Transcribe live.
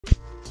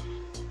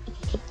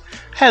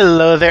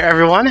Hello there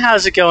everyone,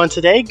 how's it going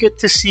today? Good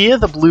to see you,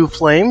 the Blue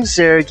Flame,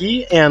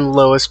 Zergy, and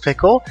Lois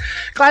Pickle.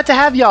 Glad to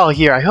have y'all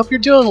here. I hope you're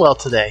doing well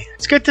today.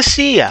 It's good to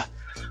see ya.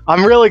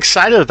 I'm really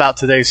excited about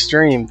today's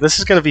stream. This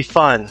is going to be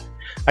fun.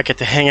 I get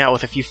to hang out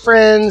with a few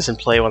friends and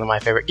play one of my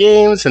favorite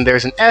games, and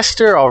there's an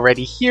Esther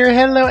already here.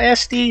 Hello,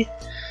 Esty.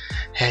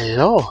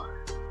 Hello.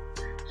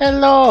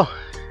 Hello.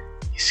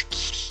 It's a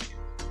kitty.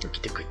 Look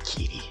at the good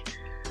kitty.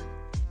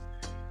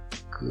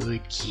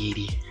 Good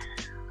kitty.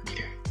 Look at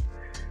her.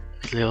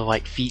 Little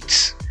white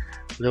feet,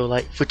 little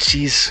white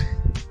footsies.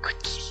 Good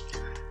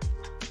kitty.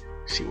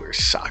 She wears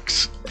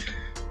socks.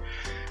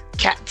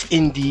 Cat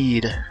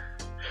indeed.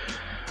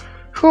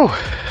 Whew.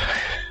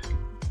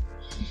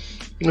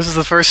 This is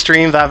the first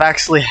stream that I've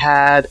actually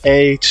had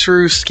a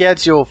true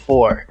schedule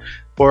for,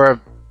 or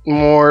a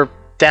more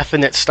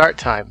definite start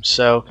time.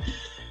 So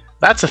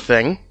that's a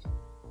thing.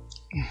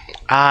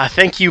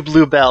 Thank you,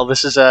 Bluebell.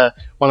 This is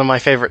one of my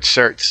favorite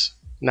shirts.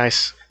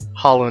 Nice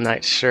Hollow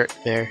Knight shirt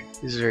there.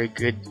 It's very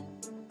good.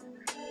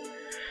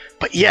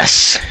 But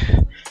yes,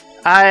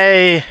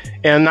 I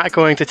am not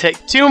going to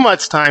take too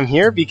much time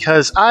here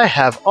because I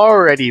have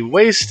already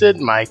wasted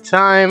my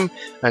time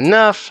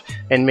enough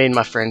and made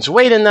my friends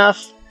wait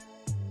enough.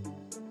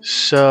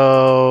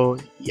 So,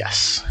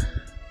 yes.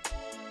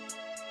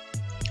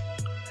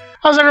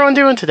 How's everyone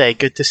doing today?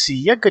 Good to see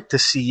ya, good to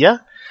see ya.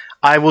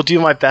 I will do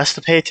my best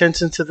to pay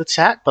attention to the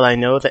chat, but I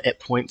know that at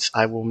points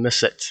I will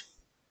miss it.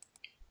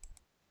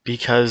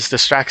 Because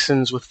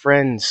distractions with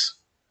friends.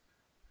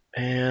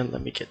 And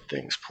let me get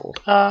things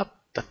pulled up.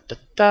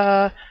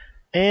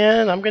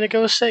 And I'm gonna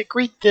go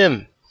greet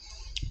them.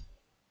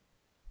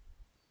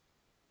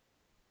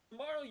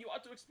 Tomorrow you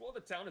ought to explore the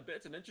town a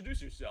bit and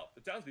introduce yourself.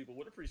 The townspeople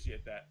would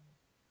appreciate that.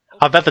 Okay.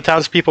 I bet the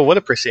townspeople would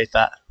appreciate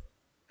that.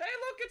 Hey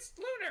look, it's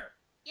Lunar!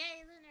 Yay,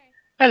 Lunar!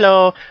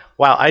 Hello!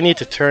 Wow, I need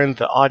to turn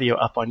the audio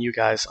up on you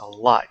guys a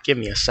lot. Give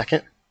me a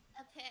second.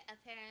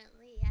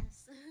 Apparently,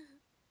 yes.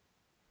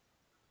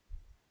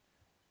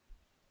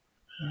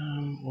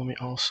 Let me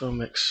also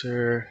make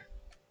sure.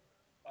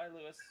 Bye,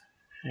 Lewis.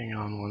 Hang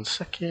on one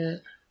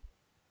second.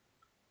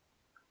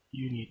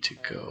 You need to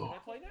go. Can I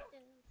play now?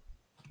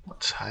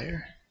 What's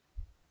higher?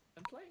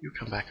 I'm playing. You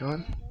come back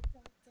on.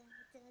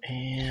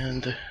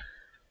 And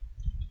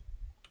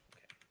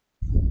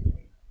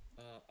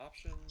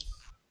Options.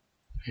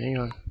 hang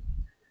on.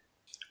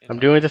 I'm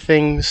doing the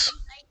things.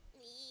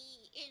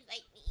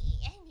 Invite me.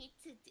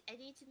 I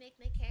need to make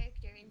my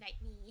character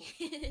invite me.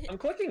 I'm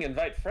clicking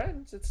invite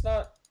friends. It's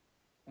not.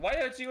 Why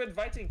aren't you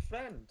inviting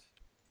friend?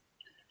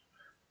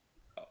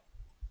 Oh.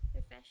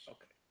 Refresh.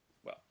 Okay.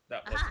 Well,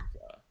 that wasn't.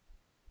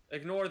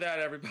 Ignore that,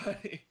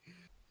 everybody.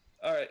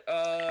 All right.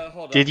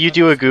 Hold on. Did you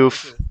do a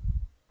goof?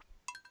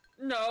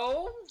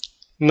 No.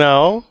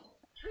 No?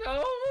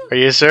 No. Are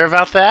you sure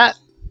about that?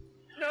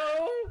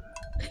 No.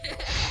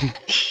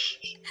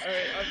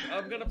 Alright,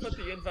 I'm gonna put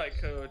the invite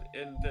code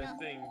in the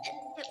thing. It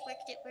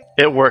worked.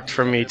 It worked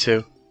for me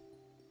too.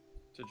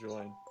 To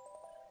join.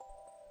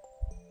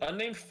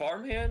 Unnamed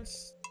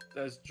farmhands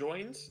as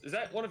joins? Is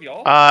that one of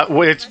y'all?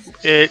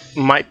 It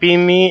might be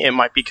me, it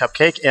might be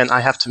Cupcake, and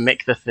I have to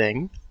make the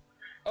thing.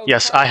 Oh,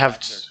 Yes, I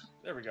have.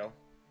 There we go.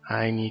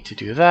 I need to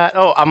do that.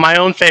 Oh, my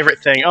own favorite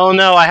thing. Oh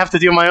no, I have to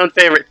do my own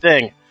favorite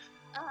thing.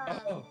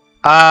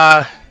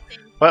 Oh.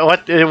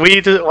 What did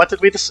we do? What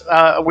did we?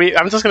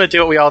 I'm just gonna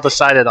do what we all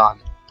decided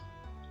on.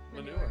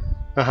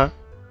 Manure.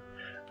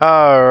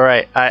 All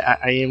right.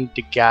 I am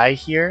the guy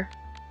here.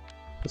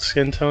 What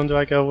skin tone do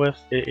I go with?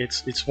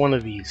 It's one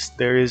of these.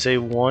 There is a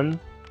one.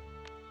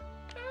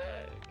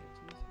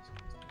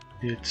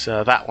 It's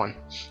that one.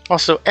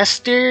 Also,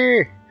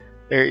 Esther.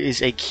 There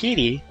is a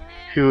kitty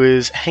who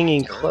is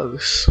hanging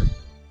close.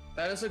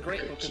 That is a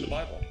great book in the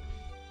Bible.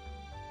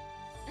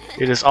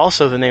 It is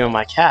also the name of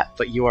my cat,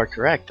 but you are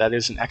correct. That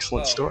is an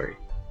excellent story.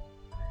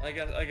 I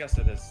guess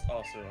it is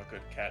also a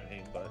good cat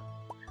name, but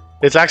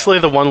it's actually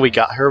the one we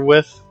got her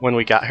with when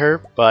we got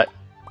her, but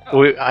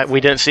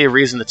we didn't see a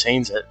reason to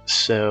change it,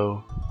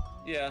 so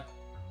yeah,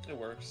 it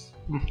works.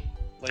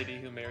 Lady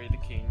who married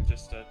the king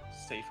just to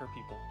save her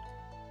people.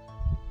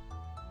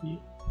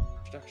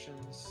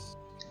 Introductions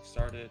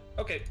started.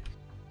 Okay.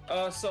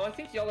 So I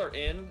think y'all are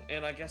in,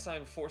 and I guess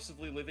I'm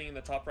forcibly living in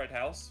the top right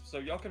house, so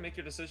y'all can make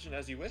your decision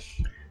as you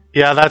wish.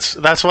 Yeah,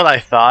 that's what I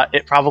thought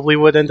it probably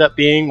would end up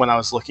being when I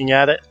was looking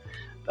at it.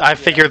 I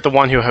figured the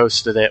one who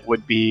hosted it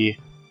would be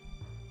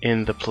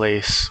in the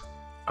place.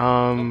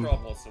 No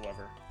problem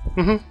whatsoever.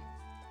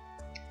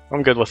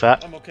 I'm good with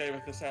that. I'm okay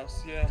with this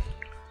house, yeah.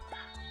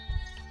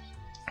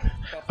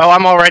 Oh,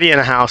 I'm already in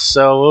a house,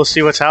 so we'll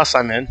see which house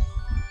I'm in.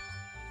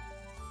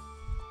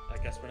 I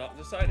guess we're not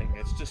deciding.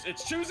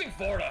 It's choosing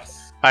for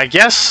us. I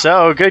guess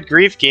so. Good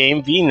grief,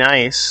 game. Be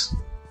nice.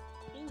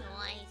 Be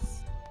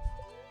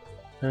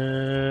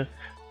nice.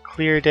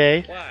 Clear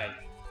day. Why?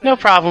 No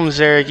problem,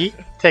 Zergy.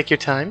 Take your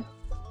time.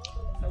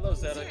 Hello,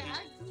 Zergy.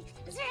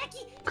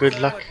 Good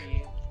luck.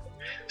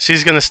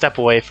 She's gonna step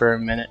away for a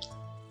minute.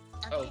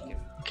 Okay.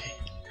 Okay.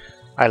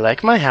 I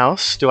like my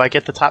house. Do I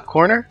get the top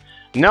corner?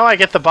 No, I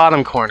get the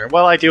bottom corner.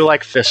 Well, I do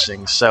like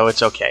fishing, so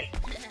it's okay.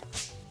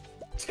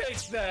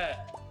 take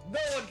that! No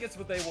one gets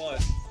what they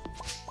want!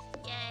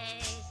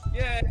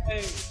 Yay.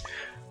 Yay!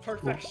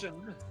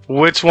 Perfection.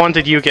 Which one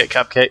did you get,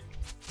 Cupcake?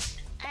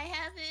 I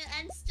haven't.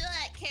 I'm still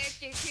at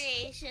character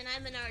creation.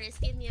 I'm an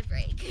artist. Give me a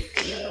break.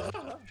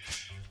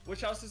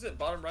 Which house is it?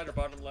 Bottom right or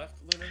bottom left,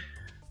 Lunar?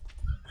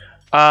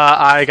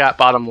 I got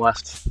bottom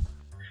left.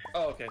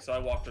 Oh, okay, so I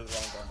walked through the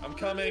wrong door. I'm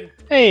coming.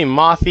 Hey,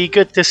 Mothy,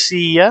 good to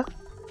see ya.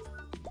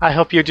 I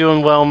hope you're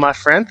doing well, my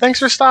friend. Thanks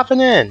for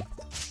stopping in.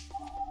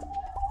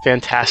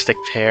 Fantastic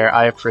pair.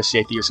 I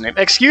appreciate the username.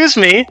 Excuse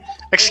me.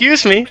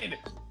 Excuse me.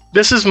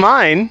 This is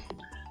mine.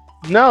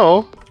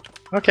 No.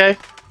 Okay.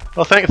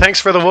 Well,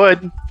 thanks for the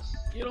wood.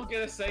 You don't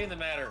get a say in the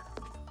matter.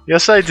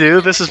 Yes, I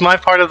do. This is my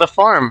part of the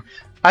farm.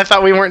 I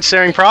thought we weren't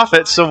sharing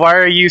profits, so why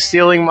are you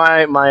stealing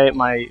my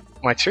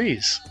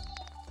trees?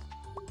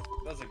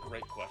 That's a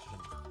great question.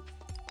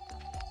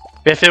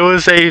 If it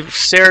was a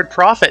shared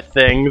profit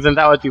thing, then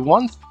that would be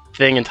one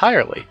thing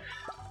entirely.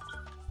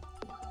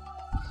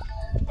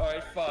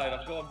 Alright, fine.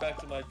 I'm going back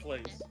to my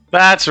place.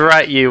 That's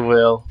right, you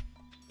will.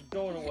 I'm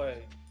going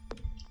away.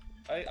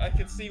 I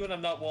can see when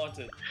I'm not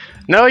wanted.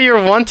 No,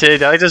 you're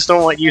wanted. I just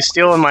don't want you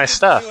stealing my I can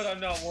stuff. see when I'm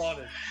not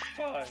wanted.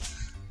 Fine.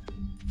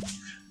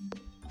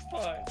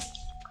 Fine.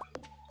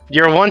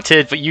 You're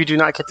wanted, but you do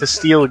not get to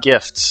steal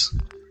gifts.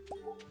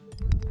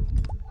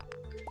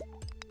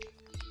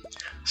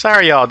 So how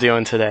are y'all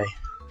doing today?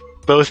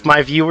 Both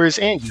my viewers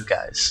and you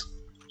guys.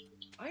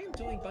 I am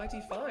doing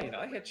mighty fine.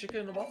 I had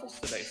chicken and waffles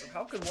today, so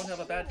how can one have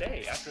a bad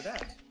day after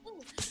that? Ooh,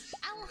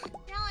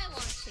 now I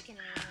want chicken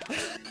and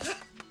waffles.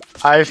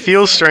 I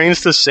feel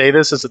strange to say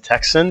this as a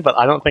Texan, but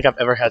I don't think I've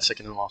ever had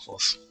chicken and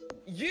waffles.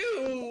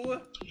 You?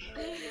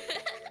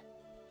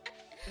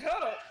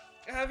 How?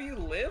 Have you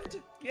lived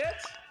yet?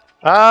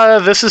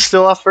 This is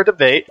still up for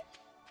debate.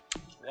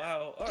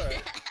 Wow,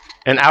 alright.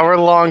 An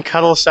hour-long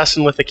cuddle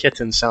session with a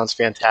kitten sounds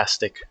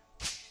fantastic.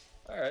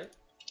 Alright.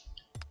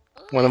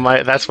 One of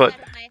my- that's what- Out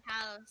of my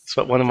house. That's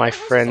what one of my Oh,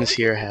 friends so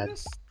here I had.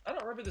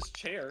 don't remember this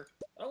chair.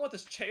 I don't want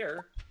this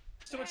chair.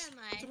 It's too much. Where am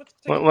I? Too much to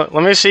take.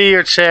 Let me see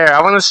your chair.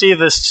 I want to see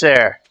this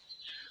chair.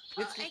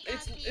 Oh, It's I got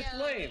it's the, it's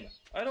lame.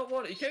 I don't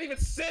want it. You can't even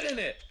sit in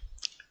it.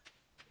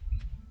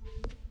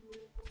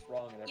 It's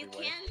wrong in every You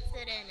way. can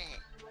sit in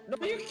it.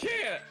 No, you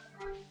can't.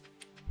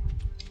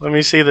 Let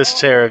me see this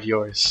chair of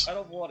yours. I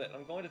don't want it.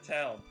 I'm going to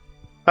town.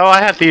 Oh,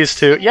 I have these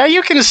two. Yeah,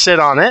 you can sit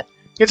on it.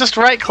 You just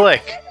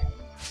right-click.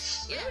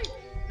 Really?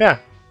 Yeah.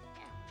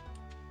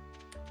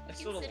 I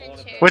still don't sit in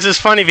want it. chairs. though. Which is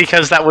funny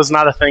because that was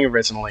not a thing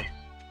originally.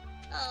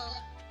 Oh.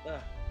 Ah.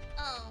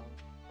 Oh.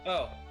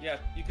 Oh, yeah,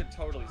 you could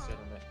totally sit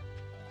in it.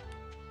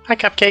 Hi,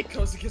 Cupcake. It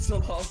goes against the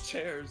law of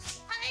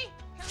chairs. Hi.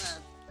 Hello.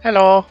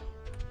 Hello.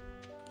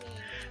 Yay.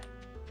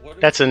 What are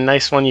That's a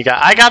nice one you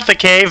got. I got the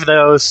cave,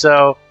 though,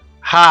 so...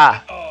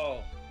 Ha!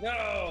 Oh,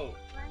 no!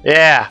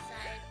 Yeah. Inside.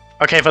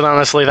 Okay, but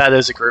honestly, that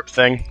is a group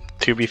thing,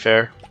 to be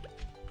fair.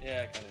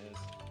 Yeah, it kinda is.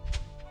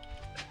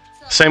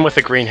 So, Same with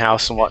the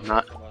greenhouse and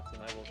whatnot. So much,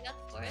 and I will- I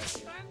got the forest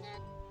farm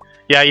then?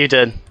 Yeah, you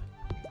did.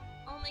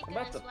 Oh my I'm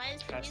about goodness, to why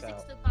is the pass music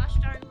out. so gosh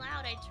darn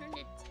loud? I turned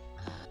it...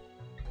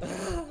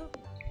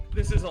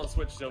 This is on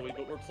Switch, Zoe,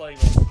 but we're playing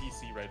on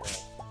PC right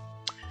now.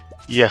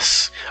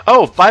 Yes.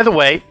 Oh, by the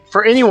way,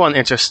 for anyone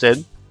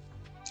interested,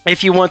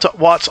 if you want to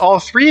watch all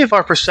three of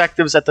our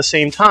perspectives at the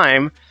same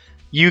time,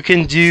 you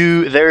can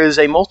do... There is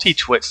a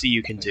multi-twitch that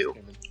you can do.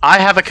 I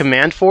have a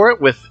command for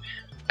it with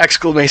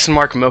exclamation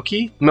mark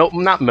Moki.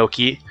 Not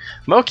Moki.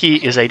 Moki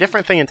is a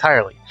different thing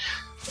entirely.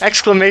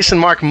 Exclamation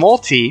mark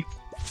multi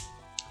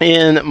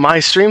in my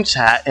stream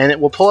chat, and it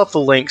will pull up the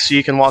link so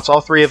you can watch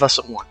all three of us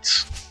at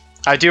once.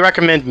 I do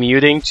recommend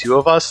muting two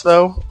of us,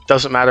 though.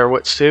 Doesn't matter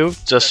which two,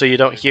 just so you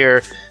don't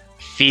hear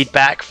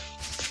feedback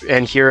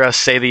and hear us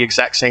say the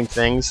exact same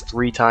things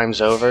 3 times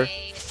over.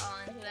 Play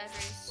on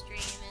whoever's stream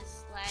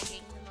is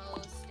lagging the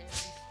most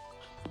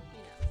and,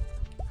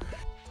 you know.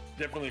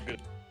 Definitely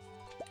good.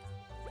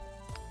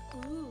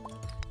 Ooh,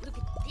 look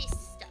at this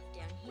stuff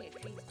down here,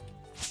 crazy.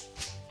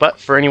 But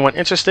for anyone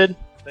interested,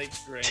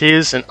 Thanks, Grant.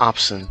 tis an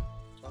option.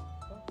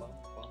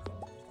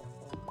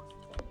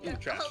 Ooh,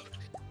 trash. Oh,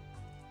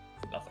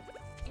 Nothing.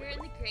 you're in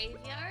the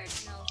graveyard?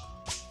 No.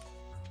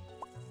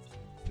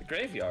 The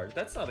graveyard?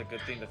 That's not a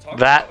good thing to talk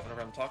That- about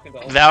whenever I'm talking to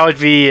all That would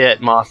be it,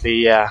 Mothy,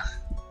 yeah.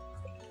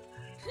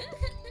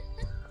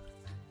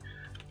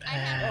 I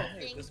have Oh, a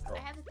hey, thing. this girl. I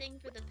have a thing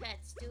for the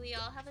pets. Do we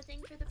all have a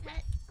thing for the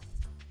pets?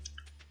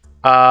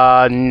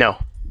 No. No.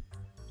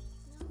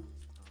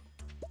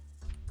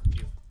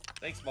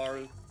 Thanks,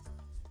 Maru.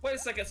 Wait a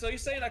second, so you're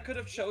saying I could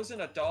have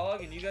chosen a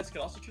dog and you guys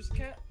could also choose a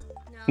cat?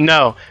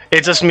 No,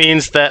 it just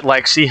means that,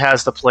 like, she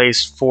has the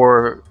place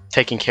for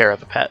taking care of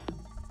the pet.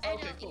 I know,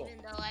 Okay, cool.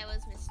 even though I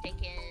was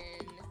mistaken.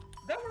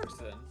 That works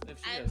then, if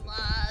she I'm has it.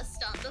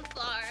 lost on the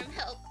farm.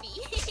 Help me.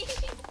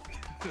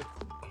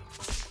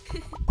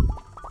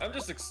 I'm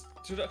just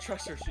do not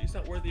trust her. She's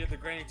not worthy of the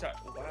granny time.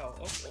 Wow.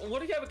 Okay.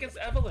 What do you have against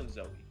Evelyn,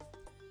 Zoe?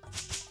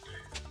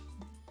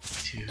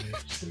 2,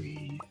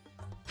 3,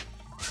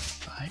 4,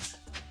 5.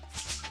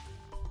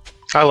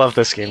 I love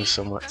this game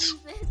so much. From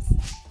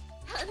this?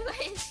 How do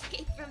I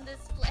escape from this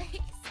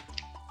place?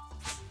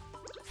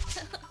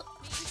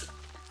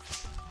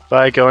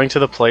 By going to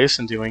the place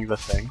and doing the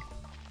thing.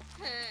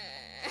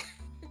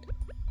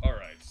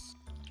 Alright.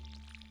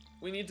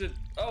 We need to...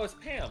 Oh, it's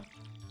Pam.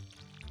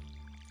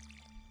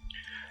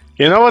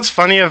 You know what's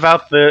funny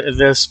about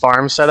this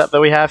farm setup that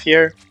we have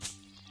here?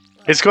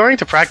 It's going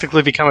to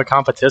practically become a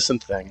competition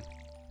thing.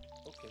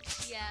 Okay.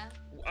 Yeah.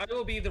 I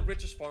will be the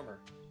richest farmer.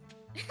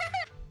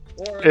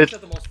 Or It's-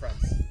 the most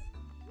friends.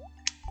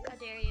 How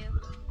dare you?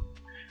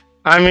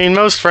 I mean,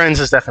 most friends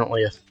is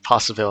definitely a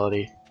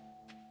possibility.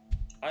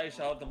 I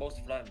shall have the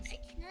most friends. I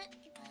can't.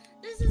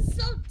 This is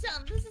so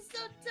dumb. This is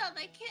so dumb.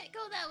 I can't go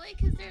that way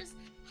because there's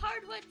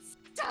hardwood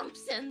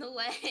stumps in the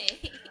way.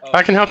 Oh,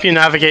 I can help you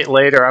navigate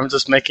later. I'm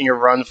just making a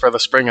run for the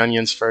spring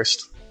onions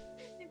first.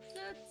 It's so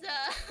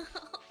dumb.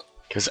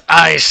 Because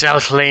I shall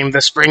claim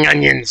the spring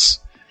onions.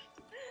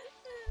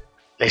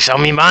 They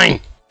shall be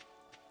mine.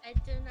 I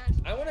do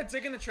not. I want to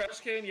dig in the trash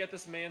can, yet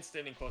this man's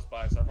standing close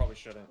by, so I probably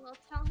shouldn't. Well,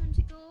 tell him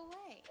to go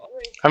away.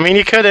 I mean,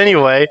 you could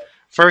anyway.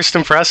 First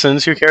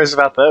impressions, who cares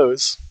about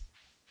those?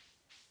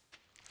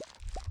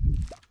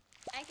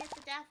 I get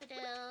the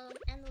daffodil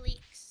and the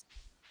leeks.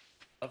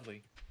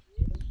 Lovely.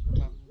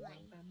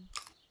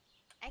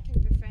 I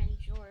can befriend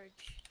George.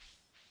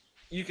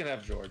 You can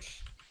have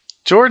George.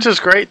 George is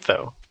great,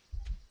 though.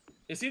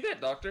 Is he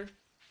that doctor?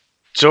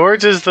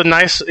 George is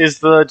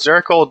the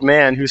jerk old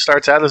man who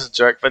starts out as a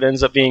jerk but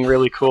ends up being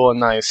really cool and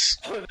nice.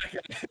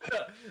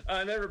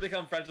 I never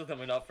become friends with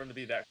him enough for him to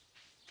be that.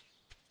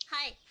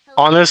 Hi. Hello.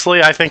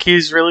 Honestly, I think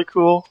he's really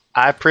cool.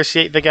 I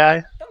appreciate the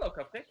guy. Hello,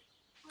 Cupcake.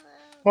 Hello.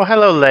 Well,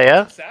 hello,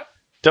 Leia. Sap?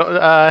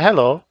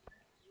 Hello.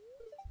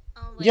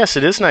 Oh, wait. Yes,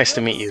 it is nice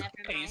to meet you.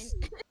 Never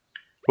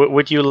mind.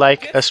 Would you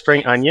like a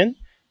spring onion?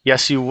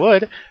 Yes, you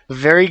would.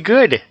 Very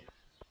good.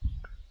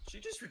 She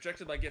just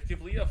rejected my gift.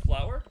 Give Leah a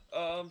flower?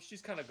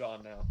 She's kind of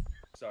gone now.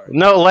 Sorry.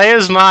 No,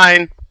 Leia's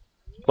mine.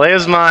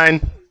 Leia's mine.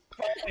 Fine,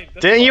 that's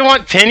Didn't you fine.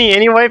 want Penny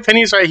anyway?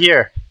 Penny's right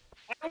here.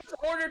 I was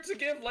ordered to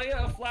give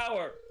Leia a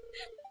flower.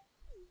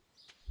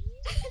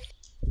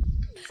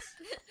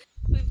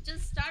 We've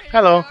just started. And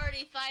Hello. we're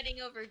already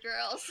fighting over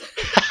girls.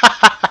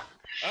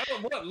 I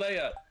don't want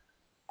Leia.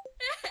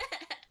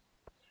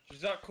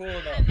 She's not cool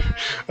enough. Alright.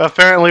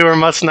 Apparently, we're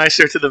much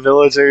nicer to the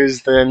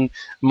villagers than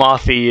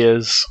Mothy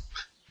is.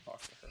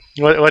 Talk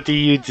to her. What do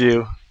you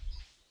do?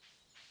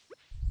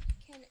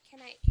 Can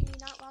you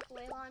not walk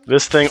away, Lon?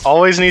 This thing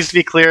always needs to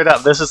be cleared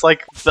up. This is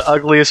like the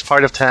ugliest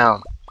part of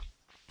town.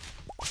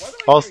 Why do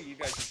I Also- hear you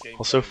guys' gameplay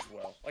also as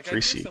well? Like, I free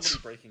hear seats.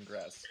 somebody breaking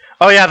grass.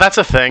 Oh yeah, that's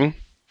a thing.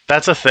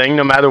 That's a thing.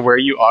 No matter where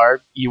you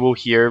are, you will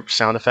hear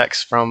sound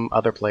effects from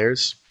other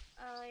players.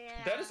 Oh yeah.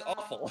 That is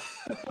awful.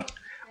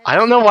 I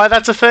don't know why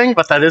that's a thing,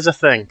 but that is a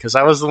thing, because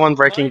I was the one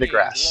breaking the Mining,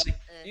 grass. like,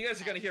 you guys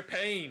are gonna hear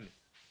pain.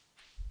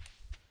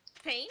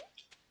 Pain?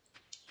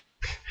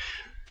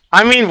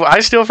 I mean, I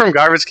steal from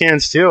garbage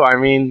cans too. I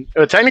mean,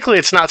 technically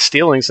it's not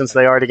stealing since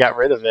they already got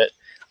rid of it.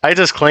 I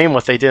just claim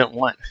what they didn't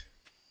want.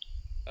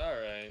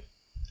 Alright.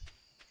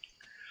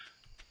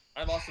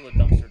 I'm also a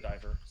dumpster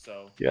diver,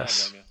 so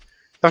Yes. I don't blame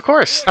Of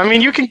course. I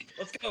mean, you.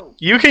 Let's go.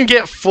 you can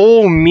get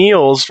full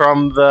meals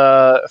from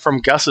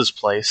Gus's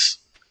place.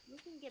 You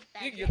can get You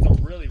back. can get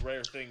some really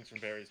rare things from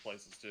various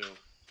places too.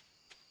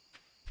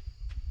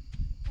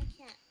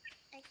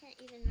 I can't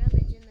even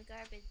rummage in the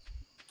garbage.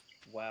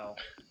 Wow.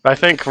 I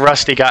think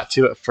Rusty got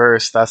to it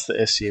first. That's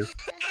the issue.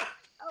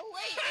 Oh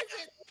wait,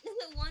 is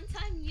it one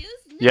time use?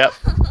 No. Yep.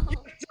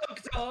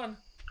 Dunked on.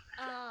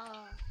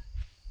 Oh.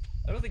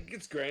 I don't think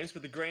it's grannies,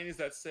 but the grannies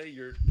that say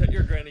that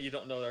your granny you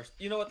don't know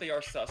you know what they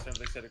are sus and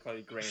they say to call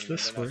you granny and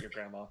this they're not work? your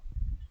grandma.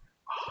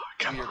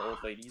 Come Weird on. old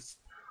ladies.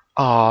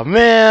 Aw,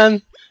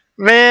 man.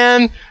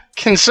 Man.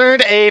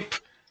 Concerned ape.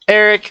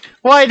 Eric,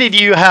 why did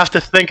you have to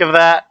think of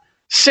that?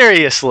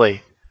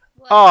 Seriously.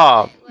 What?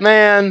 Aw, What?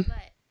 man.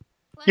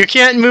 What? You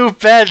can't move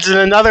beds in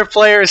another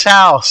player's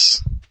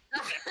house.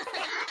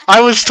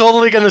 I was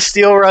totally gonna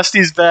steal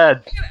Rusty's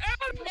bed. Get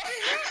out of my house!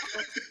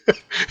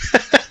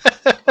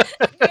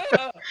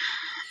 Yeah.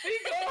 Be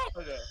gone!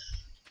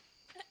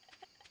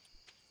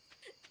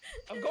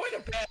 I'm going to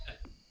bed.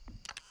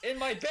 In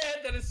my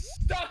bed that is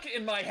stuck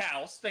in my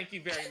house. Thank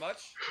you very much.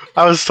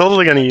 I was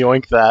totally gonna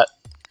yoink that.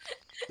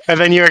 And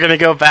then you were gonna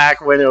go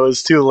back when it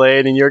was too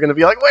late and you were gonna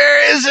be like,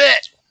 where is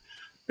it?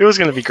 It was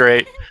gonna be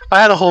great.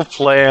 I had a whole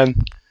plan.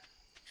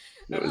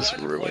 It I'm was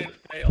glad your ruined.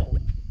 plan failed.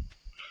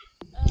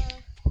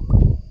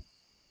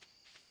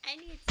 I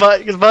need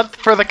to But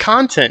for the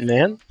content,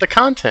 man. The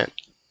content.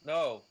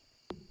 No.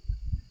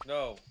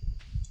 No.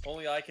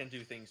 Only I can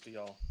do things to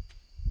y'all.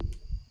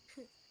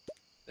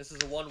 This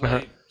is a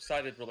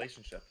one-way-sided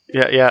relationship.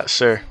 Yeah,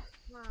 sir.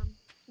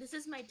 This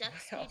is my duck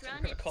I'm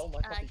speedrun. gonna call my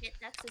It's puppy. get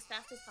ducks as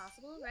fast as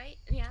possible, right?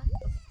 Yeah.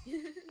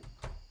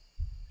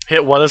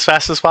 Hit what as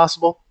fast as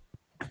possible?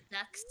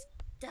 Ducks.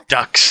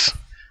 Ducks.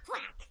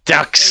 Quack.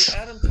 Ducks. Hey,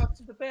 Adam tucks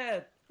into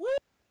bed. Woo!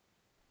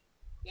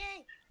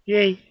 Yay.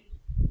 Yay.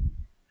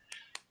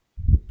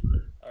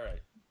 Alright.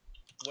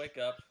 Wake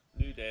up,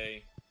 new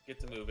day, get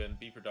to moving,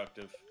 be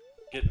productive,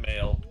 get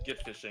mail,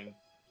 get fishing,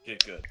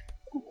 get good.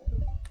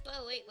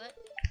 Oh wait, what?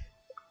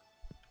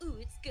 Ooh,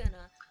 it's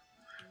gonna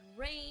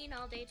rain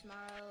all day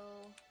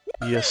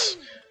tomorrow. Yes.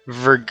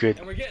 Very good.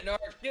 And we're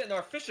getting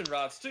our fishing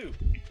rods too.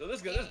 So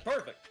this is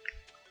perfect.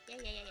 Yeah.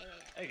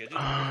 Hey, good.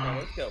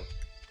 Let's go.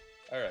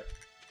 All right.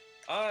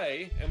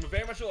 I am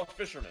very much a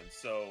fisherman,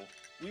 so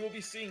we will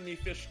be seeing me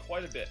fish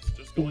quite a bit.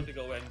 Just going to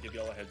go ahead and give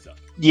y'all a heads up.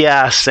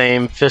 Yeah,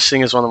 same.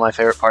 Fishing is one of my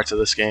favorite parts of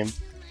this game.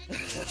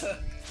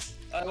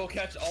 I will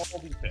catch all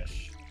the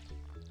fish.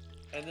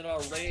 And then I'll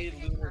raid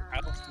Lunar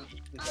House to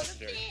eat his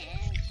legendary.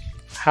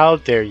 How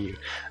dare you?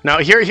 Now,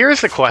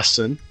 here's the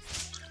question.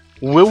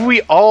 Will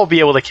we all be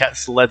able to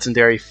catch the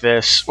legendary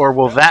fish, or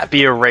will that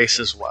be a race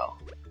as well?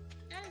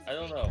 I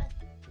don't know.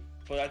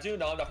 But I do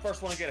know I'm the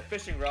first one to get a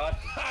fishing rod.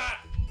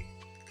 Ha!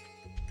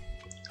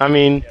 I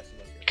mean,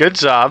 good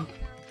job.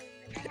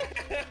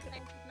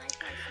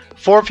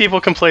 4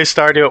 people can play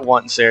Stardew at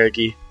once,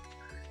 Zaragi.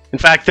 In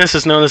fact, this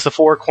is known as the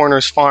Four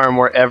Corners Farm,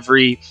 where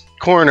every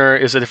corner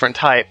is a different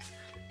type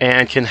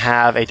and can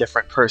have a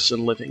different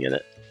person living in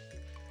it.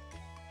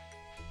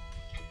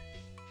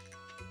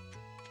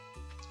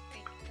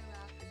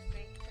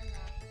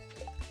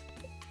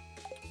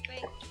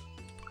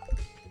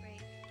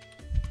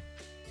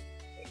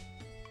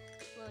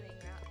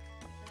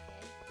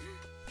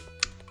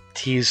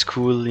 Tis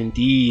cool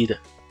indeed.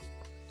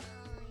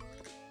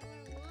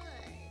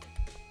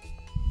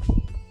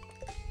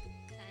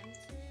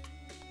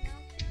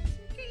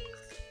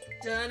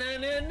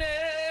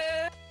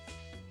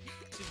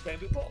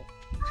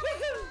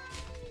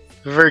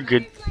 Very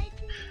good.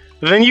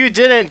 Then you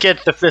didn't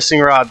get the fishing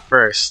rod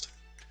first.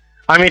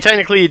 I mean,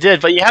 technically you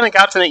did, but you haven't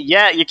gotten it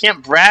yet. You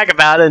can't brag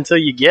about it until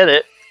you get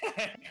it.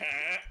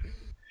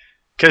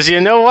 Because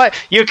you know what?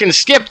 You can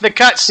skip the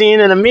cutscene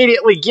and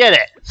immediately get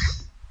it.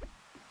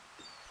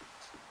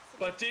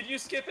 But did you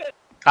skip it?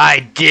 I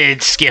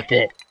did skip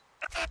it.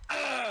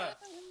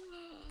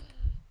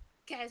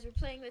 Guys, we're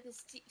playing with a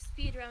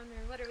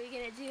speedrunner. What are we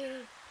gonna do?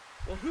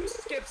 Well, who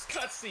skips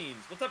cutscenes?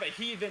 What type of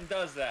heathen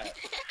does that?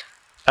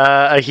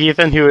 A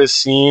heathen who has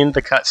seen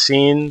the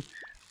cutscene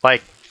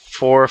like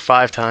 4 or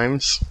 5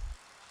 times.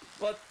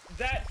 But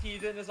that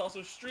heathen is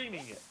also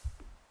streaming it.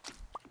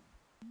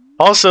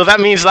 Also, that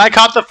means I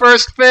caught the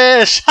first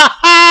fish! Ha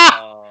ha!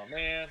 Oh,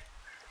 man.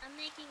 I'm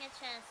making a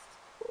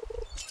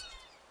chest.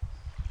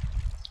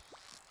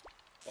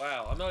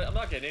 Wow, I'm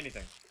not getting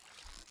anything.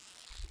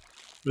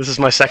 This is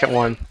my second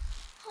one.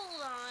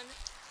 Hold on.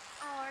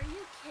 Oh, are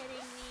you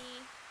kidding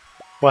me?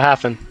 What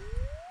happened?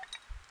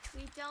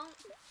 We don't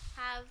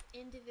have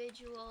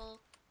individual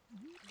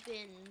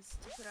bins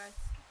to put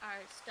our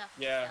stuff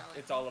to Yeah, sell in.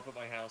 it's all up at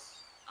my house.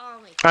 Oh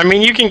my I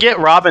mean, you can get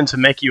Robin to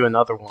make you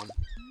another one.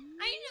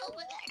 I know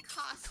what that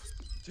costs.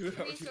 Dude,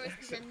 I was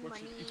Resources and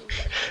money.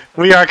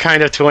 We are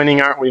kind of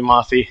twinning, aren't we,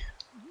 Mothy?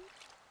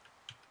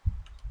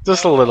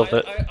 Just a little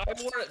bit. I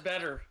wore it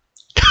better.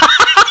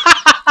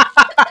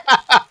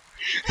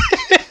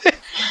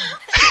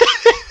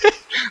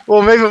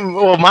 Well, maybe.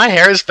 Well, my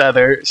hair is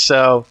better,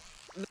 so.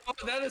 No,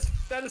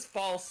 that is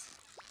false.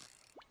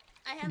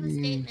 I have a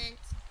statement.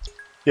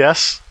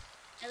 Yes.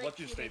 I look What's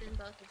your cuter than statement?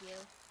 both of you.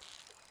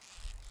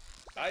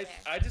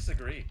 I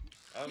disagree.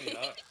 I mean,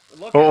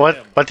 look Well, at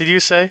him. what did you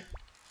say?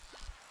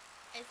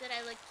 I said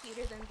I look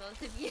cuter than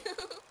both of you.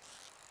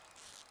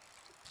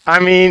 I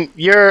mean,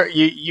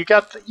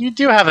 you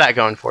do have that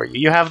going for you.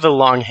 You have the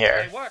long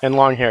hair, Hey, what? and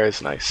long hair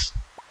is nice.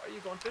 Why are you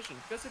going fishing?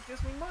 Because it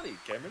gives me money,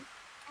 Cameron.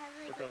 I have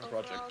like Work on an the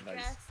project, overall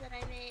nice. dress that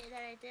I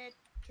did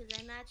because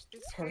I matched the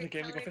Part of the skirt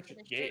game to go color to fishing.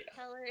 the shirt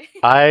color.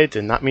 I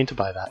did not mean to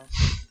buy that.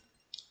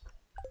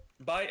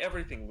 Buy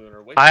everything,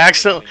 Lunar. Wait I till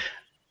accidentally- money.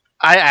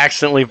 I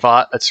accidentally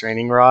bought a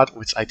training rod,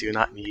 which I do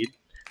not need.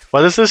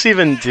 What does this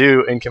even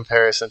do in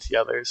comparison to the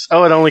others?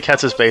 Oh, it only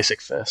catches basic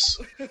fish.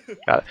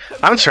 Got it.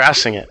 I'm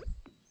trashing it,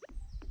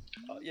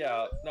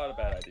 Yeah, not a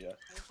bad idea.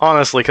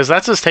 honestly, because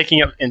that's just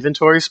taking up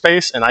inventory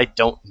space, and I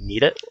don't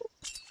need it.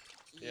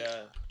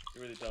 Yeah,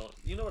 you really don't.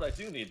 You know what I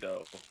do need,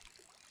 though?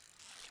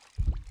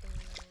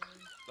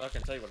 I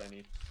can tell you what I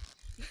need.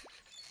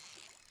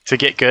 To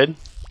get good.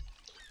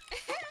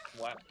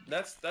 Wow.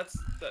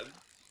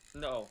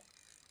 No.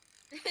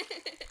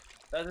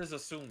 That is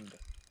assumed.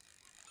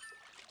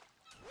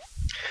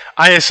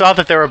 I saw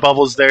that there were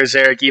bubbles there,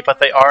 Zaragi, but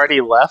they already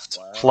left.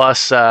 Wow.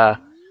 Plus, I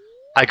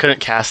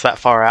couldn't cast that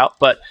far out.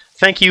 But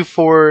thank you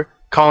for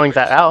calling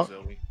that out.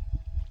 Zoe.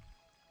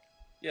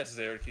 Yes,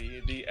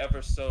 Zeriki, the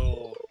ever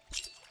so...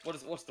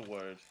 What's the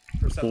word?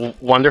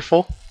 Perceptive.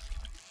 Wonderful.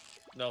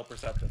 No,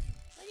 perceptive.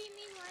 What do you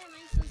mean? Why am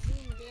I so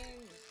zoomed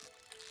in?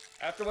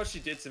 After what she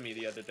did to me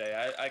the other day,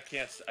 I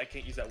can't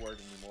use that word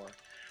anymore.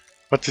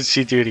 What did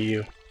she do to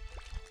you?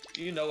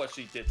 You know what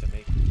she did to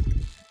me.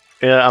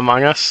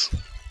 Among Us?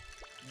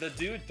 The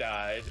dude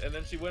died, and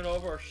then she went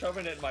over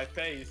shoving it in my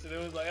face, and it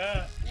was like,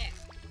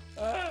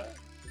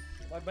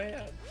 my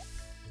man's.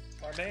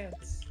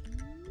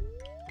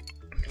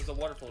 It was a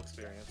wonderful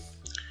experience.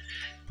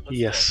 Let's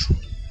Yes. say.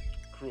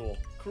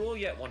 Cruel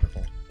yet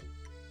wonderful.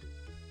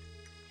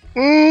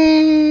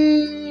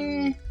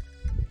 Mm.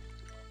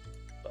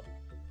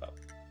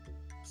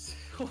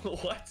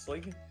 What?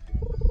 Like,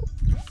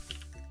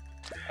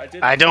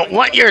 I don't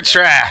want your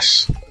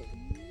trash.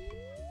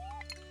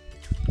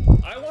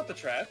 the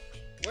trash?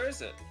 Where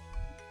is it?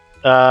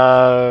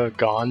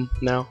 Gone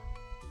now.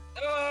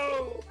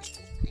 No!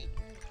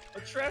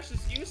 The trash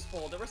is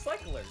useful. The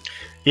recyclers.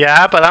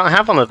 Yeah, but I don't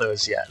have one of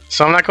those yet,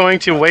 so I'm not going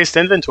to waste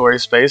inventory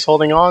space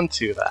holding on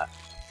to that.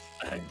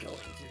 I'm going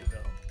to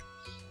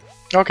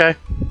though. Okay.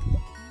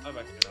 I'm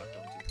actually not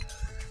going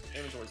to.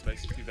 Inventory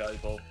space is too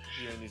valuable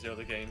here in these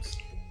other games.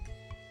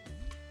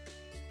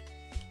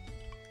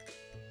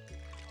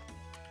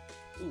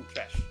 Ooh,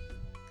 trash.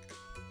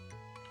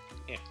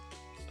 Yeah.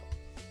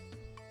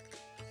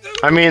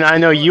 I mean, I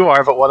know you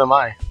are, but what am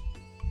I?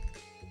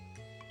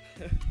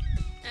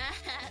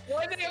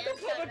 Why did you have to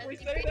publicly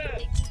say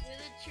that?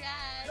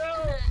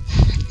 No.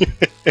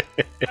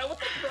 That was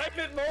a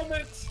private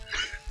moment.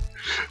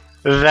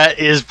 That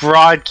is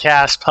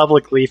broadcast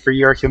publicly for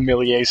your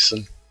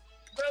humiliation.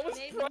 That was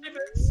Maybe. private.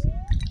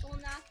 Well,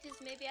 Noctis,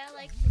 maybe I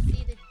like to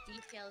see the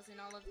details in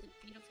all of the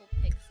beautiful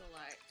pixel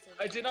art. So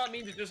I did not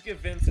mean to just give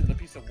Vincent a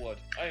piece of wood.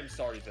 I am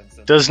sorry,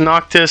 Vincent. Does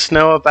Noctis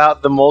know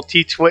about the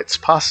multi-twits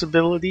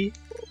possibility?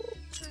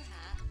 Perhaps.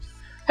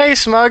 Hey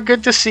Smug,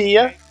 good to see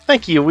ya.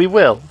 Thank you, we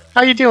will.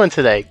 How you doing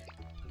today?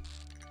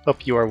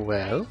 Hope you are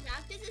well.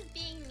 Noctis is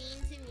being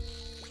mean to me.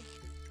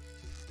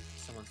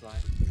 Someone's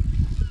lying.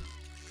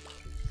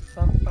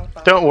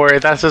 Don't worry,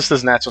 that's just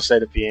his natural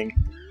state of being.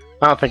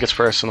 I don't think it's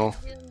personal.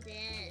 Zoomed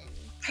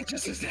in.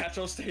 Just his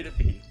natural state of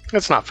being.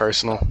 It's not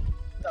personal.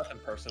 Nothing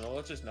personal.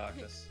 It's just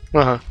Noctis.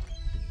 Uh-huh.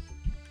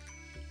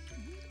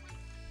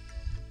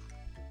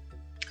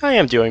 I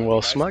am doing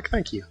well, Smug,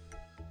 thank you.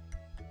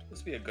 This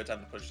would be a good time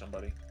to push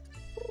somebody.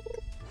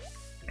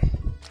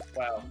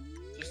 Wow.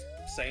 Just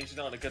saying she's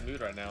not in a good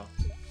mood right now.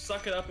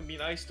 Suck it up and be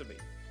nice to me.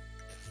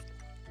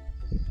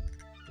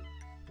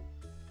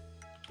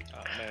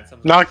 Oh man,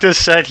 something. Noctis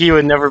said he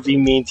would never be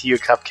mean to you,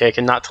 Cupcake,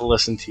 and not to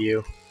listen to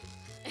you.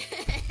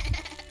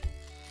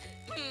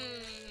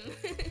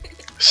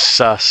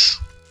 Sus.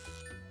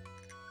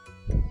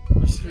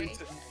 Since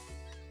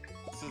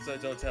I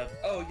don't have.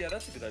 Oh yeah,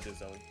 that's a good idea,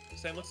 Zoe.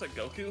 Sam looks like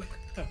Goku.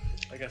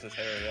 I guess his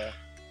hair, yeah.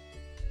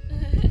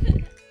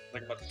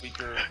 Like much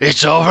weaker.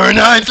 It's over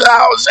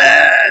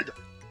 9,000!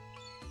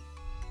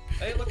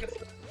 Hey, look, it's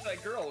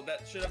that girl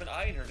that should have an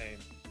I in her name.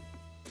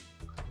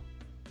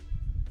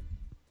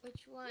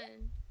 Which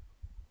one?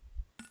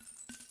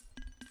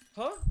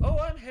 Huh? Oh,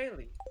 I'm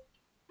Haley.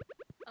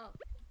 Oh.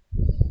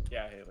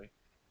 Yeah, Haley.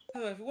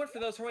 If it weren't for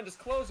those horrendous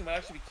clothes, it might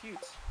actually be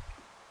cute.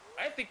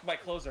 I think my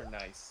clothes are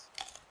nice.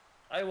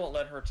 I won't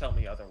let her tell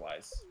me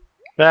otherwise.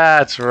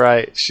 That's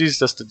right, she's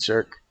just a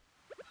jerk.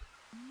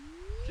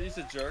 She's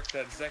a jerk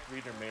that Zach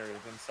Reader married,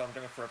 and so I'm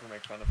gonna forever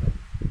make fun of him.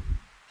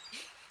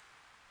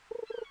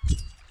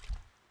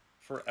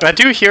 Forever. I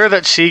do hear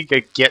that she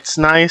gets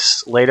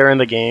nice later in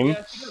the game.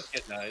 Yeah, she does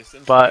get nice,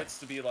 and but she gets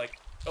to be, like,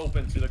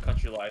 open to the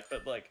country life,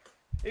 but, like,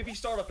 if you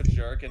start off a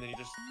jerk and then you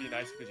just be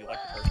nice because you like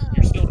the person,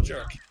 you're still a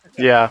jerk.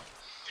 Yeah.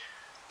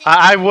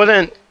 I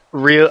wouldn't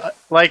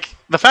like,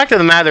 the fact of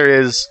the matter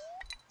is,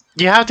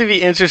 you have to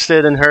be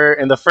interested in her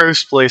in the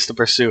first place to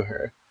pursue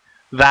her.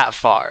 That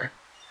far.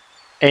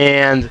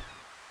 And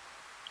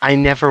I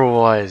never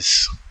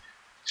was.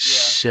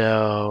 Yeah.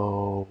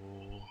 So...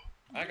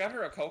 I got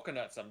her a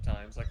coconut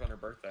sometimes, like on her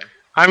birthday.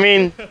 I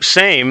mean,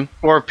 same.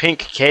 Or pink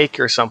cake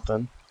or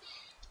something.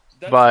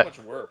 That's But-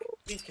 too much work.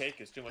 Pink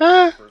cake is too much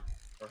work for her.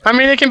 I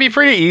mean, it can be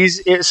pretty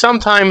easy.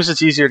 Sometimes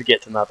it's easier to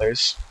get than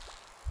others.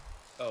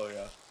 Oh,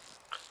 yeah.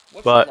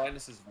 What's But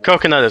Linus's work?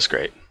 Coconut is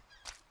great.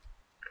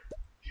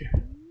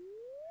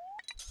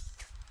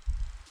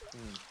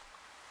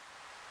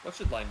 What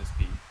should Linus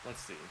be?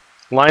 Let's see.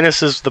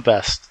 Linus is the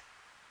best.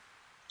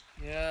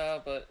 Yeah,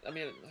 but, I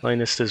mean...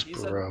 Linus is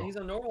He's bro.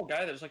 a normal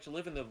guy that just likes to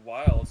live in the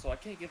wild, so I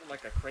can't give him,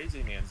 like, a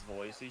crazy man's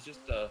voice. He's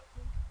just,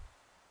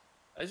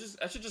 I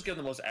should just give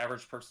him the most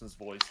average person's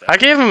voice. I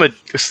gave him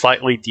a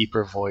slightly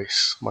deeper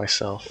voice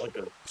myself. Like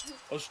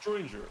a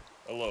stranger.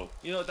 Hello.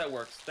 You know what, that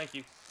works. Thank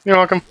you. You're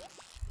welcome.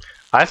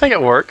 I think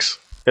it works.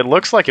 It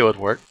looks like it would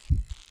work.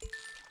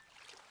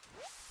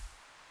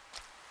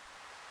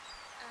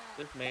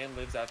 This man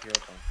lives out here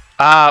open.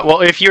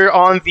 Well, if you're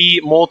on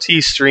the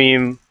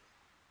multi-stream,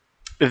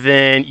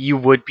 then you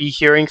would be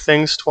hearing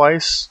things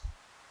twice.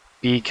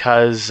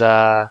 Because,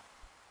 yeah,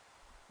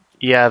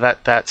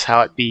 that's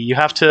how it be. You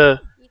have to...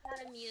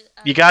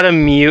 You gotta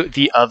mute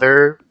the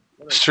other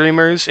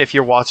streamers if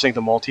you're watching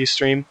the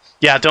multi-stream.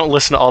 Yeah, don't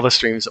listen to all the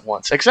streams at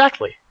once.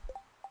 Exactly.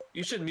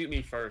 You should mute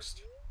me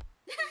first.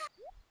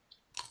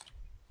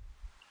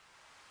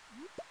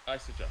 I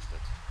suggest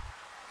it.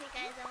 Hey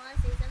guys, I want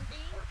to say something.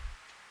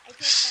 I take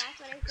back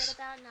what I said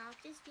about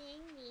Noctis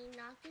being mean.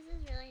 Noctis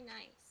is really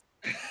nice.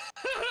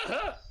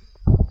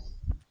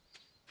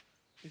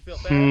 You feel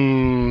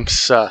bad?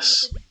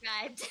 Sus.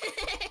 Subscribed.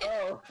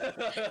 Oh.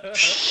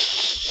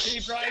 He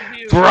bribed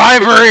you.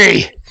 Bribery!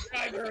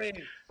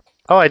 Bribery!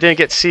 Oh, I didn't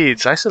get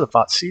seeds. I should have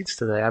bought seeds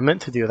today. I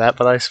meant to do that,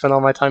 but I spent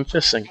all my time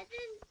fishing. I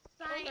didn't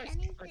buy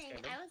anything.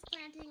 I was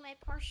planting my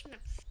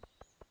parsnips.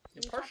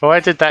 Oh, I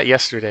did that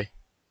yesterday.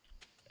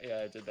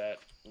 Yeah, I did that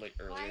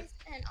earlier. I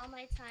spent all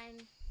my time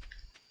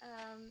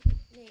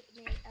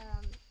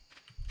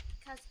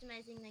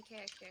customizing my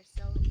character,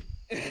 so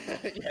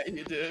Yeah,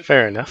 you did.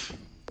 Fair enough.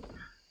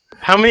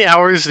 How many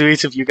hours do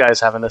each of you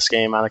guys have in this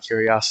game, out of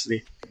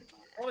curiosity?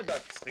 Only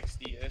about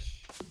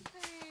 60-ish.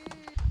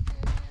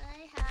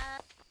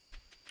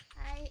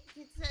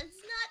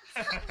 It's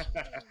not telling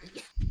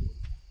me.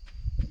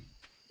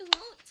 It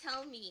won't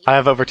tell me. I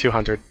have over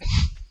 200.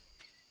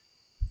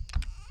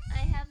 I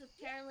have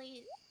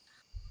apparently.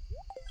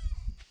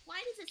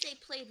 Why does it say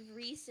played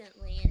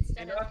recently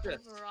instead of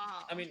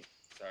overall? I mean,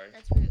 sorry.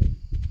 That's rude.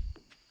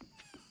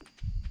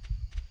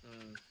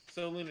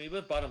 So, Luna, you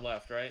live bottom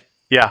left, right?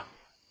 Yeah.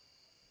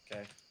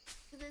 Okay.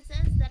 Because it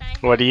says that I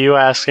have What are you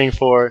asking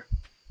for?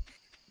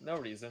 No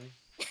reason.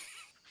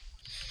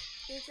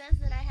 It says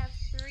that I have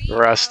 3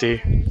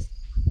 Rusty. hours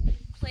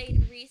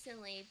played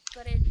recently,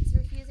 but it's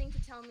refusing to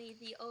tell me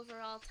the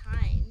overall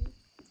time.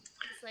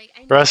 It's like,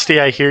 I know Rusty,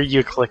 I played hear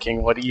you through.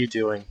 clicking. What are you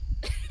doing?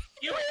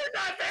 You hear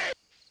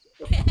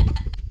nothing!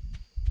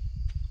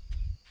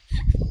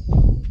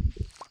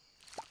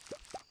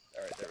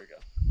 Alright, there we go.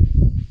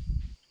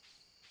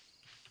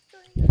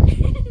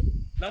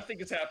 Nothing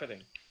is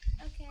happening.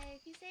 Okay,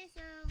 if you say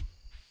so.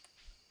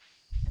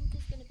 I'm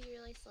just gonna be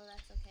really slow,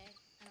 that's okay.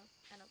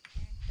 I don't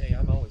care. Hey,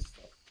 I'm always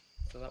slow.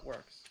 So that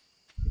works.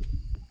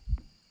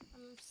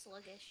 I'm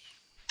sluggish.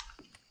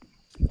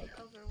 I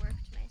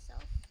overworked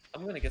myself.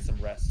 I'm gonna get some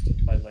rest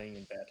by laying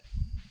in bed.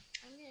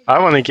 I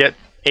want to get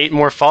 8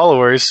 more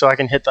followers so I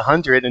can hit the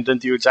 100 and then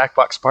do a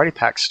Jackbox Party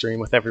Pack stream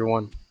with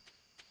everyone.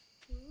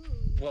 Ooh.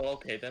 Well,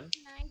 okay then.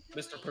 Can I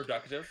join? Mr.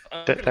 Productive.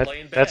 I'm gonna lay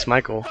in bed. That's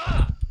my goal.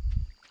 Ah!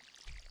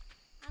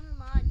 I'm a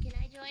mod, can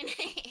I join?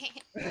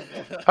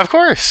 Of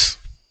course!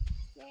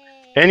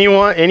 Yay.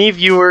 Any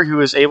viewer who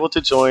is able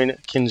to join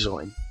can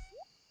join.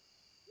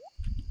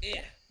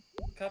 Yeah.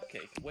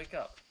 Cupcake, wake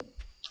up.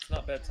 It's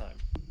not bedtime.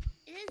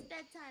 It is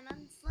bedtime,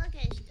 I'm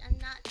sluggish. I'm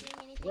not doing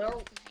anything Well,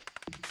 else tonight.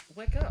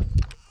 Wake up.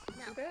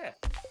 No, Too bad.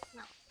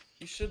 no.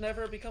 You should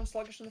never become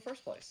sluggish in the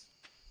first place.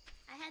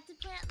 I had to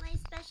plant my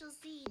special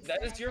seeds.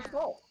 That is I your found.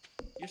 fault.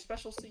 Your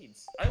special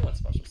seeds. I want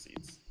special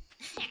seeds.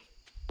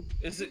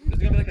 Is it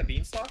gonna be like a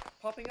beanstalk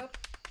popping up?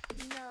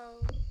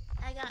 No,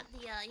 I got the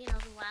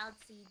the wild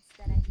seeds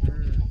that I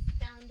found.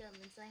 I found them,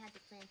 and so I had to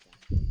plant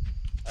them.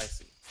 I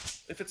see.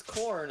 If it's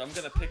corn, I'm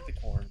gonna pick the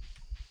corn.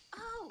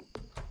 Oh,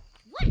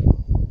 what?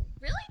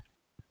 Really?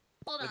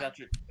 Hold on. Without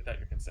your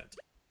consent.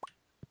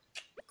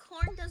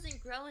 Corn doesn't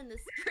grow in the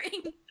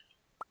spring.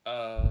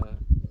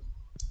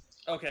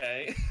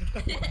 Okay.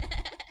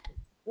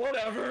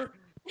 Whatever.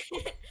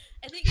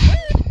 I think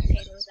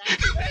potatoes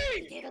actually.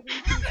 Hey! Potatoes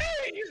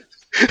Hey!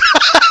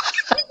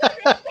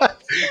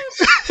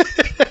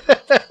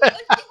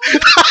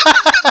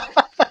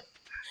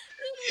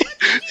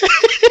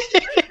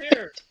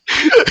 Here.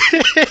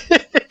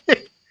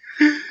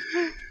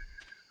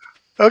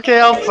 Okay,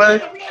 I'll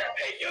put it.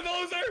 You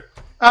loser!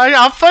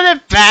 I'll put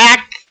it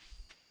back.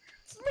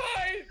 It's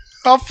mine!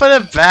 I'll put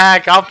it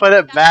back. I'll put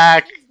it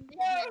back.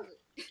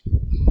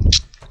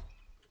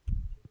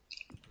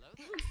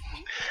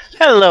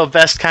 Hello,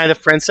 best kind of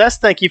princess.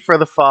 Thank you for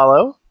the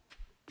follow.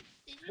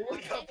 I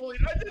can't believe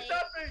I did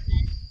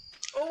nothing!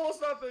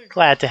 Almost nothing!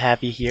 Glad to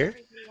have you here.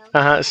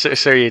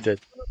 Sir, you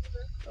did.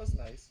 That was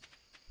nice.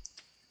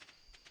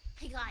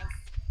 Hey guys,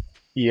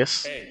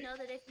 Yes. did Hey. you know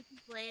that if you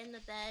just lay in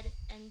the bed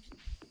and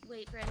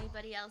wait for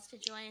anybody else to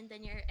join,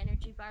 then your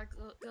energy bar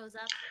goes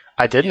up?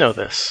 I did know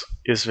this.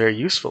 It's very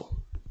useful.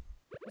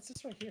 What's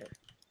this right here?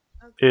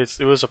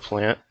 It was a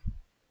plant.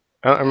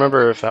 I don't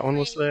remember if that one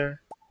was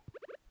there.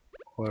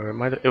 Or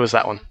it was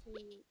that one.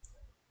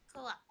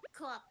 Co-op.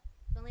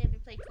 I've only ever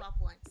played co-op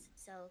once,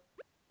 so.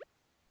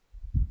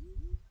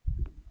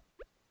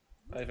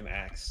 I have an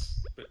axe,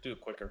 but do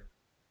it quicker.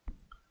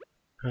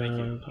 Thank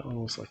you. That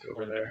one was like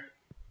over there.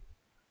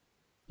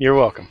 You're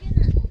welcome.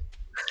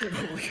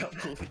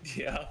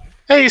 Yeah.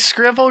 Hey,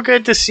 Scribble,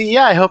 good to see you.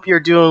 I hope you're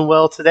doing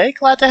well today.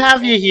 Glad to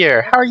have you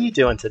here. How are you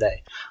doing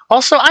today?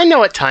 Also, I know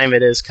what time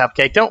it is,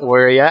 Cupcake. Don't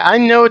worry. I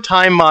know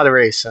time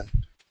moderation.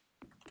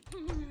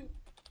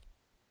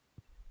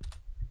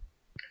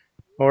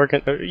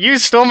 You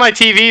stole my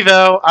TV,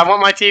 though. I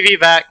want my TV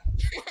back.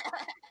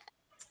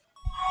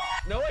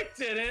 No, I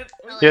didn't.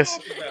 What are you Yes.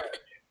 talking about?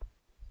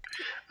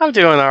 I'm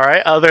doing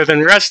alright, other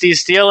than Rusty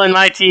stealing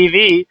my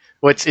TV,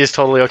 which is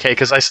totally okay,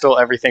 because I stole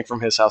everything from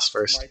his house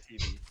first. My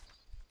TV.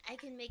 I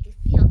can make a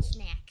field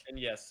snack. And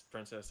yes,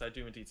 Princess, I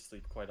do indeed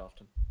sleep quite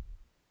often.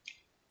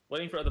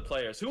 Waiting for other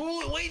players. Who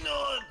are we waiting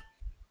on?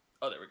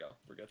 Oh, there we go.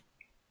 We're good.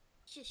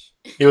 Shush.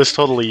 It was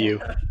totally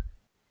you.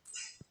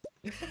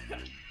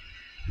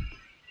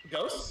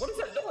 Ghost? What is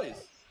that noise?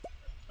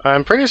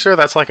 I'm pretty sure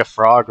that's like a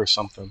frog or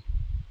something.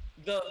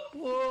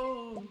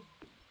 Whoa.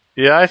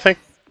 Yeah, I think...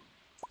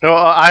 No,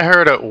 I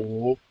heard a...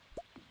 whoop.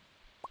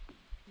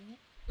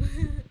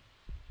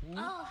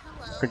 Oh,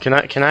 hello.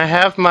 Can I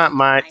have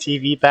my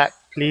TV back,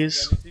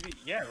 please? You got a new TV?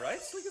 Yeah,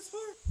 right? Sleek as fuck.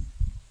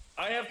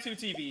 I have 2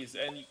 TVs,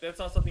 and that's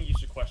not something you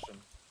should question.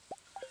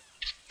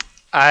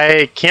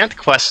 I can't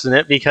question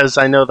it because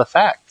I know the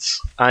facts.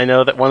 I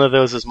know that one of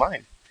those is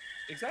mine.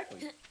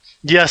 Exactly.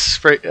 Yes,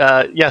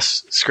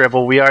 yes,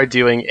 Scribble, we are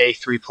doing a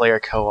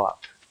 3-player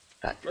co-op.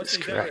 That is Rusty,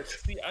 is that rich?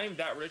 correct. See, I'm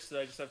that rich that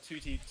I just have two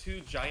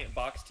giant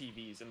box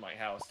TVs in my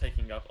house,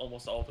 taking up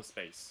almost all the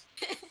space.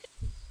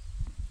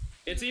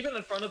 It's even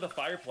in front of the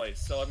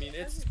fireplace, so I mean,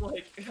 it's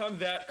like I'm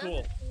that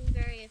cool. Doesn't seem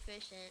very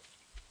efficient.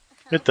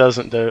 It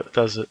doesn't do,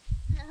 does it?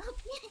 Help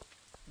me.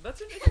 That's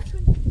an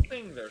interesting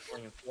thing they're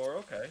swinging for.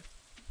 Okay.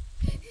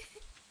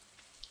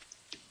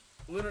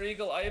 Lunar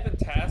Eagle, I have been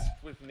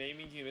tasked with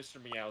naming you Mr.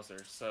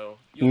 Meowser, so.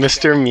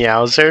 Mr.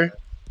 Meowser?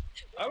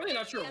 I'm really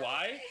not sure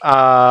why.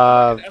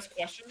 I can ask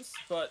questions,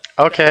 but.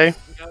 Okay.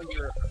 That's now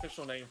your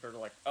official name for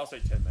like, I'll say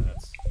 10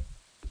 minutes.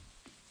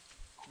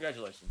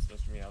 Congratulations,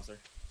 Mr. Meowser.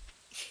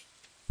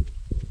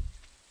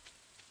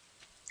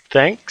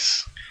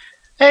 Thanks.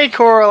 Hey,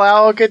 Coral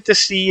Owl, good to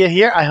see you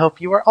here. I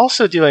hope you are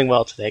also doing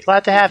well today.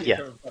 Glad to have you.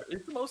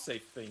 It's the most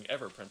safe thing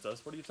ever,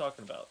 Princess. What are you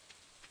talking about?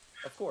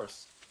 Of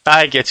course.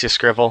 I get you,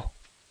 Scribble.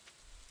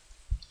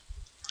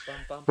 Bum,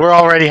 bum, We're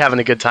already having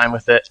a good time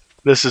with it.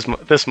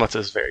 This much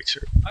is very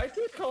true. I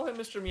did call him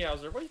Mr.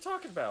 Meowser. What are you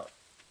talking about?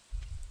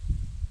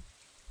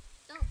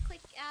 Don't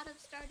click out of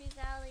Stardew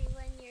Valley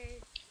when you're.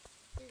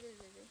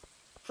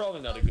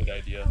 Probably not a good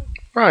idea.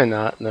 Probably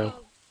not, no.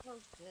 Oh,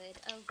 good.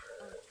 Oh,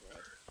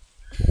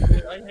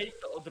 good. I hate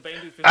the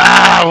bamboo fish.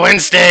 Ah,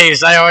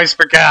 Wednesdays! I always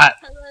forgot.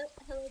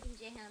 Hello,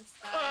 DJ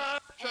Hamstar. Ah,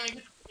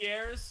 And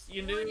years,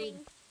 you knew. warning,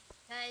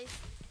 guys,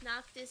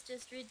 Noctis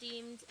just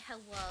redeemed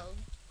hello.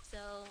 So.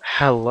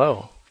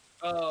 Hello.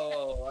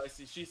 Oh, I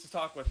see. She used to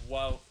talk with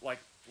wow, like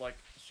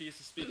she used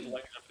to speak the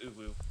language of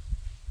Uwu.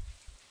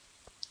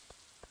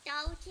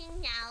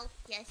 Doubting now.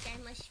 Yes,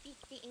 I must speak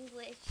the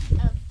English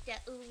of the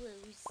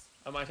Ulus.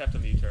 I might have to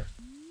mute her.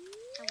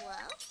 Hello?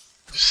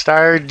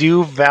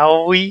 Stardew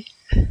Valley?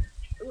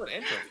 Ooh, an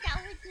anchovy.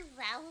 Stardew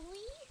Valley?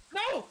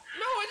 No!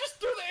 I just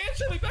threw the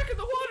anchovy back in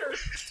the water!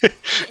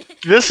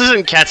 This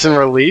isn't catch and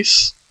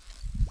release.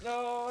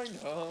 No, I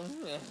know.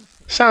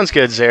 Sounds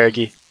good,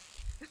 Zaragi.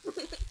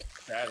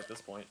 Bad at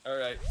this point.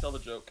 Alright, tell the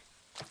joke.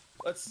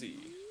 Let's see.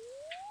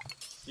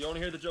 You want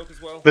to hear the joke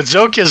as well? The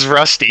joke is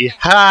Rusty.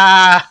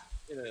 Ha!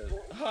 It is.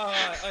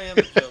 Ha, I am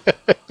the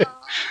joke.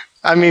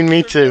 I mean,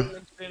 me too.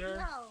 Dinner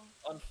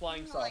No. on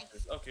flying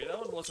saucers. Okay, that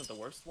one wasn't the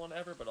worst one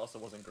ever, but also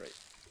wasn't great.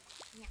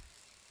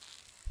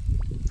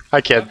 Hi,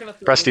 I'm kid. not gonna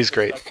throw Rusty's this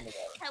great. stuff in the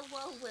water.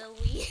 Hello,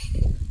 Willie.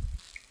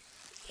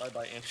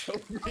 Bye-bye,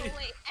 anchovy. Oh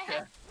wait, I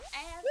have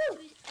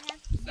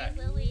to say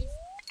Willie's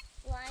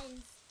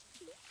lines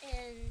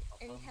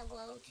in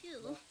hello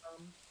too.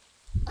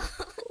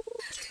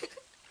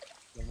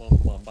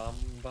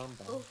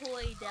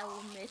 Ahoy,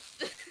 devil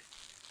myth.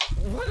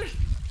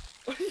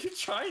 What are you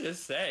trying to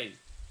say?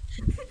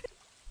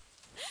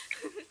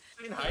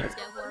 I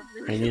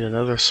need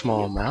another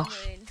small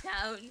mouth. In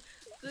town.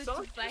 Good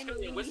to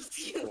finally meet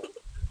you.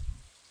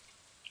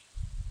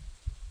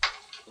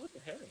 Look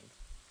at herring.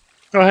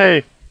 Oh,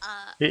 hey.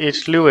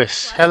 It's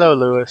Lewis. Hello,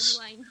 Lewis.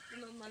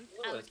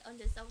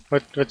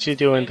 What you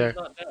doing there?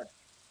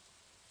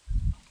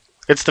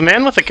 It's the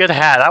man with a good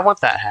hat. I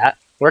want that hat.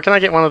 Where can I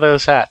get one of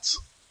those hats?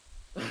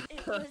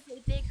 It was a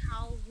big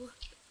howl.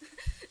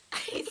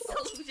 I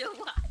sold a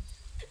lot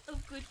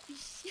of good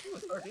fish.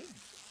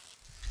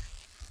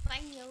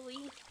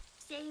 Finally,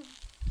 saved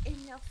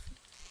enough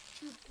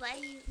to buy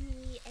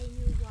me a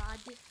new wad.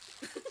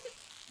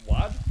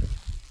 Wad?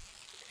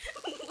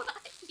 Wad?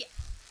 Yeah.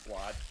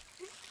 Wad.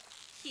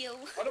 Heal.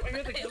 Why don't I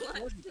hear the I good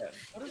want word again?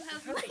 What is to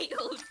have this? my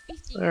old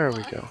fishing There we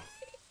rod. go.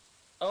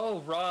 Oh,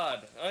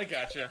 Rod. I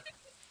gotcha.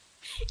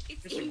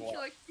 It's Fishing rod.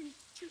 important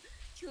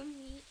to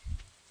me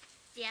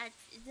that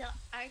the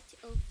art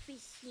of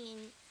fishing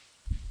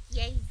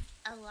stays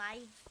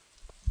alive.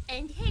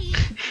 And hey,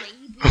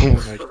 maybe Oh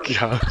my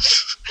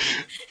gosh.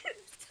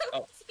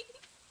 Oh.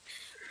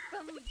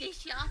 from the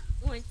shop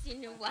once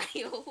in a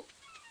while.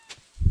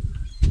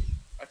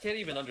 I can't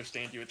even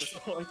understand you at this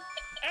point.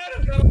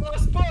 Adam got a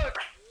lost book!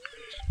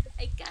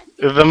 I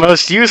got The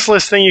most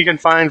useless thing you can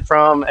find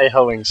from a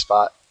hoeing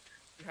spot.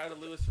 How to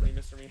Lewis for me,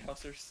 Mr.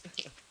 Meowsers.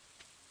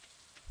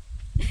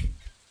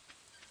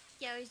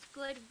 There's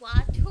good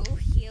water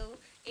here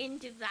in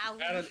the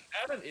valley.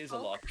 Adam is a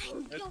lost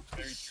book. That's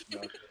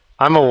very true.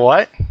 I'm a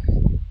what?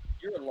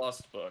 You're a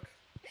lost book.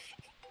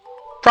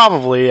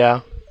 Probably, yeah.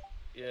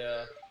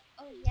 Yeah.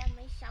 Oh yeah,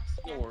 my shop's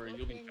back Don't worry,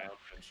 you'll be open. found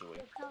eventually.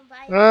 So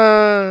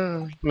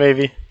come by.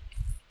 Maybe.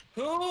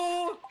 Who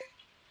Oh,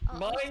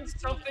 mined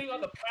something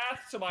on the path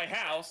to my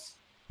house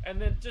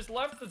and then just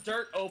left the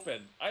dirt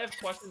open? I have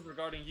questions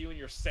regarding you and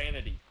your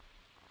sanity.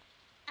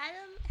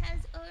 Adam has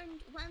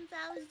earned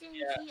 1,000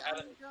 Yeah, G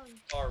Adam- on his own.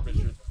 Far richer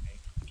than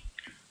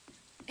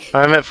me.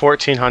 I'm at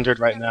 1400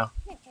 right now.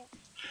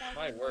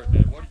 My word,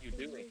 man, what are you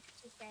doing?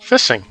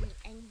 Fishing.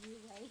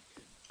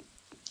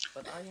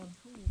 But I am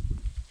who?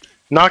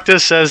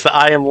 Noctis says that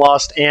I am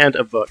lost and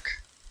a book.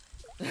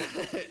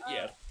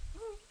 Yeah.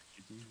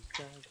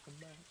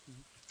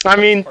 I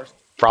mean,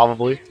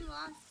 probably.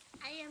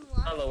 I am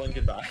lost. Hello and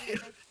goodbye.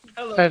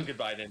 Hello Hey. and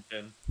goodbye,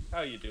 Ninten.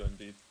 How you doing,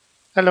 dude?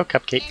 Hello,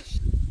 Cupcake. Fish.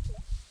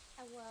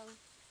 Hello.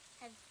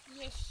 Have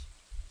fish.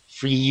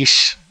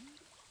 Fish.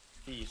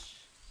 Fish.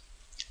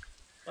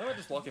 Why am I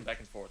just walking back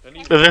and forth?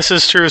 This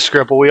is true,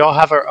 Scribble. We all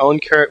have our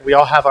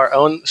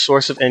own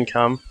source of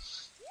income,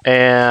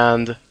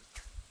 and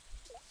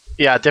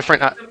yeah,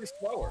 different. It's gonna be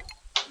slower.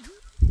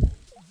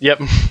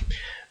 Yep.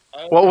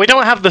 Well, we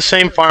don't have the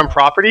same farm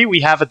property.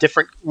 We have a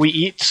different. We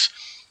each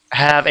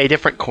have a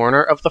different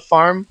corner of the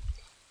farm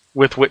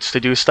with which to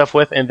do stuff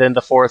with, and then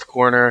the fourth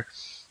corner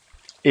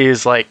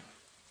is like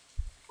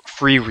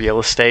free real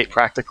estate,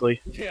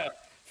 practically. Yeah,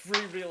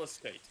 free real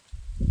estate.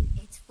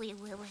 It's free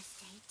real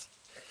estate.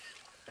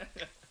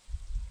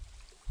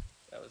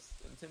 That was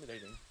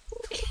intimidating.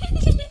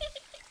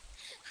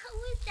 How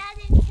is that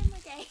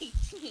intimidating?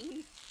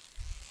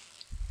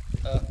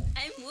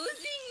 I'm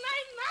losing my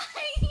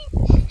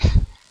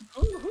mind.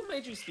 Who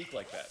made you speak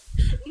like that?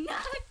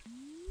 Knock.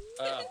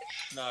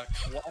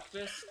 Watch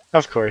this.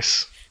 Of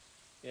course.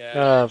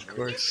 Yeah. Of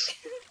course.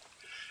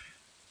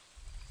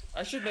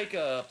 I should make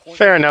a point.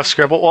 Fair enough,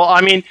 Scribble. Well, I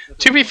mean,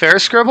 to be fair,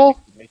 Scribble,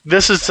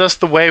 this is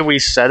just the way we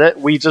set it.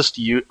 We just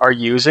are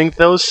using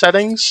those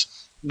settings.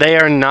 They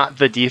are not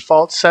the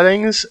default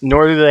settings,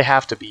 nor do they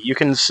have to be. You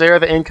can share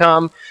the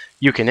income.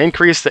 You can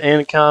increase the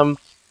income.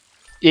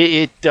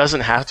 It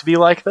doesn't have to be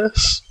like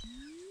this,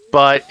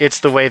 but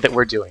it's the way that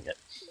we're doing it.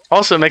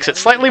 Also, it makes it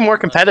slightly more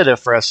competitive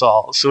for us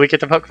all, so we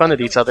get to poke fun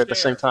at each other at the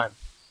same time.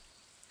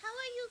 How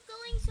are you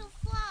going so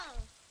far?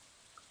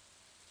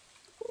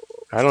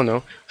 I don't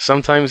know.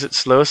 Sometimes it's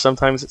slow,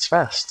 sometimes it's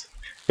fast.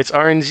 It's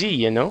RNG,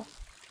 you know?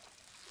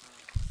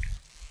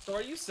 So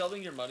are you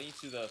selling your money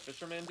to the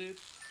fisherman dude?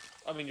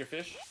 I mean, your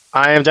fish?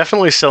 I am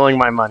definitely selling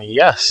my money,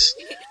 yes.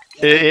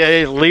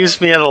 It leaves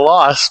me at a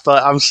loss,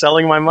 but I'm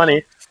selling my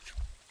money.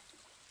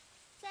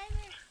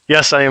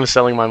 Yes, I am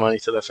selling my money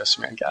to the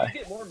fisherman Do guy.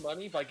 you get more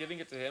money by giving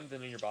it to him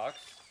than in your box?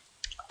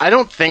 I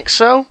don't think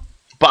so,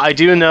 but I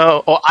do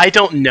know... Well, I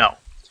don't know.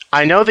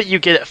 I know that you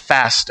get it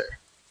faster.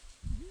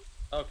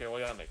 Okay, well,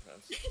 yeah, that makes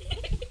sense.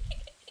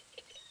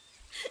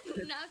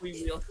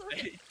 Free real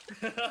estate.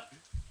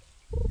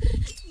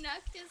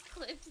 Knock just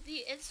clipped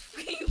the it's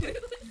free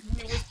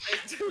real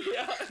estate.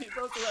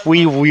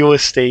 Free real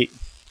estate.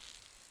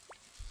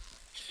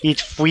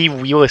 It's free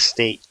real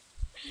estate.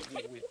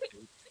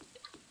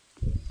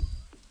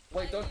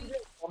 Wait, don't you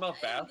get a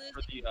smallmouth bass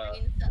for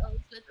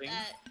the thing?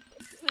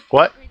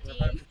 What?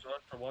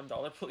 For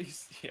 $1,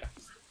 please? Yes.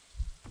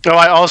 Oh,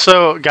 I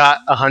also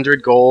got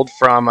 100 gold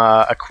from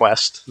a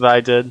quest that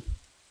I did.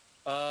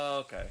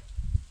 Okay.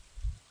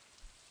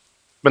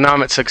 But now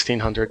I'm at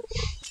 1600.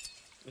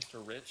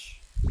 Mr. Rich.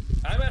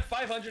 I'm at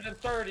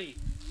 530!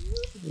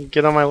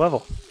 Get on my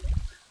level.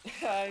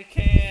 I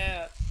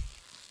can't.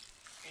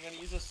 I'm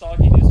gonna use a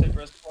soggy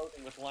newspaper as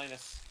clothing with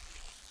Linus.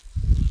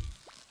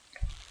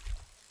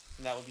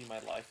 And that would be my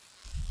life.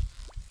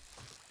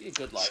 Be a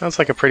good life. Sounds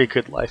like a pretty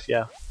good life,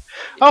 yeah.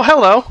 Oh,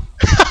 hello!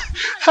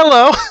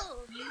 Hello!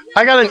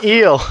 I got an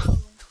eel.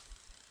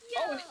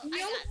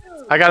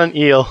 I got an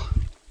eel.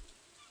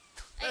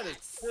 That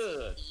is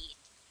good.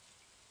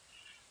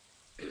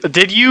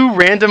 Did you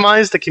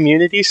randomize the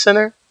community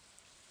center?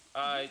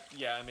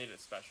 Yeah, I made it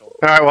special.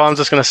 Alright, well, I'm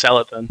just gonna sell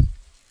it then.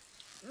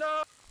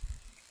 No!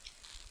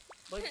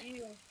 Like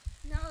eel.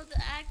 No,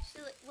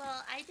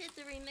 well, I did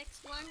the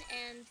remixed one,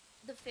 and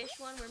the fish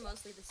one were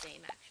mostly the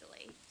same,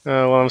 actually.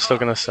 Well, I'm still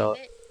gonna sell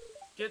it.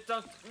 Get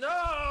dunked.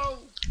 No!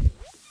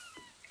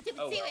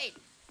 Seaweed!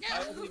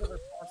 I No! will be the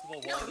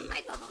responsible No, one.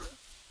 my bubble!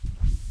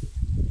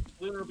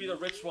 Lunar will be the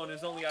rich one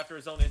who's only after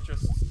his own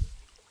interests.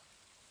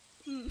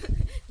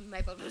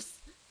 My bubbles.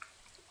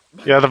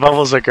 Yeah, the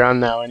bubbles are gone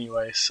now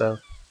anyway, so...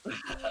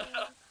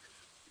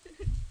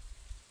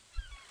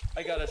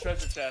 I got a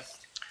treasure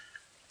chest.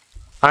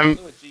 I'm...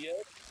 Ooh, a geo.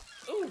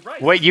 Ooh,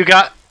 right. Wait, you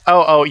got...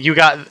 Oh, you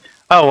got...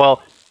 Oh,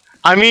 well...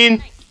 I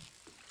mean...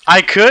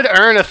 I could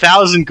earn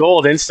 1,000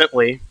 gold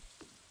instantly.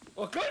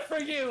 Well, good for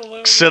you,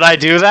 Lunar. Should I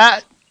do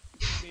that?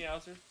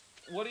 Meowser.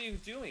 What are you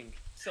doing?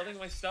 Selling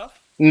my stuff?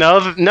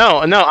 No,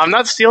 I'm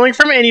not stealing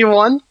from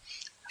anyone.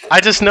 I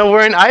just know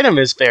where an item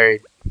is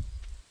buried.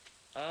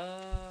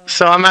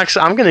 So I'm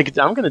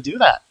gonna do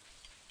that.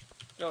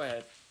 Go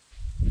ahead.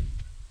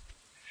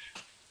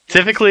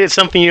 Typically, it's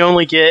something you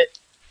only get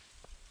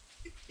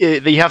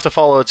that you have to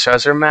follow a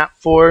treasure map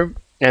for,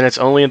 and it's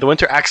only in the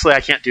winter. Actually, I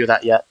can't do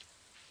that yet.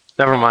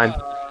 Never mind.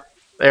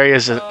 The area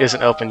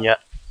isn't open yet.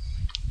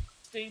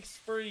 Stinks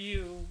for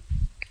you.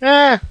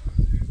 I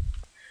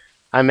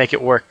make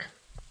it work.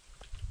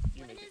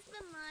 When is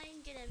the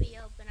mine gonna be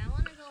open? I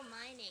wanna go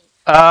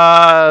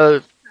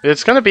mining.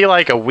 It's gonna be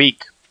like a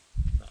week.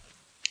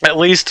 At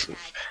least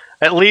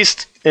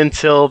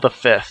until the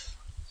 5th.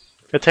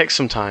 It takes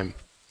some time.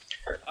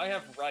 I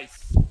have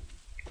rice.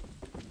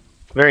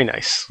 Very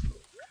nice.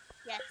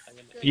 Yes.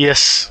 Good.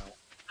 Yes.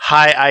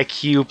 High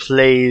IQ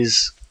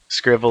plays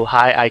Scribble.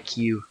 High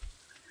IQ.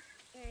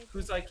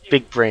 Who's IQ?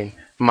 Big brain.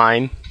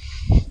 Mine.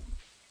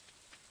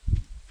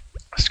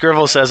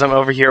 Scribble says I'm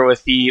over here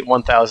with the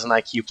 1000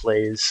 IQ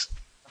plays.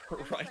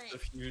 Right,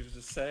 if you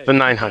just say. The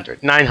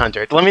 900.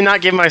 900. Let me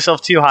not give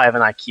myself too high of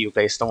an IQ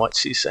based on what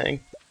she's saying.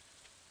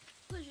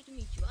 Pleasure to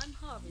meet you. I'm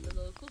Harvey, the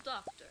local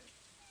doctor.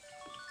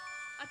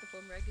 I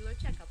perform regular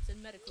checkups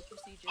and medical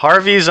procedures.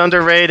 Harvey's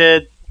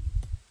underrated.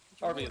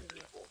 Harvey is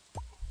pretty cool.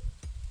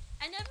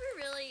 I never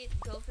really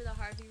go for the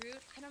Harvey route.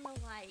 I don't know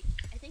why.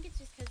 I think it's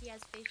just because he has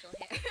facial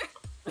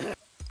hair.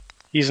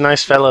 He's a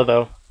nice fellow,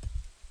 though.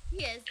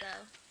 He is,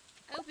 though.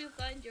 I hope you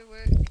find your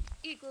work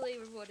equally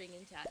rewarding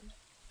in time.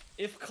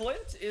 If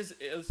Clint is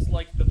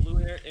like the blue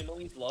hair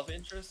Emily's love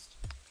interest,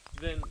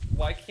 then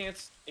why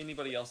can't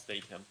anybody else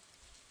date him?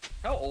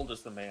 How old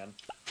is the man?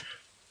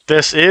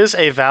 This is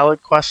a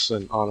valid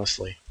question,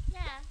 honestly.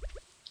 Yeah.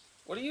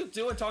 What are you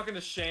doing talking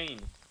to Shane?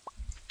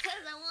 'Cause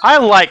I want I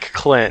like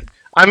Clint.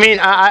 I mean,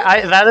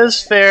 I that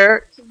is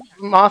fair,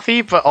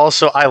 Mothy, but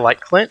also I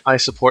like Clint. I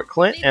support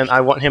Clint, and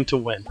I want him to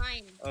win.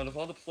 mine. Out of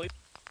all the places.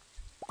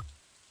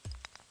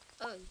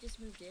 Oh, you just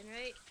moved in,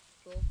 right?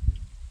 Cool.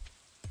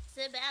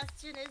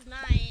 Sebastian is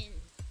mine.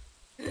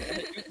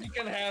 You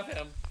can have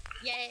him.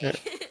 Yay.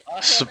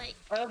 Seb- Like,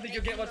 I don't think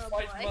you'll get much oh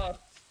fight boy. from us.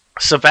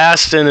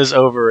 Sebastian is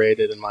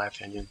overrated, in my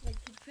opinion.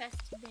 Like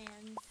depressed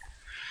bands.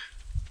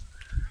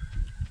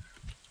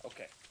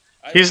 Okay.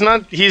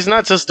 He's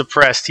not just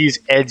depressed. He's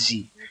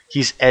edgy.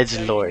 He's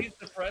edgelord. He's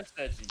depressed,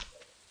 edgy.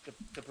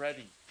 The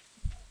Preddy.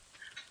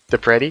 The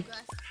pretty, Gus.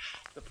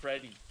 The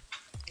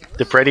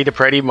Preddy. the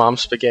pretty mom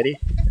spaghetti.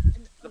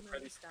 The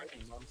Preddy.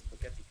 Preddy. Mom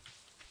spaghetti.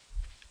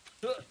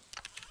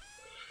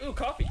 Ooh,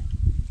 coffee.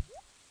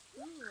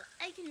 Ooh,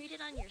 I can read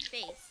it on your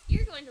face.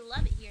 You're going to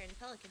love it here in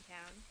Pelican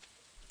Town.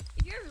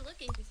 If you're ever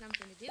looking for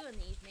something to do in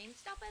the evening,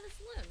 stop by the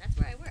saloon. That's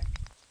where I work.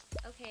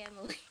 Okay,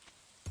 Emily.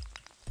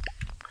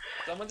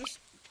 Someone just...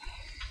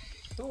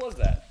 Who was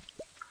that?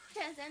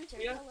 Has entered.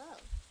 Yeah. Hello.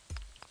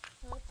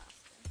 Hello,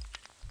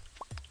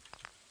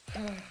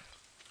 pasta.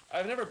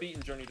 I've never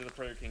beaten Journey to the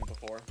Prayer King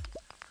before.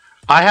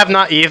 I have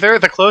not either.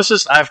 The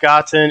closest I've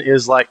gotten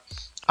is like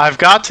I've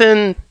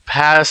gotten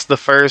past the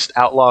first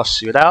outlaw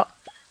shootout,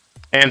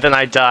 and then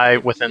I die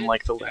within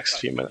like the next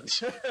few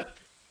minutes.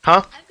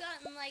 Huh? I've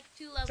gotten like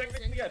 2 levels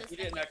Technically, into yeah, this. beat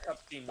it in that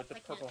cutscene with the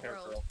purple hair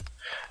girl.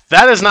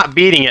 That is not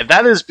beating it.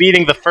 That is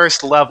beating the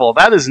first level.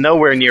 That is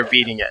nowhere near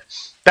beating it.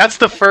 That's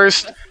the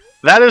first.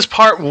 That is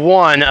part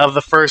 1 of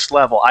the first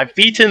level. I've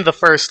beaten the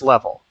first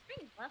level.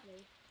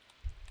 Lovely.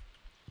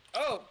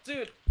 Oh,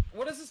 dude,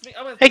 what does this mean?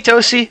 Hey,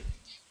 Toshi.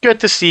 Good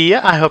to see you.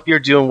 I hope you're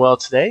doing well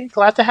today.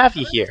 Glad to have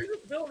you I've here. never seen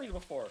this ability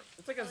before.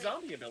 It's like a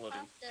zombie ability.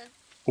 Pasta.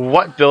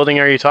 What building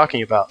are you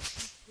talking about?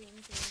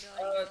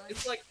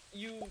 It's like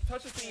you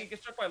touch a thing, you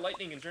get struck by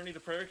lightning, and Journey to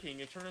the Prayer King,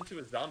 you turn into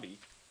a zombie.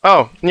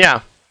 Oh,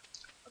 yeah.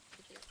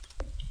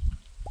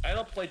 I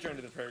don't play Journey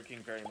to the Prayer King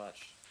very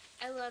much.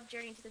 I love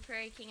Journey to the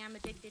Prairie King. I'm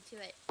addicted to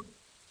it.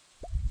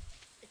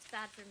 It's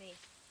bad for me.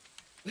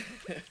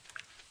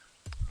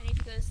 I need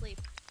to go to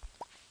sleep.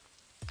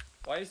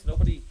 Why is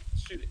nobody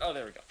shooting? Oh,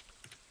 there we go.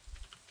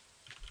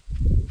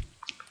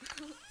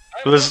 I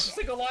haven't Well, this- lost a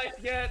single life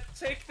yet.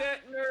 Take that,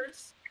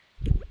 nerds.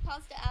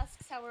 Pasta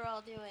asks how we're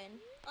all doing.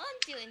 I'm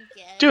doing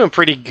good. Doing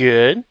pretty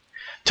good.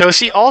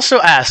 Toshi also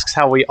asks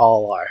how we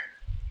all are.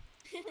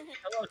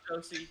 Hello,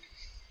 Josie.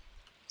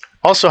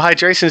 Also,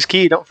 hydration's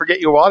key. Don't forget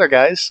your water,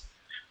 guys.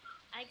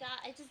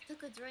 I just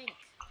took a drink.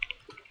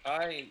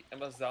 I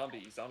am a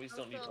zombie. Zombies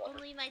don't need Also, water.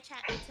 only my chat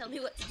can tell me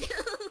what to do.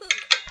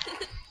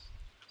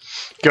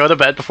 Go to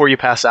bed before you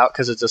pass out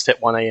because it just hit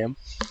 1 a.m.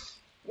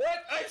 What?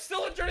 I'm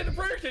still in Journey to the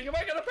Prayer King. Am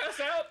I gonna pass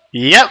out?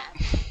 Yep.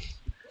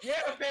 Yeah,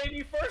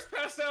 baby. First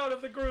pass out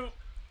of the group.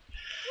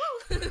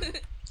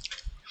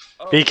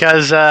 Oh,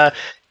 Because,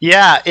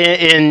 yeah,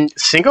 in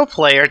single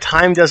player,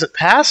 time doesn't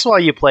pass while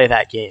you play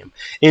that game.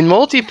 In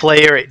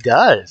multiplayer, it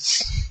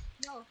does.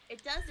 No,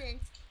 it doesn't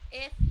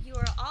if you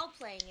are all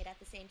playing it at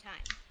the same time.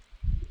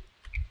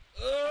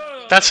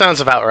 That sounds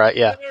about right,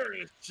 yeah.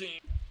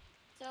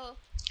 So,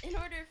 in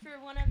order for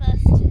one of us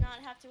to not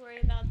have to worry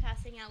about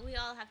passing out, we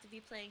all have to be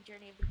playing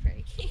Journey of the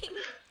Prairie King.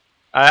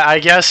 I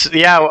guess,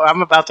 yeah,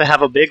 I'm about to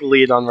have a big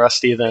lead on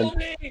Rusty then.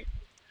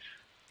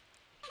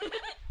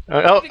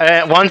 Oh,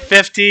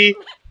 150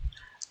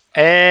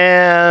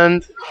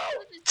 and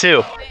 2.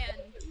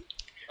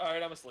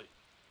 Alright, I'm asleep.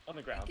 On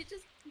the ground. You could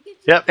just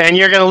Yep, and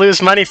you're going to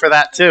lose money for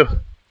that, too.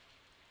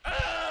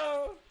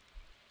 Oh!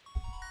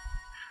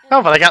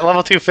 Oh, but I got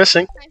level 2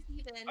 fishing.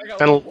 I got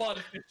Then- 1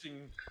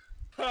 fishing.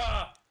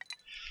 Ha!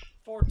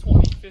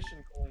 420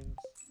 fishing coins.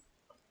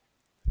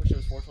 Wish it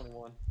was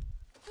 421.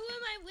 Who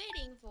am I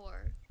waiting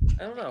for?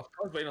 I don't know.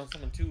 I was waiting on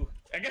someone too.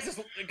 I guess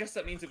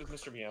that means it was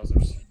Mr.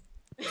 Meowsers.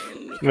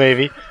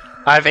 Maybe.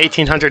 I have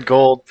 1,800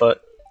 gold,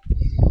 but...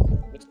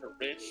 Mr.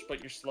 Rich, but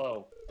you're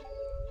slow.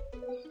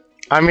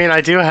 I mean, I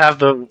do have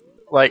the,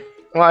 like...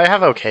 Well, I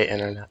have okay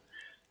internet.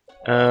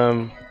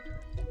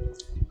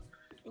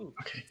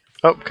 Okay.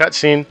 Oh,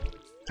 cutscene.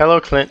 Hello,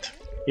 Clint.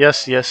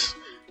 Yes, yes.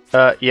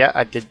 Yeah,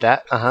 I did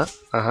that.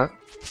 I'm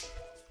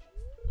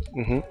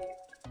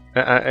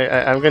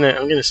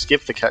gonna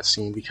skip the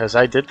cutscene because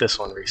I did this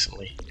one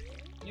recently.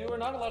 You are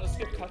not allowed to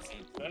skip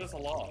cutscenes. That is a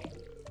law.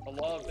 A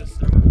law of this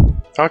server.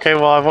 Okay,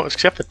 well I won't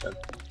skip it then.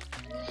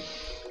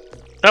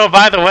 Oh,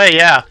 by the way,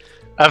 yeah,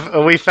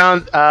 we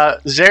found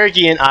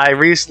Zergi and I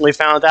recently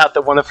found out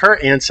that one of her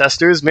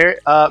ancestors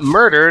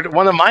murdered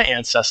one of my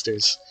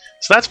ancestors.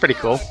 So that's pretty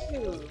cool.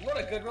 Dude, what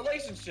a good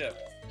relationship.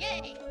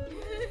 Yay!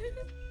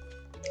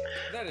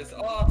 That is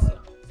awesome.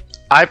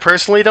 I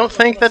personally don't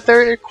think that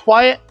they're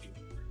quiet,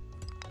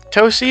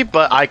 Tosi,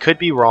 but I could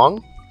be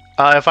wrong.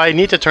 If I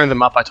need to turn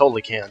them up, I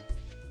totally can.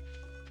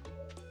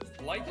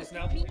 Light is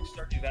now moving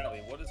Stardew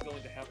Valley. What is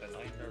going to happen?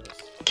 I'm nervous.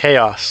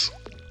 Chaos.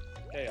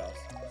 Chaos.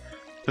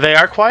 They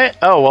are quiet?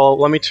 Oh, well,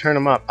 let me turn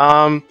them up.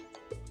 Yeah.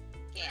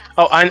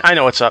 Oh, I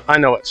know what's up. I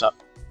know what's up.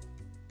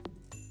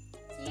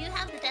 Do you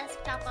have the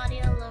desktop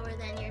audio lower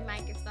than your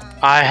microphone?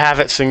 I have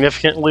it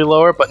significantly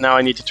lower, but now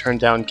I need to turn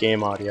down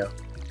game audio.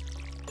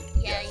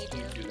 Yeah, Yes,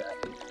 you do. do that.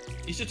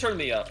 You should turn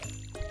me up.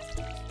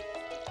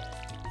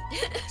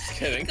 Just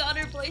kidding.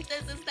 Connor Boy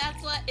says,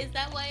 is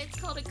that why it's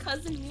called a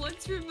cousin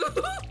once removed?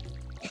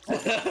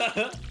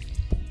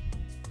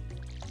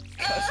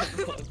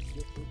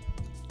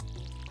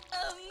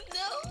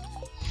 No.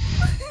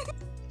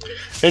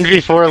 And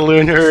before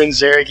Lunar and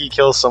Zerigi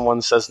kill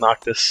someone, says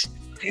Noctis.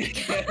 Oh,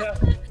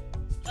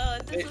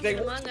 if this was They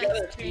an work Among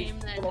together. Us stream,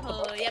 then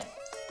oh, yep.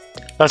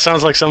 That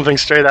sounds like something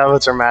straight out of a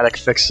dramatic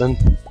fiction.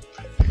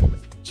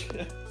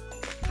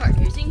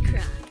 Partners in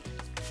crime.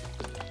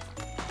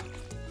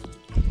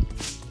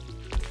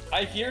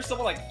 I hear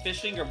someone like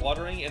fishing or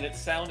watering, and its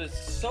sound is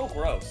so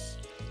gross.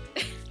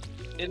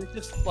 It is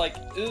just like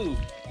ooh,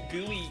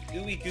 gooey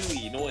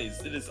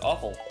noise. It is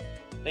awful.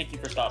 Thank you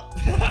for stop.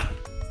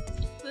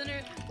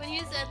 Lunar, when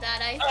you said that,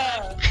 I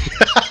Ah,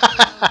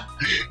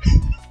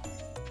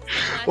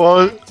 thought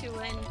Well- back to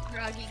when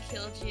Froggy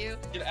killed you.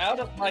 get out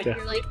of my. Yeah.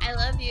 You're like, I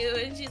love you,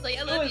 and she's like,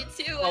 I love you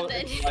too, Oh, and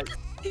then it's like,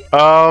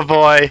 Oh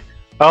boy.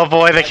 Oh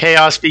boy, the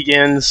chaos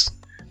begins.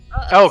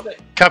 uh-oh. Oh,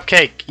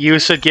 Cupcake, you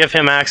should give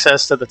him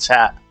access to the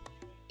chat.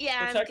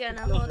 Yeah, Protect I'm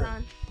the gonna. Hold children.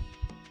 on.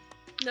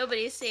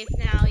 Nobody's safe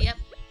now. Yep.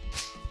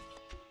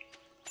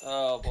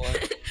 oh boy.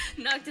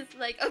 Noctis is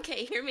like,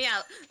 okay, hear me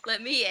out.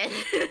 Let me in.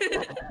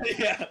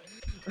 Yeah.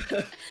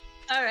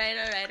 Alright.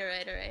 Alright.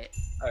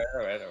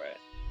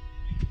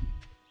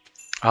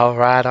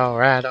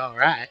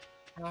 Alright.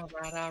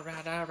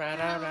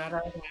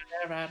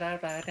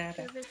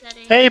 Server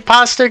settings. Hey,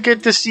 Pasta,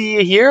 good to see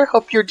you here.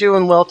 Hope you're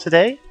doing well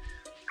today.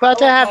 Glad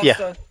to have you.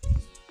 Pasta.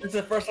 This is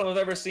the first time I've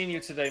ever seen you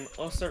today,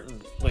 most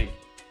certainly.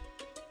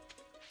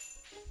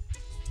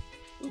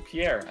 Ooh,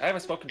 Pierre. I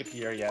haven't spoken to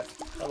Pierre yet.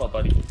 Hello,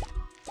 buddy.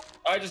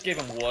 I just gave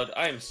him wood.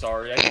 I am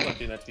sorry. I did not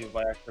do that to you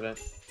by accident.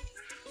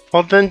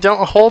 Well, then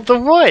don't hold the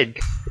wood.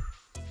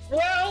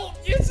 Well,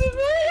 it's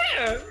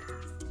a man!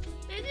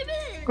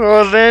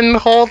 Well, then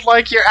hold,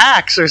 like, your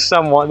axe or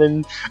someone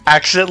and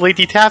accidentally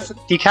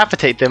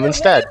decapitate them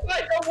instead.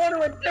 I don't want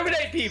to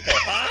intimidate people,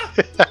 huh?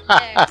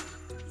 There.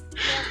 You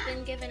have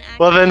been given access.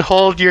 Well, then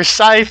hold your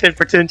scythe and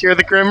pretend you're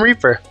the Grim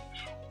Reaper.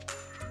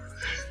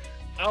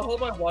 I'll hold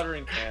my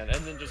watering can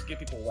and then just get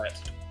people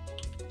wet.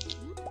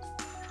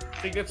 I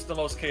think it's the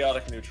most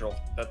chaotic neutral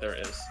that there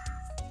is.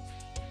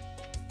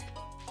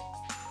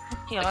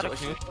 Chaotic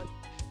Actually,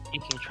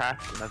 taking trash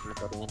from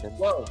everybody and then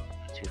whoa.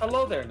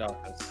 Hello there,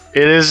 Noctis.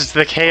 It is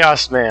the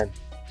Chaos Man.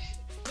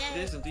 It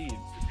is indeed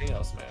the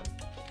Chaos Man.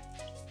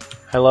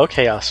 Hello,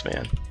 Chaos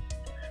Man.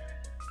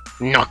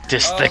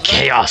 Noctis, the that-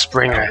 Chaos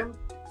Bringer.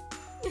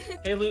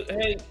 Hey,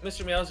 hey,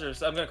 Mr.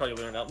 Meowsers, I'm gonna call you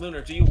Lunar now.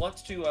 Lunar, do you want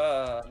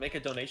to make a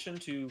donation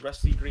to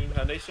RustyGreen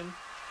Foundation?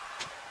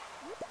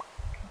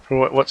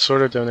 What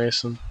sort of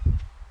donation?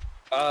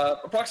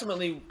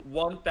 Approximately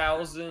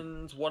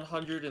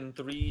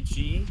 1,103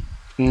 G.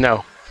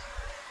 No.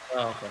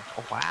 Oh, okay.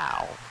 oh,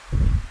 wow.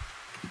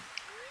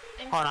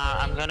 Hold on,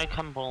 I'm gonna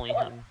come bully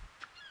him.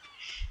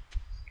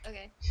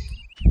 Okay.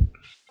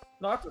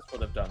 Noctis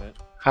would have done it.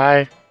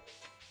 Hi.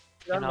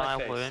 Get out of No, my I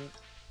face. wouldn't.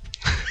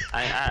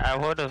 I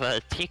would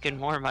have taken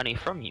more money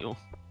from you.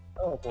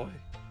 Oh boy.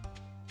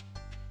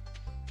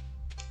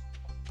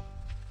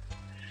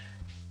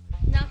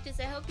 Noctis,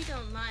 I hope you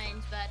don't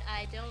mind, but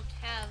I don't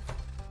have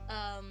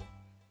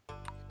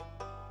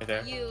Hey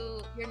there.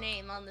 your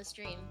name on the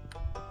stream.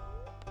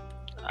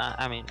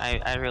 I mean,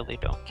 I really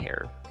don't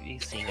care,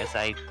 seeing as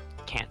I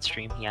can't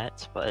stream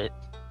yet, but...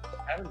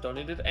 I haven't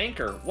donated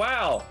Anchor.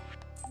 Wow.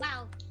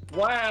 Wow.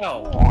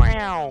 Wow.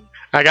 Wow!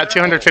 I got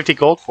 250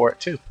 gold for it,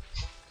 too.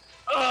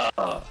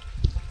 Ugh.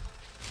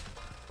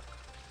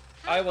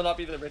 I will not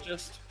be the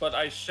richest, but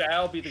I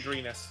shall be the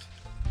greenest.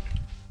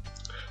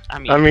 I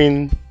I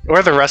mean,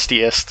 or the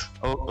rustiest.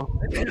 oh,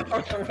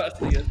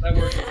 Rusty is. That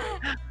works.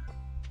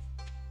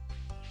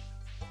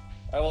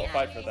 I won't Yeah,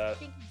 fight for I that.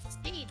 think it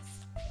states.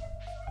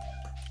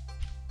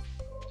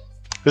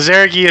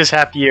 Zerigi is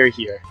happier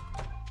here.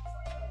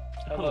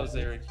 Hello,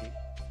 Zerigi.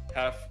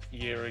 Half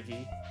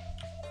Yerigi.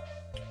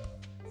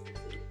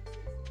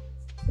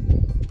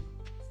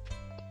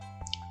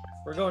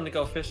 We're going to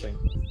go fishing.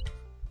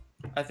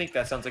 I think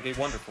that sounds like a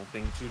wonderful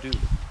thing to do.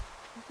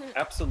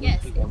 Absolutely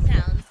Yes, it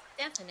wonderful. sounds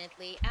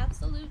definitely,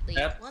 absolutely,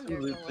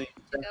 Absolutely, wonderful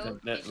to go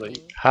definitely.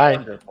 fishing. Hi.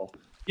 Wonderful.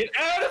 Get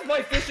out of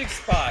my fishing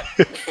spot!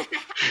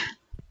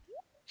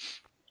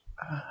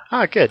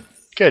 Ah, good.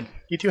 Good.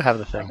 You do have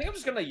the I thing. think I'm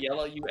just gonna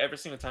yell at you every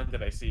single time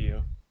that I see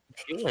you.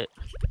 do it.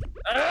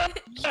 Ah!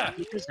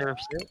 He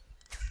deserves it.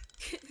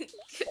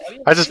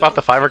 I just bought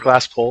the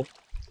fiberglass pole.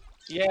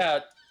 Yeah,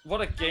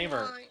 What a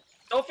gamer.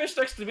 Don't fish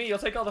next to me, you'll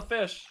take all the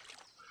fish.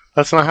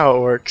 That's not how it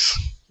works.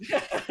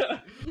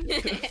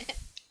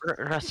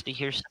 Rusty,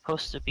 you're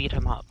supposed to beat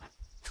him up.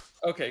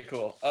 Okay,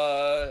 cool.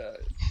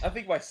 I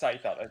think my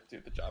sight thought I'd do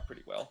the job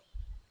pretty well.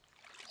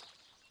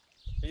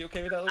 Are you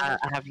okay with that, Luna?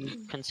 Have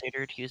you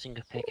considered using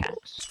a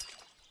pickaxe?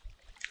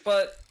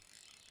 But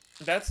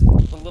that's a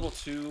little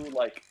too,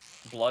 like,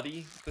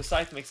 bloody. The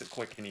scythe makes it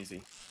quick and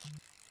easy.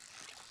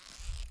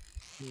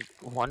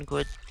 One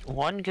good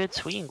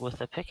swing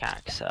with a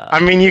pickaxe. I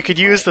mean, you could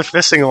use the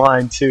fishing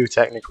line too,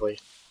 technically.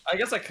 I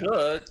guess I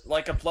could,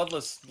 like a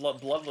bloodless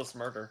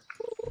murder.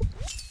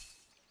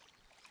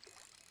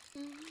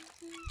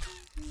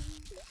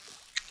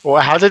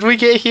 Well, how did we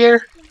get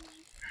here?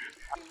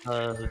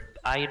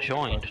 I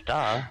joined,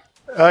 duh.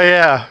 Oh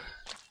yeah.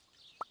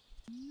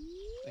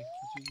 Thank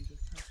you, Jesus.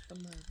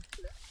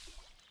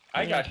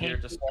 I got here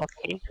just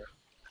Cupcake.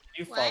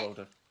 You What? followed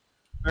it.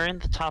 We're in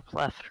the top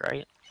left,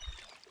 right?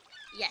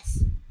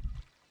 Yes.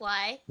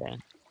 Why? Okay.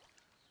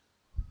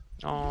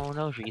 Oh,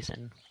 no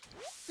reason.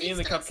 Me and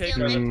the Please don't cupcake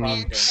steal are my the plants. problem. I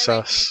like my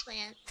Sus.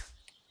 plant.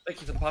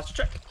 Thank you for the posture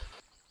check.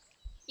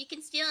 You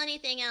can steal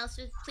anything else,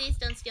 just please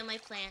don't steal my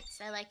plants.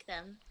 I like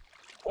them.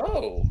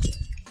 Oh.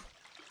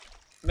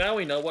 Now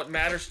we know what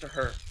matters to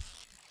her.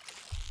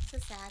 So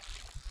sad.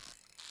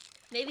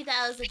 Maybe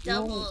that was a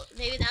double.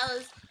 Maybe that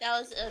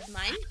was a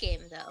mind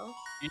game though.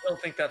 You don't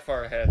think that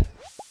far ahead.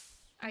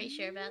 Are you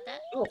sure about that?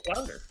 Ooh, a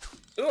flounder.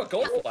 Ooh, a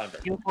gold flounder.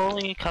 If you're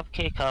pulling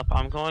Cupcake up,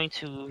 I'm going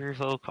to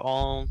revoke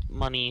all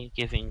money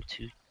giving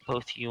to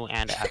both you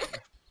and Adam.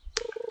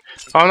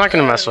 I'm not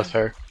gonna mess with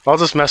her. I'll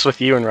just mess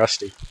with you and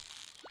Rusty.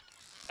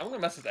 I'm gonna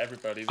mess with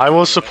everybody. I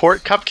will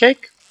support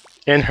Cupcake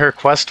in her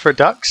quest for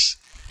ducks,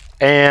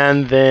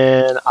 and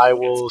then I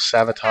will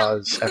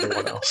sabotage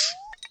everyone else.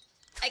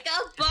 I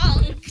got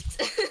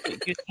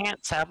bonked. You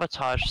can't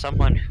sabotage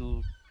someone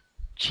who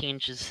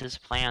changes his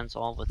plans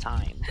all the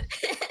time.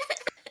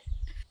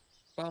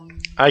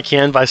 I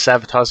can by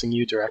sabotaging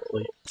you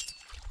directly.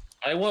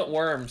 I want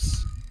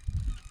worms.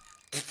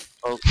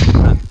 Oh,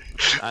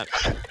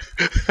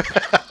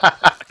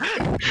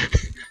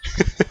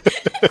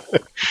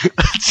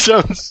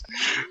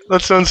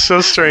 that sounds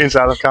so strange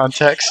out of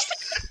context.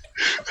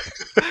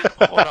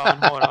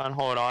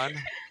 hold on.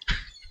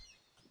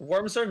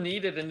 Worms are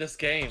needed in this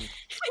game.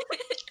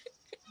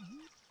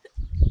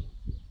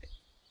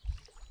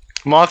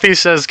 Mothy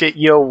says, "Get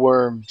yo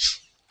worms."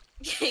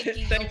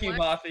 Thank you,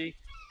 Mothy.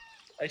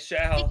 I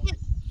shall.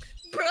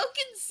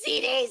 Broken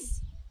CDs.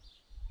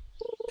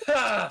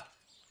 Ha!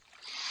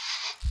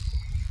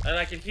 And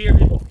I can hear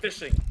people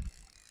fishing.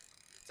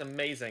 It's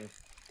amazing.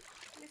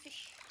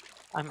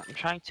 I'm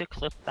trying to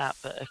clip that,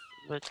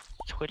 but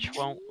Twitch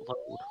won't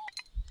load.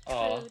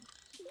 Aw.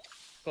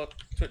 Look,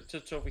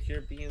 Twitch over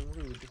here being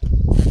rude.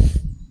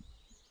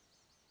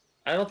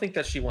 I don't think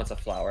that she wants a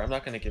flower. I'm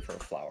not gonna give her a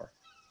flower.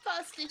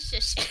 Boston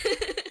shush.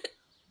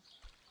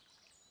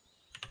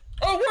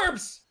 Oh,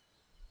 worms!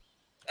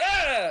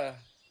 Ah!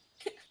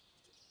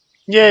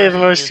 Yay, the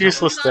most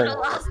useless Found thing. a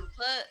lost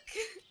book.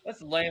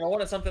 That's lame. I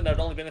wanted something that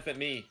would only benefit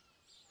me.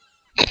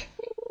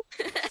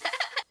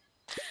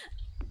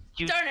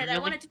 You Darn it, I really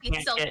wanted to be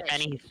can't selfish. get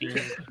anything.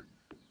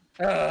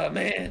 Oh,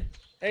 man.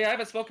 Hey, I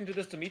haven't spoken to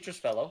this Demetrius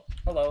fellow.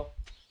 Hello.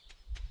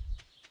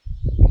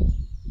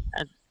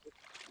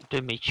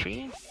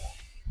 Dimitri?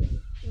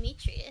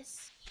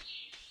 Demetrius.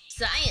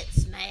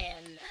 Science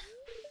man.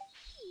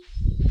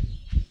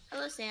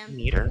 Hello, Sam.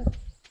 Meter?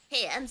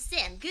 Hey, I'm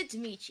Sam. Good to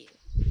meet you.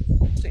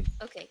 Sam.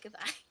 Okay, goodbye.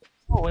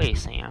 Go away,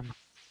 Sam.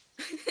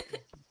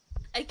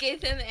 I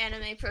gave him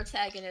anime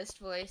protagonist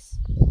voice.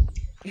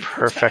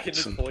 Perfect. Attacking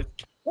his voice.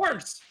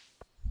 Worms!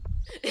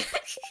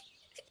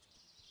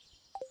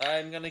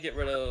 I'm gonna get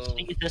rid of...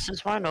 See, this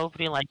is why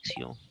nobody likes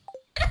you.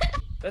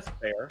 That's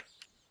fair.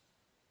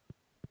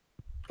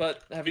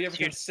 But have you ever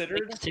You're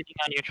considered... like sitting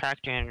on your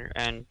tractor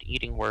and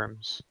eating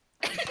worms.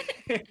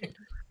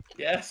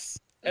 Yes.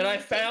 And I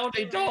found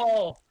a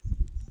doll!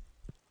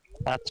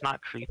 That's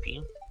not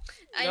creepy.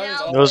 I No,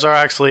 now, Those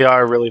are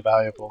really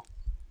valuable.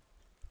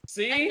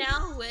 See? I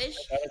now wish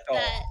I got a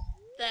doll.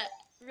 that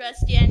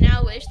Rusty, I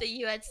now wish that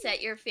you had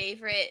set your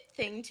favorite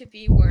thing to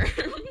be worm.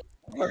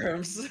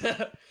 Worms. Don't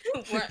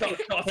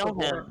cost a Kill him.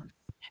 worm.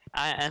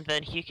 And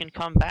then he can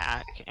come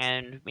back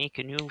and make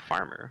a new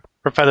farmer.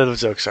 Repetitive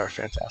jokes are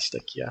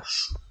fantastic,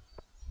 yes.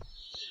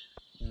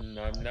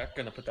 No, I'm not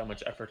gonna put that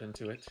much effort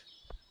into it.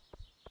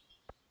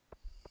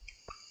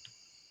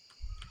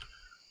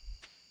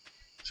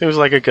 Seems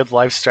like a good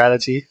life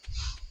strategy.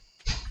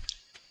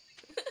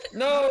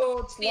 No,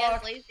 it's Be as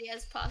locked. lazy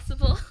as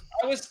possible.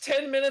 I was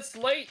 10 minutes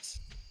late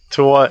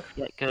To what?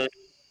 Get good.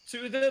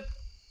 to the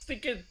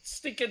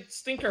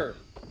stinker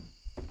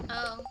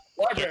Oh,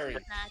 library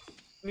that.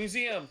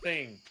 museum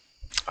thing.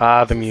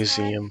 Ah, the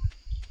museum.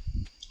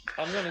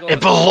 I'm gonna go. It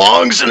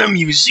belongs in a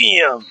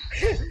museum!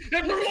 It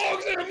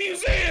belongs in a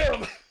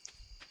museum.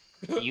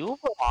 You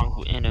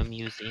belong in a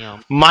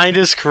museum. Mind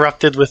is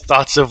corrupted with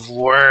thoughts of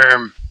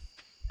worm.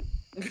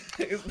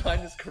 His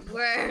mind is corrupt.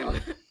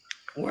 Worm.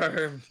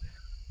 Worms.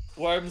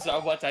 Worms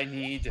are what I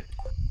need.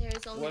 There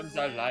is only Worms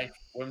are worm. life.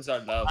 Whims are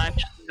love. I'm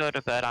just gonna go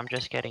to bed. I'm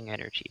just getting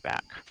energy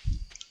back.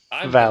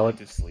 I'm Valid.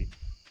 going to sleep.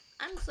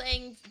 I'm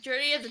playing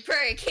Journey of the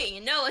Prairie King,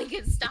 and no one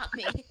can stop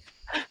me.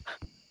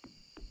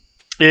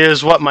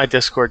 Is what my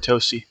Discord,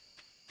 Toasty.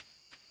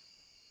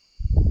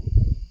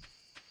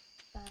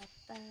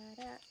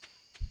 Ba-ba-da.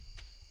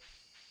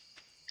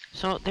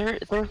 So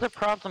there's a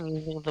problem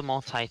using the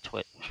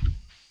multi-twitch.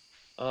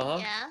 Uh huh.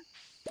 Yeah?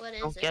 What You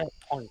is don't it? get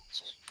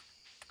points.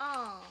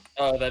 Oh,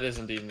 Oh, that is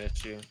indeed an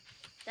issue.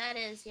 that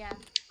is, yeah.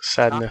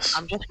 Sadness.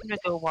 I'm just gonna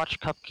go watch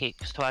Cupcake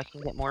so I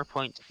can get more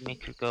points to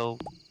make her go,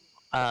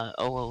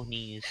 oh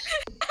knees.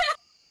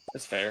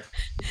 It's fair.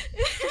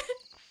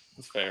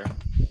 It's fair.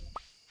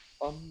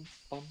 Bum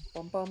bum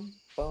bum bum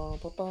bum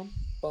bum bum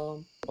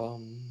bum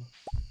bum.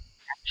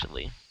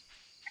 Actually,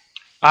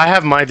 I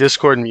have my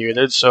Discord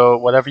muted, so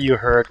whatever you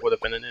heard would have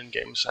been an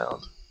in-game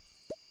sound.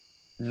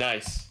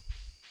 Nice.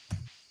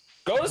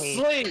 Go to Hey.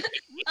 sleep.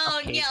 Oh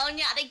Okay. no,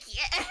 not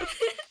again.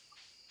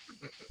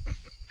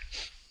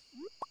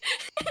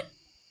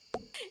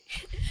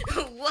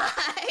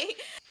 Why?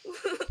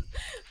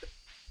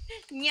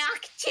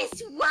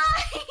 Noctis,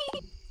 why?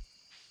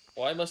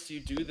 Why must you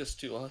do this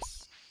to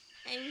us?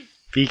 I'm,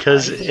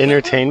 Because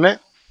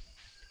entertainment?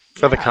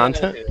 For the Yeah,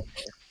 content? okay,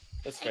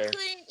 that's I fair.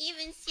 couldn't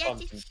even set a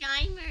Content.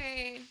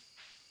 timer.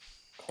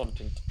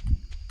 Content.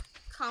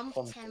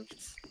 Contempt.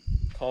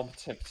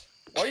 Content.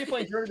 Why are you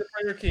playing Journey of the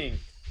Prayer King?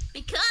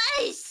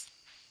 Because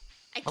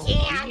I oh,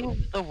 can't.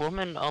 leave the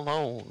woman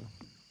alone.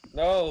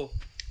 No.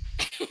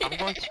 I'm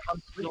going to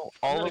come steal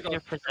all of your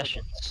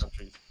possessions.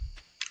 Countries.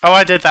 Oh,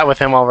 I did that with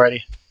him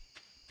already.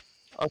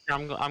 Okay,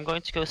 I'm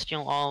going to go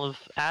steal all of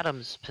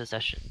Adam's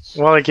possessions.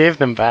 Well, I gave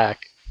them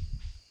back.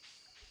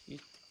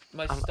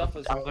 My I'm- stuff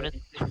is I'm gonna-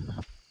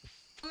 already.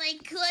 Oh my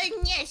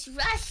goodness,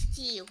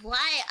 Rusty,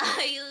 why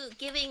are you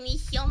giving me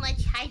so much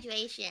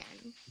hydration?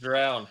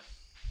 Drown.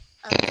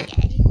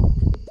 Okay.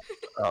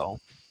 Oh,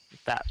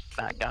 that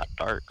got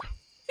dark.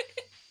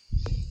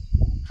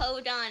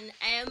 Hold on,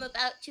 I am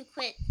about to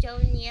quit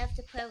Journey of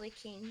the Prairie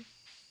King.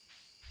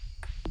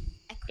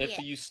 I quit. If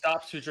you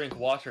stop to drink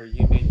water,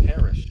 you may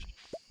perish.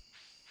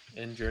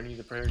 In Journey of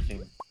the Prayer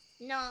King.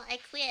 No, I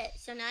quit,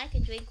 so now I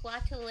can drink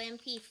water in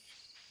peace.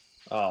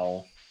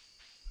 Oh.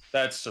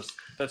 That's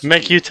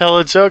Make cheap. you tell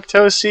a joke,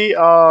 Toasty?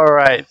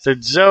 Alright, the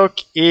joke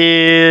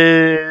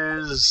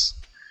is...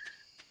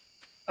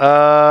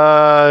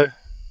 I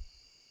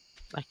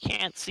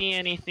can't see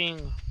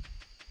anything.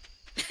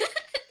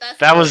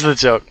 That was the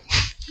joke.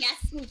 Yes,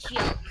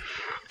 joke.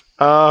 Quite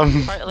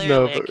No, literally, I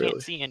but can't really.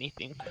 see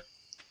anything.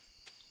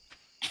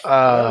 That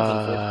was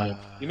unfortunate.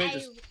 You may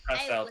just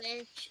pass out.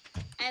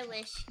 I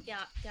wish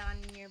gone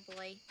your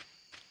boy.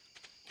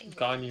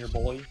 Gone your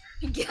boy.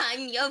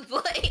 Gone your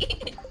boy.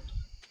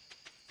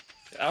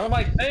 Out of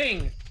my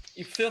thing!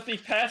 You filthy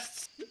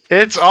pests!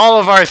 It's all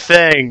of our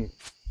thing.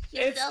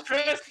 It's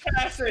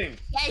trespassing!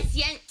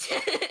 Peasant.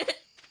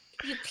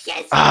 You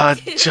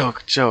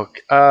peasant.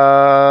 Joke.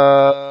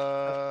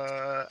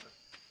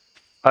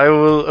 I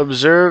will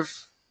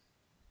observe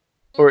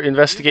or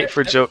investigate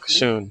for joke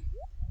soon.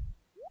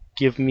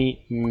 Give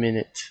me a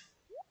minute.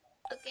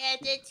 Okay, I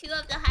did 2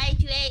 of the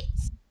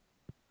hydrates.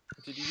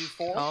 Did you do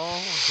 4?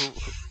 Oh,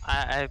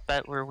 I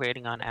bet we're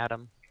waiting on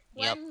Adam.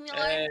 Yep. One more.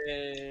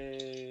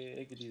 Hey,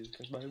 I could use it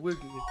 'cause my wig.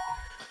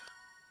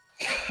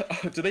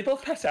 Do they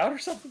both pass out or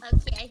something?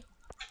 Okay.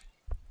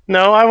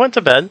 No, I went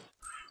to bed.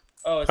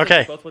 Oh, it's like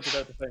Okay. they both went to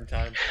bed at the same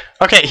time.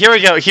 Okay, here we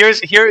go.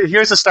 Here's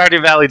a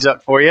Stardew Valley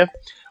joke for you.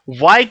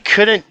 Why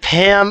couldn't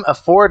Pam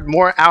afford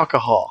more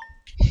alcohol?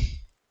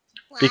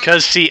 Why?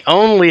 Because she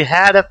only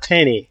had a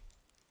penny.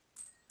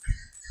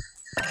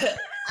 That was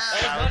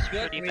That not was good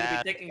pretty for me to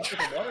bad. be taking a sip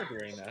of water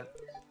during that.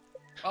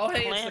 Oh, hey,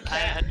 it's Clint, the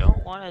cat. I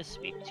don't want to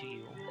speak to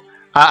you.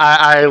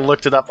 I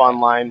looked it up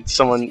online.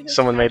 Someone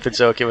made the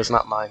joke. It was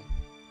not mine.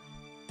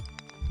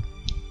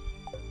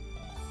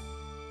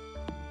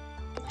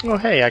 Oh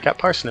hey, I got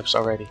parsnips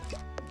already.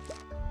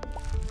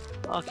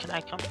 Oh, can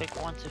I come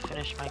pick one to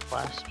finish my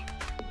quest?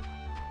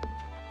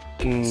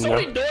 So No.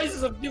 many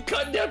noises of you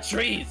cutting down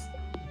trees!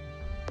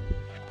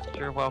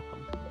 You're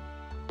welcome.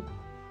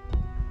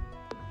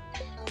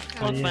 Okay.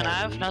 Well, Clint, I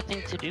have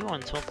nothing to do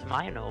until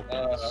tomorrow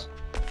opens.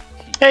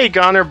 Hey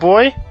Goner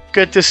boy,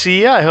 good to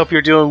see you. I hope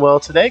you're doing well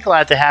today.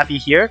 Glad to have you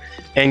here.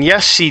 And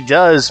yes, she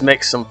does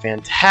make some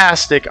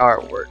fantastic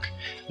artwork.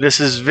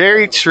 This is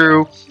very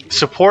true.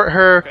 Support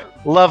her,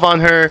 love on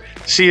her.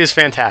 She is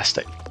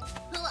fantastic.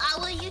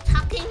 Who are you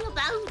talking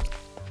about?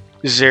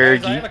 Guys, I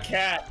have Zergy. a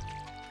cat.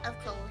 Of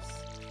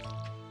course.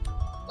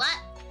 What?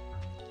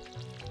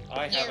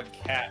 I have a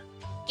cat.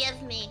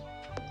 Give me.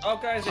 Oh,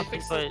 guys, they Okay,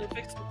 fixed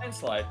the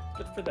landslide.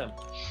 Good for them.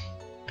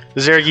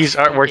 Zergy's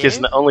artwork Okay.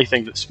 isn't the only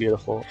thing that's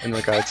beautiful in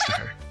regards to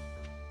her.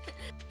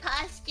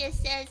 Pasta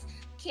says,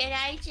 can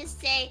I just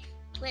say,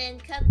 when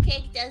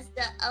Cupcake does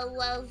the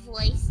oh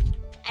voice,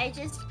 I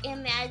just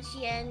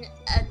imagine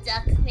a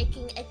duck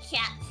making a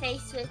cat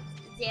face with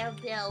their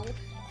bill.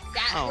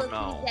 That Oh, would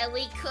no. be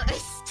very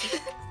cursed.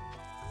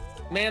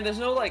 Man, there's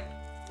no, like,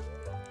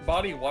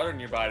 body of water in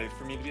your body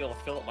for me to be able to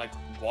fill up my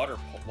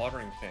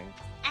watering thing.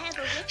 I have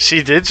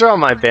She did draw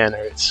my banner.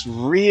 It's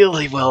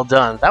really well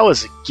done. That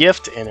was a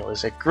gift, and it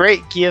was a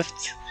great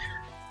gift.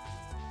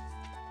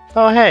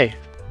 Oh, hey.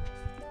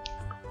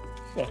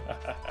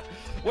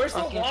 Where's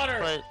the Okay, water?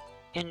 but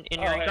in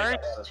Oh, hey,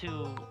 regards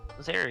to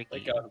Thank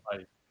Zareki, God,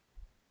 buddy.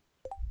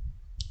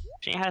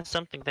 she has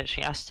something that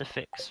she has to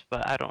fix,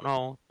 but I don't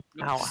know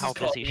how This is busy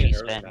called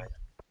she's early been. night.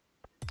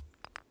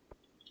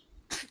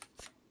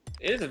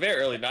 It is a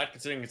very early night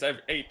considering it's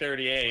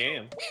 8:30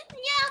 a.m.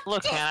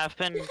 Look, man, I've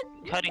been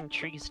cutting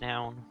trees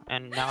down,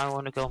 and now I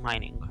want to go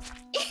mining.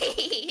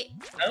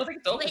 I don't think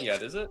it's open Wait.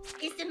 yet, is it?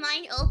 Is the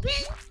mine open?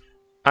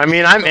 I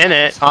mean, I'm in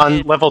it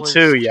on level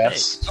 2,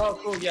 yes. Oh,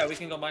 cool. Yeah, we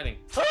can go mining.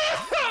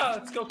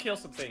 Let's go kill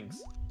some things.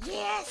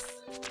 Yes.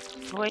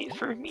 Wait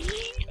for me.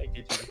 I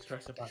get you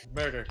stressed about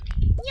murder.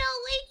 No,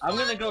 wait. I'm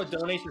gonna go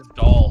donate this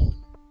doll.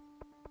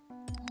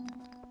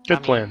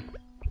 Good plan.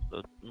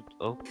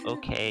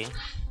 Okay.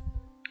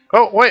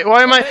 Oh, wait,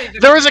 why am I... Hey,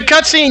 There was a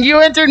cutscene! You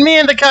entered me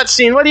in the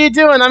cutscene! What are you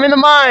doing? I'm in the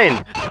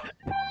mine!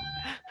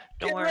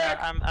 Don't worry,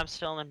 I'm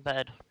still in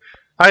bed.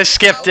 I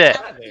skipped it.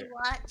 We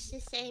watch the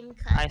same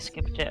I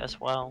skipped it as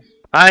well.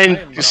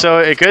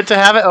 So, good to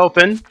have it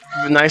open.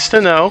 Nice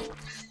to know.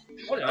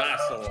 What an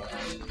asshole.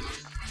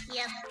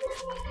 Yep.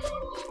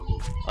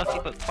 Okay,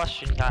 but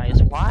question,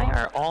 guys. Why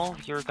are all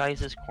of your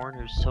guys'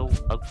 corners so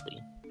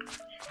ugly?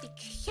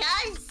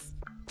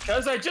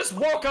 Because I just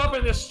woke up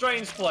in this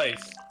strange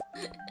place.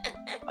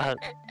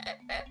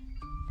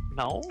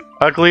 No?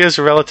 Ugly is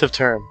a relative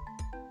term.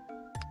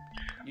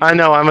 I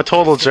know, I'm a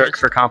total jerk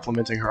for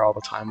complimenting her all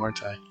the time,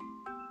 aren't I?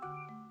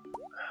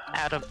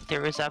 Adam,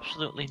 there is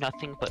absolutely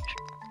nothing but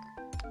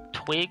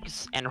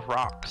twigs and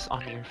rocks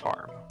on your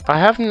farm. I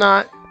have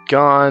not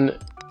gone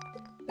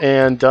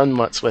and done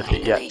much with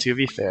it yet, to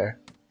be fair.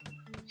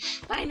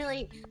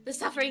 Finally, the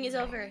suffering is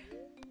over.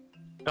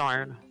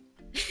 Darn.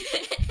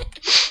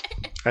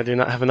 I do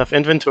not have enough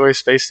inventory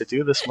space to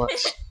do this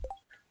much.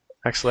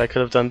 Actually, I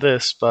could have done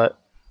this, but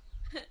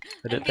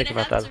I didn't think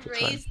about that at the time. I'm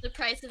gonna have to raise the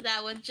price of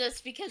that one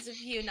just because of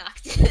you,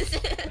 Noctis.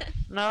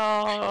 No.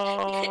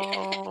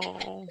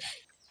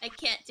 I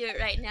can't do it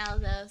right now,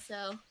 though,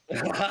 so...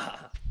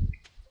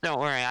 Don't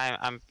worry,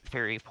 I'm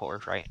very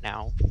poor right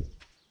now.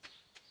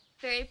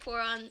 Very poor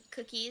on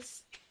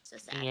cookies. So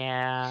sad.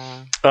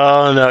 Yeah.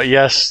 Oh no,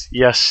 yes,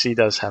 she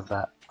does have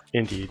that.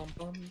 Indeed.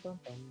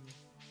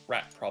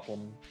 Rat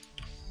problem.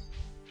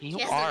 You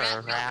Yes, a are rat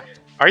a rat.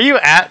 Are you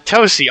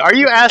Tosi, are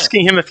you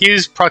asking him if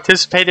he's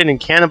participated in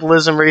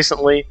cannibalism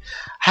recently?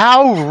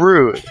 How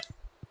rude.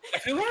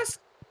 Who has?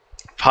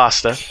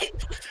 Pasta.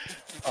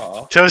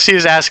 Oh, Tosi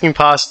is asking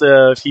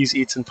Pasta if he's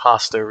eaten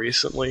pasta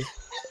recently.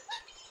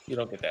 you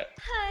don't get that.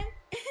 Hi.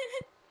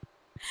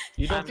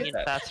 You I don't mean, get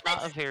that. that's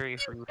not a very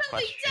rude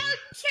question.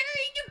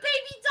 Carrying a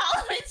baby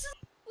doll. It's just...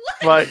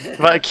 What?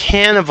 But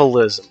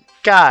cannibalism.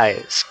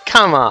 Guys,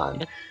 come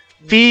on.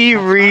 Be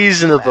That's not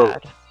reasonable.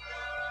 bad.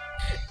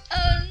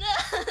 Oh no.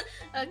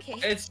 Okay.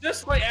 It's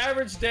just my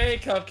average day,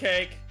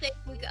 Cupcake. Thank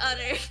you,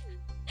 Gunner.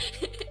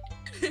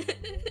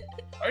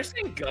 Are you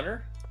saying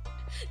Gunner?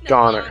 No,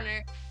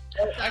 Goner.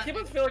 I keep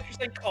on feeling like you're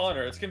saying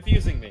Connor. It's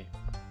confusing me.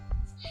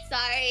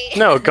 Sorry.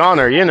 No,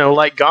 Goner,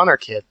 like Goner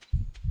Kid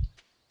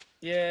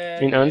Yeah.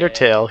 in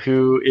Undertale,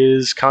 who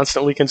is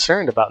constantly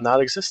concerned about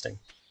not existing.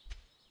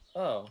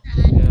 Oh.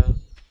 Yeah.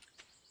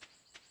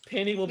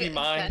 Penny will be Good,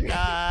 mine.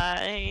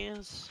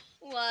 Guys,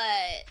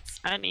 What?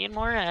 I need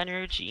more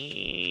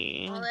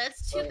energy. Well,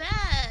 that's too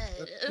bad.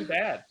 That's too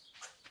bad.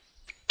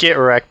 Get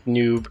wrecked,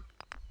 noob.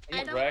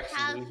 I don't Rex,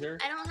 have. loser.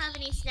 I don't have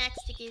any snacks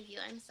to give you.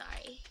 I'm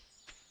sorry.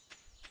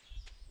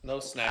 No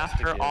snacks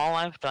After to give. all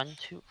I've done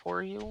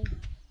for you,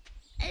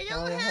 I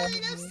don't have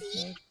enough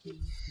seed.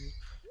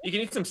 You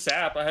can eat some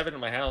sap. I have it in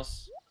my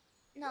house.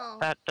 No.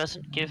 that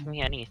doesn't give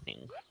me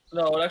anything.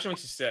 No, it actually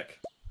makes you sick.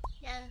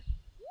 Yeah.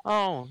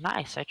 Oh,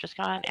 nice! I just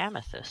got an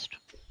amethyst.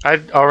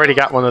 I already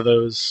got one of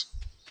those.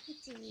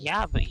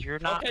 Yeah, but you're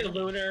not. Okay,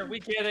 Lunar, we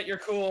get it. You're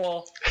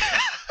cool.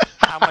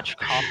 How much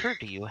copper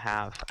do you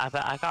have? I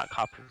bet I got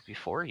copper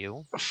before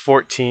you.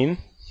 14.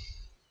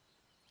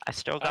 I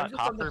still I'm got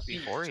just on the copper beach.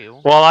 before you.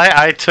 Well,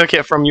 I took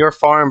it from your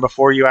farm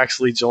before you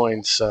actually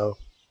joined, so...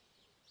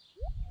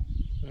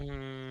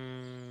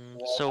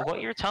 So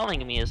what you're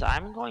telling me is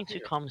I'm going to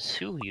come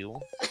sue you.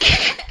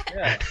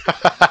 Yeah.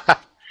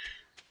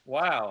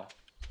 Wow.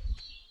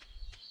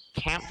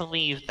 Can't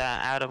believe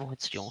that Adam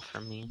would steal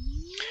from me.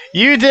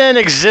 You didn't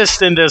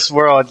exist in this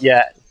world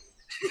yet.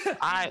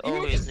 I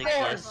always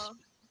exist.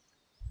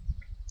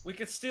 We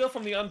could steal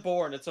from the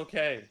unborn. It's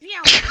okay.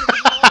 Yeah.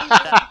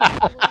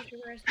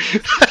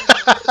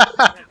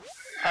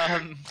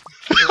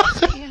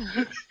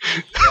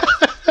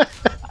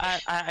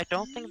 I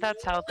don't think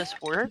that's how this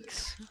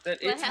works. That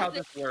What it's how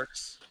happened? this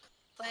works.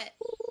 But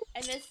I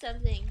missed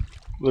something.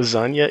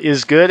 Lasagna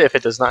is good if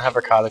it does not have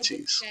ricotta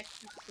cheese.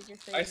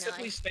 I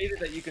simply stated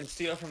that you can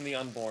steal from the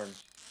unborn.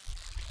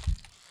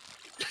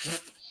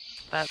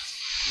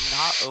 That's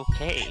not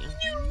okay.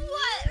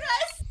 What,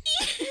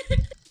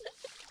 Rusty?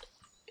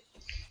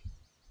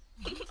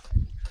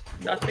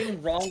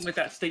 Nothing wrong with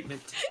that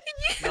statement.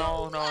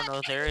 No, no,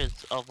 no. There is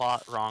a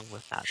lot wrong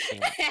with that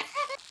thing.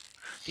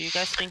 Do you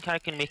guys think I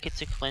can make it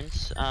to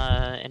Clint's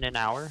in an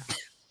hour?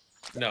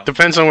 No.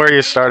 Depends on where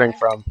you're starting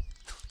from.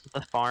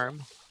 The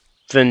farm?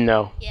 Then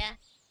no, Yeah.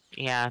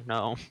 Yeah,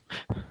 no.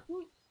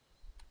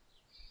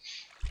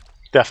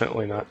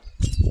 definitely not.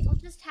 Well,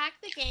 just hack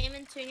the game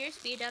and turn your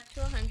speed up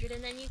to 100,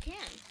 and then you can.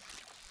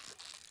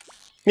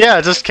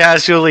 Yeah, just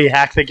casually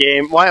hack the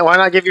game. Why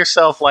not give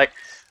yourself like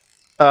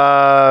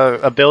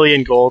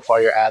 1,000,000,000 gold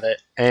while you're at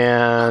it,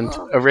 and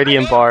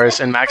iridium bars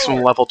and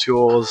maximum level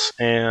tools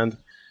and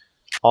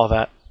all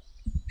that.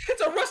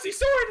 It's a rusty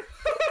sword!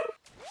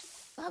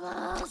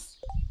 Bubbles.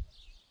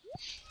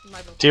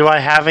 Do I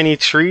have any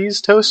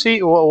trees,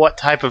 Tosi? What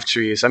type of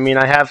trees? I mean,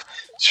 I have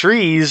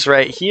trees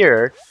right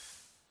here.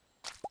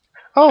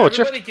 Oh,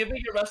 Everybody give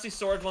me your rusty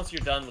swords once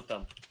you're done with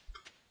them.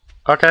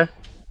 Okay.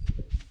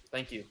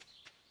 Thank you.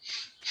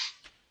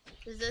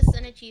 Is this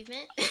an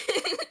achievement?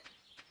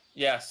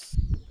 Yes.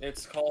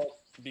 It's called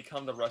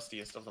Become the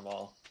Rustiest of them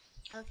all.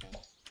 Okay.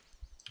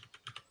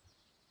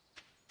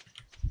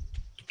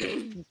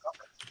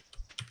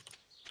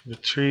 The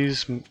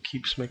trees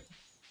keeps making.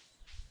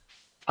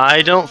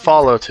 I don't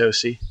follow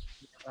Tosi.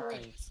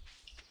 Clint.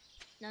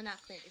 No,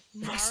 not Clint.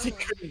 It's Rusty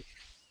Marlon.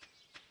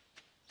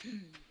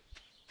 Green.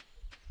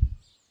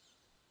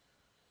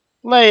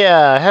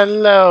 Leia,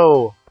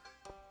 hello.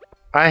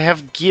 I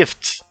have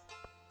gifts.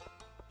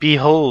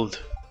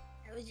 Behold.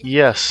 I was just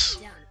Yes.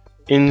 down.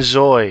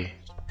 Enjoy.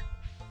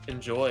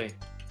 Enjoy.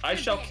 I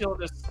shall kill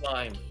this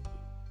slime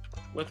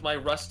with my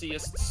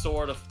rustiest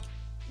sword of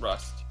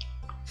rust.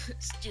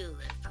 Stew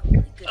it,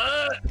 probably good.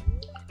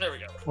 There we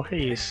go. Oh,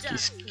 hey,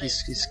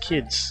 it's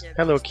kids.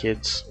 Hello,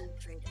 kids.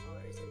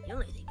 The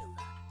only thing you'll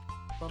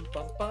Bum,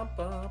 bum, bum,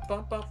 bum,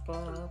 bum, bum,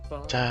 bum,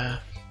 bum. Da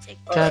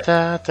take, da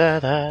da da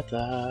da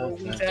da. Go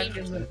back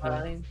in the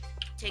mine.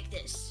 take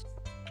this.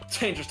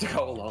 Dangerous to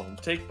go alone.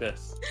 Take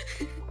this.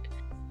 You're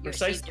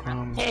Precise- saved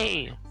around.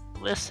 Hey,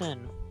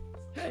 listen.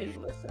 Hey,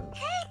 listen.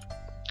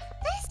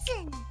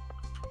 Listen.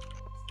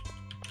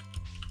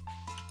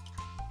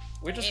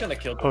 We're just gonna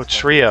kill this Oh, one.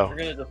 trio. We're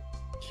gonna just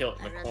kill it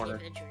in I the run corner.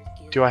 adventurous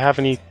guild. Do I have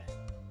any?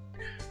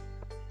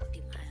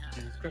 Keep my eye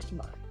Jesus Christ,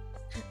 am I?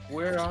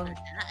 We're on.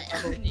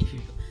 on you.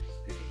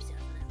 Prove yourself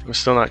and I'm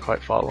still not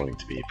quite following,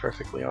 to be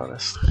perfectly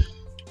honest.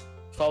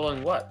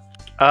 Following what?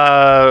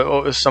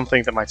 It was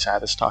something that my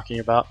chat is talking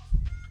about.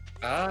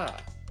 Ah,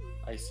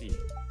 I see. What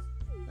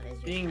is your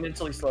Being type?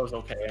 mentally slow is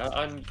okay.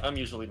 I'm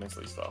usually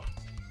mentally slow.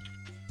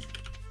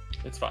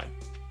 It's fine.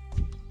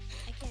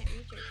 I can't read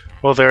your chat.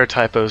 Well, there are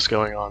typos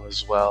going on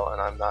as well,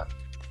 and I'm not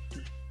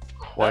That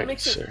quite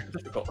makes sure. it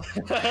difficult.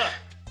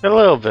 A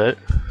little bit,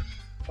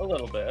 A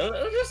little bit.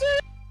 Just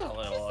a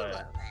little Just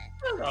a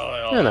bit.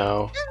 little you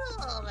know.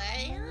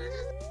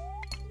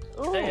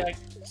 bit. Hey, I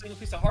single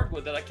piece of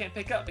hardwood that I can't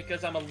pick up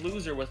because I'm a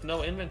loser with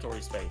no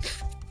inventory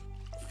space.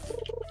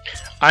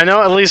 I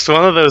know at least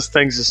one of those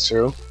things is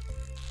true.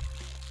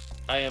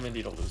 I am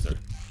indeed a loser.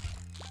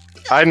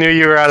 I knew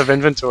you were out of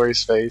inventory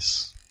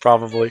space,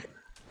 probably.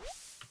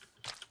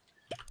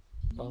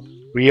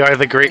 We are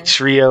the great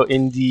trio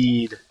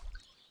indeed.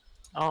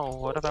 Oh,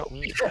 what about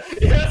me?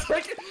 Yeah, it's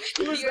like,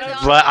 who's You're that?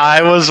 not- But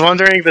I was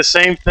wondering the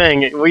same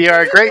thing. We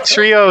are a great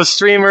trio of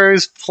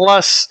streamers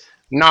plus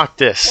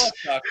Noctis, What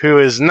the- who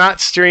is not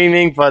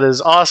streaming but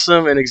is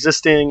awesome and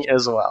existing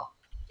as well.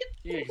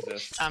 He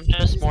exists, I'm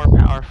just more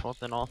powerful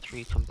than all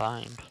three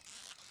combined.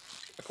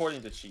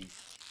 according to Chief.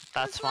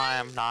 That's why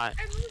I'm not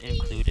I'm moving.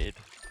 included.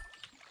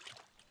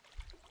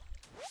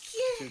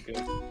 Too good.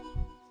 Help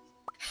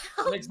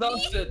I'm me.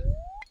 exhausted.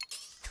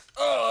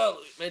 Oh,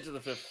 made it to the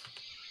 5th.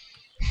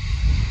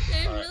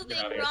 They're Alright, moving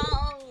get outta here.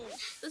 wrong.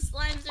 The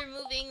slimes are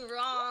moving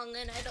wrong,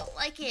 and I don't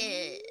like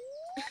it.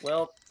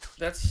 Well,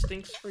 that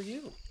stinks for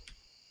you.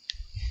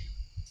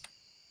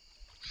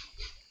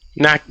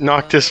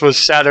 Noctis was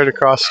shattered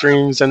across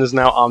streams and is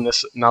now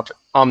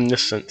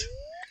omniscient.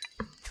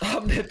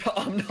 Om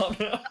nom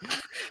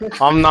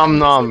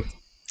nom.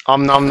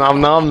 Om nom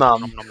nom nom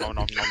nom. Nom, nom, nom,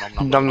 nom, nom,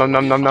 nom, Nom nom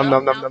nom nom nom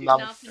nom nom nom nom.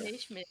 Not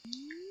punishment.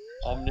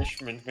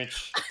 Omniscient,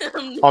 Mitch.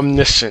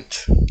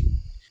 Omniscient.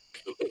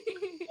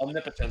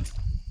 Omnipotent.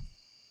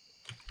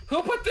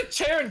 Who put the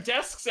chair and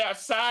desks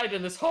outside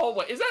in this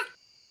hallway? Is that...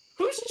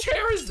 Whose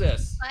chair is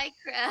this? Bye,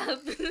 crab.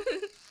 Who's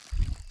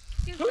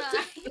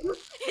Goodbye. the-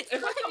 It's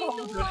If I come climbing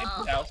home the to an wall.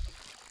 empty house...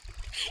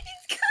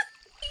 It's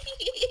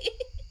coming.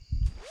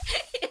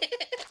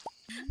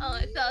 Oh,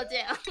 it fell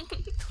down.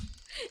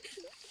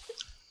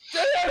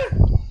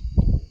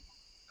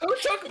 Who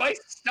took my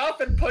stuff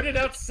and put it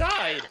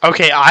outside?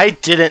 Okay, I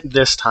didn't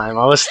this time.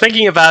 I was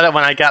thinking about it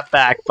when I got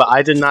back, but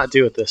I did not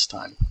do it this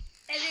time.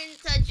 I didn't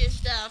touch your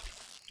stuff.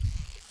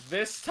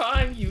 This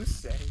time, you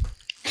say.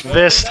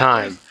 This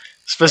time.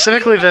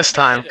 Specifically this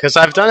time, because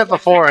I've done it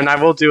before and I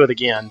will do it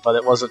again, but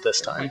it wasn't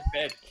this My time.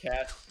 bed,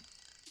 cat.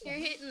 You're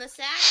hitting the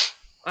sack.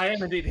 I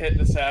am indeed hitting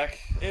the sack.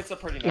 It's a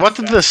pretty nice What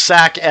did sack. the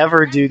sack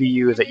ever do to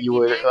you that you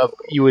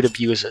would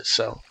abuse it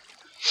so?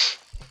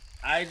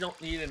 I don't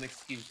need an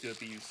excuse to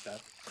abuse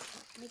stuff.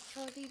 Make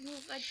Cody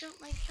move. I don't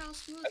like how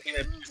smooth I mean,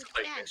 they I move abuse with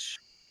my that. fish.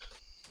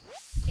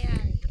 Get out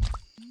of here.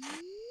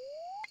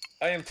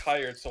 I am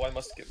tired, so I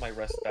must get my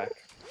rest back.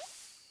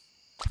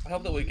 I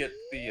hope that we get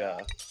the,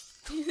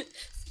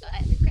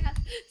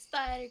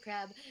 Spider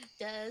crab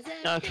does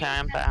it. Okay,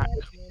 I'm back.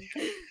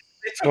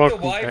 They took Welcome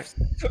the wives,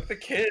 they took the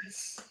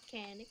kids.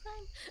 Can it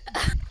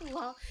climb?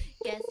 Well,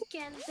 yes, it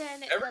can.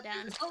 Then it go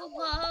down. Oh,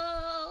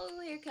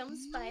 whoa! Here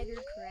comes spider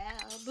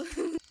crab.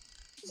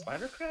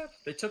 Spider crab?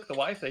 They took the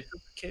wife, they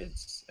took the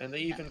kids, and they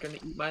even gonna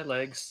eat my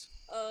legs.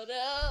 Oh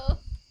no!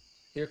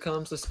 Here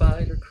comes the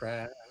spider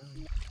crab.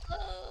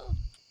 Oh.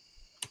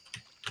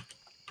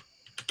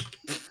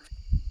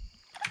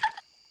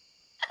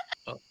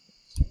 Oh.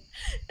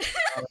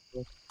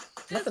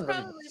 It's Nothing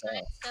really probably to say.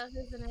 nice stuff,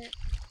 isn't it?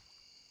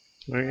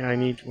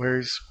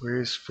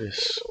 Where's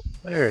fish?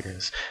 There it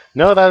is.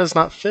 No, that is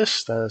not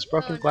fish. That is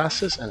broken Oh, no.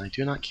 glasses, and I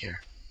do not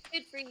care.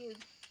 Good for you.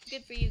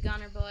 Good for you,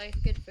 Goner boy.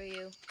 Good for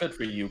you. Good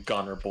for you,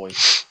 Goner boy.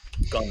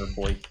 Goner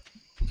boy.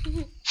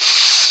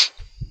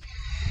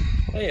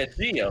 Hey, a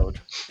geode.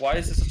 Why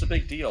is this such a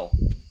big deal?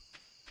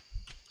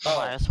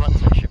 Why Oh, is what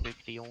such a big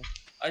deal?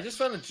 I just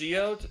found a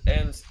geode,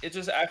 and it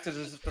just acted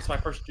as if it's my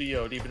first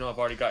geode, even though I've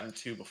already gotten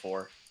 2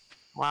 before.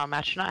 Wow,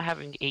 imagine not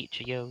having 8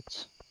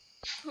 geodes.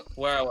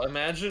 Wow,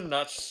 imagine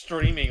not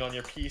streaming on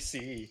your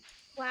PC.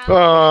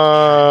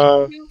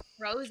 Wow. 2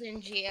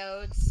 frozen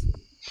geodes.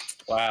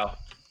 Wow.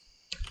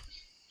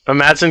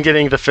 Imagine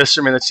getting the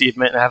Fisherman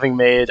achievement and having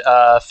made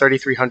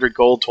 3,300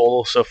 gold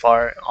total so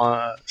far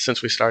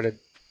since we started.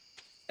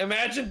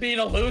 Imagine being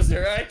a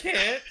loser. I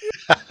can't.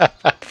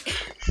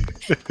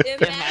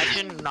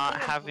 Imagine not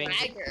being a having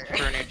bragger.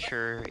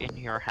 furniture in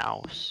your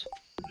house.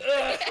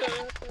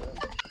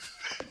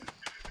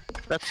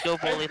 Let's go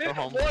bully the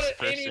homeless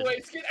person.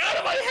 Anyways, get out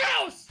of my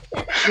house!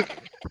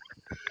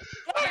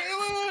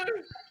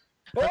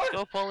 Let's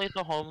go bully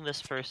the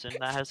homeless person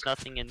that has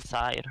nothing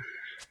inside.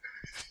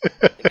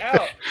 Get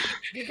out!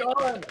 Be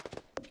gone!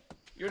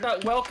 You're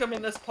not welcome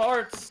in this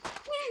parts.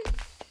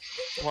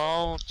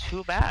 Well,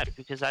 too bad,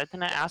 because I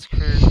didn't ask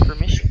for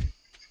permission.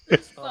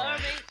 This farm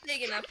ain't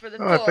big enough for the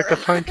Oh, I poor. picked up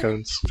pine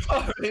cones.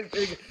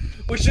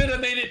 We should have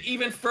made it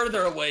even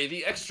further away.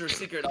 The extra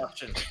secret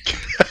option.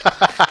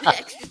 The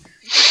extra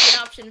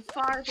secret option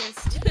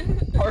farthest.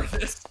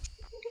 Farthest.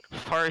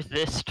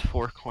 Farthest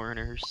 4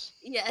 corners.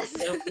 Yes.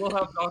 We'll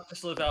have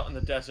Doctus live out in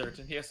the desert,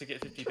 and he has to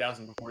get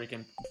 50,000 before he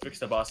can fix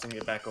the boss and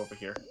get back over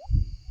here.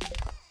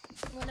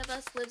 One of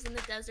us lives in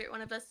the desert,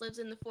 one of us lives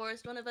in the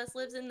forest, one of us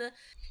lives in the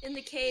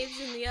caves,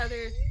 and the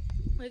other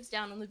lives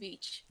down on the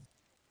beach.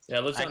 Yeah,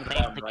 it lives I on the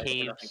claim bottom the right.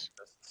 where nothing caves.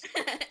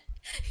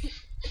 exists.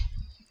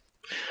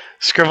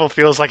 Scribble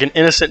feels like an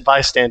innocent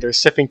bystander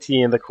sipping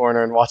tea in the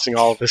corner and watching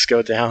all of this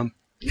go down.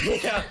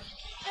 Yeah.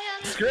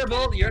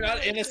 Scribble, you're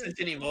not innocent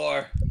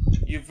anymore.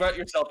 You've brought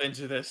yourself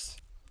into this.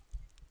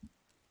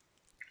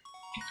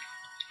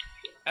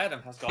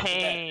 Adam has gone to bed.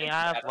 Hey,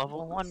 I have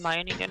level 1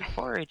 mining and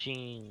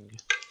foraging.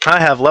 I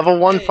have level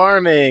 1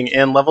 farming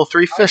and level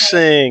 3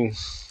 fishing.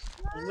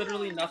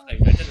 Literally nothing.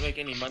 I didn't make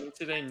any money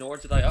today, nor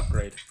did I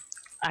upgrade.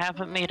 I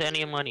haven't made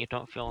any money,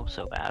 don't feel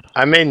so bad.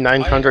 I made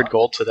 900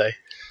 gold today.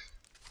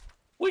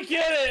 We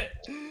get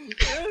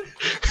it!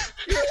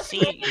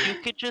 See, you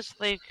could just,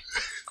 like,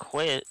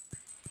 quit.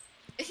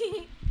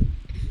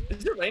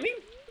 Is it raining?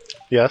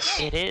 Yes.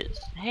 It is.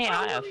 Hey,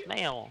 I have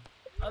mail.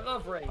 I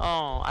love rain.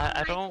 Oh,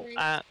 I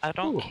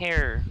don't Ooh.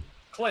 care.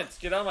 Clint,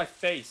 get out of my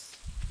face.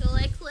 Feel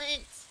like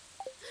Clint.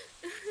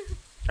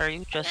 Are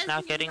you just Yes, now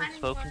he's getting running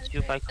spoken towards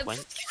to by it.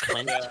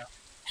 Clint? Yeah.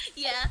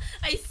 Yeah,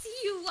 I see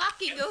you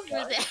walking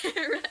over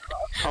there.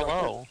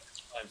 Hello.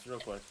 Times, real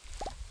quick.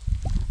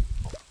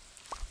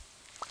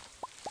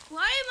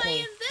 Why am I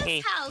in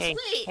this house? Hey,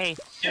 Wait, hey,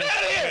 Get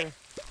out of here!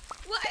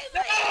 why am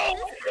No! I in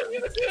I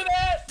didn't do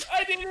that!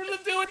 I needed to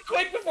do it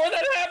quick before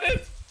that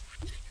happened!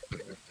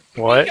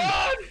 What?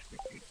 God!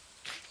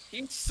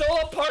 He stole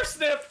a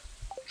parsnip!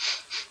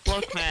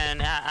 look,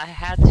 man, I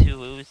had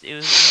to. It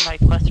was in my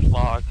quest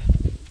log.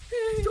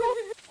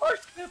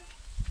 Parsnip!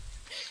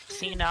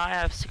 See, now I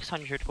have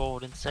 600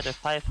 gold instead of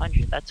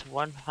 500. That's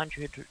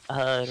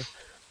 $100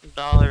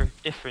 dollar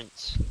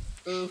difference.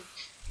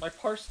 Oof. My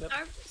parsnip.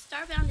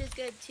 Starbound is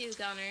good too,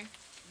 Goner.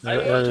 I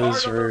That worked hard is on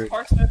those rude.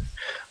 parsnips.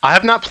 I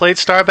have not played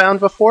Starbound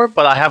before,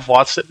 but I have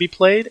watched it be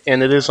played,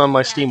 and it is on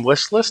my Steam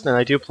wish list, and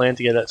I do plan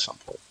to get it at some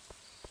point.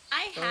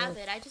 I have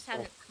it, I just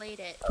haven't played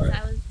it because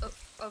I was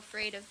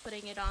afraid of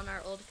putting it on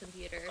our old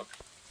computer.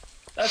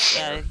 That's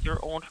Yeah, fair. your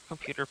old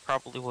computer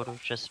probably would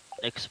have just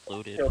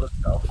exploded. Killed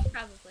itself.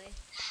 Probably.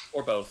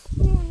 Or both.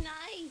 Ooh,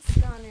 nice,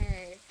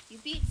 Goner. You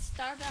beat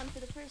Starbound for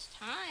the first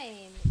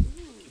time.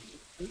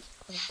 Ooh.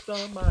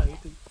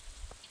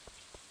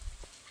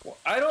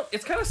 Well,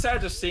 it's kind of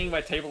sad just seeing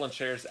my table and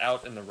chairs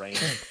out in the rain.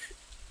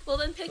 Well,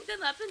 then pick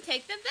them up and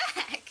take them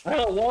back. I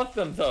don't want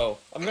them though.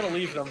 I'm gonna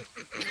leave them.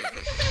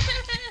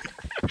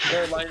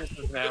 They're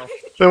Linus's now.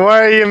 Then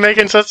why are you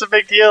making such a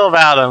big deal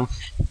about them?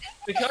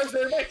 Because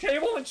they're my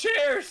table and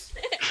chairs!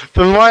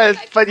 Then why?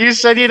 But you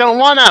said you don't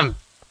want them.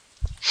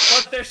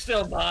 But they're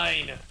still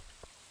mine.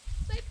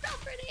 My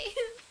property.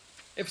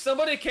 If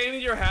somebody came to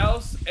your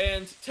house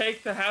and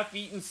take the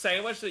half-eaten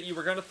sandwich that you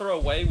were gonna throw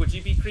away, would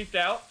you be creeped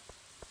out?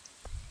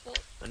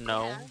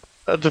 No. Yeah.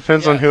 That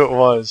depends on who it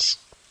was.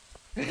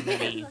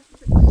 Me.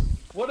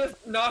 What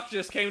if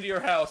Noctis came to your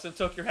house and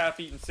took your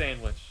half-eaten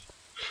sandwich?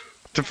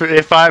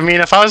 If I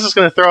was just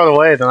gonna throw it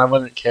away, then I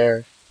wouldn't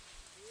care.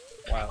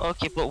 Wow.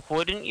 Okay, but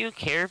wouldn't you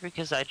care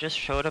because I just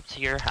showed up to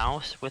your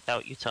house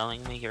without you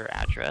telling me your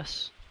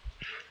address?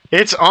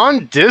 It's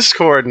on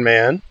Discord,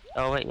 man.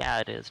 Oh wait, yeah,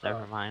 it is.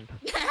 Never mind.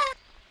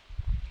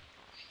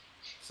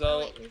 So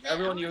Wait, is that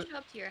everyone, how you. we show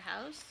up to your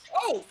house?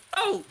 Oh!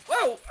 Oh!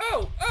 Oh!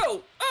 Oh!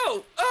 Oh!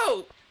 Oh!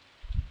 Oh!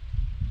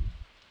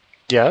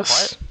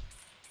 Yes.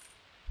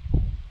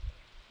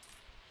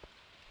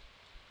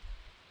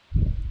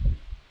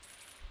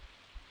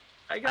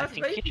 I I got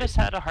think you baby. just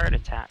had a heart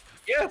attack.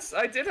 Yes,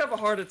 I did have a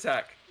heart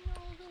attack. No,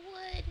 the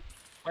wood.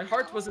 My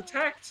heart was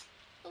attacked.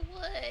 The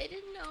wood.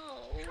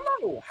 No.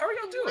 Hello, how are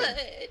y'all The doing?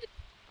 wood.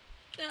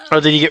 No. Oh,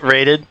 did you get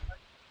raided?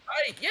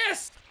 Hi,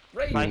 yes!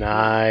 Right. Bye.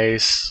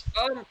 Nice.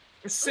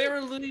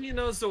 Sarah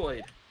Luminozoid.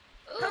 Ooh.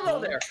 Hello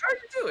there, how are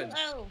you doing?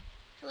 Hello.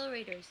 Hello,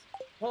 Raiders.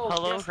 Oh,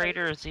 Hello, yes,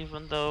 Raiders,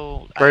 even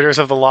though Raiders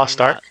of the Lost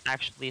I'm Ark. not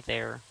actually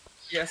there.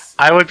 Yes.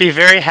 I would be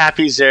very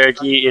happy,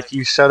 Zergy, if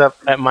you showed up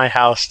at my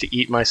house to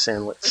eat my Thank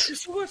sandwich. you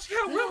so much.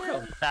 Yeah,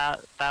 welcome.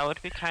 That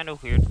would be kind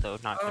of weird, though.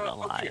 Not gonna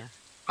okay. lie.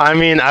 I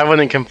mean, I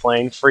wouldn't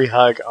complain. Free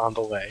hug on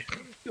the way.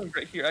 Doing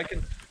great here.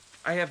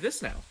 I have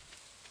this now.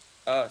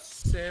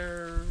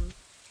 Sarah,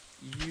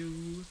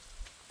 you,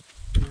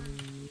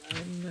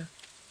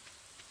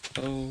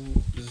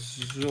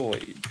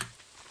 Zoid.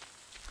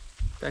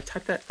 Did I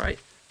type that right?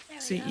 There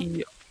we go.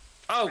 C-E.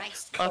 Oh, Right.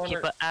 Okay,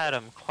 Connor. but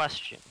Adam,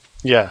 question.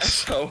 Yes.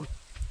 So,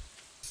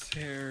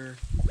 Sarah,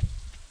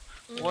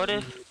 What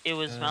if it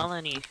was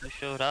Melanie who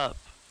showed up,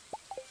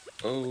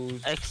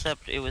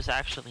 except it was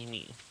actually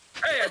me?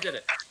 Hey, I did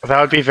it. That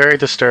would be very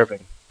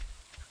disturbing.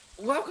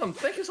 Welcome.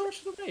 Thank you so much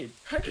for the maid.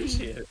 I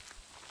appreciate it.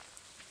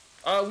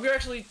 We're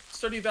actually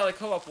Stardew Valley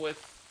Co-op with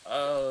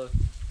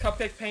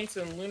Cupcake Paints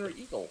and Lunar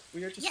Eagle.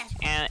 We are just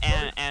Yes.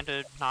 And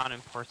a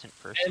non-important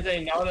person. and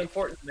a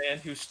non-important man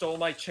who stole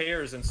my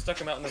chairs and stuck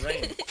them out in the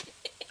rain.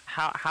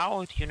 How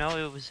would you know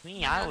it was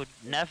me? I would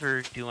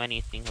never do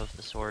anything of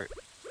the sort.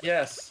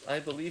 Yes, I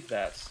believe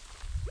that.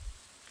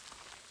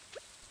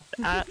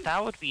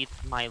 That would be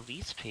my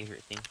least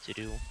favorite thing to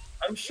do.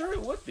 I'm sure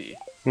it would be.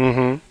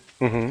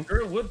 Mm-hmm. Mm-hmm.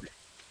 Sure it would be.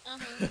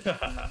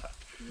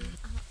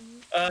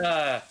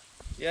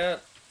 Yeah.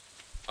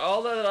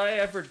 All that I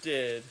ever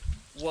did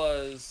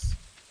was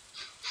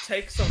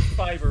take some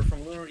fiber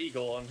from Lunar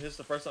Eagle, and this is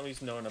the first time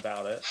he's known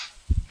about it.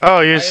 Oh,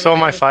 you I stole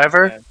my invented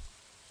fiber? plan.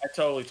 I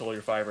totally stole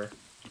your fiber.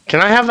 Can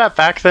I have that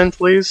back then,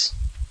 please?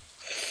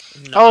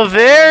 No. Oh,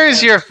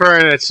 there's your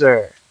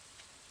furniture.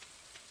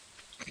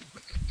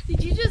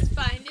 Did you just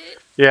find it?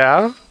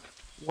 Yeah?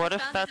 What I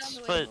if found it that's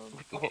on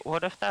the way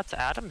what if that's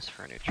Adam's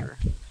furniture?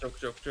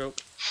 Joke.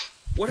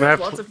 What May has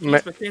I lots pl- of may-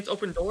 keys but can't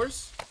open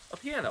doors? A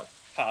piano.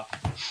 Ha.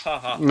 Ha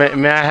ha.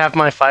 May I have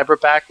my fiber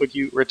back? Would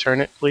you return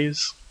it,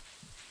 please?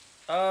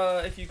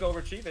 If you go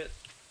retrieve it.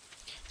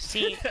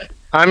 See,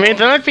 I mean,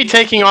 then I'd be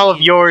taking all of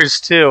yours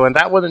too, and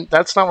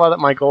that's not what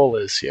my goal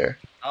is here.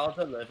 I'll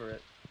deliver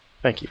it.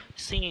 Thank you.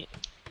 see,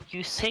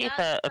 you say That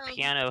that a sounds-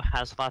 piano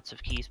has lots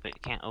of keys but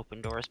it can't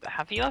open doors, but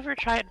have you ever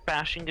tried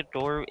bashing a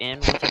door in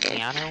with a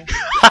piano?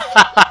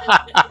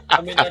 I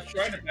mean, I've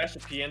tried to bash a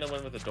piano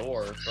in with a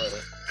door,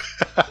 but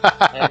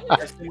I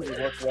assume it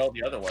worked well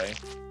the other way.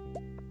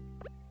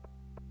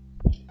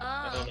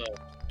 I don't know.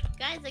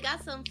 Guys, I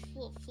got some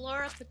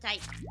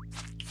fluorapatite.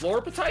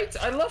 Fluorapatite?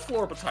 I love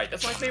fluorapatite.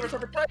 That's my favorite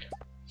type of type.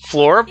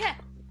 Florp? Yeah.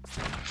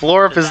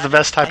 Florp is the That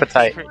best type my of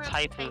type. favorite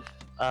type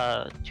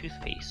of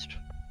toothpaste.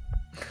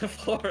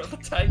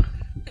 Fluorapatite.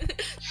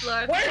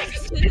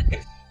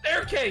 Fluorapatite.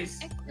 Staircase!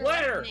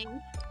 Ladder!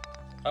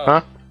 Oh.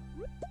 Huh?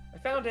 I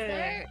found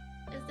it.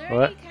 Is there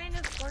What? any kind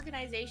of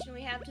organization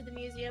we have to the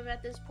museum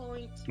at this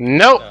point?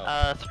 Nope.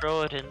 No.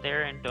 Throw it in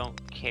there and don't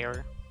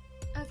care.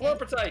 Okay.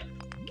 Fluorapatite.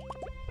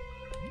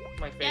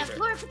 My Yeah, favorite.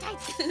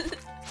 fluorapatite.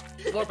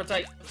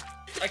 Fluorapatite.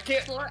 I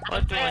can't.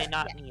 What do I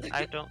not need?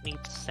 I don't need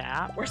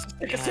sap. Where's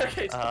the And,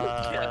 staircase?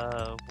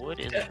 wood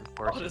is Yeah,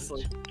 important.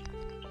 honestly.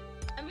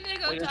 I'm gonna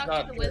go It is talk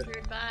not to the good.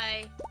 wizard.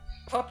 Bye.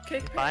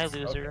 Cupcake Bye, pants.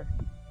 loser.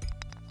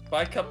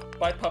 Okay.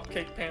 Buy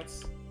cupcake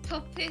pants.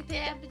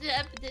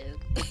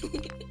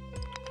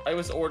 I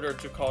was ordered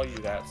to call you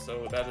that,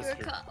 so that is You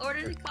were your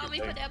ordered to call me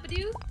thing.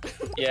 Padabadoo?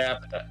 Yeah,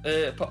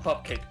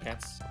 pupcake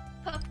pants.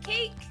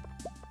 Cupcake?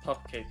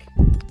 Pupcake.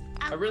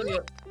 I really.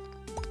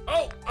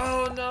 Oh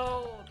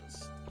no!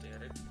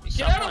 Damn it.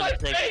 Get out of my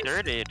Someone's face!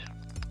 exerted.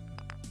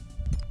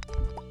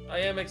 I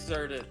am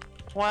exerted.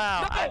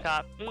 Wow, I No!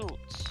 got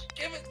boots.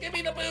 Give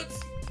me the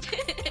boots.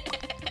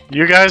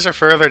 You guys are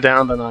further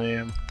down than I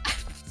am.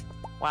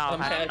 Wow, I'm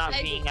imagine not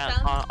I being just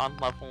at, found- on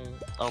level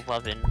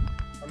 11.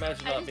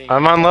 Imagine I not just- being.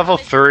 I'm on level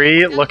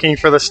 3, looking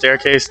for the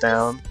staircase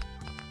down.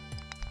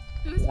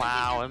 Who's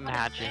Wow, making that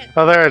imagine. comment?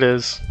 Oh, there it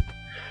is.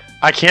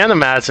 I can't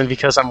imagine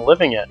because I'm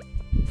living it.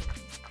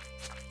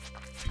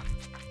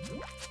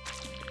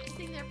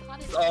 Using their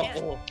potted plant.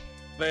 Oh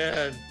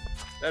man,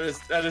 that is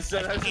I just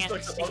can't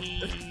like the most.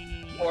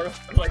 see Or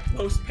like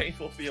most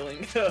painful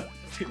feeling.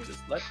 You just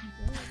let me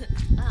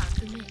Ah,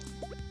 come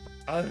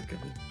in. go.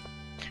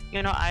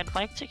 You know, I'd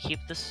like to keep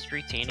this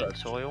retaining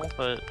soil,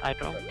 but I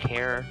don't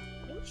care.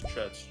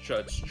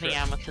 The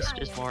amethyst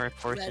is more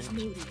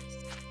important.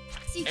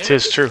 It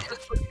is true.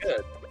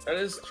 Good. That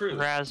is true.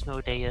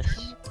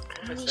 Rasmodeus.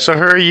 So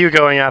who are you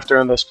going after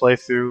in this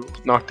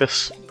playthrough,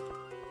 Noctis?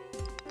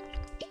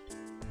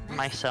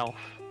 Myself.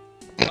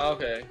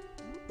 Okay.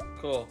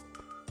 Cool.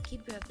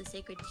 Keeper of the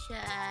sacred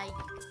child.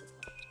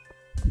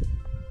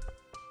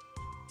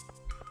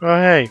 Oh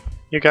hey,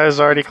 you guys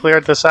already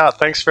cleared this out.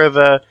 Thanks for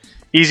the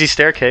easy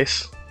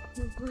staircase.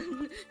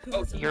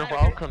 Oh, You're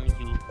welcome,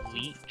 you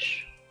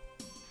leech.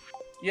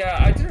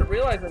 Yeah, I didn't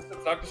realize that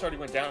since Noctis already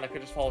went down, I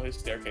could just follow his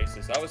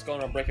staircases. I was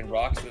going on breaking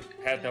rocks that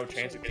had no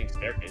chance of getting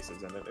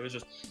staircases in it. It was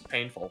just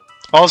painful.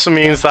 Also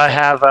means I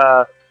have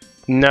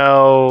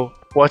no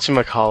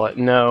whatchamacallit,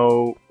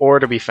 no ore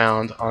to be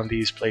found on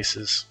these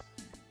places.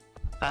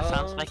 That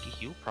sounds like a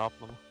you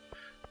problem.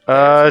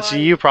 It's a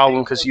you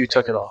problem because you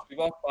took it all. We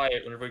walk by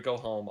it whenever we go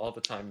home all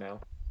the time now.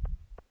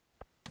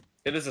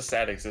 It is a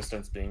sad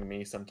existence being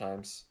me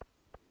sometimes.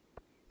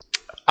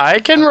 I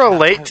can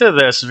relate to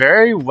this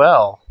very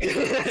well.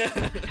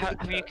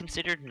 Have you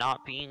considered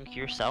not being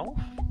yourself?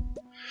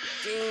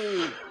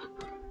 Dude.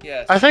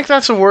 Yes. I think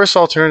that's a worse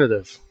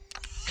alternative.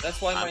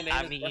 That's why my I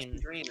name is mean-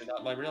 RustyGreen and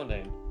not my real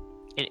name.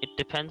 It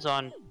depends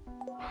on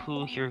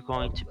who you're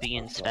going to be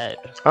instead.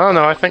 I don't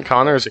know, I think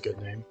Connor is a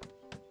good name.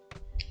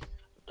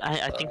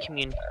 I think you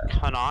mean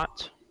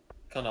cannot.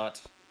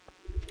 Cannot.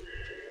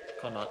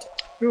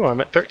 Ooh,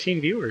 I'm at 13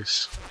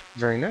 viewers.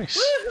 Very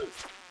nice.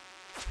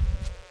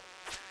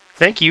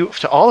 Thank you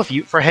to all of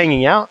you for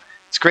hanging out.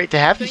 It's great to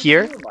have you Thank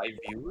here. you, my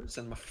viewers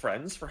and my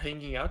friends, for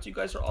hanging out. You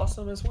guys are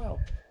awesome as well.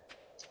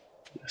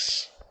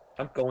 Yes.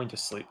 I'm going to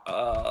sleep.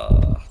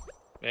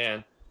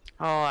 Man.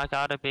 Oh, I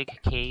got a big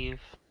cave.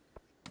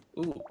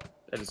 Ooh,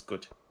 that is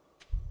good.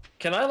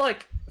 Can I,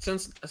 like,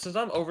 since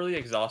I'm overly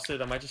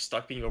exhausted, am I just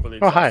stuck being overly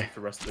Oh, exhausted hi. for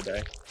the rest of the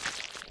day?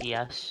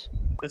 Yes.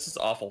 This is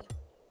awful.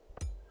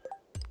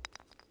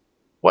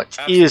 What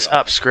Absolutely is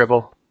up,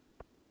 Scribble?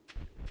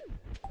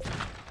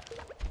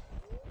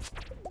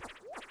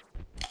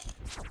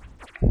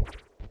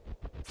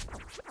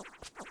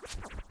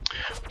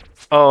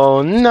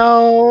 Oh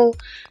no!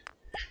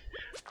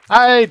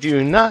 I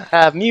do not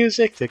have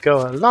music to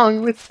go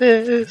along with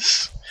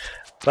this,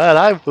 but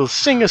I will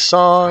sing a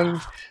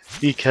song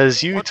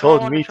because you What do I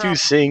told wanna me to drop?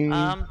 sing.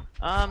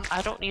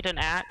 I don't need an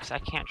axe. I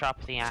can't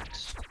drop the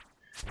axe.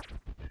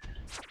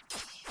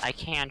 I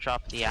can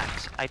drop the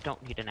axe. I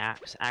don't need an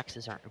axe.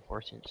 Axes aren't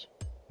important.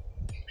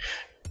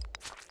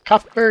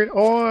 Copper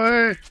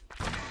ore,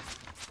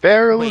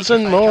 barrels Wait,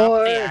 and if I drop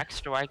more. the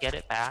axe, do I get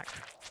it back?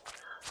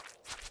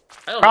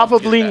 I don't know if you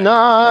Probably did that.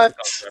 not.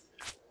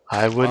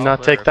 I would Well, not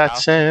we're take that about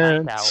to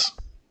find out. chance.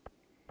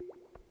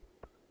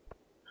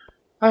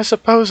 I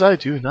suppose I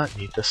do not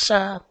need the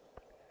sap.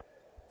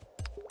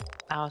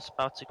 I was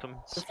about to come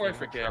Before I steal it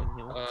forget, from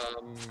you.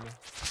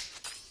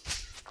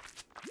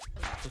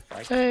 if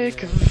I Take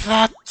can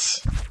that.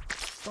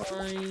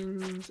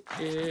 find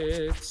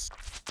it.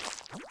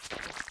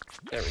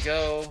 There we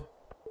go.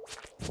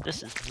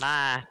 This is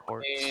my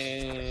corpse.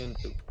 And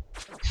boop.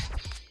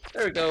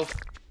 There we go.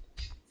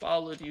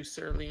 Followed you,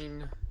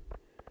 Serline.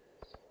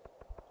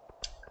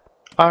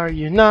 Are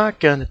you not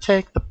gonna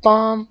take the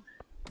bomb?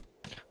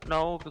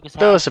 No, because I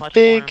Those have are much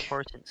big. more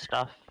important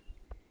stuff.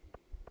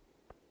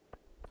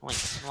 Like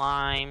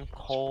slime,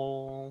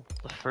 coal,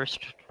 the first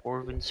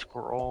dwarven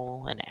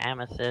scroll, an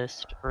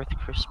amethyst, earth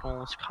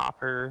crystals,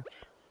 copper,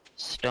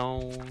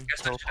 stone,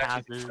 Guess I should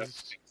actually do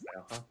topazes.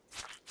 now, huh?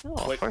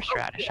 Oh, Wait.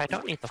 horseradish. I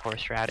don't need the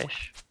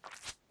horseradish.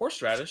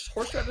 Horseradish?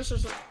 Horseradish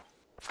is...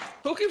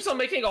 Who keeps on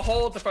making a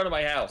hole at the front of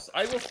my house?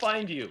 I will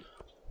find you.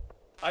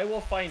 I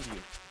will find you.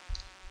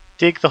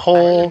 Dig the I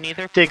hole, can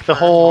neither dig the confirm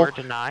hole, nor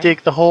deny.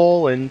 dig the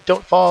hole, and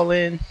don't fall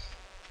in.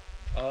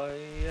 I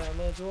am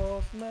a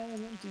dwarf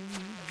man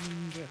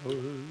digging a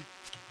hole.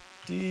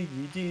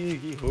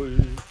 Diggy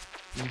hole.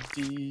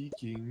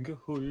 Digging a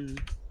hole.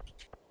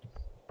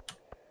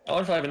 I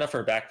wonder if I have enough for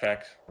a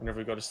backpack whenever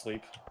we go to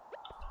sleep.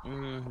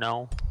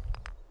 No.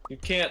 You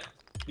can't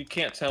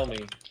tell me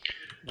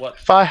what.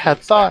 If I to had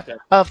expect thought at-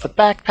 of the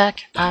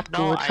backpack, I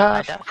No, would I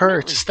have definitely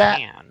purchased that.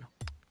 can.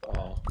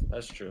 Oh,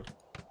 that's true.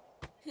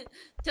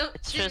 Don't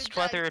It's do just that,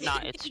 whether or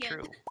not it's yeah.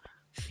 true.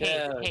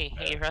 Hey,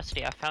 Yeah. hey,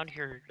 Rusty, I found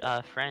your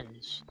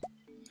friends.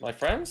 My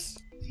friends?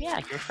 Yeah,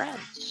 your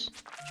friends.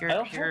 I Your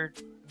don't have- your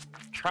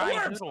tri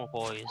Worms! noodle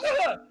boys.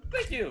 Ah,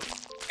 thank you.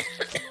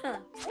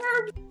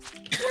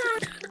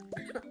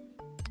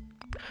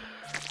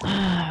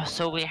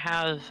 So we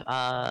have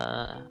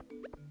a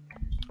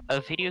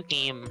video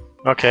game,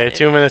 Okay,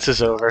 2 minutes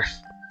is over.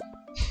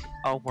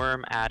 a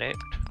worm addict.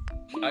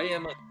 I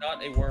am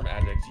not a worm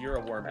addict. You're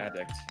a worm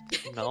addict.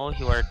 No,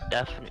 you are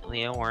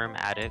definitely a worm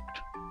addict.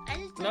 I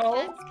just took No.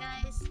 notes,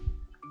 guys.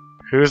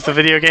 Who's the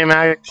video game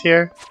addict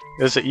here?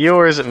 Is it you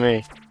or is it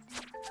me?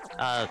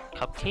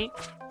 Cupcake?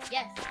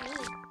 Yes,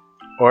 me.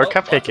 Or Oh,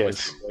 Cupcake lots of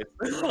is?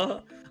 wasted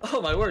points. Oh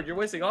my word, you're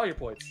wasting all your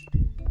points.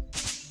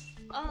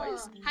 Oh, why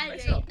is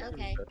hydrate. it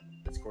Okay.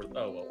 Discord?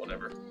 Oh well,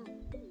 whatever.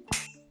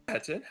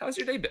 That's it. How's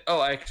your day been? Oh,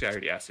 I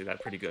already asked you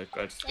that. Pretty good.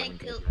 But it's going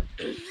Thank good.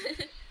 you.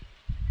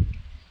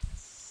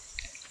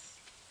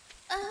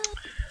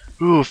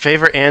 Ooh,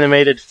 favorite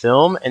animated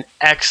film? An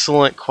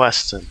excellent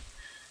question.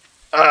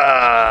 Really,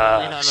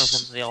 none of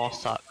them. They all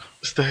suck.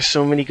 There's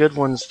so many good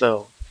ones,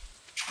 though.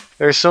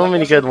 There's so What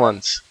many was your good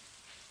ones.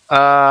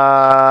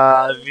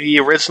 The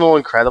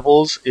original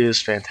Incredibles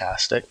is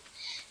fantastic.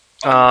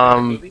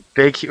 Movie?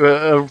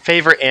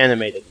 Favorite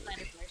animated.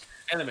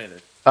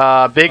 Animated.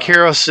 Big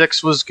Hero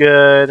 6 was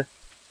good.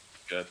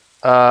 Good.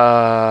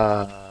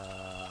 Uh,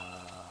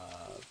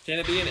 Can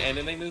it be an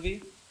anime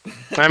movie?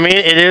 I mean,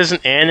 it is an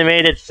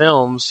animated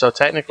film, so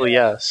technically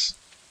yes.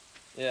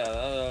 Yeah,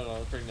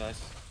 no, pretty nice.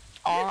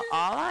 All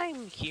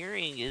I'm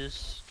hearing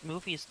is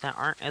movies that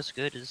aren't as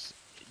good as,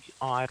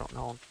 I don't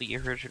know, the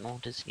original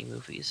Disney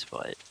movies,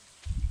 but...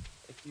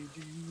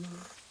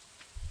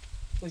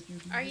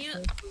 Are you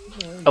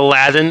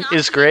Aladdin is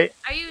knocking- great.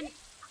 Are you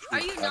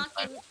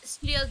knocking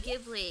Studio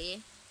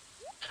Ghibli?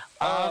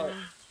 I've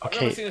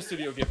Okay. never seen a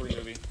Studio Ghibli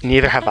movie.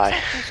 Neither have I.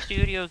 Exactly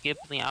Studio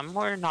Ghibli. I'm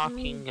more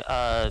knocking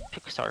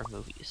Pixar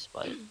movies,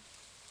 but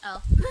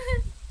Oh.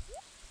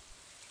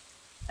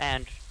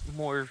 and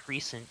more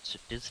recent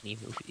Disney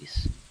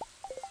movies.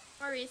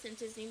 More recent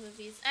Disney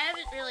movies. I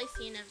haven't really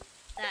seen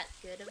that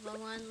good of a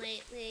one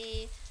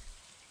lately.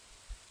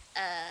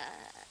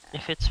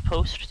 If it's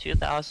post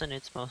 2000,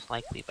 it's most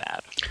likely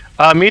bad.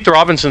 Meet the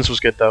Robinsons was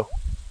good though.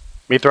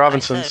 Meet the I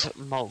Robinsons. said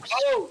most.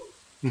 Oh!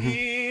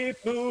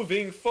 Keep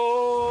moving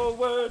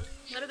forward.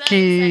 What about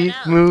Keep Inside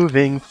Out?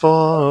 moving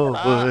forward.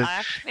 I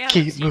actually haven't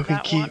Keep seen moving,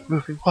 that keep one.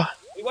 moving. What?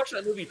 We watched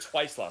that movie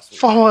twice last week.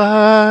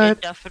 Forward.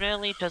 It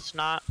definitely does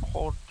not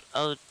hold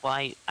a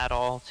light at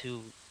all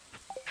to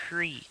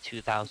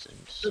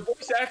pre-2000s. The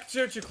voice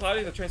actor to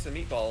Cloudy the Trace and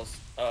Meatballs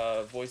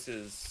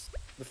voices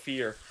the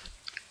fear.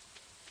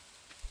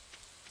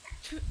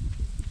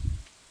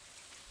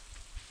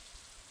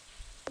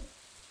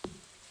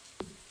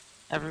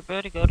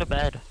 Everybody go to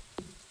bed.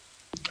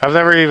 I've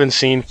never even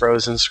seen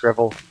Frozen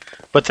Scribble,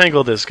 but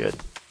Tangled is good.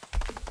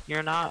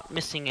 You're not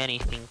missing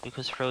anything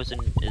because Frozen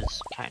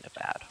is kind of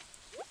bad.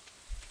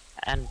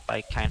 And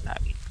by kind of, I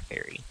mean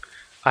very.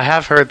 I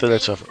have heard that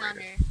it's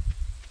overrated.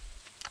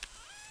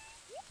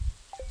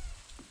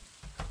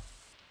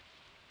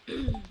 Go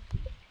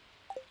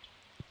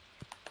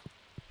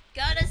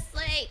to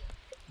sleep.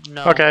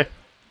 No. Okay.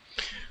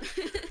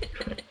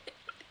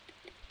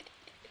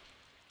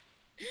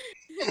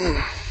 Finally,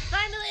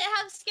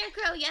 I have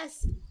Scarecrow.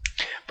 Yes.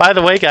 By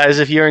the way, guys,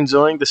 if you're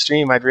enjoying the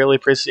stream, I'd really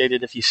appreciate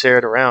it if you share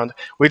it around.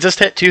 We just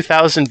hit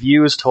 2,000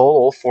 views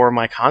total for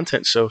my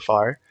content so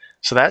far,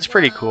 so that's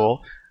pretty Wow.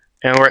 cool.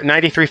 And we're at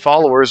 93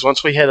 followers.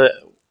 Once we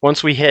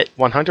hit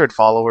 100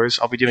 followers,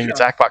 I'll be doing a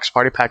Jackbox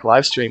Party Pack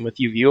live stream with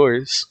you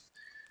viewers.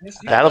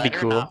 That'll be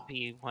Better cool. not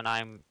be when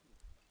I'm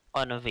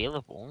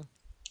unavailable.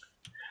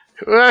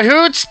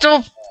 Who'd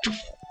still...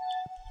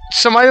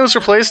 Some items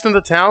were placed in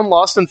the town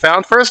lost and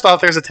found. First off,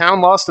 there's a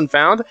town lost and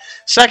found.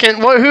 Second,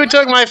 who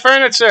took my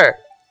furniture?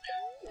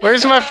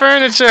 Where's my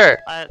furniture?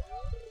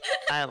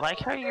 I like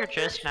how you're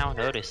just now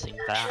noticing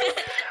that.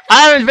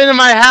 I haven't been in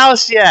my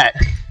house yet.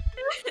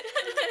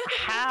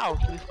 How?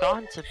 You've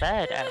gone to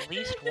bed at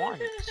least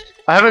once.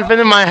 I haven't been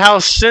in my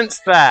house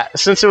since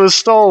it was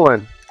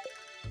stolen.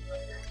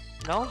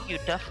 No, you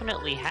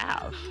definitely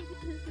have.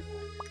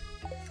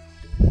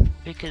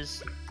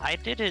 Because I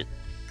did it,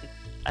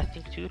 I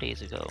think 2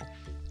 days ago.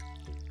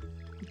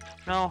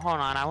 No, hold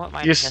on, I went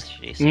mine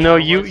yesterday. So no,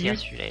 yeah, it was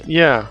yesterday.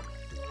 Yeah.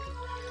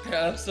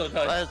 Yeah, that's so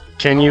nice. But,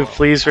 Can you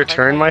please I like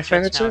return how my you just now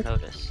furniture?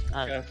 noticed.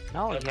 Yeah,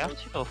 No, you definitely.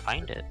 have to go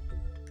find it.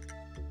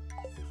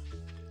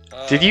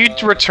 Did you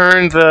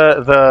return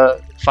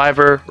the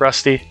fiber,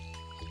 Rusty?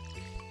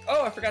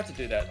 Oh, I forgot to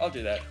do that. I'll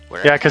do that.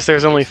 Where Yeah, 'cause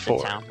there's only is the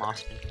 4. Town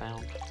lost and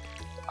found.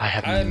 I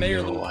have I may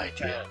or no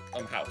idea.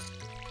 house.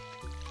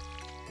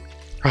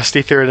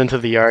 Rusty threw it into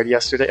the yard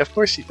yesterday. Of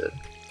course he did.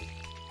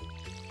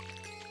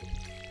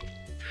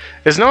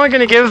 Is no one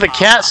gonna give the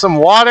cat some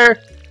water?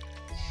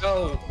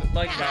 No,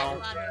 like Yeah, now.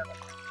 water.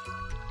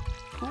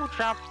 Who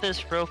dropped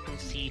this broken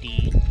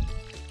CD?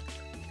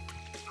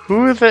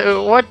 What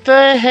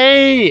the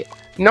hey?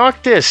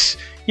 Noctis,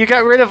 you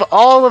got rid of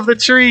all of the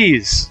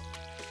trees.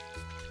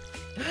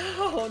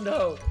 Oh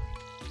no.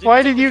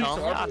 Why did you? No,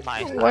 not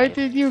my Why side.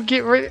 did you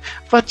get rid?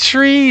 But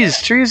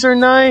trees are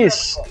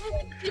nice.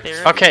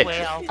 There's Okay, a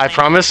way I'll I find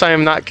promise I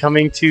am not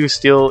coming to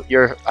steal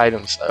your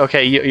items.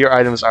 Okay, your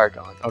items are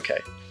gone. Okay.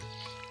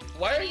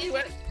 Why are you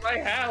at my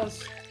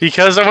house?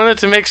 Because I wanted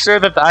to make sure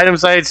that the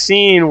items I had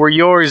seen were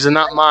yours and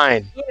not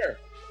mine.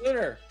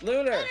 Lunar.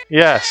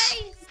 Yes.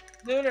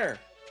 Lunar.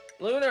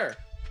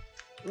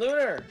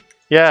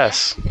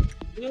 Yes.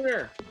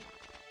 Where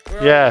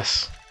are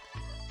Yes.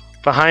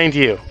 Behind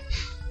you. you?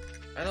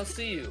 I don't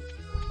see you.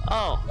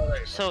 Oh,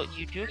 Alright. so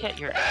you do get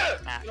your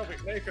ass back. No,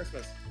 Merry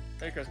Christmas.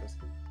 Merry That's Christmas.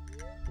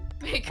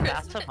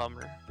 a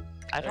bummer.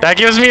 I don't That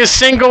gives me a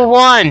single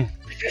one.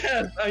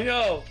 Yes, I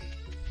know.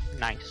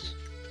 Nice.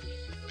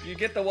 You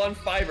get the one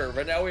fiber,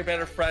 but now we're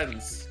better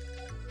friends.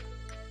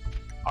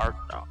 art.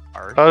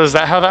 Oh, is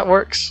that how that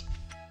works?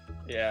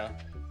 Yeah.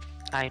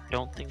 I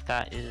don't think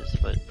that is,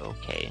 but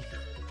okay.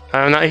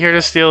 I'm not here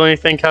to steal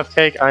anything,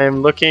 Cupcake. I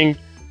am looking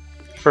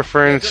for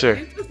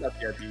furniture.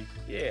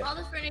 Yeah. All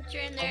the furniture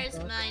in there is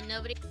mine.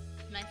 Nobody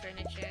my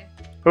furniture.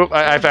 Oop,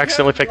 I've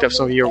accidentally picked up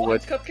some of your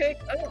wood. Cupcake?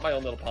 I want my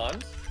own little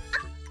pond.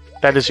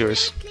 That is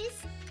yours. Please.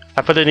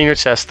 I put it in your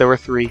chest. There were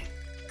 3.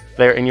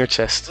 They're in your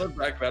chest. Don't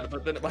brag about it,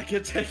 but then it might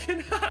get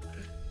taken.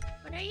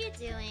 What are you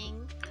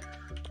doing?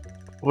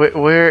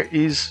 Where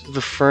is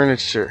the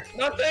furniture?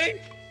 Nothing.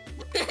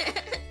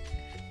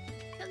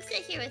 Come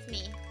sit here with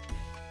me.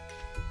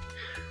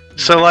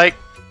 So, like,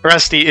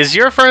 Rusty, is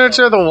your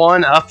furniture the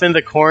one up in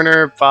the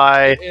corner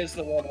by... It is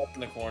the one up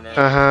in the corner.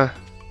 Uh-huh.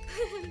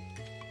 You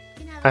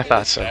can have I a-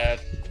 thought It's so. sad.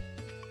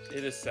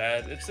 It is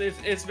sad.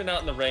 It's been out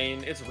in the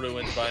rain. It's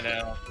ruined by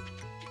now.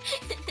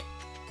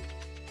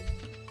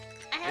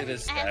 I It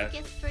is have sad. a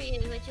gift for you.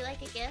 Would you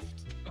like a gift?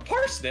 A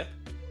parsnip?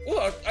 Ooh,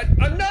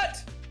 I'm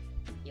nut.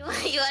 You want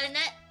a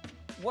nut?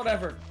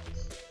 Whatever.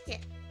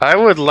 I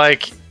would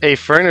like a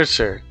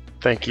furniture.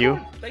 Thank you.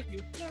 Oh, thank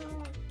you.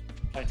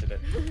 Planted it.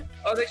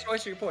 Oh, thanks for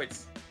wasting your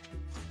points.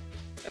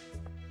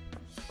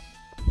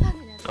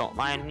 Don't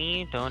mind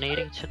me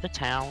donating to the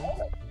town.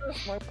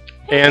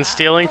 And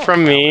stealing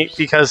from me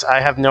because I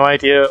have no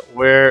idea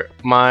where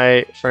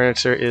my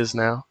furniture is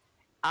now.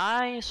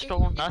 I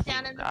stole It's nothing.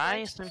 down in the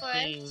I forest.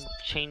 simply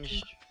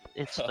changed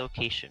its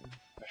location.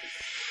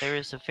 There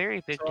is a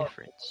very big Oh.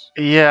 difference.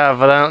 Yeah,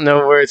 but I don't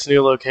know where its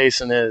new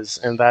location is,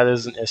 and that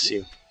is an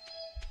issue.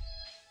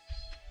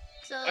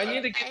 So I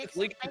need to get this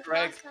leak I to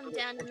drag. found some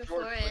down in the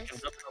George, forest. can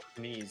rub it off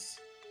his knees.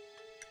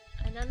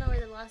 I don't know where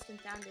the lost and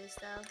found is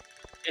though.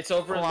 It's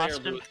over in there. Lost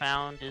and Louis.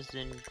 found is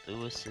in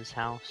Lewis's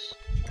house.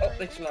 Oh,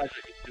 thanks for not.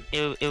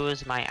 It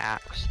was my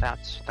axe.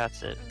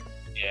 That's it.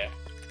 Yeah.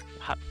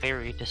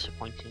 Very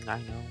disappointing, I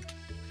know.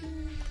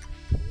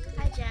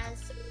 Hi,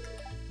 Jazz.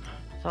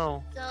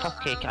 So, So,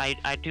 Cupcake,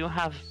 I do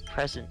have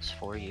presents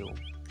for you.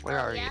 Where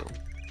Oh, are yeah? you?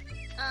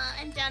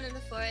 I'm down in the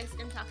forest.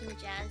 I'm talking to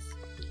Jazz.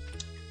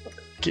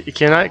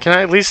 Can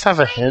I at least have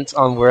a hint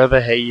on where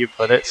the hay you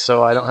put it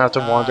so I don't have to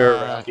wander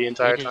around the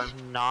entire It time? is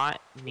not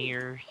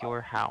near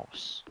your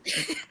house.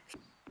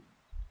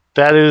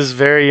 That is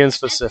very I'm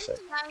inspecific.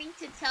 just trying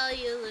to tell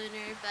you,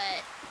 Lunar,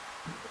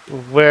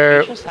 but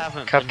Where... You just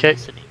haven't Cupcake? been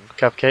listening.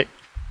 Cupcake?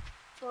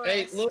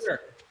 Hey, forest.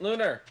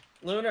 Lunar.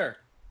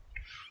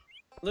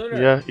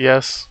 Yeah,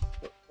 yes.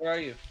 Where are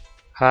you?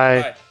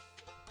 Hi.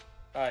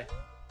 Hi.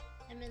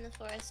 I'm in the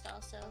forest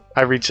also.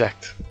 I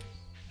reject.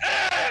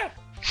 Ah!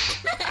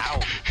 Ow.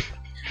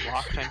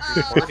 Locked and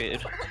Oh.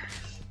 reported.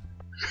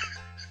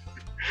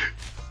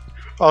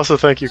 Also,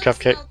 thank you, Look,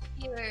 Cupcake. Salt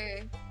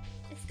Viewer.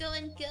 It's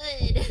going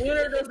good.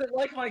 Lunar doesn't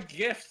like my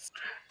gifts.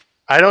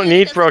 I don't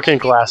need broken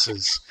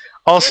glasses.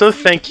 Also, Yes,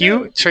 you thank do.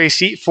 you,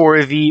 Tracy,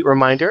 for the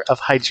reminder of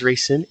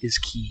hydration is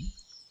key.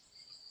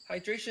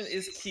 Hydration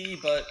is key,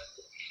 but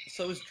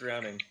so is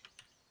drowning.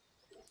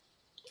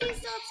 Thank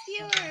you,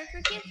 Salt Viewer,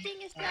 for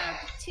gifting us out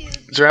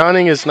to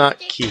Drowning is not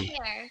fantastic key.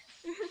 hair.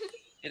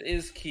 It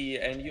is key,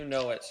 and you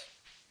know it.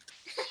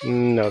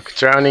 No,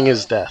 drowning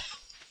is death.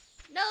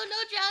 No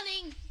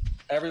drowning.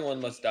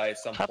 Everyone must die at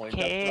some point.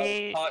 That's what I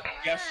Cupcake. was taught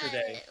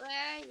yesterday. Where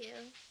are you?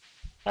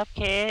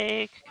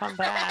 Cupcake, come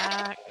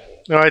back.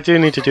 No, I do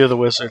need to do the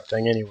wizard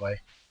thing anyway.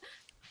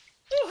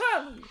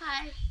 Woo-ha!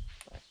 Hi.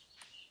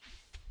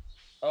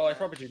 Oh, I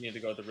probably do need to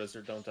go to the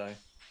wizard, don't I?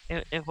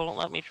 It won't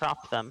let me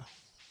drop them.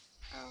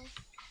 Oh.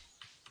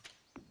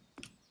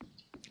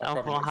 I'll Oh,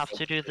 probably we'll go have to to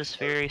the do this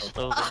wizard. very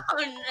slowly.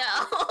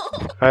 Oh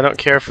no. I don't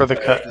care for the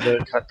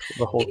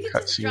whole You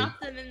can just cutscene. drop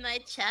them in my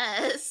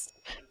chest.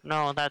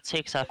 No, that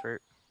takes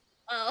effort.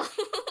 Oh.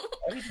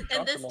 Why did you drop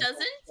And this them on-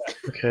 doesn't?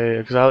 Okay,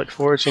 exotic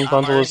foraging I'm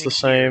bundle is already the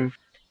same.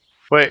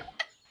 Wait,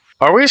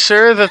 are we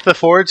sure that the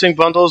foraging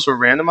bundles were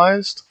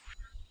randomized?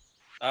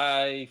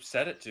 I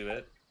set it to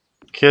it.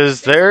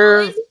 Because There's they're...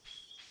 always-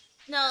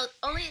 No,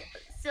 only.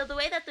 So the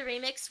way that the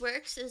remix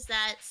works is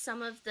that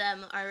some of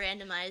them are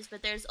randomized,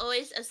 but there's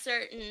always a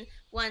certain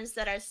ones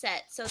that are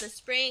set. So the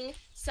spring,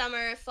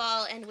 summer,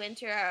 fall, and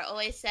winter are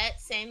always set.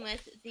 Same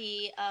with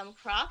the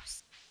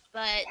crops,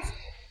 but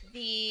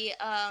the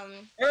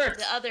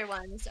Birds! other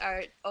ones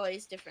are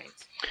always different.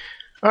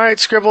 Alright,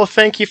 Scribble,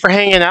 thank you for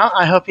hanging out.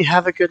 I hope you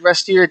have a good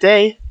rest of your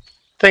day.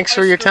 Thanks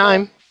Bye, for your Scribble.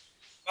 time.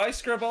 Bye,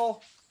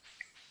 Scribble.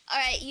 All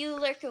right, you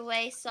lurk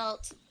away,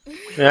 Salt.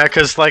 Yeah,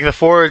 because, like, the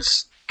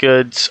foraged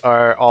goods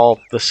are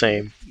all the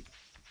same.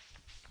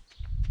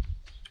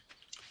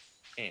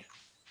 Eh.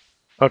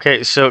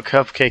 Okay, so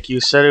Cupcake, you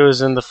said it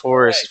was in the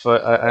forest,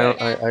 but I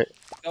don't...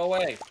 Go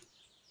away.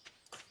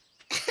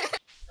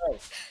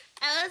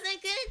 I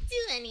wasn't gonna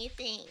do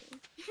anything.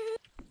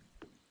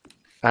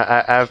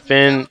 I've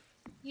been...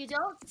 You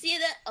don't see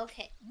the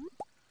okay,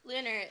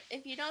 Lunar.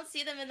 If you don't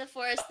see them in the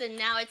forest, then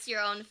now it's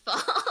your own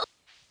fault.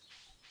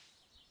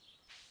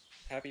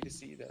 Happy to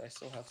see that I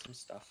still have some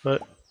stuff.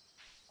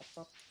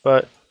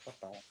 But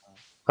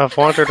I've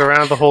wandered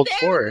around the whole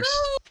They're forest.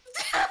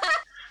 moved.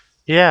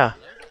 Yeah.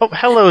 Oh,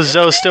 hello,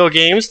 Zo Still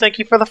Games. Thank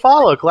you for the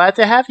follow. Glad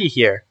to have you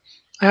here.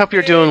 I hope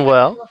you're doing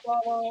well.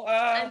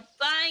 I'm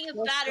buying a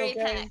let's battery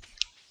go, gang. pack.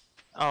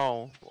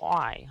 Oh,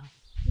 why?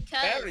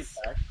 Battery Because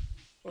pack.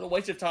 What a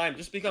waste of time.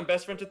 Just become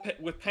best friends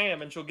with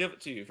Pam, and she'll give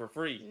it to you for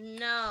free.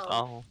 no.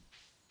 Oh.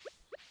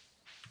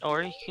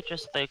 Or you could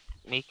just like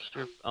make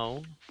your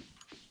own.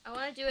 I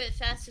want to do it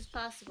fast as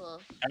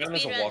possible. Adam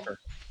is a Speedrun. walker.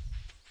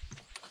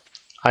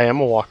 I am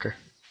a walker.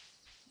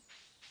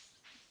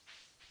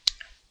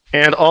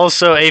 And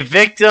also a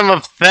victim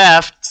of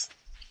theft.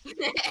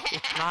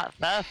 It's not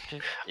theft.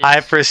 I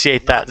it's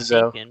appreciate that, not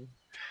Zoe. taken.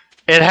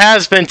 It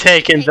has been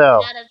taken, Take it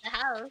though. out of the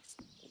house.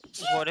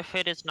 What if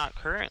it is not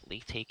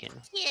currently taken?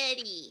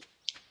 Kitty.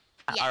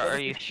 Are, Yes. are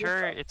you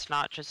sure it's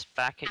not just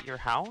back at your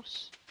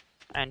house?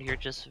 And you're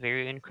just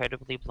very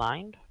incredibly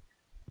blind?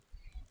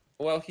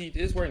 Well, he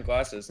is wearing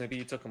glasses. Maybe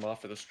you took them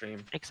off for the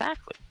stream.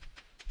 Exactly.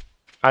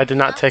 I did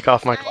not take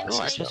off my I'm Oh, I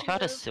glasses. just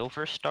got a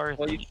silver star.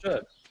 Well, you thingy.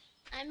 should.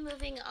 I'm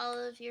moving all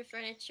of your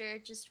furniture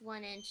just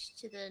 1 inch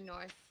to the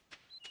north.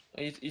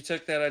 You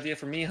took that idea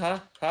from me, huh?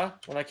 Huh?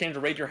 When I came to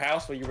raid your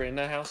house while you were in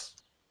that house?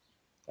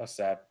 That's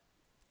sad.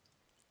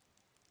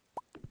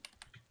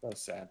 That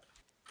was sad.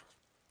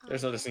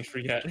 There's no distinct for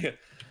yet.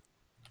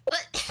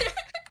 What?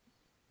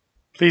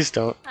 Please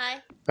don't. Hi.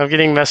 I'm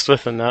getting messed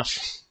with enough.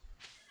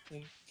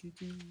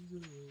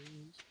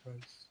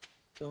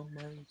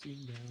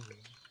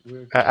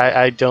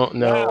 I don't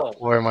know Wow.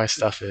 where my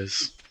stuff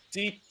is.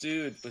 Deep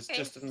dude was Okay,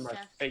 just in my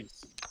stuff.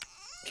 face.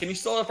 Can you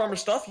steal that farmer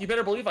stuff? You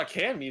better believe I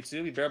can,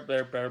 Mewtwo. You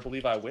better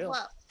believe I will.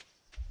 Well,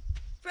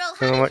 bro,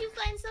 You know how what? did you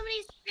find so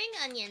many spring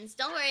onions?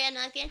 Don't worry, I'm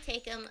not gonna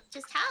take them.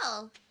 Just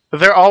how?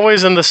 They're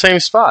always in the same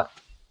spot.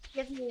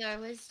 Give me your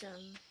wisdom.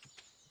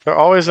 They're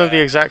always in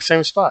the exact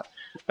same spot.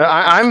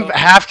 I'm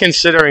half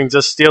considering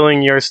just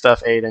stealing your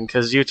stuff, Aiden,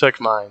 because you took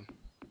mine.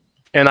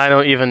 And I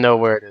don't even know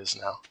where it is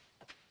now.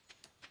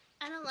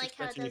 I don't like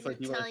how it Mention if I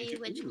doesn't do tell anything you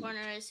to- which Ooh.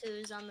 corner is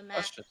whose on the map.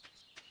 Question.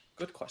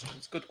 Good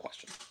questions. Good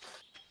question.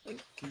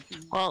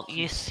 Well,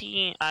 you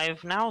see,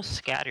 I've now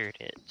scattered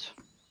it. So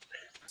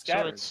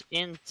Scattered. it's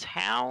in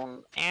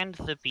town and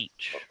the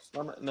beach.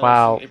 No,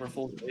 Wow. it's April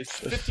Fool's Day. It's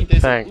 15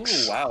 days.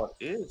 Thanks. Ooh, wow,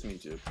 it is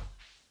Mewtwo.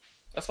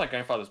 That's my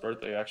grandfather's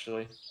birthday,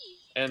 actually.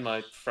 And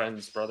my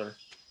friend's brother.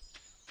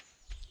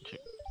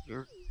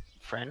 Your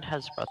friend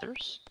has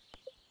brothers?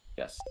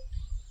 Yes.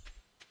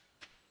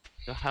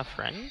 You have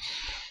friends?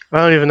 I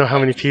don't even know how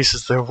many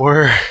pieces there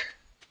were.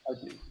 I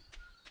do.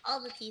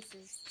 All the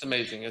pieces. It's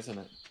amazing, isn't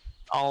it?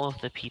 All of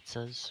the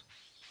pizzas.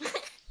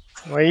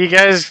 Why you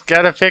guys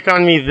gotta pick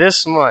on me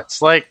this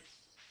much? Like,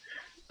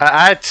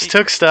 I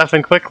took stuff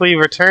and quickly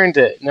returned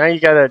it. Now you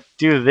gotta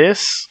do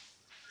this?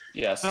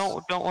 Yes.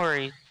 No, don't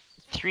worry.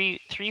 Three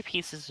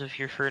pieces of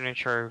your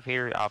furniture are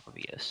very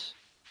obvious.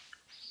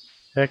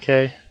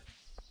 Okay.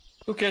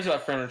 Who cares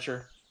about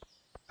furniture?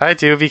 I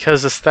do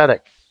because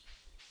aesthetic.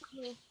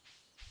 Me.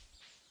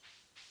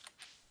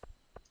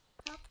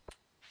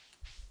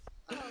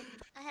 Oh,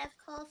 I have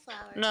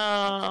cauliflower.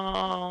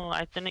 No,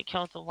 I didn't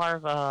kill the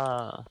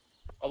larva.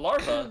 A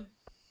larva?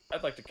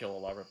 I'd like to kill a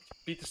larva.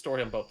 Beat the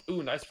story on both.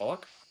 Ooh, nice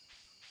Follock.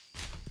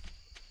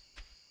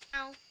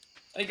 Ow.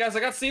 Hey guys, I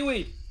got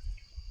seaweed!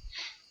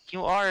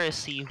 You are a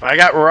sea. I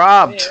got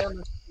robbed. Hey, I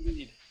got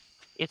seaweed.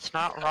 It's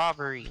not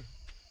robbery.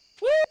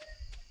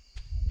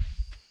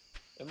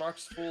 It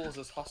marks fools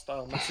as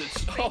hostile message.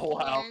 Oh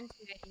wow.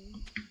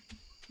 Entering.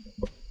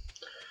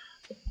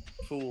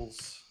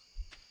 Fools.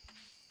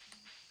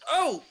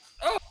 Oh!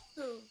 Oh!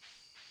 Who?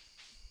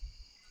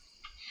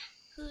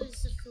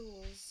 Who's the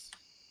fools?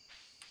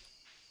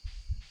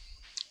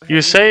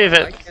 You say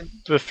that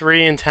the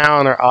three in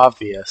town are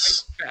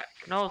obvious.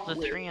 No, the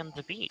three on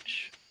the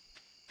beach.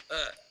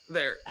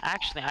 There.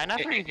 Actually, I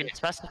never even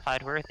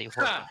specified where they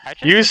were. Ha! I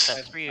You just s-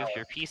 said 3 of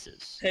your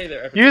pieces. Hey there,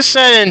 You everybody.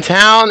 said in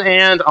town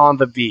and on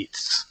the beach.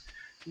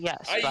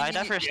 Yes, but I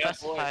never Yeah, boy.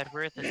 specified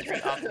where the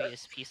 3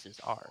 obvious pieces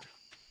are.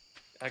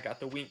 I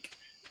got the wink.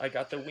 I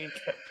got the wink.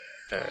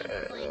 Blank,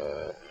 blank, blank,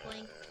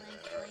 blank,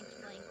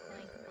 blank,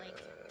 blank, blank,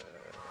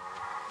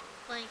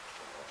 blank.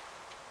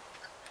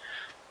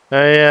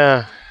 Oh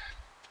yeah.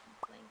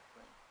 Blank,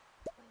 blank,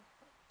 blank,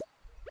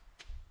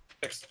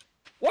 Next.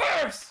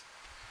 Worms!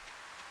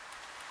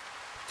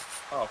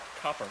 Oh,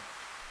 copper.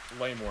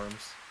 Lame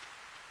worms.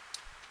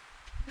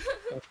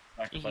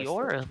 Sacrifice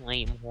You're a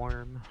lame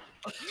worm.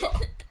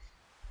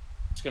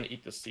 Just gonna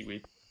eat this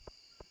seaweed.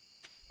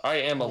 I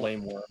am a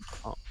lame worm.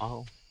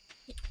 Oh.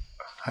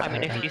 I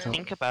mean, if you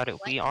think about it,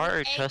 we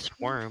are just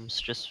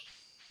worms, just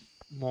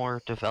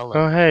more developed.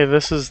 Oh hey,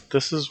 this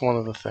is one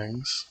of the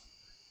things.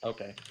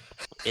 Okay.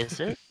 Is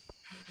it?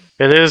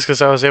 It is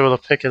because I was able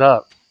to pick it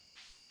up.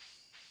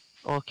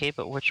 Okay,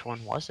 but which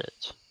one was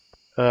it?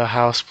 A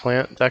house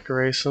plant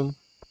decoration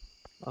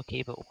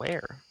Okay, but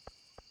where?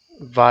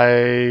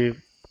 by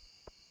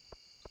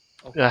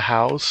a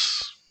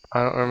house.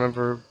 I don't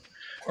remember.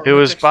 It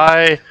was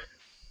by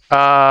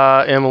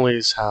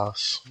Emily's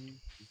house.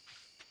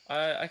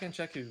 I can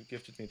check who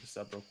gifted me the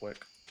sub real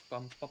quick.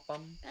 Bum, bum,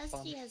 bum, bum.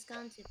 Rusty has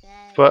gone to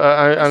bed. But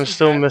I'm Rusty's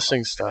still bad.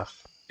 missing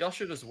stuff. Y'all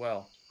should as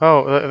well.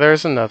 Oh,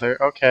 there's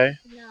another. Okay,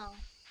 No.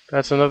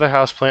 that's another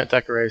house plant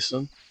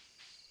decoration.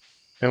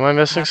 Am I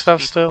missing Have to stuff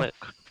be still? quick.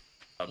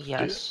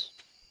 Yes.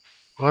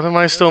 What am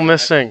I still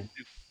missing?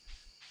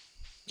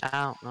 I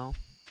don't know.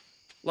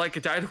 Like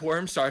a dyed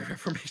worm. Sorry,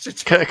 information.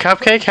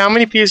 Cupcake, how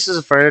many pieces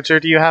of furniture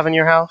do you have in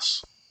your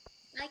house?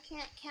 I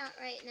can't count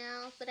right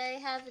now, but I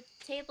have a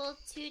table,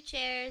 2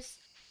 chairs,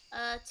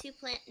 3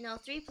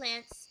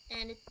 plants,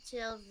 and a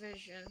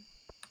television.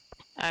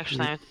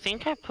 Actually, I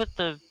think I put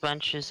the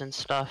benches and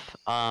stuff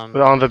On the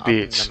up in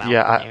beach. the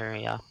Yeah, mountain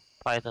area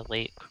by the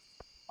lake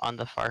on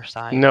the far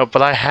side. No,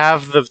 but I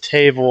have the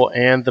table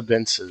and the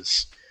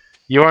benches.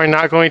 You are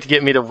not going to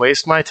get me to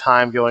waste my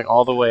time going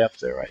all the way up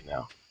there right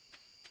now.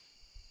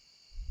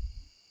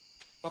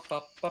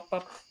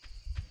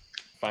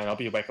 Fine, I'll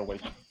be back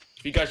awake.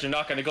 If you guys are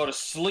not gonna go to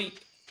sleep,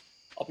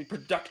 I'll be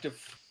productive.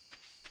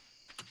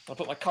 I'll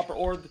put my copper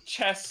ore in the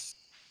chest.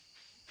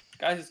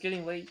 Guys, it's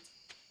getting late.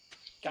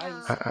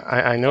 Guys,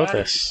 I know Guys.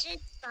 this.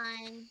 It's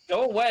fine.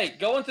 go away.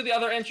 Go into the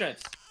other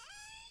entrance.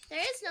 There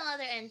is no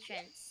other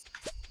entrance.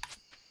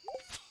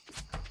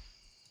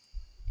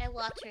 I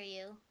water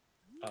you.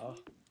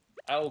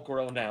 I will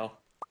grow now.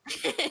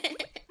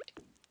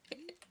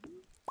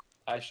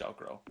 I shall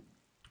grow.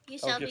 You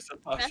I'll shall give be some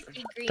posture.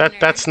 rusty greener.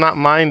 That's not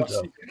mine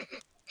though.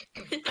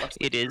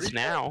 It is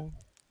now.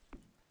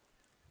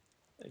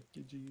 Thank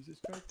you, Jesus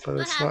Christ. But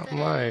What it's not happened?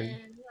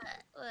 mine.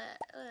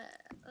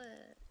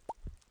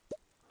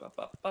 Where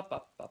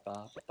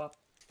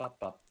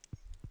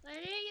are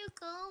you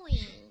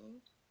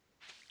going?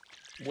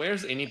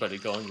 Where's anybody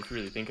going if you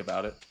really think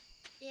about it?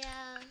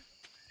 Yeah.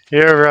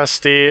 Here,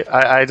 Rusty.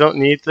 I don't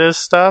need this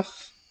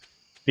stuff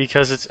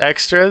because it's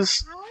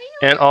extras. How are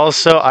you? And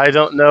also, I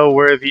don't know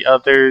where the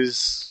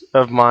others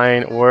of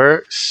mine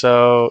were,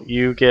 so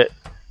you get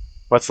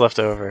what's left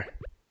over.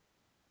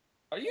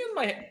 Are you in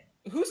my...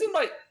 Who's in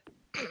my...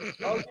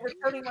 Oh, you're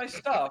returning my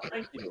stuff.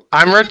 Thank you.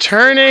 I'm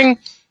returning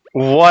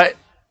what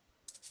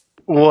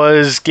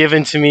was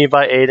given to me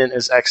by Aiden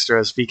as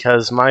extras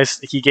because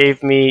he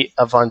gave me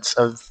a bunch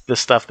of the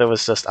stuff that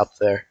was just up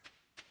there.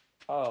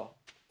 Oh,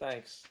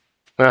 thanks.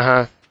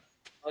 Uh-huh.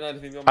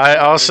 I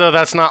Also,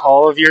 that's not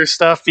all of your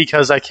stuff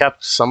because I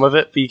kept some of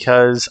it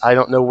because I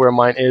don't know where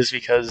mine is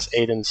because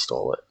Aiden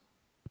stole it.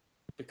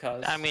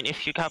 Because... I mean,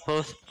 if you got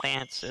both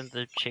plants and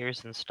the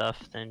chairs and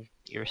stuff, then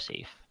you're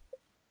safe.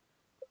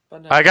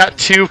 I got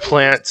 2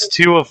 plants,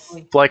 2 of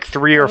like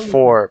 3 or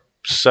 4,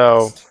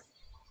 so...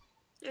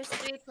 There's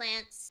 3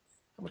 plants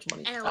How much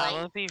money? and a I'm light.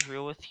 gonna be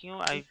real with you.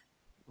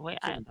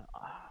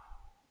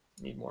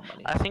 Need more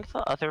money. I think the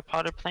other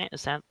potted plant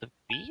is at the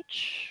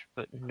beach,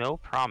 but no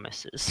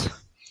promises.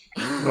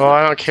 Well,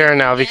 I don't care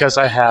now because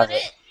I have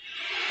it.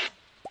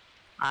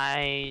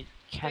 I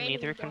can Brady,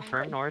 neither don't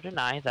confirm nor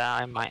deny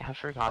that I might have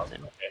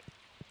forgotten.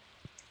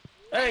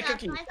 Hey, I got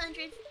Cookie!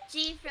 500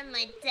 G from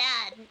my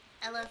dad.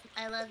 I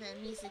love him.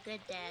 He's a good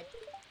dad.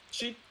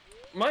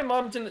 My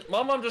mom didn't...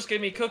 My mom just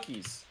gave me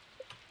cookies.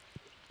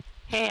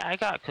 Hey, I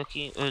got a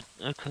cookie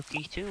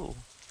too.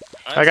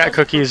 I got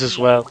cookies as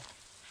well.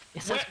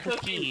 It says Wet cookie,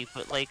 cookie.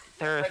 but like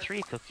there are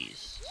 3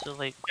 cookies. So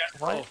like Yeah,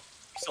 what? Oh, you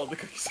sold the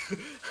cookies.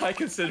 I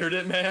considered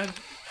it, man.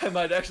 I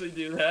might actually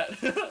do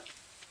that.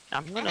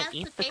 I'm gonna have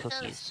eat the potatoes.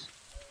 cookies.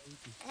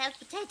 I have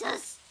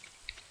potatoes.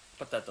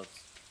 Potatoes.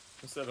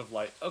 Instead of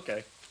light.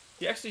 Okay.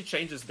 He actually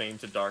changed his name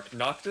to Dark.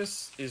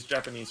 Noctis is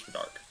Japanese for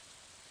dark.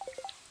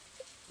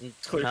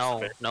 Clear No,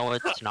 space. no,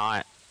 it's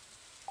not.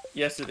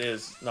 Yes, it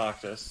is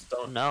Noctis.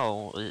 Don't.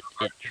 No, it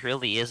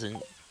really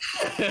isn't.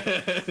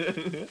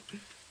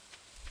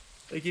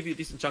 They give you a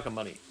decent chunk of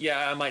money.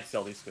 Yeah, I might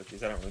sell these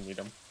cookies. I don't really need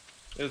them.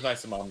 It was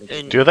nice of mom to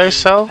give me. Do they in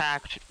sell?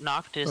 fact,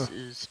 Noctis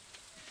is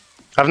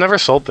I've never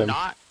sold them.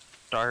 not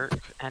dark,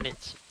 and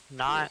it's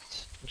not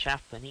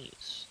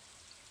Japanese.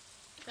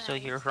 So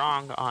you're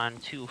wrong on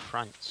 2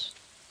 fronts.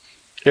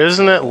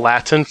 Isn't it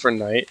Latin for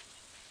night?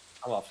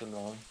 I'm often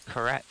wrong.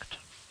 Correct.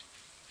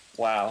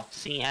 Wow.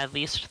 See, at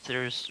least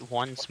there's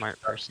one smart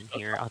person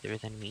here other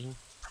than me.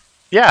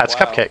 Yeah, it's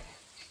Wow. Cupcake.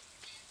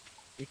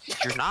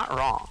 You're not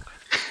wrong.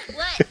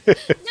 What? No.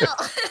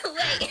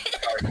 Wait.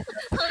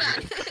 Hold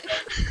on.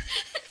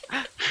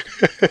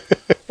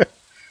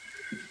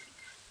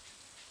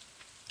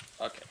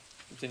 Okay.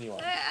 Continue on.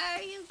 Where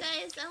are you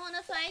guys? I want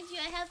to find you.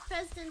 I have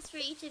presents for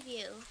each of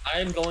you. I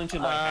am going to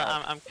my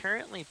house. I'm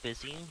currently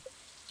busy.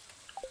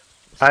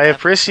 I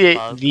appreciate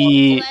Do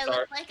the I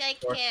look like I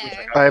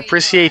care? I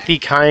appreciate the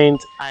kind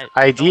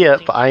idea,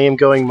 but I am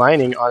going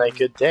mining on a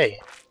good day.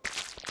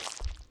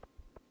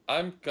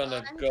 I'm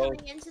gonna I'm go.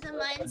 coming into the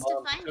mines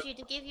to find you,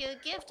 to give you a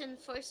gift and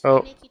forcefully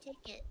Oh. make you take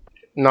it.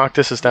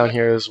 Noctis is down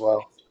here as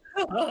well.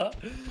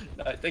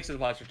 Thanks for the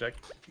monster check.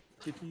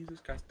 Jesus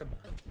Christ.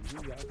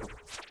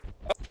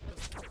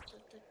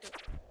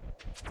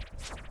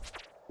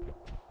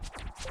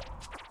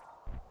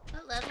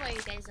 What level are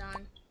you guys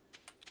on?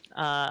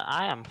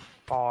 I am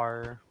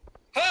far.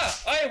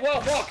 Ha! I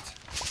well walked!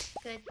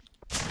 Good.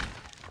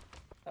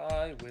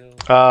 I will.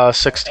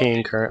 16 Where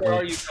are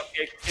currently. you,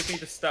 Cupcake? Give me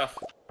the stuff.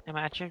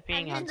 Imagine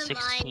being I'm on in the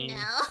 16. mine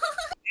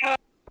now.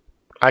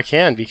 I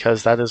can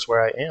because that is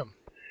where I am.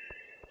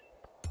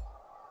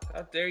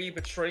 How dare you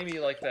betray me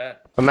like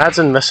that?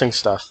 Imagine missing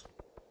stuff.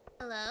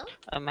 Hello?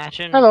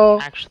 Imagine Hello.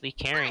 actually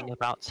caring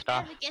about I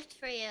stuff. have a gift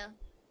for you.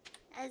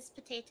 As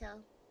potato.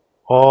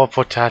 Oh,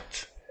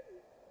 potat.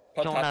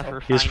 You'll Potato. never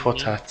He's find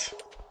me. potat.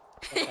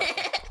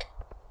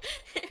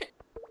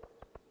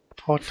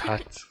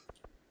 Potat.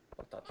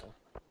 Potato.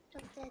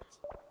 Potato.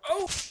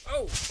 Oh!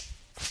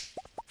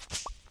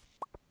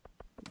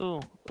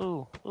 Oh!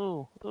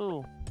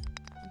 Ooh.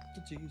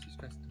 Jesus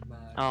Christ.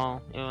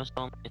 Oh, it was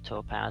only a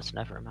topaz,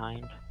 never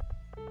mind.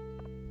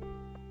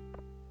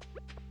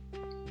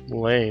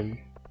 Lame.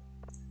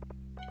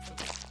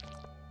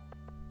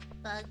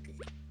 Bug.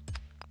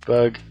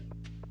 Bug.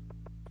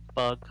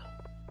 Bug.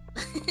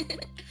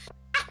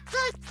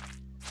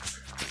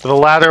 The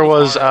ladder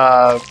was,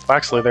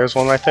 actually, there's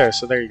one right there,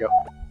 so there you go.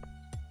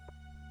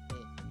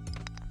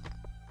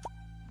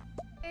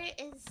 Where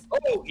is...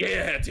 Oh,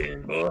 yeah,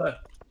 tin boy.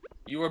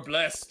 You were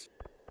blessed.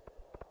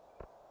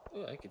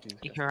 Oh, I could do this.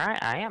 You're right,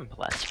 I am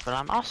blessed, but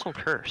I'm also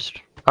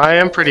cursed. I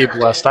am pretty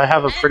blessed. I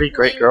have a pretty I'm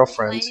great going to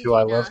girlfriend find who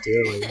I you love now.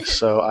 dearly,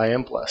 so I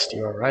am blessed.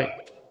 You are right.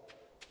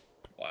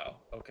 Wow.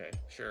 Okay,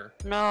 sure.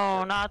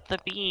 No, not the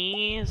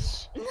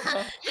bees.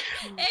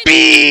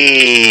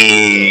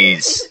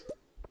 Bees!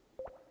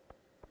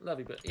 Love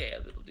you, but yeah,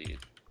 little dude.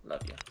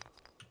 Love you.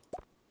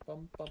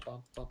 Bum bum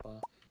bum bum bum.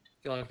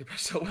 You like the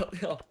press so well.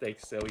 Oh,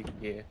 thanks, Zoe.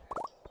 Yeah,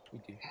 we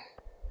do.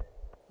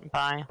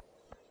 Bye.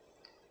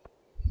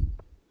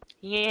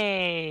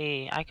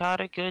 Yay! I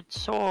got a good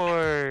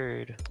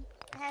sword.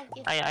 I have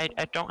gift I for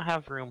you. don't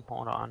have room.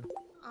 Hold on.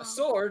 Oh. A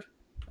sword.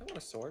 I want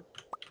a sword.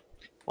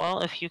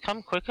 Well, if you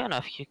come quick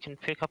enough, you can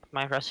pick up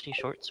my rusty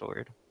short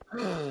sword.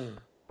 It's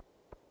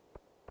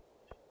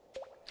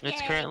Yay.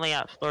 currently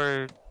at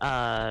floor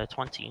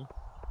 20.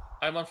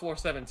 I'm on floor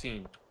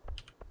 17.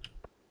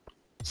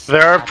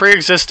 There are Sad.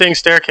 pre-existing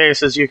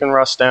staircases you can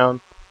rust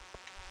down.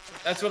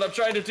 That's what I'm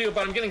trying to do,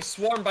 but I'm getting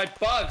swarmed by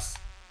bugs.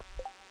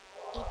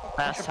 Eat the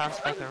That sounds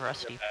like a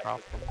rusty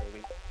problem.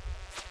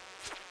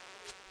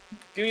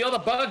 Give me all the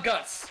bug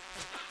guts.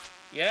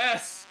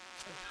 Yes.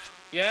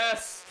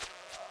 Yes.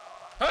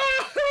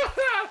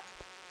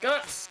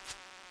 Guts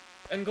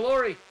and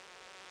glory.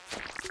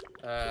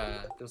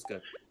 Feels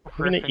good. I'm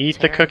gonna eat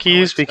the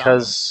cookies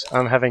because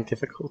I'm having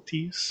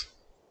difficulties.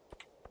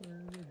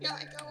 No,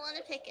 I don't want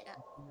to pick it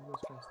up.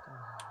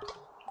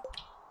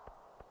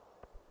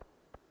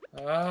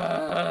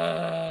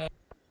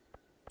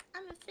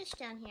 I'm a fish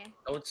down here.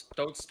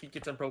 Don't speak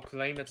it and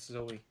proclaim it,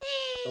 Zoe.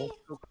 Don't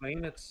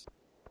proclaim it.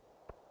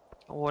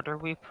 What are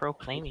we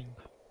proclaiming?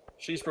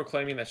 She's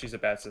proclaiming that she's a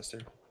bad sister.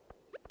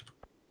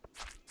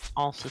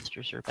 All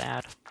sisters are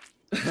bad.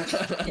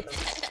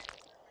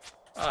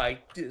 I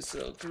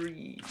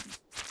disagree.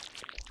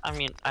 I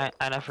mean, I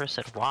never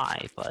said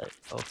why, but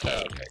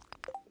okay. Okay.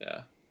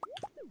 Yeah.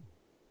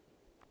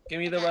 Give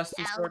me the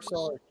rusty short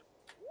sword.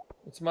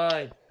 It's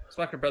mine.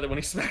 Smack your brother when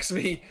he smacks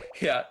me.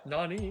 Yeah,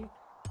 Nani.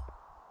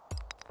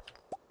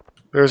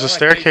 There's a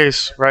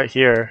staircase right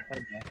here.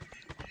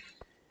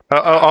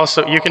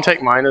 Also, you can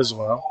take mine as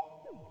well.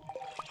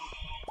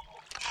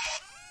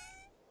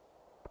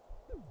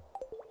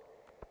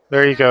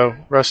 There you go,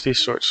 rusty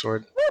short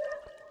sword.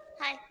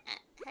 Hi.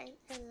 Hi.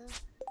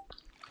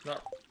 Hello.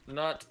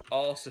 Not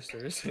all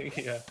sisters.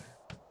 Yeah.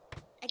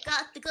 I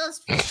got the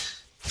ghost fish.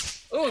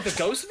 Oh, the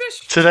ghost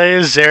fish? Today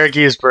is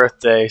Zeragi's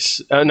birthday.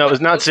 No, it's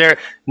not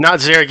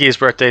Zeragi's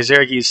birthday.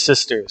 Zeragi's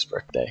sister's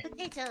birthday.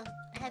 Potato.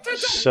 I have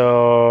fish.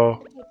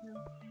 So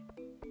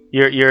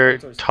Potato. your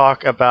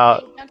talk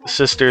about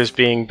sisters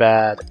being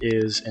bad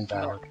is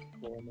invalid.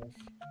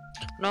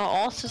 No,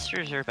 all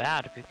sisters are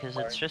bad because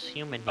it's just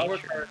human I'll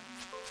nature. return.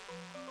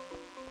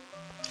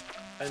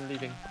 I'm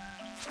leaving.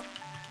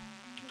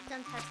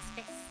 Don't have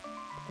space.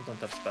 I don't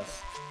have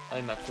space.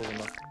 I'm not cool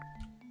enough.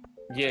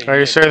 Yeah. Are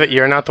you sure that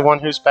you're not the one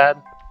who's bad?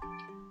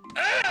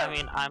 I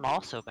mean, I'm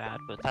also bad,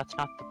 but that's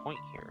not the point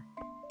here.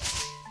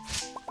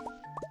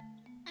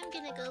 I'm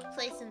gonna go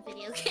play some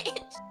video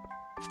games.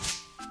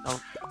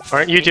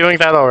 Aren't you doing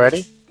that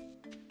already?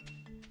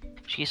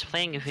 She's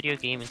playing a video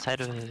game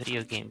inside of a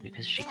video game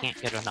because she can't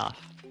get enough.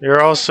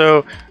 You're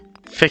also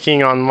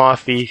picking on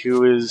Mothy,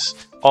 who is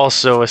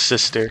also a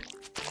sister.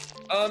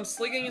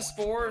 Slinging a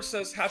spore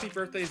says happy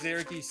birthday,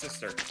 Zeragi's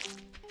sister.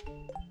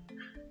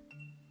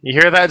 You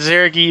hear that,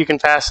 Zeragi? You can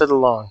pass it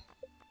along.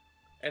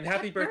 And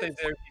happy birthday,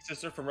 Zeragi's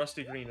sister from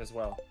RustyGreen as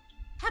well.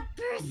 Have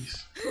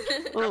birth.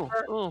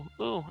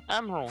 Ooh,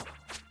 emerald.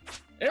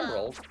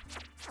 Emerald?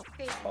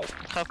 Crazy. Oh,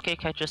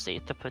 Cupcake, I just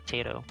ate the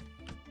potato.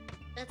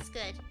 That's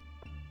good.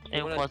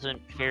 It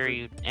wasn't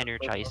very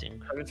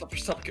energizing. I mean,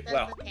 That's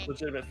wow, okay.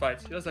 legitimate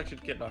fights. He does actually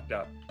get knocked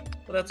out.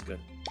 Well, that's good.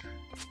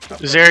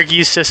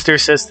 Zeragi's sister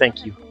says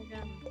thank you.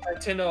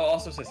 Tino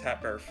also says hat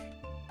birth.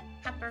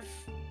 Have birth.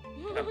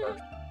 Hat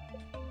birth.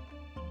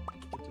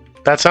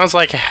 That sounds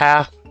like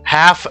half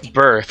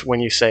birth when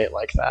you say it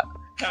like that.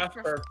 Half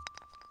birth.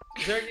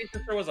 Zeragi's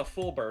sister was a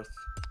full birth.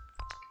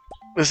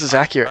 This is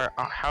accurate.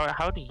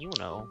 How do you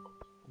know?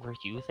 Were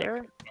you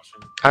there?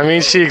 I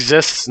mean, she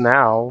exists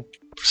now,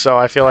 so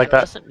I feel like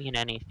that. Doesn't mean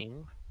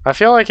anything. I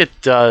feel like it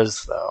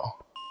does, though.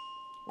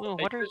 Ooh,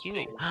 what are you?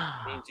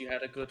 Means you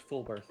had a good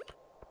full birth.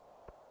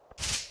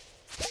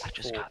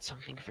 just Cool. got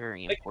something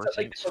very Thank you,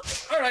 important.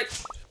 All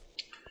right.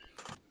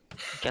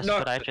 Guess No.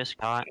 what I just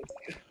got?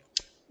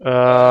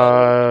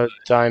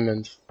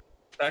 Diamond.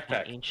 An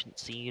Backpack. ancient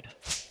seed.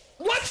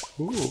 What?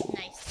 Ooh,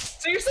 Nice.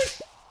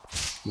 Seriously?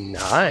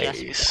 Yes,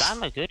 because nice.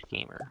 I'm a good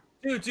gamer.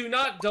 Dude, do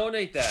not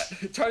donate that.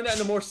 Turn that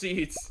into more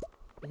seeds.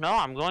 No,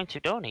 I'm going to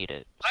donate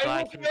it I so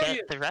I will can pay get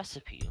you. the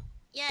recipe.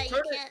 Yeah, you Turn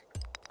it- can't.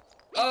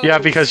 Oh, Yeah,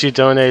 because you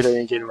donated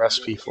and you get a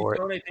recipe you for it.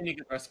 donate, then you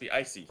get the recipe.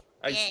 I see.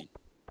 I Yeah. see.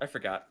 I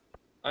forgot.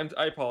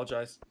 I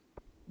apologize.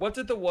 What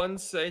did the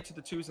ones say to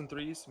the 2s and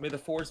 3s? May the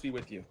 4s be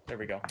with you. There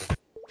we go.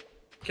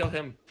 Kill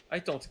him. I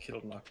don't kill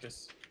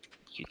Noctis.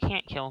 You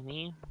can't kill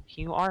me.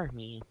 You are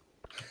me.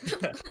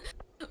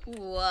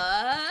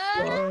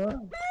 What?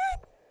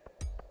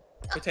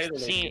 Potato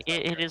See,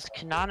 lady. it is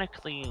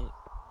canonically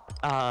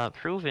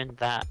proven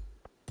that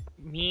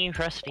me,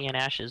 Rusty, and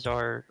Ashes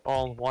are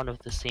all one of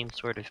the same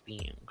sort of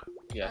being.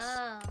 Yes,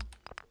 Oh.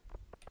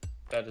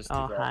 that is the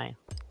Oh, right.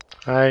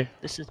 hi. Hi.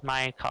 This is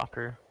my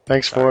copper.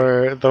 Thanks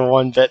for the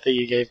 1 bit that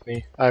you gave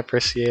me. I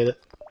appreciate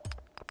it.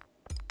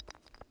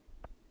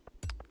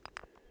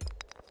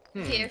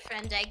 Dear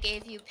friend, I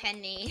gave you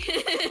penny.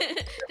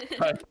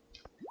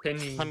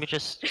 Penny. Let me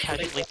just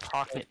casually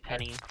pocket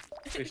Penny.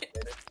 Appreciate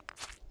it.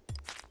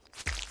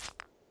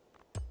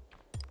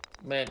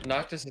 Man,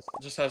 Noctis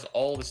just has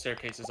all the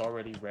staircases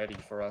already ready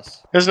for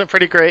us. Isn't it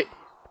pretty great?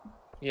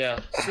 Yeah,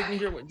 sitting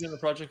here doing the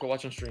project, we're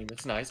watching stream.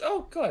 It's nice.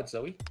 Oh, go ahead,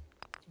 Zoe.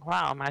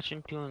 Wow,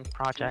 imagine doing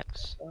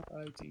projects.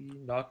 ID.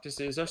 Noctis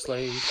is our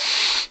slave.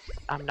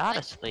 I'm not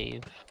a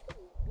slave.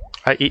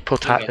 I eat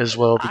potat as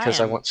well because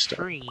I am want stuff.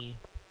 free.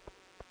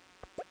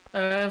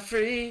 I'm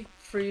free,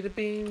 free to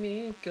be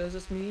me, cause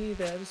it's me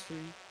that is free.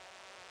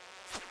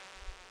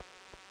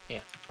 Yeah,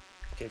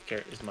 cave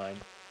carrot is mine.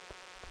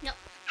 Nope.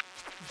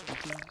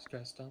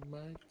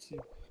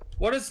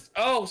 What is?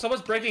 Oh,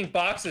 someone's breaking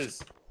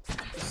boxes.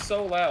 It's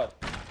so loud.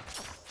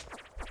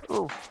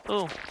 Ooh,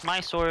 ooh, my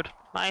sword,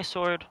 my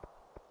sword.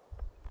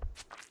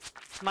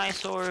 My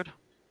sword.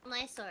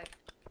 My sword.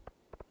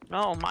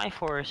 No, my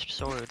forest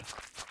sword.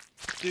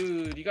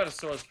 Dude, you got a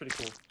sword. It's pretty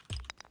cool.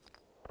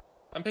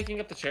 I'm picking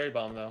up the cherry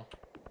bomb though.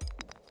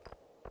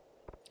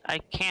 I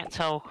can't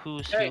tell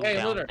who's Hey, who hey,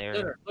 down Lunar,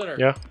 there. Lunar.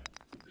 Yeah.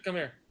 Come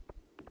here.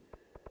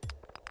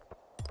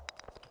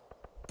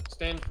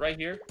 Stand right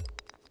here.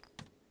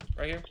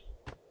 Right here.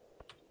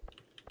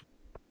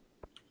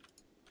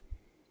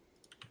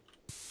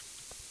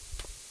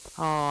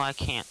 Oh, I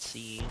can't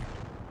see.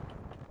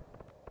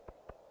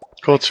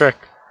 Cool trick.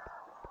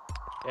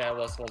 Yeah, it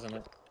was, wasn't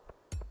it?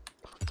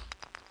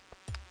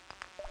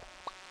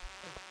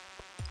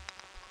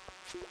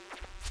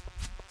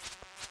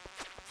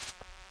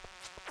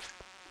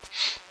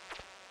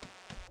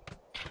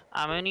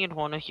 I'm gonna need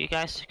one of you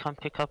guys to come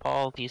pick up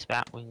all these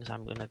bat wings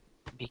I'm gonna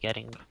be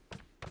getting.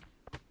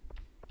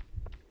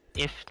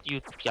 If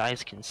you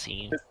guys can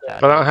see.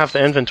 But I don't have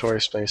the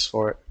inventory space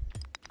for it.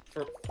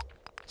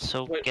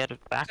 So Wait. get a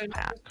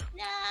backpack.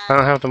 I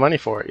don't have the money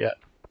for it yet.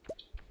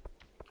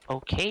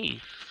 Okay.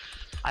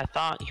 I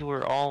thought you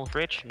were all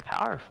rich and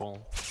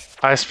powerful.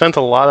 I spent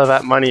a lot of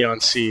that money on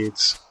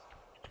seeds.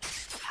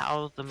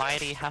 How the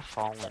mighty have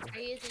fallen. Are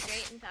you the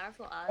great and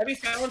powerful Oz? Have you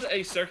found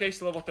a staircase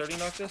to level 30,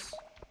 Noctis?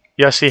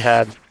 Yes, he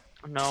had.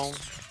 No.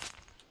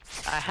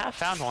 I have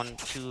found one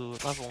to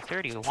level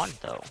 31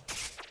 though.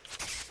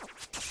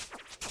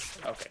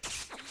 Okay.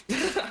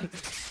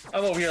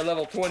 I'm over here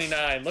level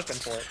 29 looking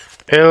for it.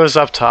 It was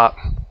up top.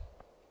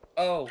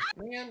 Oh,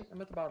 man, I'm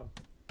at the bottom.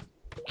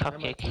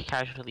 Cupcake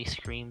casually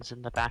screams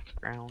in the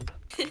background.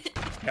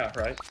 Yeah,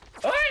 right?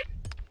 What?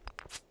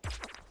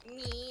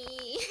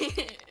 Me.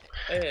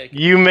 Hey,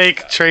 You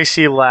make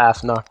Tracy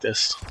laugh,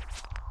 Noctis.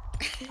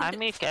 I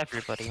make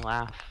everybody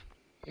laugh.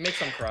 it makes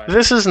them cry.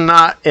 This is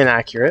not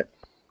inaccurate.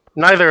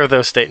 Neither of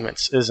those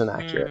statements is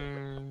inaccurate.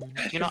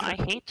 You know, I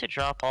hate to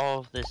drop all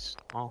of this.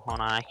 Oh, hold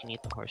on, I can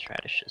eat the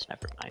horseradishes.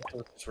 Never mind.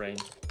 It's rain.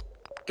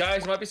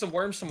 Guys, there might be some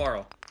worms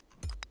tomorrow.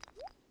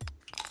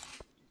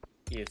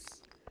 Yes.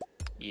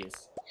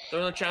 Yes.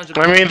 They're on a challenge.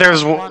 I mean,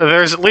 there's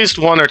at least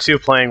 1 or 2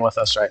 playing with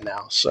us right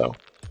now, so.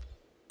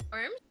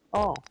 Worm?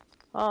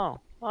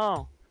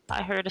 Oh!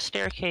 I heard a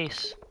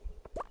staircase.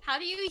 How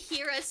do you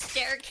hear a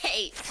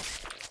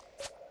staircase?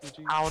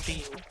 How do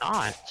you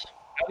not?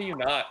 How do you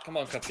not? Come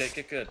on, Cupcake,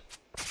 get good.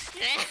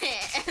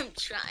 I'm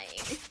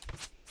trying.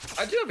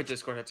 I do have a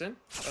Discord that's in.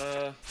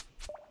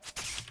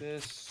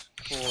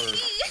 Discord.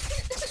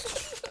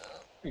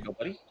 Here you go,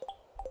 buddy.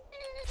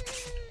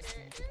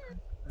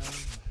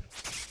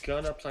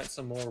 Gonna plant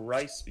some more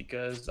rice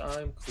because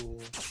I'm cool.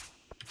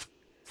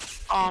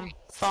 Bomb.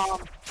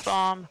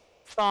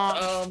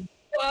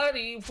 What do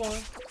you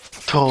want?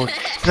 Told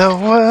the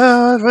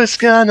world was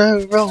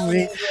gonna roll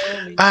me.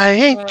 I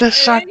ain't the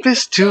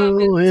sharpest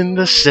tool in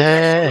the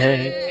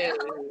shed.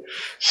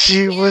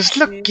 She was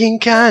looking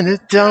kinda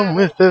dumb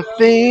with her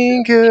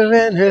finger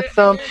and her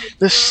thumb,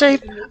 the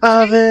shape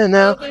of an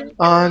L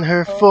on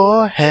her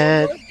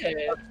forehead.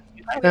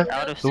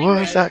 The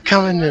words are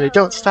coming and they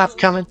don't stop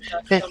coming.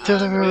 Hit to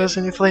the rules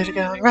and you play the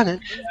ground running.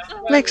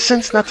 Makes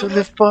sense not to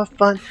live for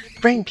fun.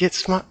 Brain gets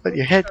smart, but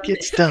your head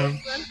gets dumb.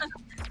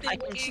 I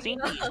can see. You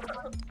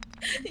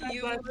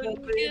That's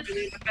wouldn't the get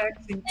baby in the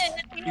backseat.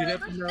 You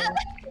never know.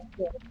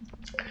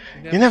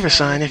 You never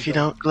shine if you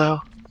don't glow.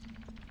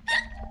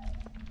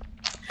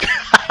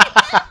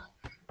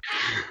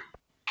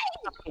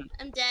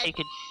 I'm dead. Take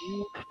a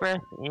deep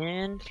breath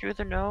in through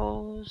the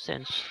nose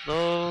and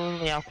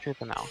slowly out through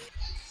the mouth.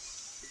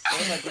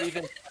 What if I breathe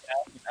in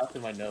out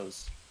through my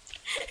nose?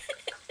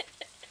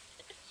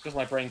 Because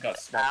my brain got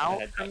smart. Out My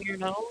head from got- your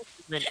nose,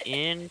 then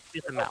in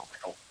through the mouth.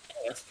 Oh,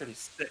 that's pretty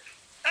sick.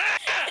 Ah!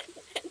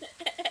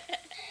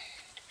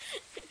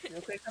 You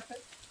okay, Cupcake?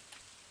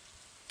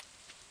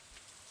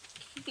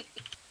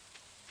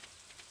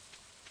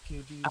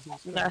 I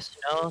want you guys to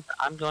know that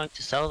I'm going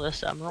to sell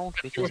this emerald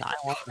because I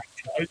want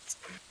it.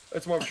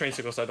 It's more of a train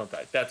signal, so I don't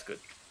die. That's good.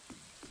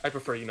 I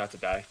prefer you not to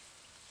die.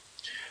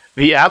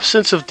 The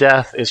absence of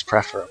death is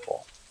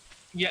preferable.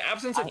 Yeah,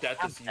 absence of I death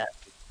have is that.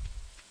 useful.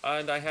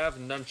 And I have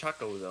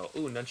nunchako though.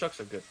 Ooh, nunchucks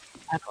are good.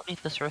 I don't need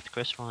this earth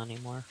crystal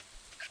anymore.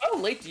 How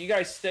late do you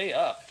guys stay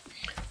up?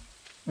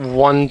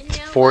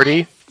 140.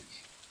 Get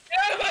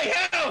out of my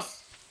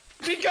house!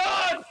 Be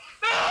gone!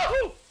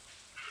 No!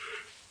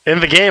 In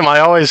the game, I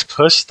always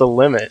push the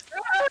limit.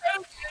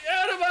 Get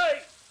out of my...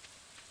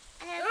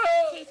 I have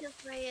No! a potato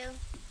for you.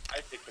 I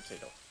take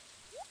potato.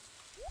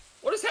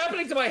 What is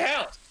happening to my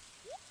house?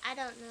 I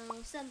don't know.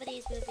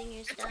 Somebody's moving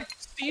your It's stuff. like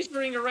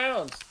seasoning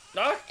around.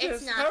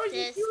 Noctis, It's how are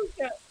you Noctis. doing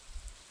that?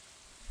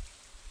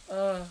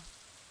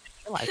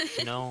 I like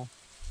to know.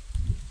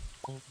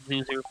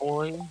 Loser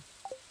boy.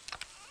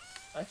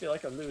 I feel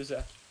like a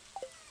loser.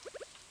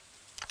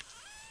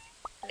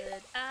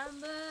 But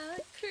I'm a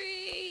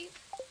creep.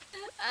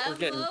 We're I'm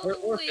getting- a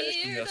we're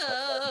finishing this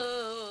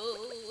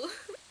weirdo.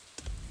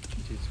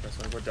 Jesus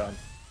Christ, we're done.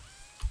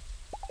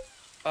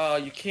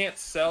 You can't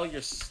sell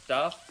your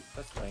stuff?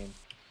 That's lame.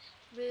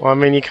 Well, I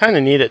mean, you kind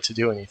of need it to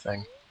do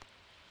anything.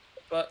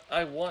 But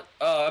I want...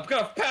 I'm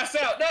gonna pass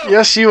out! No!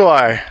 Yes, you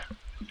are.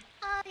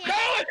 Oh, No! yeah.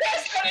 I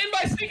passed out in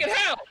my stinking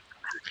house!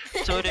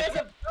 So did There's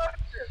a doctor!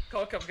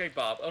 Call Cupcake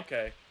Bob.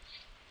 Okay.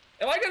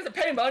 Am I gonna have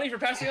to pay money for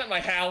passing out in my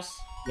house?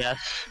 yes.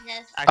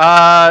 Yes,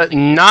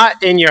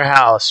 Not in your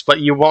house, but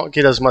you won't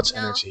get as much No.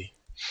 energy.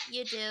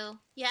 you do.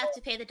 You have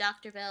to pay the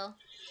doctor bill.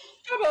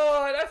 Come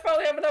on! I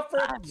finally have enough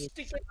for I a need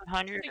stinking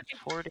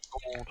 740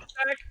 gold.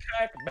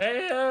 backpack,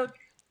 man!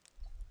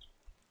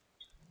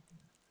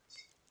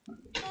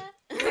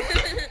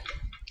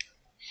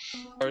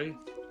 Sorry.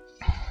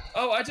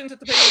 Oh, I didn't have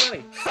to pay the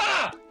money.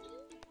 Ha!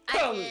 I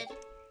Oh. did.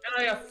 And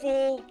I have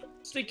full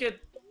stinking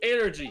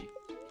energy.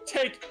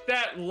 Take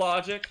that,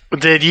 logic.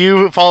 Did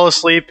you fall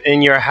asleep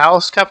in your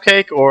house,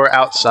 Cupcake, or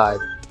outside?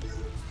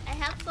 I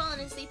have fallen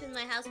asleep in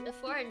my house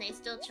before, and they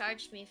still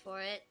charged me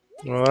for it.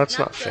 Well, that's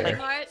not Jojo fair.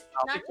 Mart,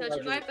 not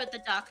Jojo Mart, but the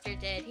doctor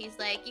did. He's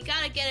like, you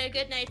gotta get a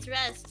good night's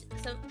rest,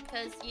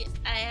 because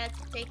I had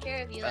to take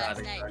care of you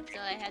last night, so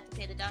I had to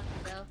pay the doctor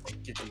bill.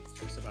 Get you,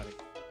 somebody.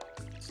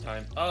 It's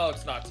time. Oh,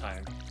 it's not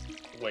time.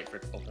 Wait for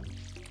it to open.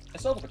 I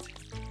still have a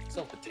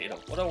potato.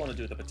 What do I want to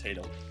do with the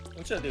potato?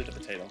 What should I do with the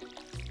potato?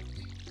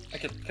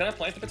 Can I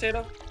plant the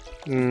potato?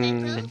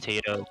 Mm,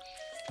 Potato.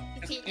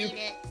 You can eat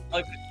it.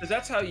 Like, because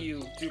that's how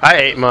you do. I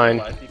ate mine.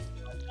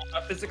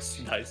 Physics,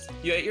 nice.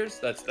 You ate yours?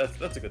 That's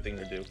a good thing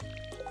to do.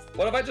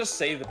 What if I just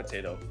save the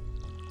potato?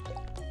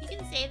 You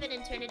can save it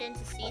and turn it into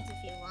seeds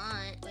if you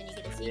want when you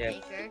get a seed Yeah.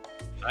 maker.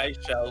 I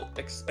shall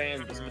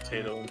expand this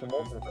potato into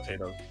multiple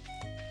potatoes.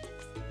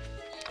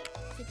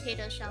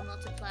 Potatoes shall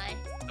multiply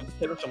The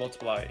potato shall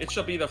multiply. It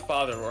shall be the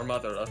father or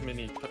mother of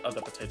many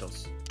other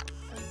potatoes.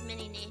 of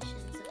many nations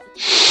of potatoes.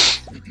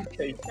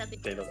 Okay, Shall be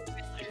potato.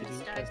 in the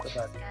stars of the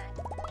sky.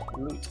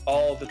 Loot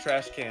all the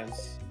trash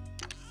cans.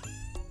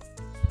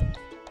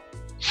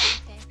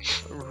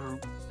 Okay.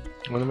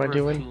 what am I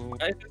doing?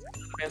 I think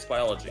it's advanced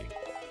biology.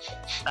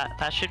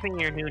 That should mean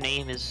your new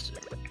name is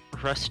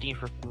Rusty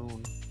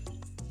Raccoon.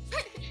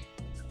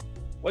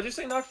 What'd you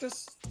say,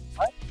 Noctis?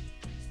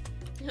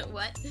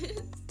 What?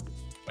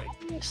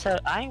 So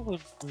I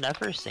would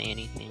never say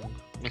anything.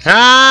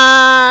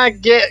 Ah,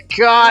 get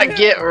caught,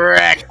 get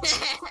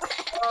wrecked.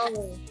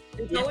 Oh,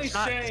 it's only It's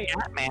not Shane.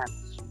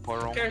 Scatman's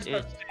world. Who cares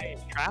about It's Shane?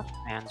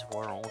 Trapman's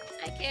world.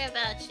 I care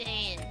about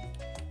Shane.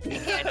 I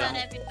care about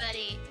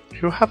everybody.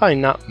 Who have I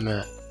not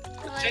met? I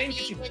want to Shane, be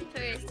did a you- good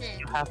person.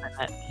 You haven't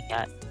met me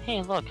yet.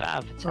 Hey, look, I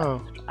have a text.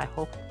 Oh. I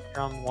hope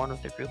you're on one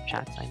of the group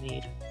chats I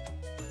made.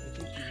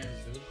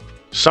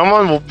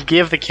 Someone will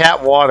give the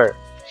cat water.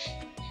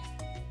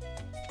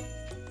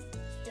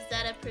 Is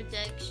that a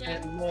prediction?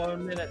 10 more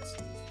minutes.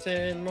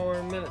 10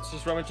 more minutes.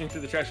 Just rummaging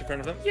through the trash in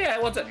front of him. Yeah,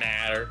 what's it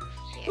matter?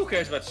 Who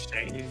cares about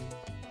Shane?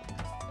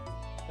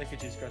 Thank you,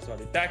 Jesus Christ,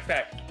 buddy.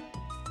 Backpack.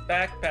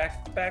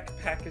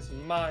 Backpack is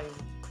mine.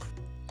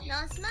 No,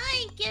 it's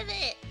mine. Give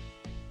it.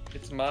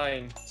 It's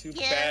mine. Too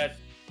Yeah. bad.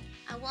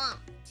 I want.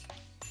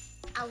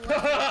 I want.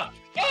 Oh,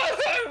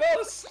 I have all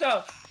this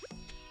stuff.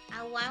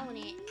 I want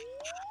it.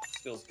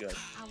 Feels good.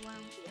 I want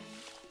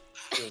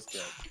it. Feels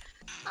good.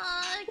 Oh,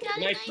 I got a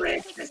My nice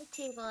breakfast. picnic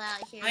table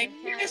out here. My Got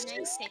a breakfast.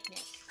 nice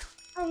picnic.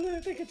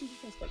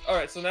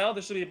 Alright, so now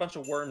there should be a bunch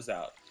of worms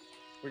out.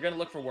 We're gonna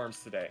look for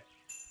worms today.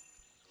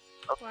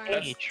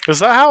 Okay, Is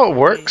that how it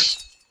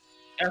works?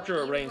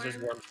 After it rains, there's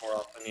worms more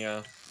often,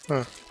 yeah.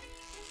 Huh.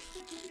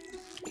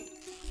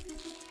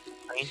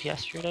 rained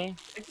yesterday.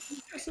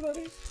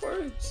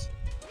 Worms.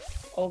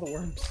 All the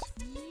worms.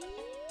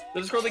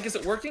 The Discord link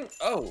isn't working?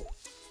 Oh.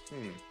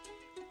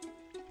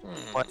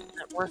 What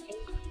isn't working?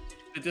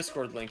 The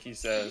Discord link, he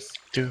says.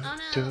 Do, Oh,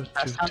 do, no.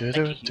 That sounds like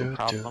a you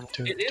problem.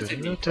 It is a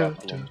you do,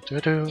 problem. do,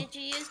 do.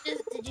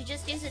 Did you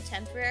just use a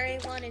temporary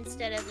one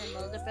instead of a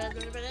multiple?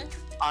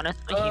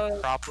 Honestly, he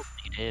probably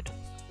did.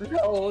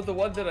 No, the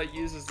one that I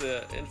use is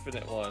the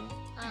infinite one.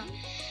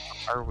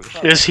 Are we?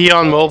 Is he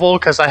on mobile?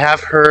 Because I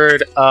have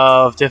heard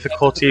of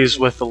difficulties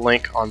with the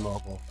link on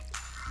mobile.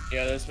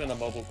 Yeah, there's been a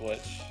mobile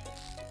glitch,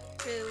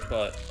 Rude.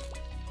 but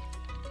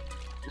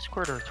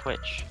Discord or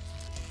Twitch?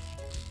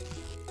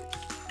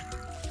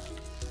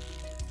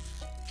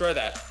 try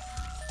that.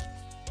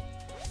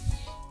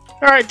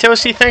 Alright,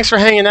 Toasty, thanks for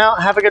hanging out.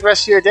 Have a good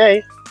rest of your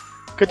day.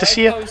 Good to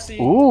see you. Posey.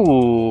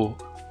 Ooh.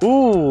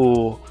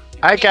 Ooh.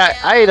 I got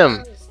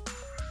item.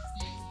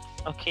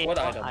 Okay. What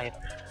well,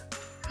 item?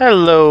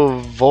 Hello,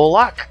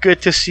 Volok.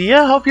 Good to see you.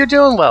 Hope you're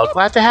doing well.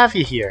 Glad to have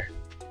you here.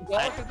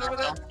 I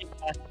don't think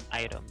that's an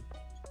item.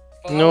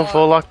 No,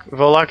 Volok.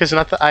 Volok is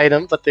not the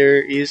item, but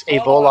there is a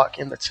Volok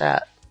in the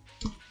chat.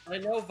 I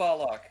know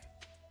Volok.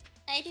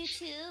 I do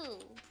too.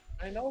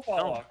 I know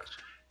Volok.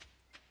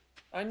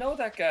 I know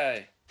that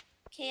guy.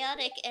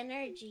 Chaotic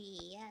energy,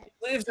 yes.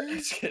 Lives in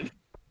this kid.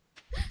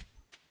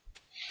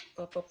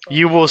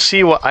 You will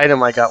see what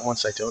item I got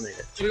once I donate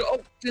it. Oh,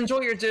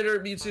 enjoy your dinner,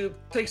 YouTube.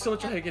 Thanks so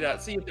much for hanging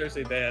out. See you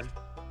Thursday, man.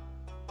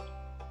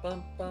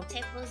 Bum, bum.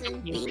 Typos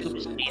and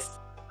beans.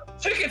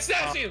 Chicken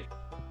statue!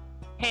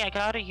 Hey, I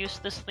gotta use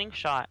this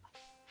slingshot.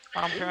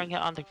 I'm throwing it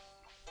on the.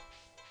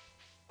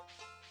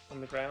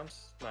 On the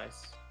grounds?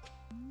 Nice.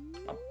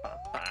 Bum, bum,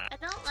 bum. I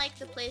don't like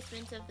the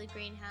placement of the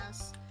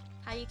greenhouse.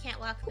 How you can't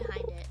walk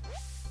behind it.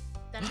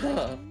 That's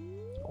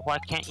Why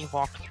can't you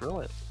walk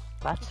through it?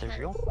 That's the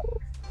real.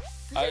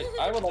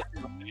 I would like to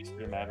know if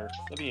it matter.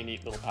 That'd be a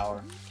neat little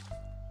power.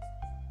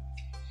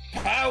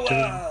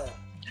 Power!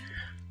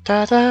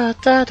 Da da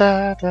da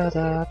da da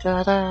da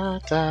da da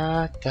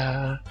da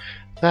da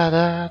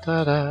da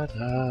da da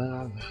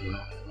da.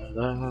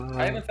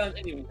 I haven't found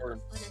any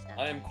worms. What is that?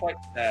 I am quite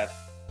sad.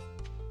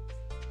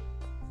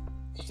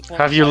 What's the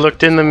point Have of you finding-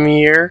 looked in the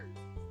mirror?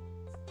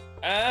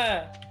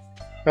 Ah!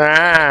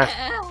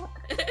 Ah.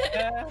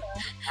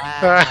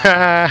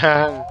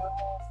 Ah!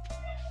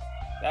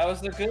 That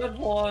was a good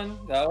one.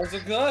 That was a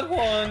good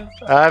one.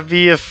 That'd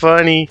be a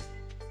funny.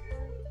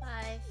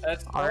 5.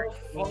 That's Are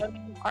so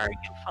funny. Are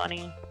you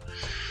funny?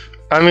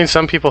 I mean,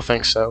 some people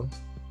think so.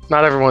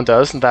 Not everyone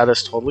does, and that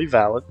is totally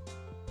valid.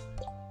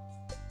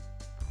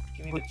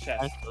 Give me the I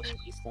chest. like those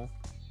people.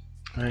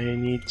 I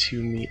need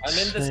to meet I'm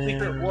in the secret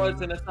Sam.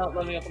 woods and it's not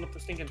letting me open up the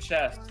stinking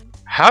chest.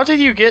 How did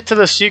you get to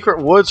the secret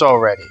woods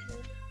already?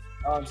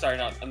 Oh, I'm sorry,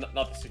 not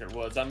the secret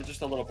woods. I'm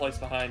just a little place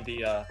behind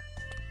the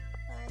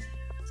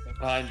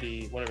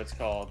whatever it's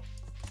called,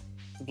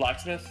 the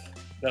blacksmith.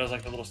 That was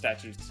like the little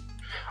statues.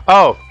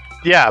 Oh,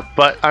 yeah,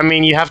 but I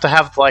mean, you have to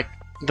have like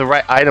the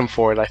right item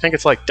for it. I think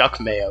it's like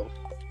duck mayo.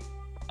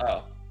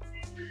 Oh,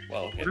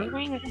 well, okay. What are Then.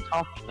 we even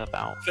talking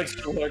about? Fix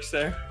your works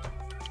there.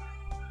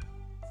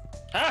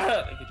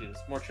 Ah, I could do this.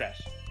 More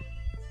trash.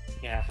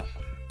 Yeah.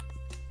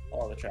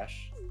 All the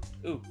trash.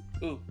 Ooh,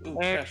 ooh, ooh,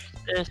 Where's trash.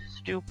 this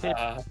stupid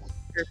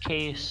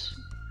staircase?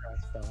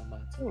 Trash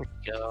Belmont. There we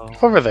go.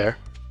 Over there.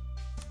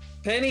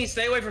 Penny,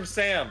 stay away from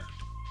Sam.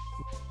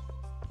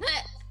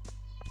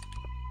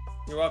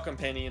 You're welcome,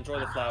 Penny. Enjoy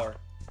the flower.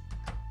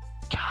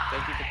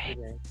 Thank you for God.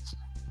 catering.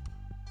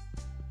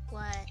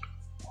 What?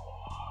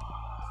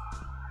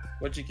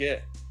 What'd you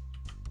get?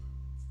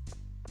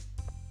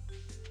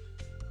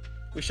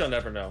 We shall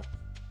never know.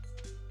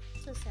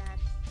 So sad.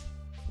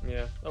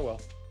 Yeah, oh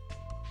well.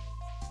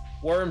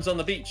 Worms on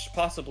the beach,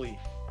 possibly.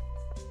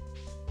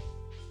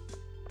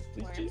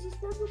 Please, Worms? Jesus,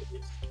 worms on the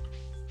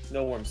beach.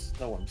 No worms,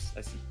 no worms.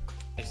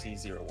 I see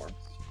 0 worms.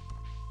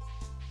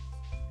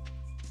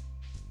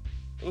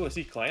 Ooh, I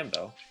see clam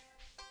though.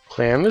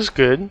 Clam is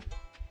good.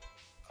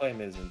 Clam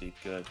is indeed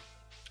good.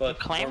 But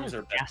Clam worms is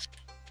are bad. nasty.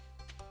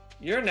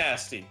 You're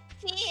nasty.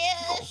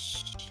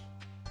 Fish.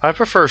 I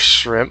prefer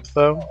shrimp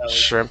though.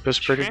 Shrimp is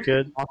pretty Shrimp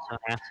good. is also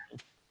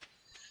nasty.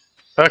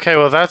 Okay,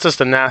 well that's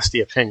just a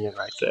nasty opinion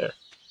right there.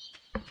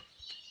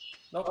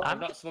 Nope, I'm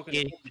not smoking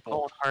to getting people.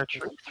 cold hard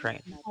truth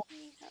right now. Help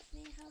me, help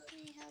me, help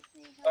me, help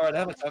me, help Alright, me. I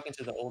haven't talking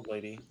to the old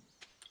lady.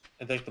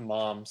 I think the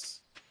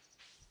moms.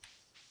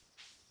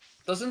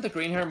 Doesn't the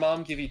green hair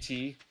mom give you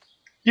tea?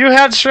 You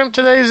had shrimp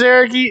today,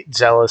 Zaragi?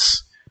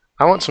 Jealous.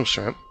 I want some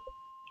shrimp.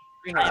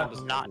 Green hair I mom am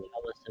doesn't not give you-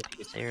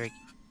 jealous of you, Eric.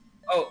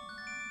 Oh,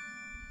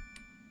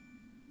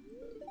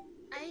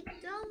 I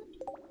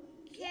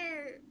don't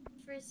care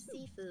for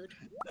seafood.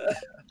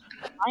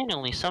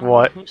 Finally, someone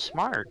What? who's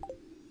smart.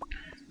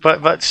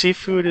 But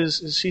seafood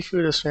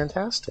is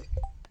fantastic.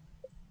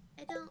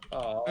 I don't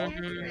oh. care Mhm.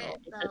 for it Is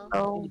it though.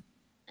 though?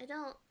 I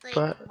don't like.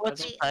 But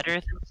What's I- better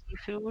than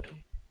food?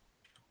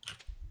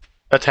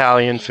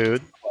 Italian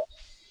food.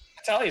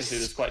 Italian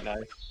food is quite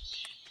nice.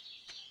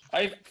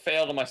 I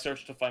failed in my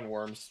search to find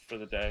worms for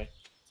the day.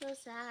 So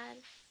sad.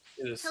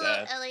 It is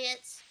Hello, sad. Elliot.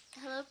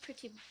 Hello,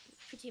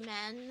 pretty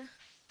man.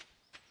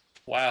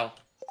 Wow.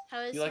 How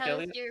is You like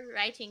Elliot? your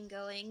writing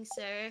going,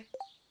 sir?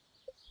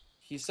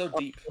 He's so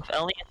deep. If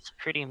Elliot's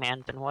a pretty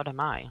man, then what am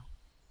I?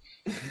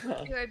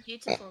 You are a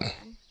beautiful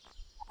man.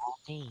 Oh,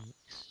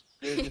 thanks.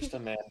 You're just a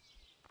man.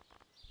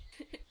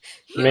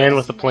 Man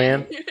with a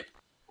plan.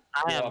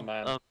 I Yeah, am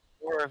man.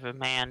 more of a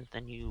man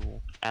than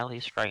you, at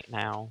least right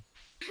now.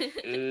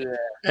 Ugh.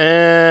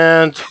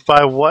 And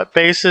by what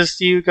basis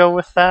do you go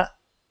with that?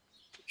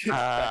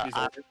 Happy's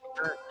I'm over.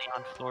 currently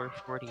on floor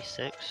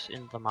 46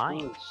 in the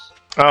mines.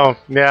 Oh,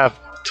 yeah,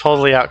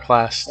 totally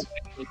outclassed.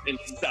 In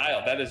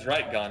style. That is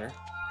right, Goner.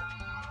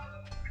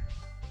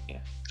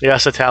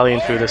 Yes,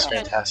 Italian food is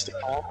fantastic. I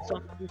called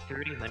something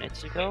 30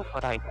 minutes ago,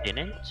 but I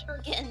didn't.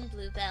 We're getting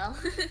Bluebell.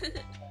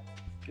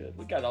 Good.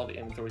 We got all the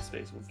inventory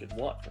space we could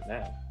want for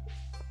now.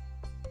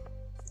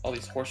 All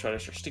these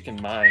horseradish are sticking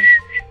mine.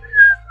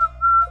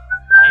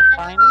 Fine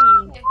by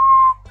me.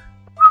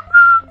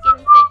 I'm getting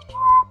fish.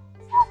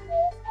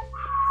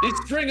 These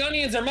spring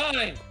onions are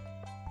mine!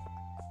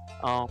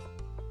 Oh,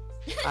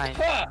 I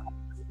Ha!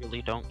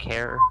 really don't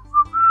care.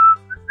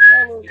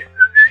 Oh,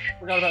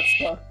 forgot about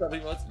stuff.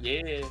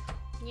 Yeah.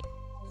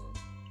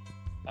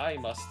 I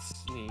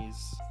must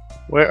sneeze.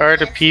 Where are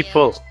the Bless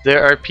people?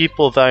 There are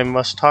people that I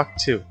must talk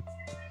to.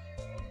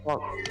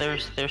 Well,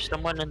 there's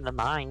someone in the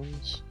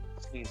mines.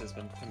 Sneeze has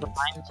been The commenced.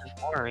 mines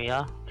of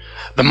Moria.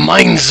 The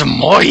mines of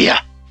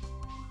Moria!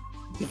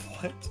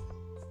 What?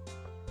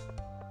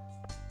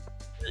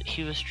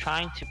 He was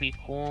trying to be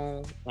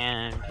cool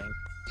and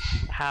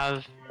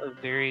have a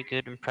very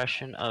good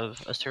impression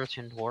of a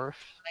certain dwarf.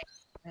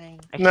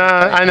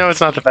 Nah, I know it's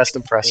not the best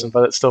impression,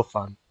 but it's still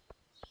fun.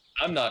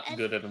 I'm not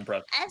good at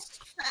impressing. I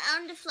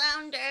found a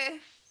flounder.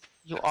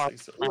 You are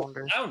So-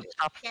 flounder. Flounder.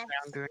 Stop Yes.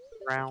 floundering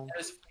around.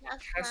 That is A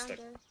fantastic.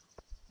 flounder.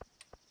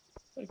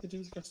 I could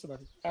do just about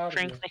it. Out of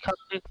here. Frankly,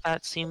 Cupcake,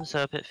 that seems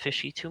a bit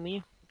fishy to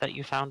me, that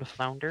you found a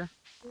flounder.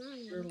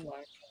 You're Mm.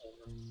 like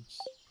worms.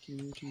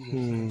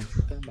 Hmm.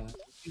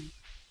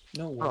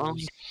 No Well, only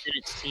worries. you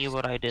didn't see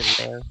what I did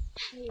there.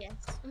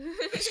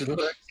 Yes.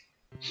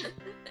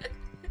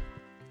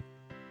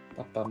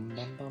 Bubbles.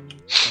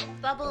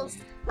 Bubbles.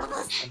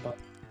 Bubbles.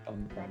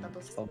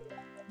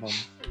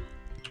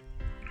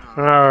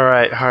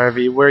 Alright,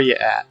 Harvey, where you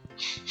at?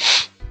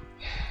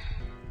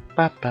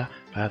 Ba ba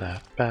ba da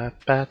ba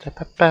ba da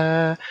ba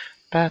ba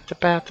ba da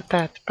ba da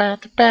ba da ba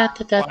da ba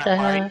da da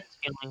Why are da. you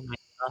stealing my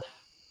stuff?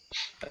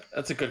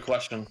 That's a good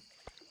question. Leave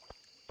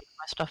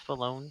my stuff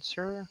alone,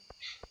 sir?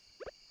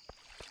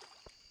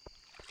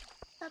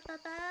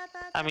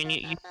 I mean,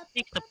 you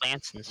take the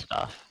plants and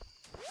stuff.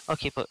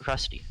 Okay, but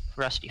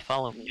Rusty,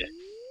 follow me.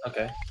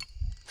 Okay.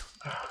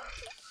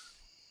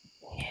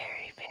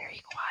 Very,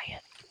 very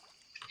quiet.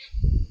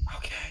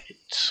 Okay.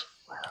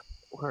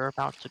 We're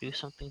about to do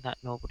something that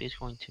nobody's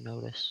going to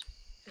notice.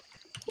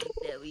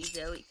 Very,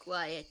 very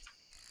quiet.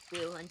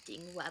 We're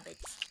hunting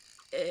rabbits.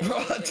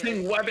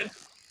 Hunting weapon.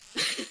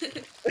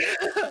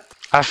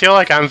 I feel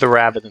like I'm the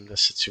rabbit in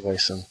this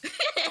situation.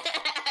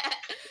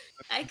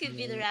 I could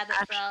be the rabbit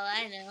for all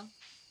I know.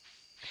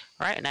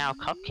 Right now,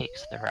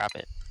 Cupcake's the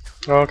rabbit.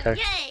 Okay.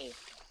 Yay!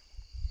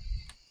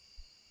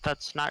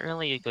 That's not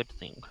really a good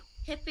thing.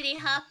 Hippity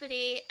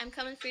hoppity, I'm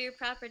coming for your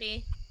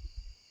property.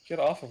 Get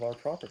off of our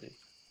property.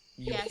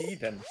 You Yes.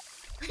 heathen.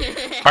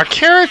 Are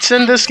carrots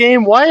in this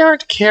game? Why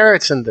aren't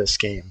carrots in this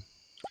game?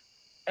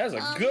 That's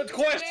a good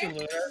question,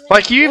 Lunar.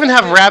 Like, you even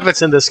have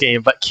rabbits in this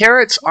game, but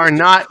carrots are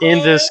not in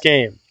this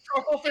game.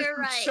 Trucklefish You're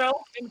right.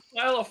 himself and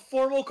file a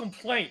formal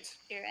complaint.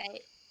 You're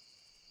right.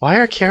 Why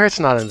are carrots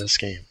not in this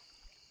game?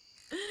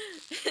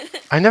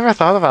 I never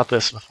thought about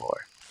this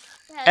before.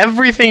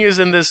 Everything is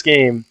in this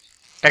game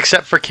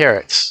except for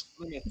carrots.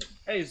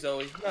 Hey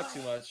Zoe, not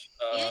too much.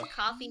 Even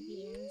coffee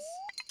beans.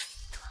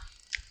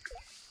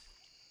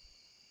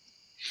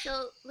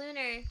 So,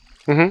 Lunar,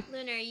 Mm-hmm.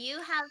 Lunar, you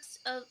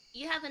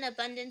have an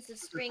abundance of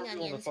spring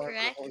onions,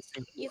 correct?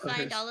 You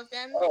find all of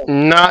them? Oh,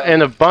 Not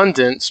in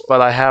abundance,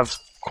 but I have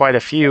quite a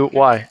few.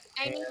 Why?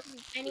 I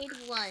need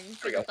one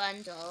for the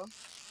bundle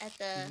at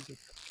the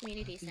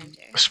community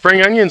center.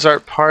 Spring onions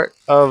aren't part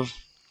of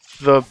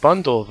the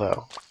bundle,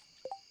 though.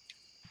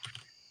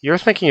 You're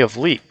thinking of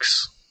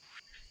leeks.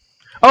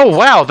 Oh,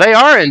 wow, they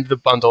are in the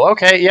bundle.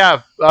 Okay,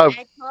 yeah.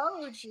 I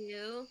told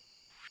you.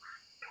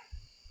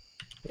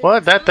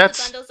 What? Some of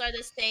That's... the bundles are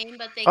the same,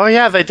 but they. Oh,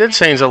 yeah, they did sometimes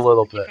change a have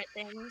little bit.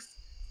 different things.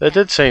 They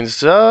did change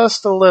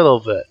just a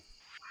little bit.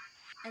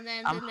 And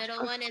then the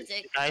middle one is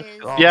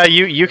Yeah,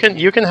 you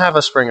can have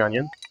a spring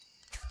onion.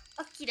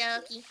 Okie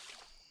dokie.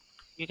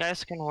 You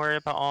guys can worry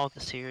about all the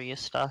serious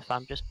stuff.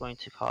 I'm just going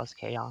to cause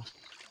chaos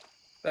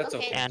that's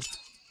Okay. okay. and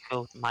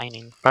go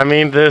mining. I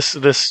mean,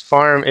 this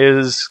farm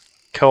is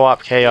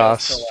co-op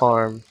chaos co-op.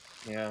 farm.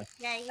 Yeah.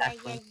 Yeah.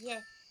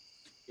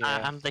 Yeah.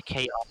 I'm the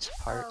chaos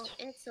part. Oh,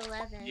 it's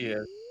 11.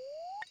 Yeah.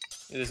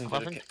 It isn't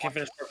good. 11? Can't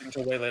finish working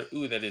until way later.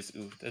 Ooh, that is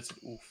oof. That's an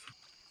oof.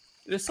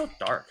 It is so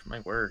dark. My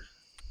word.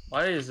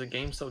 Why is the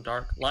game so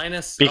dark?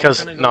 Linus.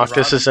 Because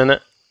Noctis is in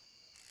it.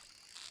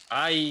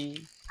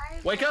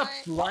 Wake up,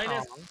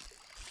 Linus.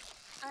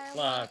 I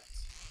Look.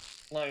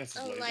 Linus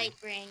is a lazy. light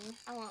ring.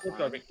 I want Look, one.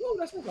 Barbie. Oh,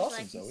 that's awesome,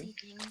 Like to Zoe.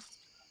 see things.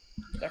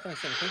 Definitely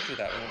send a picture of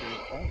that whenever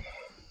you're home.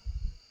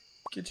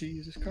 Get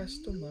Jesus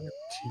Christ Almighty.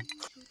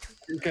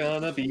 You're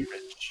gonna be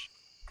rich.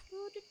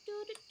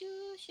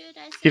 Should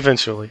I sell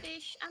Eventually. that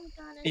fish? I'm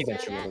gonna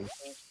Eventually. sell that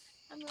fish.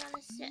 I'm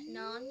gonna sell.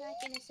 No, I'm not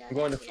gonna sell. I'm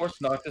going to that force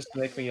fish. Noctis to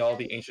make me all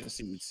the ancient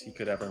seeds he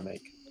could ever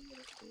make.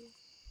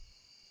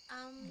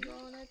 I'm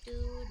gonna do.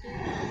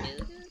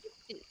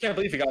 Can't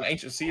believe he got an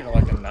ancient seed on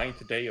like the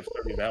 9th day of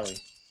Stardew Valley.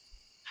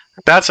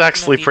 That's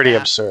actually be pretty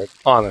that. absurd,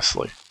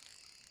 honestly.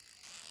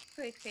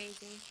 Pretty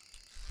crazy.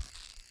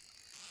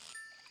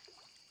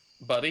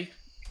 Buddy,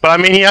 But I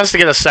mean, he has to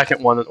get a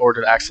second one in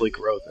order to actually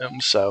grow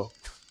them, so.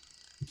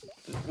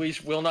 we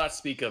will not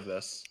speak of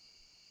this.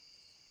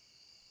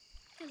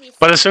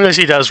 But as soon as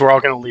he does, we're all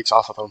going to leech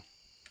off of him.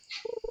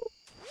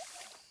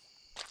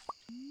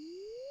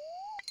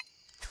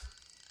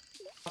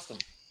 Awesome.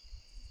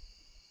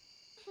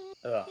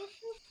 Ugh.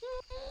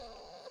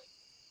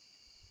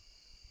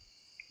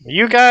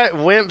 You got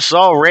wimps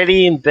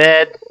already in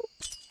bed.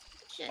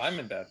 I'm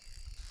in bed.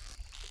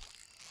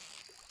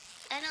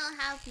 I don't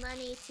have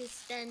money to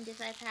spend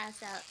if I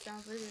pass out, so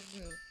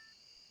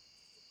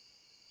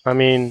I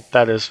mean,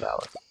 that is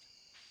valid.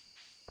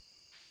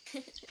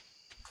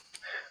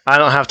 I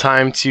don't have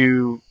time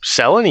to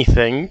sell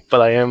anything,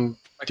 but I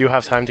do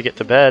have time to get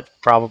to bed,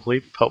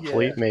 probably,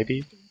 hopefully, Yeah.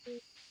 maybe.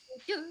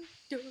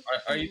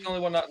 Are you the only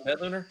one not in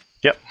bed, Lunar?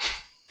 Yep.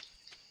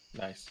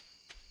 Nice.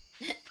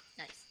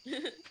 nice.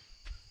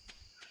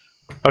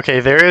 Okay,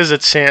 there is a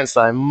chance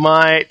that I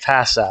might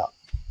pass out.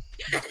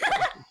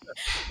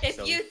 If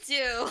So- you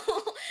do,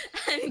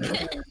 I'm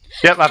good.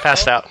 Yep, I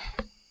passed out.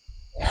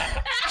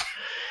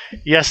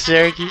 Yes,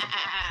 Zergy.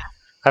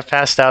 I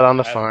passed out on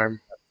the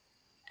farm.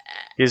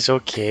 It's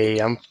okay,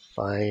 I'm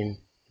fine.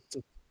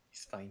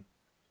 He's fine.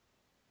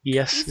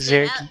 Yes, You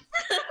stay Zergy.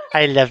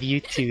 I love you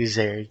too,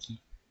 Zergy.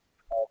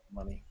 All the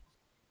money.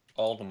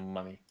 All the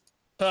money.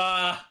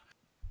 Ah!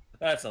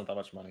 That's not that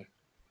much money.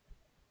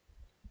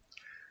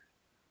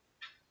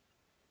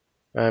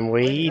 I'm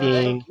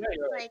waiting. Yeah,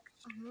 you're right.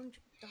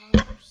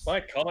 Like $100.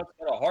 My comments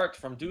got a heart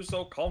from Do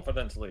So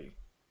Confidently.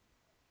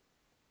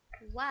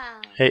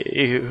 Wow.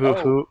 Hey,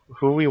 who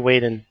are we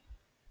waiting?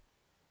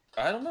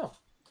 I don't know.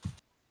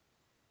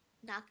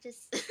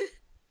 Noctis.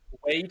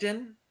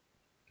 Waden?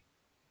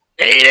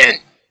 Aiden!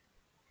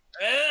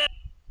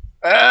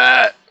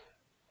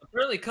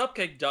 Apparently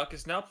Cupcake Duck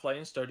is now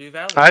playing Stardew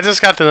Valley. I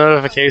just got the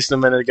notification a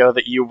minute ago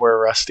that you were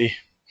Rusty.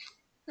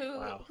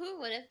 Wow. Who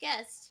would have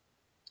guessed?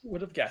 Who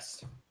would have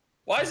guessed?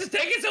 Why is it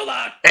taking so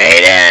long?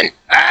 Aiden!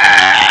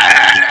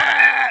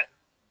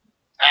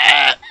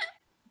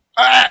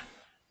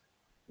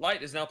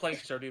 Light is now playing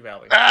Stardew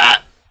Valley.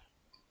 Ah!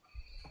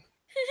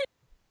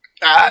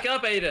 Wake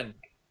up, Aiden!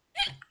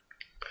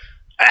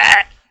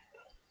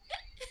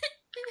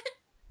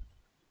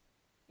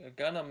 You're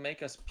gonna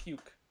make us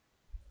puke.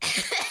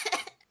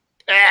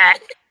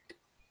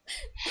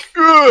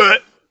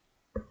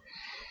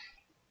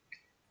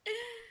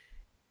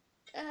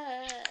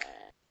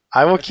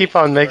 I will keep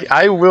on making.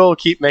 I will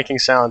keep making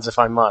sounds if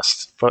I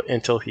must, but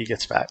until he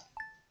gets back.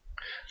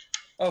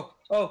 Oh.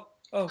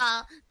 Oh,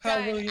 How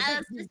sorry. will you I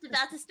was do just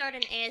about to start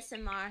an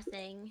ASMR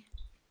thing.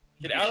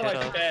 Get out of my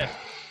Should've. bed.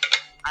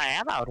 I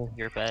am out of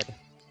your bed.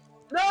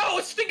 No,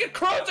 it's stinking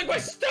crunching my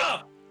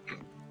stuff!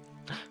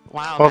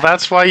 Wow. Well,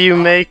 that's why you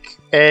make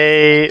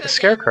a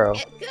scarecrow.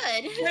 It's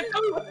good. Can't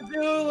tell me what to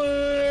do,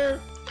 Lunar.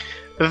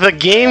 The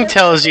game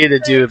tells you to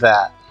do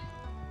that.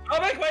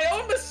 I'll make my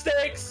own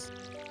mistakes!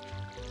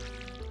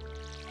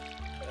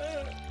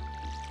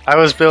 I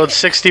was build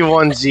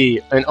 61Z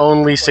and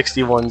only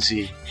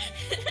 61Z.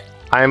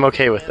 I am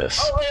okay with this.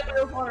 Oh, I have my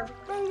own water.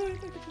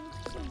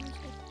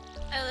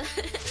 I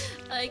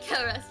like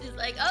how Rusty's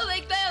like, I'll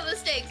make my own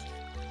mistakes.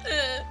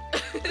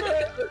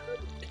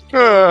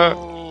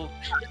 Oh,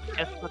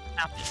 guess what's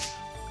happened?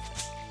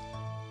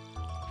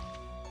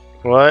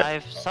 What?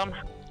 I've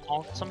somehow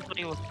called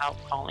somebody without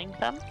calling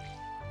them.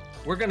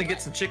 We're gonna get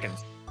some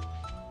chickens.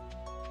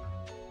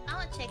 I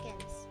want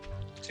chickens.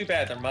 Too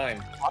bad, they're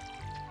mine.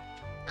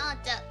 I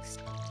want ducks.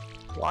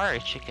 Why a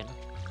chicken?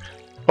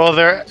 Well,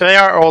 they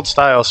are old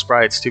style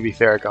sprites, to be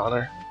fair,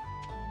 Goner.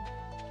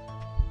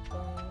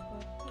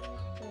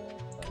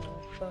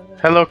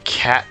 Hello,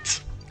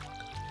 cat.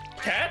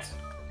 Cat?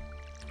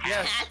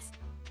 Yes. Cats.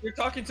 You're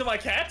talking to my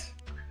cat?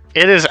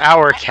 It is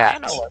our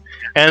cat.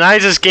 And I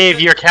just gave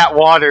your cat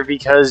water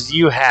because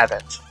you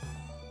haven't.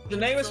 The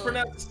name is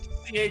pronounced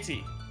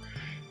C-A-T.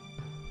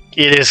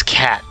 It is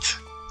cat.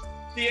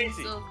 C-A-T.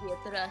 Soviet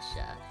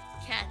Russia.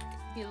 Cat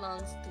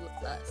belongs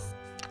to us.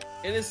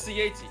 It is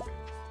C-A-T.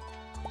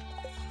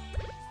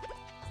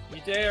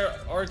 You dare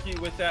argue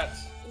with that?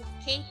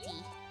 It's Katie.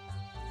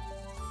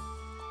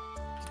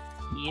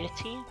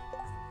 Yeti?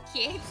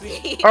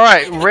 Katie.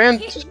 Alright,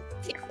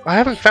 I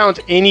haven't found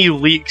any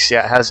leaks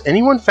yet. Has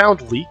anyone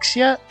found leaks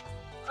yet?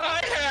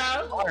 I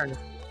have! are.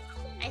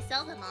 I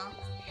sell them all.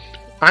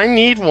 I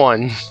need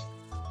one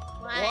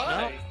Why?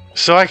 Why?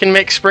 so I can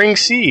make spring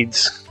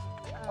seeds.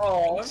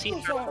 Oh, I'm See,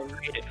 so sorry.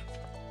 overrated.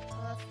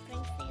 Oh,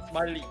 spring seeds.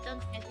 Miley.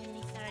 Don't get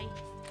me, sorry.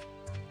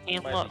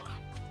 And Might be. look,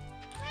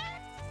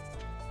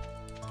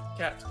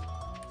 Cat.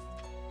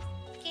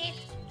 Okay.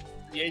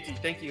 380.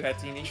 Thank you,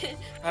 Hatini.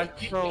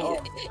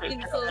 so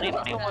Info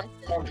anybody about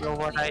want to know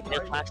what I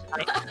did last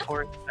night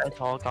before you guys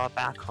all got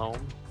back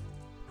home?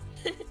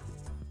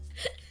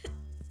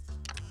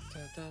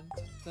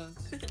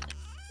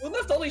 Who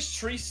left all these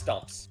tree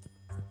stumps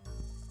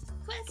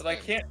Question. that I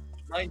can't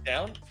mine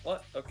down?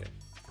 What? Okay.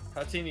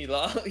 Hatini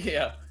la.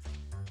 Yeah.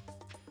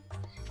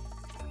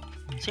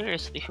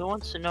 Seriously, who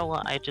wants to know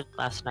what I did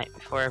last night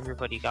before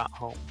everybody got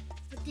home?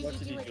 What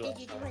did you do? What did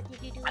you do? What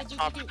did you do? I What did you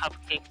swapped do?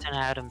 Cupcakes and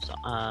Adam's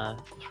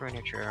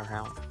furniture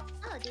around.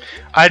 Oh, did you?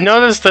 I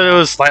noticed that it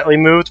was slightly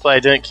moved, but I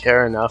didn't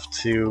care enough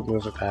to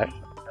move it back.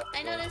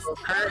 I noticed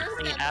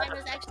Currently, that mine Adam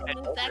was actually is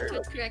moved back to over.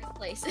 its correct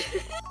place.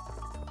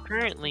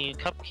 Currently,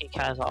 Cupcake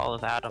has all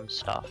of Adam's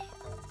stuff.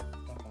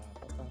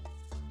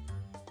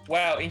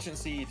 Wow, ancient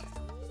seed.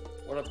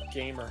 What a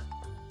gamer.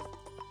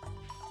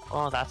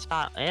 Oh, that's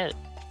not it.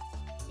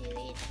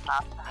 Seaweed.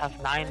 I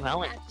have 9 I'm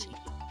melons. happy.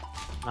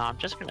 No, I'm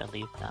just gonna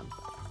leave them.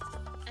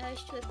 I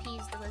wish to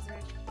appease the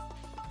wizard.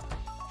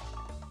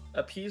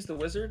 Appease the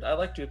wizard? I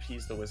like to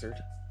appease the wizard.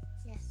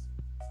 Yes.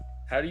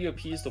 How do you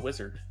appease the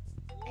wizard?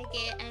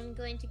 I'm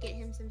going to get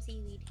him some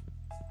seaweed.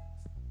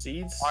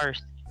 Seeds? Or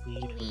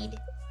seaweed. Seaweed.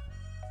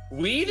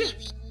 Weed?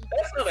 Seaweed.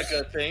 That's not a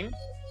good thing.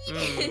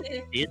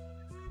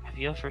 Have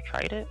you ever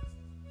tried it?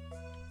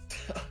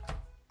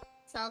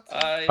 Salty.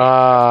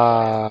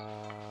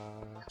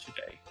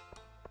 Today.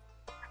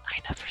 I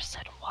never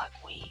said what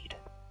weed.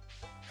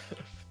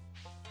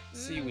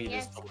 Seaweed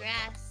yes, is delicious.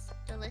 grass.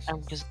 Delicious.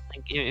 I'm just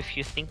like, if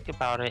you think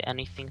about it,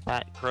 anything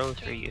that grows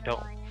where you don't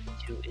Dandelion.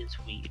 need to is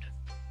weed.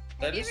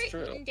 That Have you is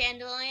ever true. eaten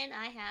dandelion?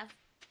 I have.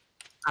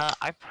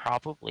 I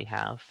probably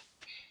have.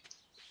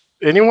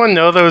 Anyone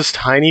know those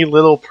tiny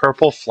little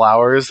purple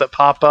flowers that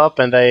pop up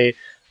and they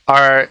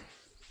are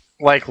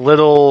like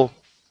little.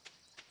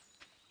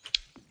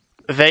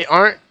 They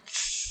aren't.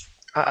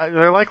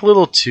 They're like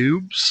little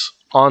tubes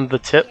on the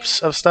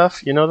tips of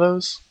stuff. You know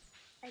those?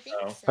 I think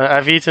Oh. so.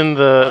 I've eaten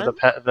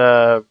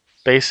the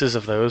bases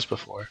of those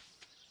before.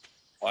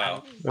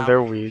 Wow.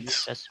 They're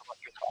weeds. That's what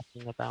you're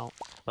talking about,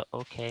 but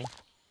okay.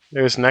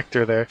 There's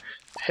nectar there.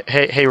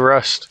 Hey,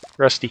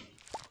 Rusty.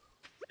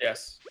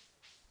 Yes.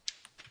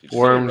 Did you say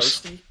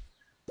Worms. roasty?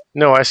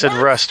 No, I said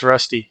What?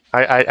 Rusty.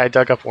 I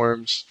dug up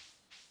worms.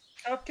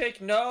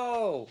 Cupcake,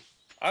 no!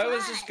 I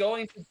was just What?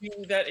 going to do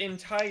that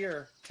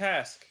entire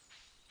task.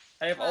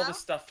 I have all Well? this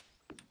stuff,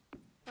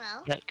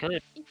 Well, Yeah,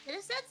 good. you should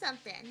have said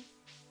something.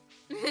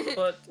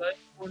 but I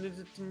wanted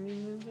it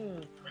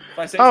to. If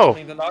I say Oh.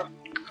 something, then I'll.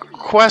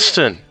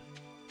 Question.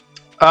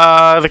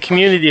 The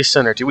community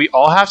center. Do we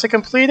all have to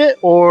complete it,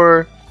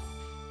 or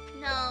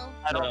No.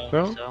 I don't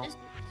No? think so. Just,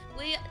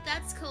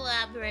 that's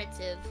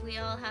collaborative. We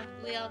all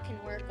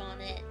can work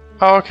on it.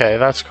 Oh, okay,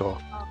 that's cool.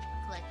 All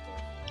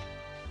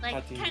collective. Like How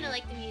do you- kind of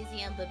like the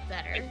museum, but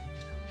better.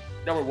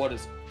 Number one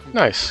is.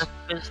 Nice.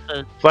 Because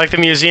the Like the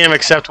museum,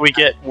 except we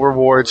get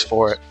rewards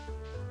for it.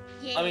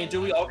 Yeah. I mean,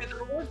 do we all get the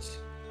rewards?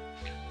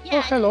 Yeah,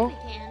 I hello.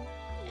 think we can.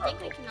 I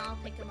think we can all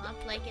pick them up,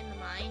 like in the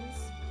mines.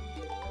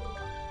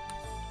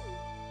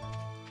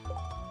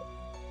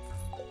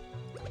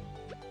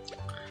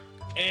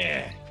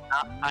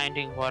 not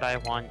finding what I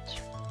want.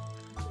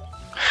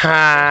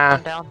 Ha!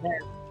 Come down there.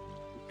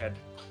 Good.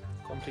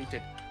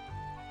 Completed.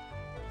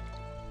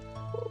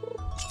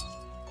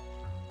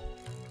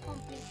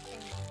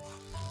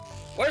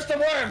 Where's the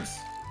worms?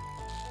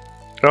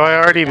 Oh, I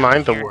already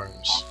mined the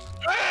worms.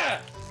 Ah!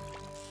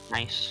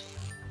 Nice.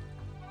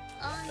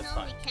 Oh That's no,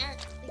 fine. we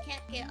can't.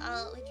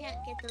 We can't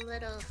get the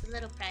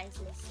little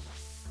prizes.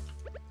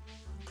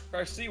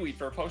 For seaweed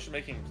for potion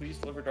making, please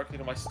deliver directly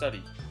to my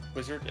study,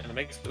 wizard, and it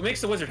makes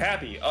the wizard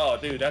happy. Oh,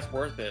 dude, that's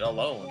worth it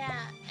alone. Yeah,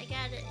 I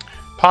got it.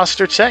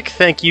 Posture check.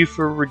 Thank you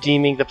for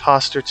redeeming the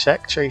posture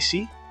check,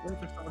 Tracy. Wait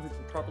for someone who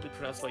can properly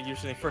pronounce my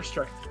username first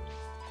try.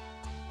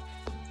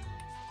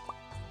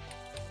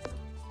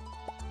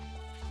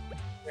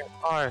 Where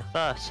are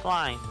the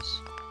slimes?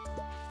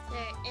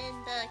 They're in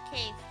the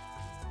cave.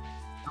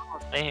 No,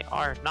 they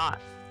are not.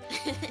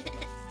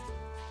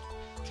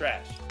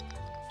 Trash.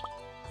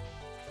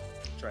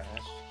 Trash.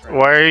 Trash.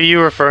 Why are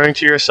you referring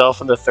to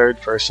yourself in the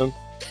third person?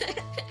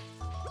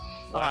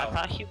 Oh, I Wow.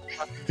 thought he was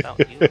talking about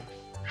you.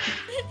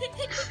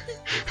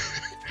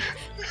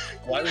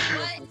 Why would you?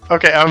 What?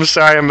 Okay, I'm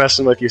sorry I'm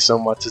messing with you so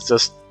much. It's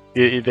just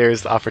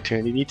there's the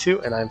opportunity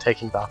to, and I'm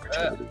taking the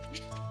opportunity.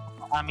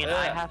 I mean,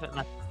 I Yeah. haven't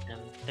met him,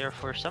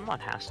 therefore someone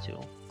has to.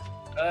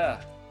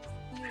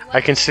 I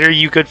consider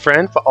you good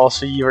friend, but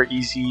also you are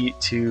easy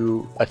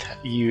to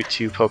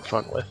poke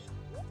fun with.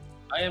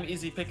 I am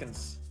easy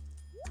pickings.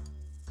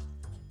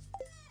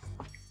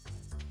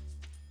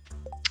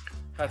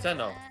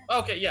 Hateno.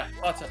 Okay, yeah,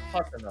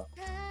 Hateno.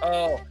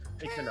 Oh,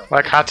 Hateno.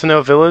 Like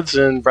Hateno Village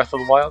in Breath of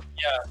the Wild.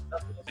 Yeah,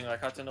 that's the thing,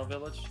 like Hateno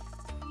Village.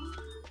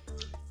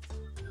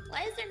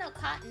 Why is there no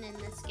cotton in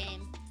this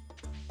game?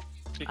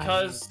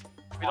 Because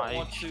we don't why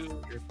want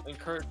to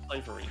encourage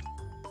slavery.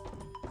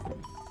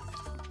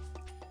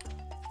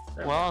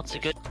 Well, it's a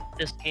good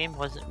this game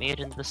wasn't made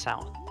in the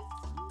South.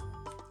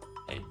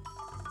 Hey.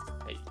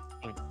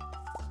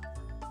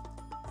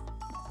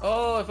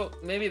 Oh,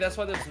 maybe that's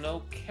why there's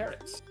no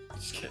carrots.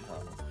 Just kidding.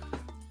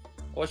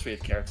 I wish we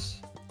had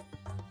carrots.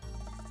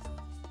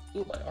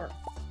 Ooh, my arm.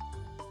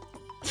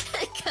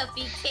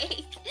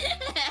 Cupcake.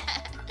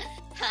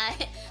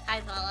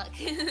 Hi,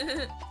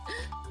 Pollock.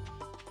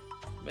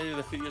 Maybe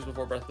the few years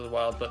before Breath of the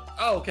Wild, but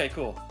oh, okay,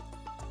 cool.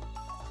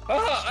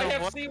 Ah, I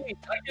have seaweed.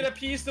 I can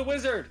appease the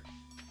wizard.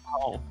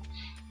 Oh.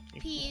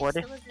 Peas What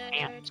the if wizard.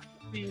 ant?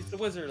 Appease the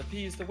wizard.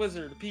 Appease the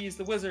wizard. Appease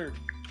the wizard.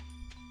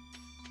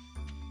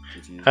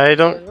 I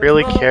don't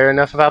really care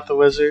enough about the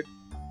wizard.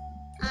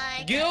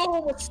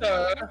 You,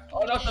 sir,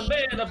 are not the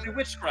man of the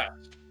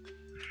witchcraft.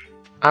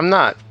 I'm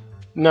not.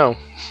 No.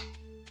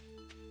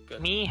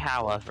 Me,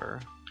 however.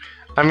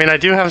 I mean, I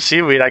do have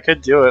seaweed. I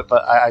could do it,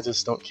 but I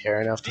just don't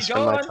care enough to Be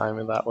spend my gone. time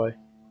in that way.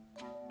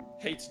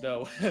 Hates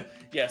no.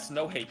 Yes,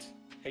 no hate.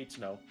 Hates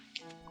no.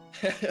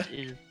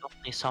 Is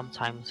only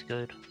sometimes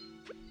good.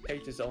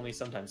 Hate is only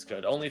sometimes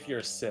good. Only if you're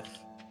a Sith.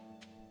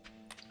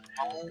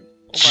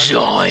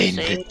 Join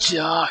the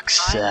dark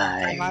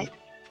side.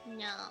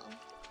 No.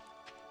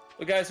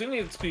 Well, guys, we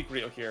need to speak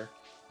real here.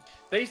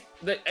 They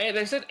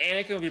said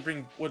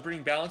Anakin would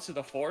bring balance to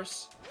the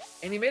Force,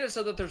 and he made it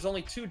so that there's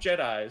only 2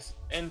 Jedis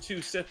and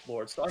 2 Sith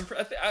Lords. So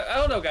I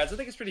don't know, guys. I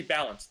think it's pretty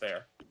balanced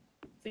there.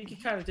 I think he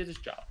kind of did his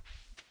job.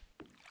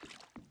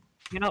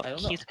 You know, I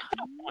don't know. he's kind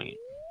of point.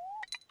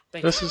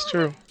 This is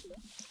true.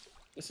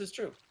 This is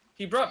true.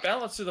 He brought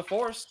balance to the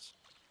Force.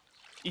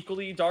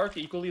 Equally dark,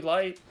 equally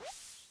light.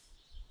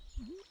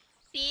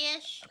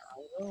 Fish.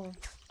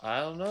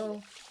 I don't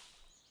know.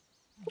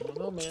 I don't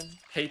know, man.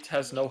 Hate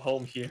has no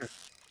home here.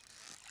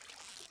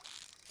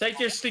 Take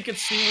your stinking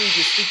seaweed,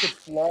 you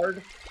stinking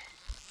lard.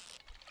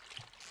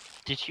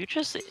 Did you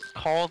just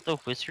call the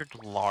wizard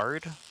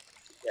Lard?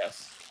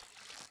 Yes.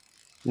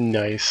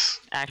 Nice.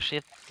 Actually,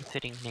 it's a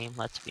fitting name,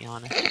 let's be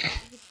honest.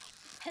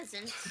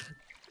 Peasant.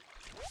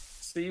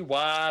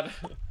 Sea-wad.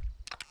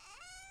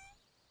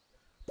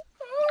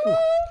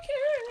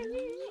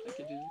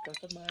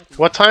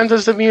 What time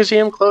does the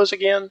museum close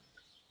again?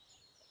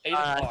 8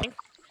 I o'clock. think,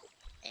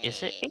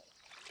 is it 8?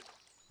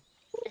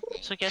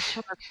 So guess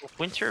who has a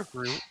winter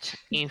root,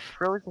 a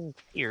frozen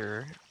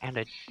tear, and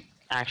a...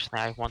 Actually,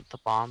 I want the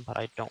bomb, but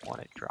I don't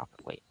want to drop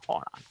it. Wait,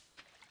 hold on.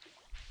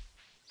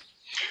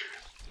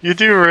 You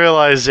do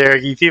realize,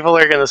 Zergy, people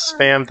are going to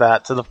spam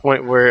that to the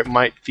point where it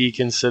might be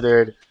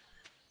considered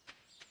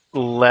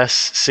less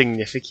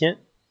significant.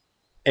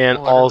 And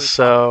What are we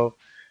also,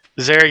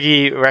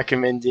 Zergy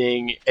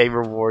recommending a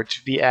reward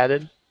to be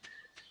added.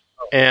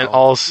 And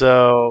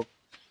also,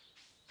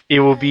 it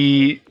will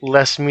be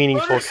less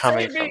meaningful Murder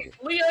coming saved from me! you.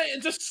 Leah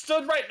just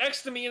stood right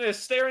next to me and is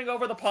staring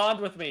over the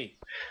pond with me.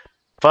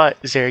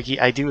 But, Zergy,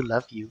 I do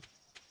love you.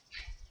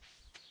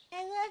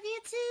 I love you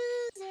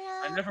too,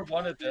 Zero. I never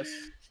wanted this.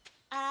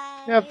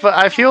 Yeah, but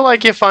I feel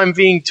like if I'm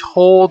being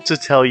told to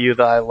tell you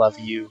that I love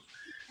you,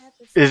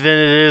 then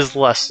it is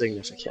less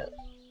significant.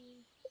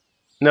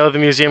 No, the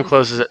museum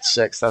closes at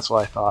 6, that's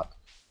what I thought.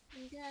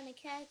 I'm gonna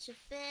catch a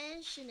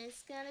fish and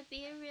it's gonna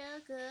be a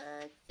real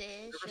good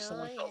fish. Remember Oh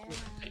someone told me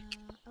yeah. to take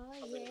Oh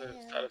something that's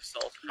yeah. out of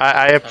salt.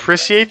 I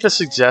appreciate the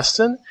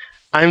suggestion.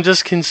 I'm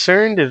just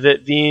concerned of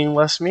it being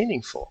less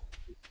meaningful.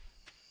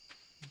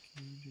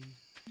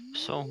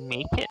 So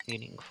make it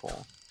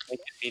meaningful. Make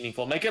it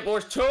meaningful. Make it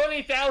worth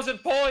 20,000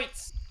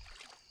 points!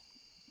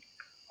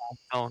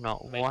 Oh no,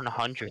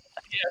 100.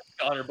 Yes,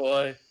 Connor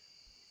boy.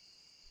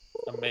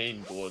 A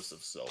main course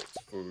of salt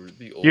for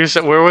the old. You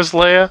said, where was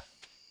Leia?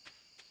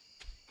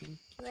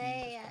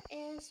 Leia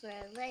is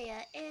where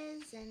Leia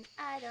is, and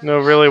I don't. No,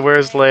 really, know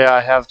where's where Leia?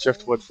 I have she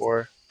driftwood is. for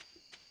her.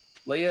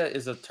 Leia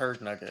is a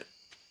turd nugget.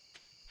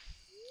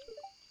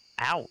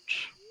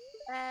 Ouch.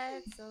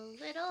 That's a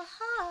little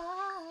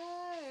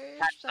harsh,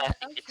 Actually, I but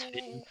think it's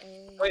fitting.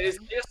 okay. Wait, is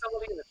Leia still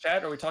living in the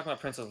chat, or are we talking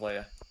about Princess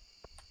Leia?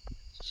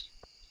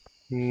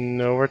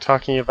 No, we're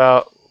talking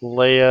about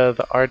Leia,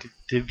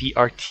 the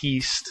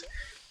artiste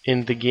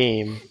in the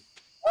game.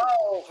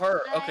 Oh,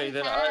 her. Okay,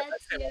 then I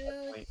say had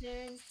one point. to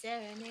turn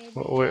serenade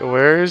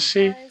Where is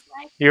she? because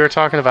I You were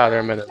talking about her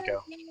a minute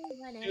ago.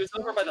 She was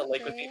over by the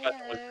lake with me, by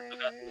the wizard, but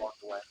that's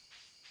walked away.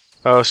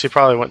 Oh, she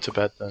probably went to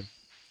bed then.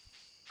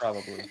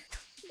 Probably.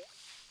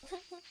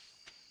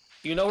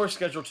 You know her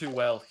schedule too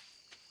well.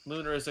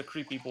 Lunar is a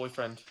creepy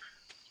boyfriend.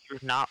 You're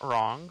not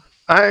wrong.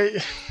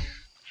 I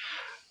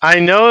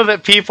know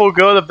that people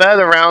go to bed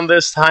around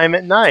this time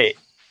at night.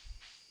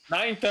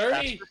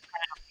 9:30.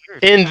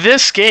 In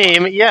this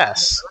game,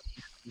 yes.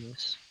 Lunar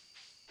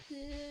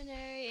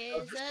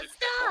is a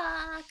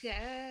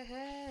stalker.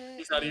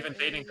 He's not even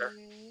dating her.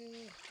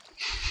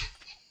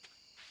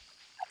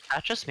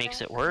 That just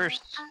makes it worse.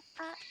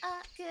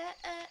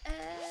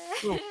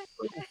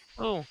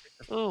 Oh,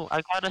 oh,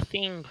 I got a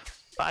thing.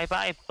 Bye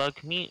bye,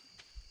 bug meat.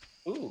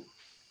 Ooh.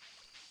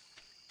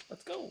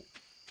 Let's go.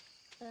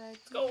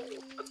 Let's go.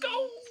 Let's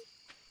go.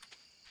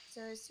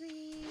 So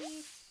sweet.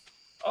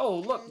 Oh,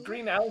 look,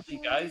 green algae,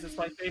 guys. It's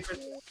my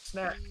favorite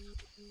snack.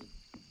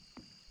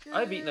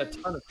 I've eaten a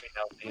ton of green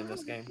algae in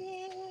this game.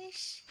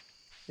 Fish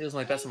It was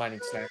my best mining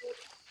snack.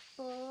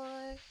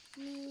 for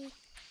me.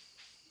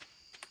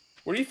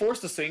 Were you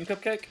forced to sing,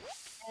 Cupcake?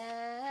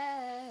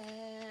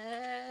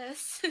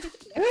 Yes.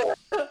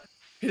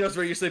 He knows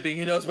where you're sleeping.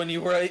 He knows when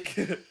you wake.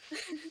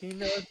 He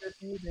knows that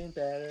you've been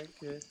better.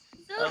 Good.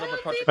 So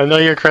happy. I know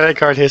your credit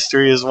card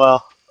history as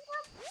well.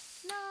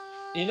 No.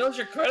 He knows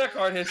your credit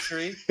card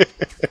history.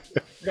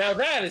 Now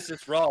that is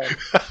just wrong.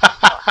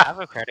 I have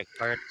a credit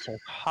card, so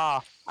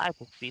ha, I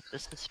just beat the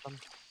system.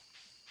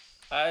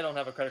 I don't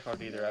have a credit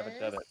card either. I have a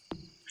debit.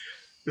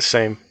 The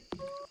same.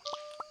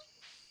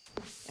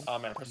 Oh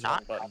man, press the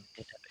Not wrong have button.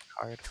 a debit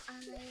card.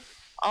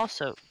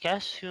 Also,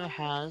 guess who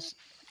has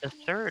the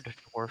third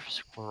dwarf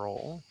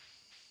scroll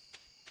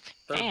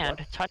Third and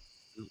what? touch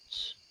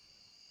boots?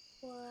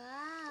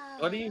 Wow.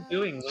 What are you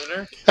doing,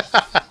 Lunar?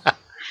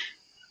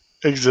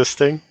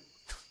 Existing.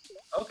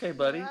 Okay,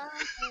 buddy. Wow.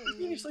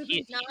 You're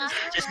sleeping. He Not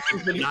just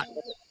allowed. is not an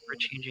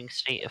ever-changing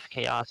state of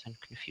chaos and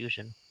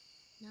confusion.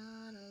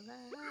 Not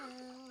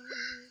allowed.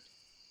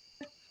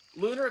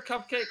 Lunar,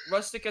 Cupcake,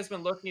 Rustic has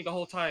been lurking the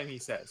whole time, he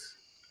says.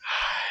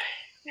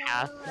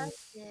 Yeah.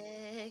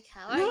 Rustic,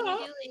 how are you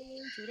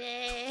doing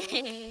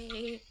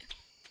today?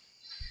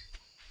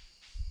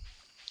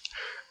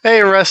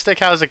 Hey, Rustic,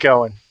 how's it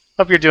going?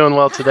 Hope you're doing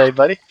well today,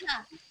 buddy.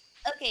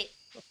 Okay,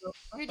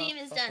 redeem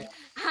is done.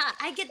 Ha!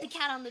 I get the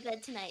cat on the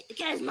bed tonight. The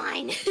cat is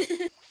mine.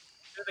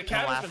 The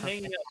cat has been laugh.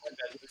 hanging out in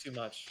bed too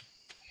much.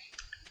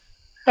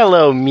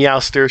 Hello,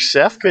 Meowster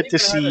Chef. Good to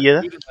see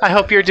you. I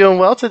hope you're doing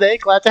well today.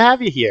 Glad to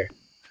have you here.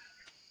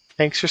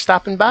 Thanks for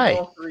stopping by.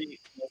 All three,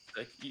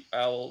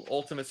 our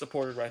ultimate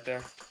supporter right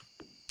there.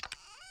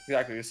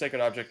 Exactly, the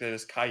sacred object that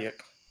is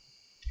kayak.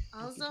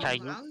 Also, Yeah,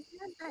 Mom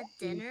said that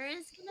dinner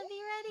is gonna be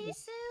ready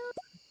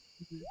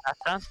soon. That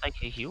sounds like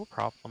a you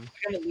problem.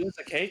 We're gonna lose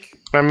a cake.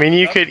 I mean,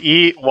 you could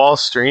eat while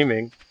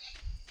streaming.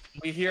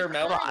 We hear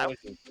mouth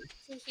noises.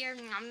 To hear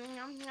nom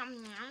nom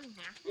nom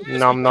nom.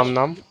 Nom nom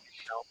nom.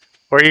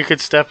 Or you could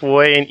step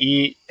away and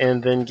eat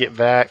and then get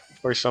back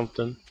or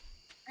something.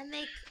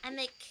 I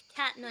make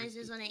cat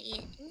noises when I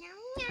eat.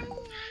 Nom, nom, nom.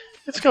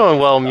 It's going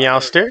well,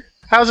 Meowster.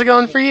 How's it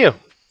going for you?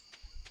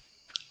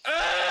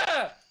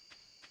 Ah!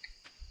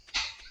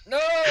 No!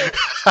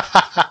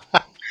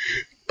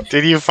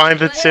 Did you find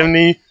the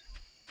chimney?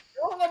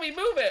 Don't let me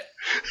move it!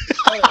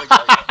 Oh, there we go.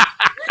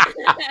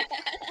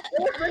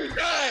 Oh my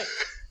God!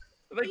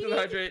 Thanks for the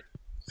hydrate.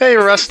 Hey,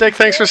 Rustic.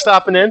 Thanks for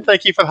stopping in.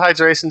 Thank you for the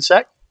hydration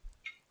sec.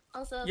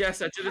 Also,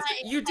 Yes, I did this.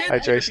 You did.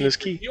 Hydration is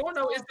key.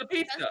 Giorno is the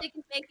pizza. Rustic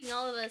is making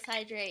all of us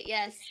hydrate.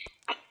 Yes.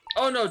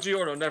 Oh no,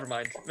 Giorno. Never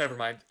mind. Never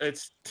mind.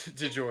 It's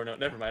Giorno.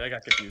 Never mind. I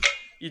got confused.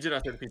 You did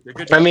not say the pizza.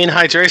 Good job. I mean,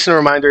 hydration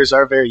reminders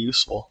are very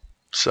useful.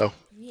 So,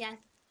 Yes.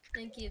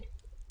 Thank you.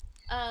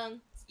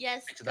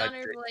 Yes, Thanks for the Donner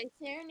hydrate. Boy,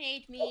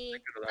 serenade me.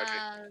 Thanks for the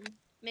hydrate.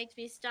 Makes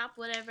me stop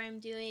whatever I'm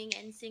doing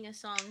and sing a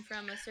song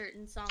from a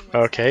certain song list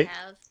Okay. I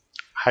have.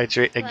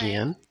 hydrate But-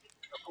 again.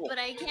 But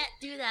I can't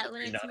do that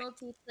when it's Naughty.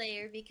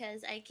 multiplayer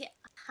because I can't.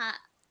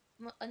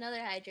 Another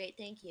hydrate,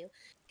 thank you.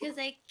 Because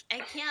I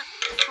can't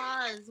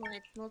pause when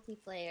it's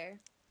multiplayer.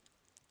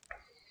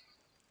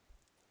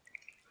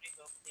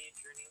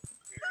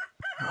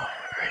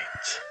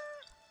 Alright.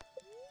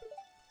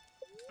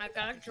 I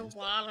got your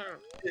water.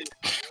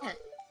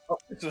 Oh,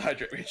 it's the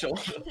hydrate, Rachel.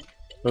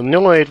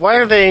 Annoyed. Why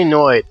are they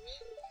annoyed?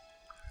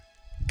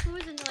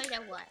 Who's annoyed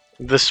at what?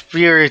 The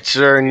spirits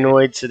are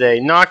annoyed today.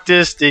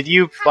 Noctis, did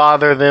you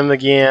bother them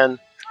again?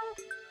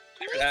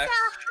 Lisa! Axe.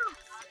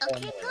 Okay, Oh,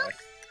 no, come Axe.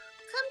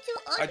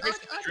 to I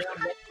just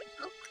drowned.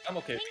 I'm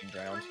okay with being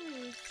drowned.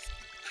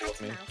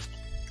 Cat's Me. mouth.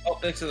 Oh,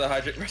 thanks for the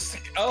hydrate.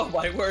 Oh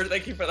my word!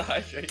 Thank you for the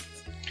hydrate.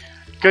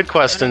 Good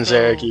question,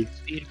 Zareki.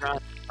 Speedrun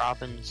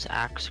Robin's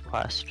Axe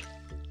quest.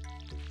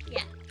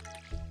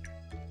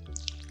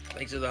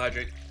 Thanks for the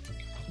hydrate.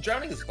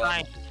 Drowning is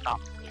fun. Fine, stop.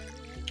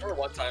 I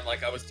remember one time,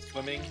 like I was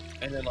swimming,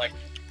 and then like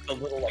the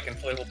little like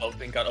inflatable boat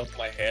thing got over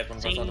my head when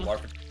I was on the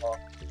water for too long.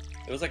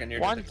 It was like a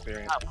near-death One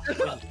experience.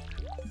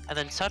 And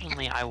then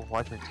suddenly I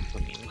wasn't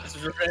swimming. This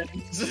is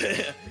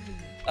revenge.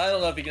 I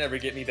don't know if you can ever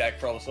get me back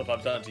for all the stuff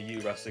I've done to you,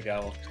 Rustic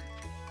Owl.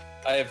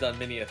 I have done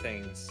many a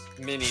things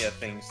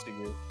to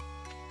you.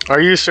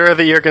 Are you sure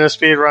that you're going to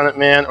speedrun it,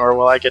 man, or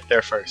will I get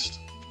there first?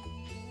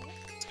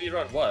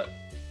 Speedrun what?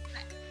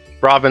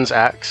 Robin's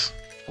axe.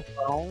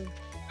 Well,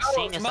 Oh,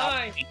 seeing it's as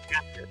mine! I'm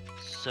captive,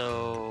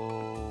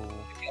 so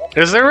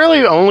Is there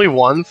really only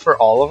one for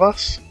all of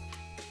us?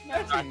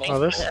 That's I a think, Oh,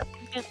 this- I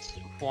think it's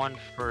one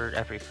for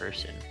every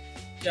person.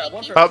 Yeah,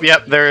 one for Oh,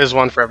 yep, there is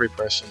one for every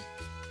person.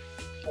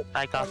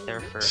 I got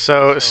there first.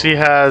 So she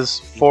has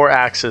 4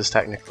 axes,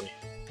 technically.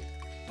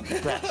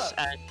 Yes,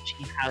 and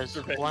she has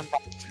one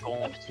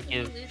gold to You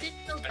give. lose it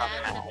so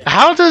bad.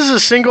 How does a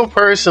single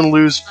person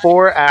lose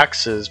 4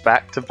 axes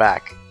back to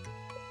back?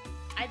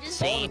 I just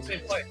Same. fell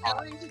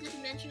into the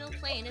dimensional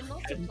plane and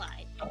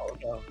multiplied. Oh,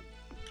 no.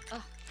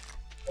 Ugh.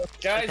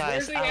 Guys, Guys,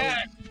 where's the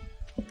axe?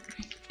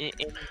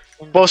 in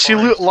Well, the she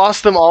forest.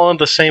 lost them all in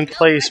the same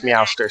place,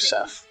 Meowster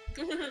Seth.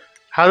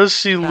 How does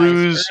she Guys,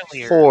 lose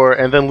earlier- 4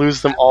 and then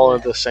lose them all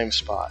in the same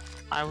spot?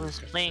 I was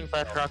playing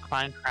Bedrock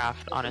Minecraft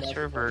on a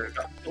server,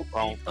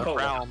 well, a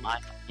realm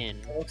I'm in,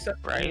 Oh,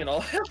 except me right? and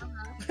all.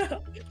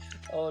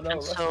 Oh no.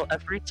 And so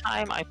every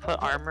time I put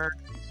armor,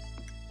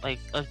 like,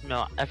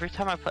 no, every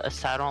time I put a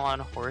saddle on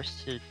a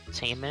horse to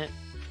tame it,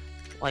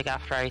 like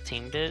after I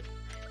tamed it,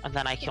 and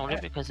then I killed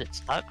it because it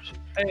sucked,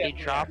 it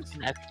dropped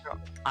an extra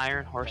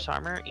iron horse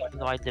armor, even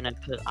though I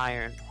didn't put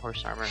iron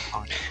horse armor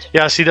on it.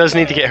 Yeah, she does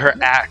need to get her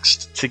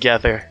axed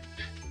together.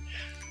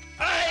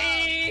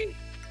 I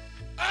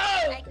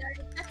I got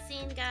a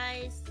cutscene,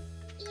 guys.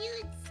 Ew,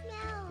 it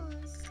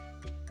smells.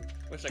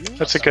 Wish I could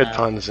That's a touch good that.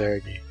 pun,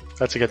 Zergy.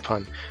 That's a good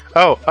pun.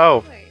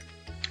 Oh,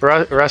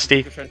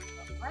 Rusty,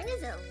 Why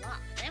is it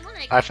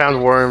locked? I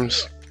found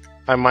worms.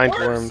 I mined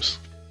worms.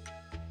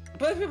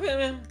 I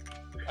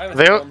haven't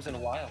They- had worms in a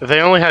while.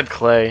 They only had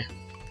clay.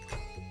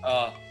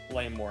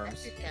 Lame worms.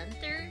 Mr.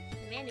 Gunther,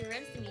 the man who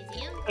runs the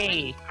museum.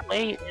 Hey,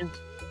 clay is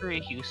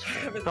very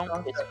useful.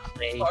 Don't miss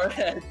clay.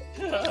 Forehead.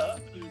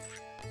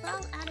 Fall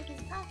out of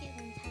his pocket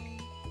one time.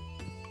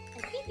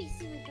 A creepy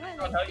sewer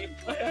door Not how you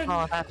plan.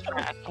 Oh, that's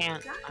right. I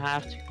can't. I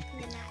have to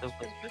the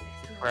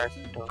where I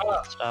can do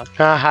that stuff.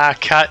 Haha,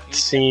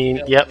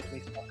 cutscene. Yep.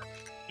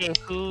 Hey,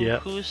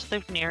 Yep. who's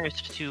the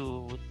nearest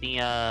to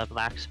the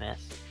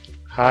blacksmith?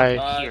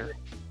 Hi. Here.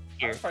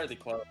 Here. Fairly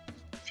close.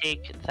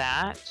 Take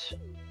that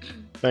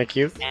Thank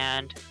you.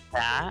 and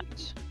that.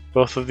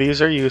 Both of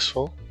these are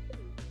useful.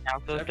 Now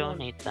go Everyone-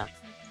 donate them.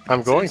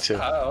 I'm going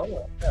to.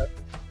 Oh, yeah.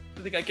 I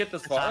think I get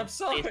this far. I'm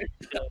sorry.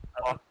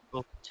 Walk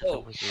over to the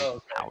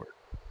wizard's tower.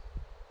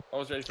 I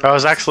was ready for I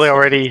was actually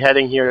already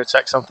heading here to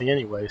check something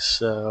anyway,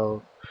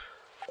 so...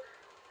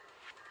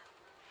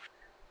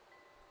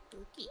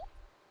 Spooky.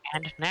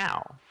 And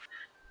now,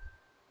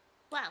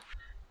 Wow.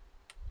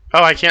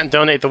 Oh, I can't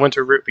donate the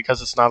winter root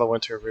because it's not a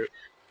winter root.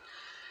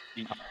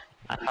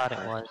 I thought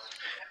it was.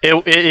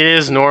 It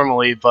is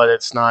normally, but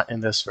it's not in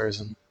this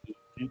version.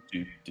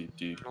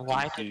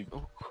 Why did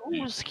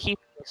who's keeping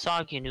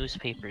soggy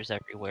newspapers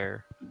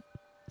everywhere?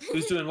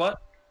 Who's doing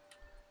what?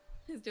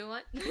 Who's doing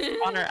what?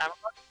 Connor, I'm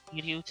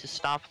asking you to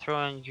stop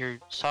throwing your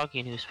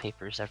soggy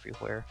newspapers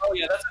everywhere. Oh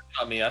yeah, that's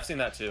not me. I've seen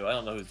that too. I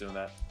don't know who's doing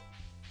that.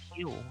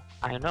 You,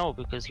 I know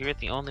because you're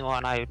the only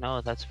one I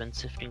know that's been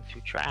sifting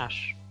through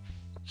trash.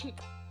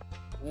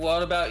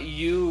 What about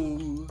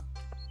you?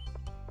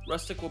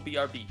 Rustic will be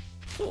RB.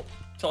 Cool.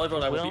 Tell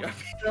everyone I will be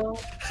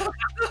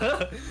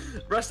RB.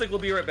 Rustic will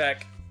be right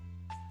back.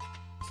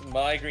 It's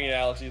my green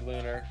algae,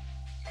 Lunar.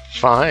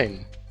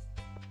 Fine.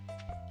 I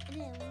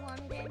didn't want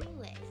it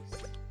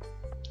anyways.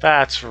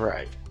 That's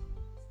right.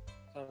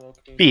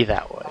 Be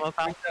that way. How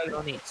about you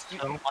donate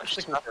so much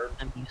stuff to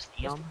the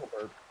museum?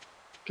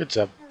 Good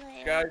job.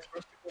 Hello. Guys,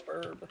 Rustic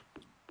will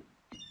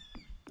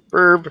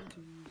Burb.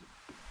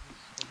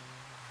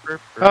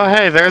 Oh,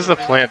 hey, there's the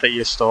plant that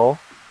you stole.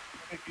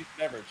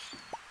 Beverage.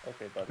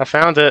 Okay, buddy. I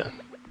found it.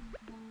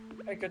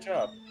 Hey, good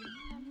job.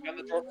 Got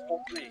the door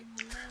full 3.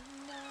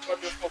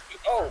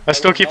 Oh, I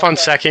still keep on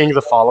checking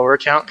the follower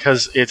count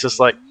because it's just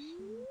like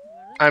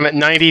I'm at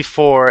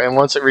 94, and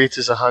once it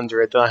reaches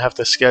 100, then I have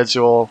to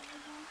schedule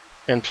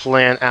and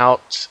plan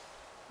out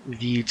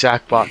the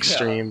Jackbox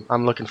stream.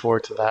 I'm looking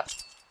forward to that.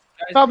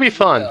 That'll be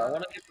fun. I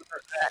want to get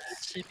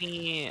To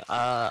be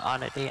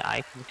on a day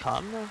I can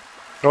come.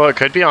 Well, it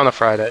could be on a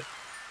Friday.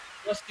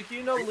 Rustic,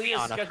 you know Leah's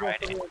on a schedule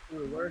Friday.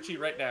 where is she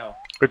right now?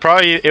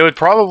 It would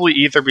probably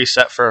either be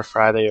set for a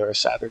Friday or a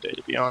Saturday,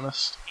 to be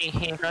honest.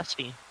 Hey,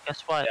 Rusty,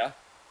 guess what? Yeah?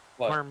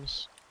 What?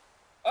 Worms.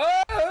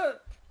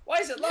 Why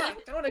is it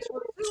locked? I want to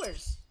explore the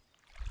sewers.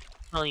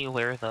 Tell you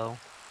where though.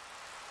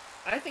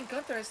 I think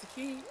Gunther has the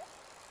key.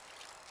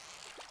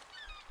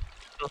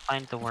 Go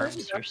find the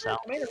worms yourself.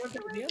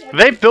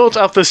 They built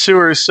up the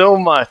sewers so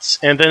much,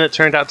 and then it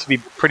turned out to be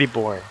pretty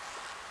boring.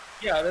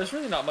 Yeah, there's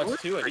really not much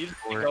to it. You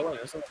just go in.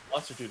 There's a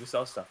monster dude to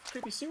sell stuff.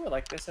 Creepy sewer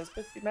like this has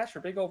 50 match for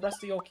big old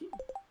rusty old key.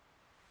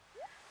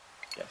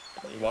 Yeah,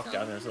 you walk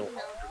down there's a little.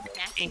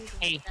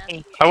 Hey.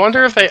 I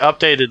wonder if they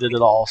updated it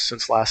at all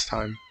since last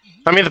time.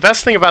 I mean, the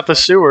best thing about the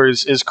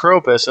sewers is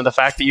Krobus and the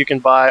fact that you can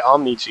buy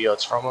Omni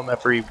Geodes from them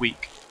every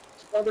week.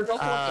 Well, there's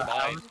also I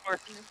mine. was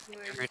working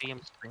with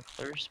iridium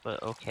sprinklers,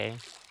 but okay.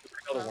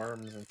 All the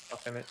worms and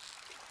stuff in it.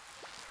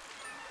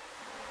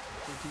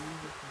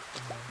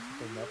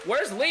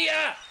 Where's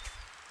Leah?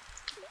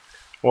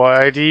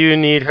 Why do you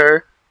need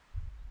her?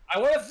 I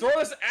want to throw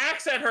this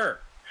axe at her.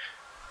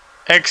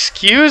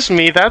 Excuse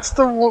me, that's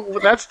the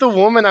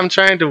woman I'm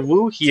trying to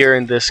woo here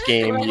in this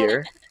game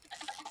here.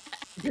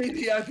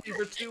 Baby IP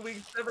for 2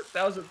 weeks,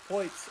 7,000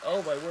 points.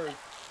 Oh my word.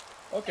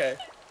 Okay,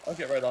 I'll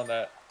get right on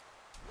that.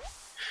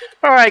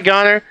 All right,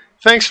 Goner.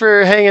 Thanks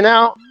for hanging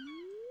out.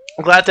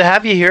 I'm glad to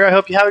have you here. I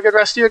hope you have a good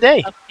rest of your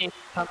day.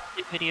 Come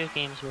play video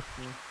games with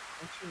me.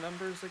 What's your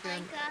numbers I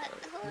again? got.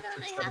 Hold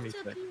on, I have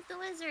to appease the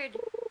wizard.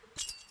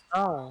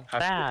 Oh,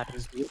 bad.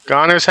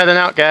 Goner's heading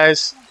out,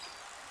 guys.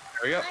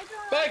 There we go.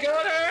 Bye, Bye,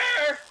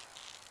 Gunner!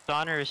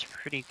 Donner is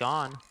pretty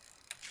gone.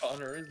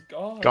 Connor is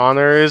gone.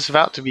 Goner is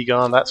about to be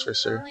gone, that's for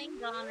sure.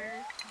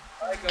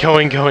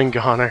 Going goner. Going,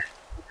 Goner.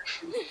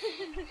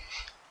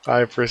 I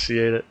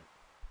appreciate it.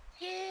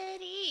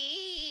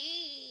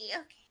 Kitty.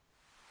 Okay.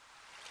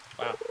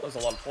 Wow, that was a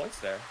lot of points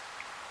there.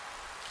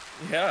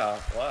 Yeah,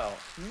 wow.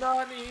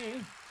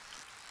 Nani?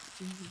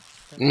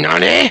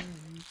 Nani?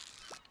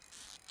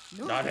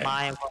 Nani?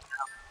 My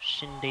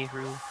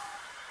Shinderu.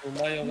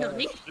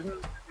 Nani?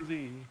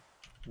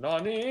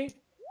 Nani?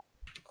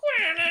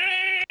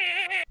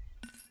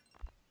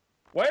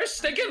 Where's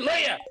stinking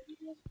Leia?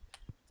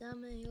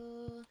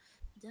 Damayo,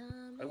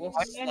 I will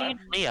Why do you need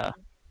Leah?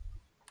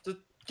 To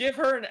give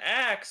her an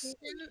axe.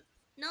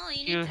 No, you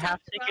need You to have talk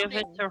to give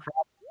it Robin. to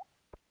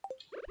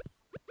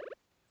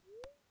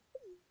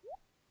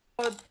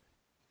Rob.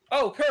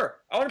 Oh, her!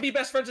 I want to be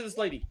best friends with this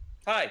lady.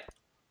 Hi.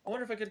 I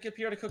wonder if I could get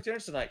Pierre to cook dinner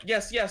tonight.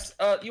 Yes, yes.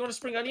 You want a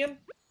spring onion?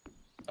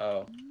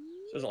 Oh,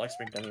 she doesn't like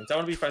spring onions. I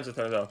want to be friends with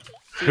her though.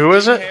 Who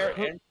is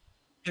it?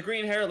 The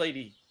green hair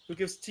lady who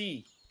gives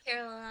tea.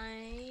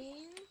 Caroline.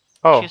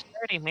 Oh, She's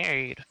already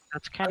married.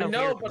 That's kind I of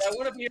know, weird. but I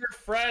want to be her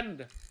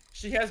friend.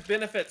 She has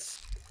benefits.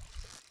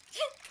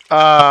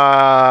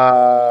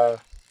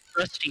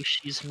 Rusty,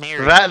 she's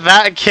married.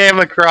 that came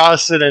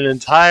across in an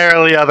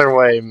entirely other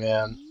way,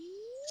 man.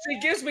 She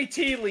gives me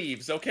tea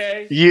leaves,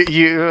 okay?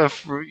 You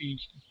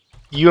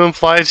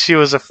implied she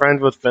was a friend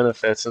with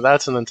benefits, and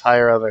that's an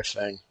entire other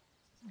thing.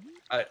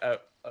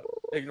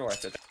 Ignore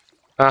it.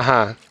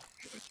 Uh-huh.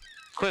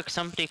 Quick,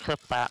 somebody clip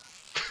that.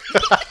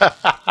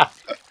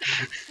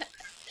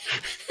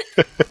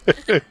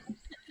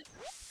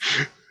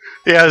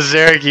 Yeah,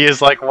 Zergy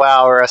is like,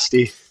 wow,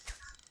 Rusty.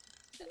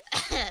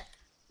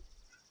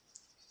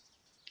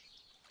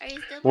 Are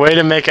you still Way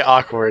to make it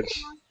awkward.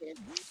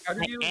 How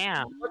do you, I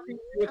am. what do you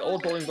do with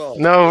old bowling balls?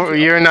 No,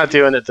 you're not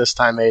doing it this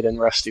time, Aiden.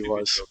 Rusty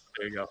was.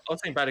 There you go. Oh,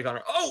 saying bad to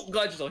Connor. Oh,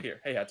 glad you're still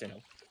here. Hey,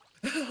 Hatino.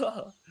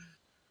 I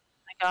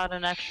got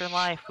an extra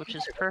life, which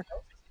is perfect,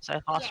 because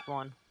I lost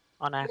one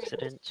on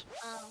accident.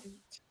 Oh,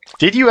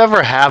 Did you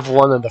ever have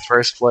one in the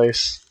first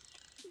place?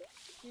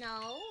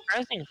 no.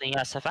 Surprisingly,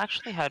 yes, I've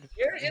actually had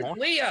Here is more.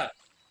 Leah.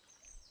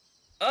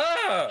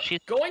 She's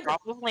Going.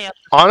 probably at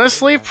the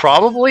Honestly, saloon,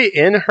 probably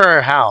in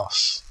her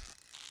house.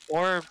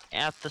 or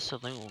at the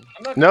saloon.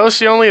 I'm not No, gonna-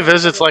 she only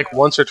visits like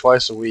once or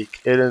twice a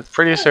week. It is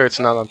pretty sure it's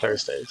not on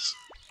Thursdays.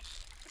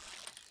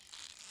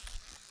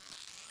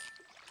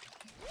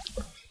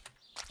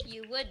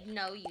 You would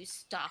know, you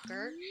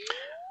stalker.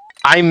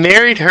 I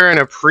married her in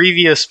a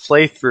previous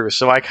playthrough,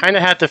 so I kind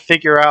of had to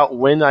figure out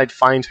when I'd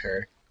find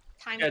her.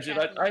 Time Yeah, dude,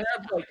 I traveling.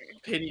 have like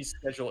Pity's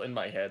schedule in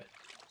my head.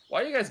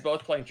 Why are you guys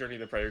both playing Journey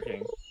to the Prayer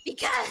King?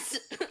 Because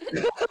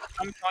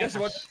I'm Guess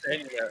what?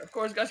 There. Of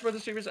course, guys, what the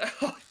streamers.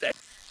 Oh, dang.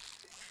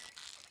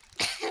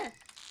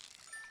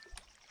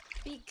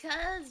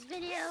 Because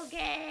video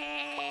games.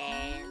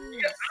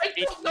 I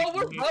don't know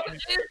where Robin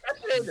is.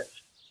 That's it.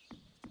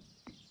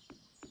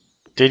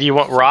 Did you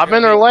want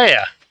Robin or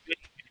Leia?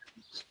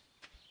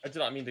 I did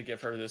not mean to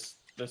give her this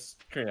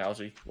Korean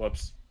analogy.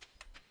 Whoops.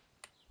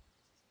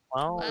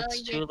 Well, Well,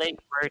 it's you- too late.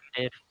 We already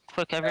did.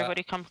 Quick,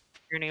 everybody come to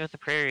Journey with the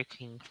Prairie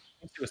King. I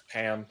think it was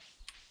Pam.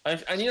 I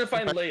need to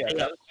find But Leia. Leia-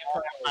 That was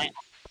my priority.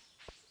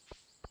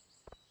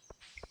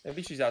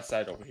 Maybe she's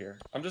outside over here.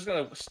 I'm just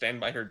gonna stand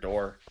by her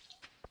door.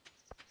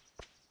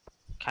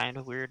 Kind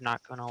of weird,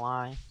 not gonna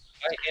lie.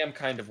 I am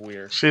kind of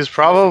weird. She's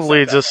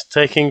probably Just accept just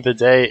taking the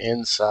day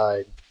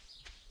inside.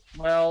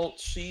 Well,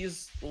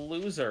 she's a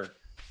loser.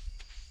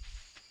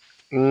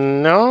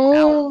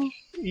 No,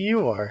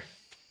 you are.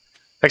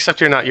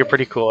 Except you're not. You're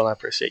pretty cool, and I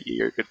appreciate you.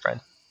 You're a good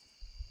friend.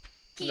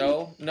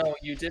 No,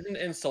 you didn't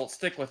insult.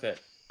 Stick with it.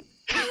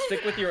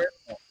 Stick with your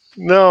insult.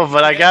 No,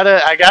 but I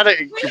gotta.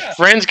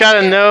 Friends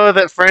gotta know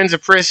that friends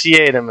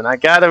appreciate them, and I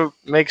gotta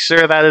make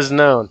sure that is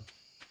known.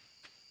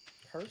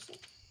 Person?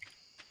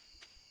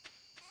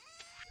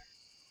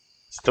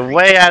 It's the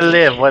way I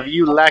live, whether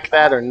you like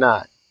that or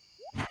not.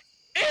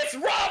 It's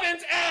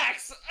Robin's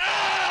axe!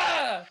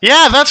 Ah!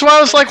 Yeah, that's why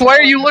I was like, why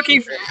are you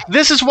looking for...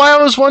 This is why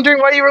I was wondering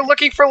why you were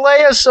looking for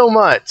Leia so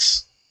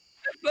much.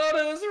 I thought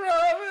it was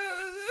Robin.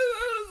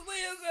 It was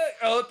Leah's axe.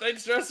 Oh,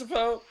 thanks,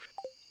 Recipo.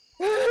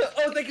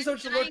 Oh, thank you so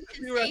much for Trying looking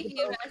to save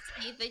you,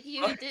 Rusty, but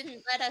you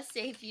didn't let us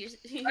save you.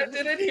 I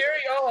didn't hear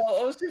y'all.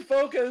 I was too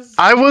focused.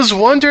 I was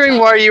wondering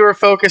why you were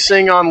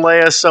focusing on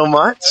Leia so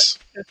much.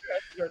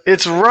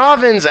 It's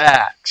Robin's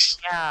axe.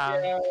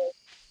 Yeah, Yeah.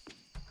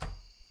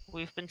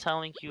 we've been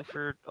telling you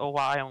for a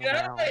while Get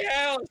out now. of my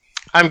house.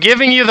 I'm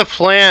giving you the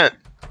plant.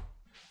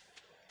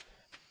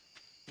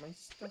 My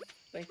stuff.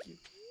 Thank you.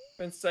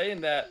 Been saying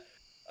that.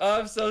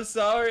 I'm so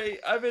sorry.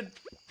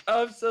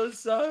 I'm so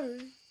sorry.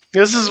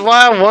 This is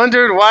why I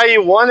wondered why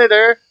you wanted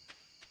her.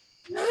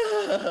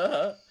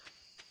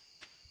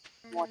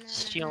 What's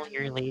stealing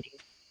your lady?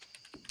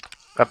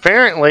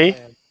 Apparently.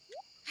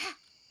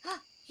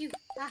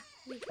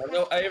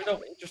 I have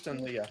no interest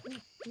in Leah.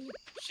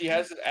 She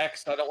has an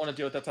ex. I don't want to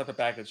deal with that type of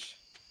baggage.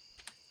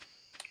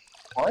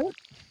 What?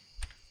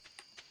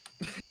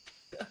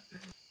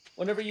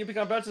 Whenever you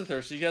become friends with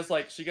her, she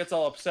gets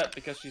all upset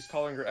because she's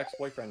calling her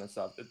ex-boyfriend and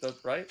stuff. It does,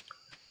 right?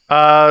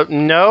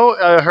 No.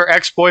 Her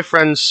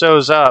ex-boyfriend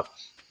shows up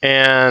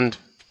and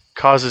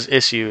causes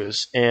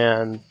issues,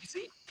 and You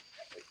see?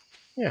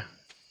 yeah.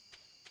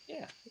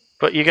 Yeah.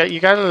 But you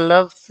gotta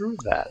love through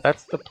that.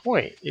 That's the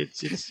point.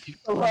 It's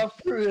I love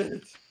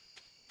it.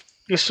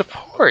 you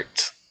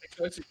support.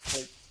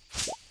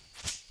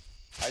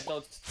 I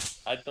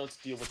don't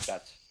deal with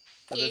that.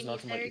 That Yeah, is you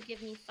not better my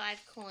give me 5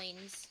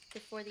 coins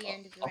before the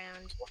end of the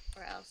round,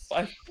 or else.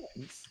 5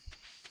 coins.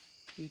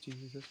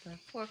 Jesus Christ.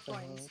 4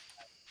 coins.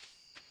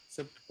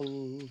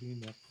 Simple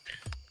enough.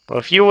 Well,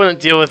 if you wouldn't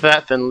deal with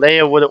that, then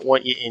Leia wouldn't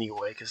want you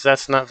anyway, because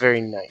that's not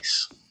very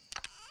nice.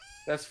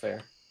 That's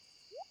fair.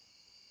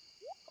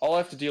 All I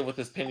have to deal with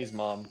is Penny's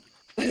mom.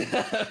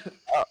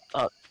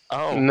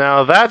 Oh.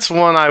 Now that's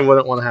one I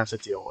wouldn't want to have to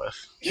deal with.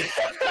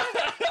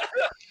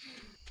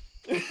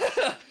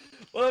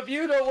 Well, if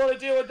you don't want to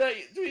deal with that,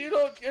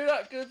 you're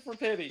not good for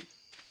Penny.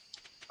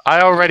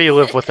 I already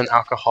live with an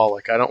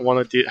alcoholic. I don't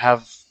want to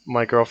have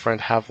my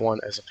girlfriend have one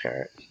as a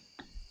parent.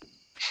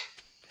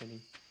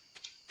 Penny.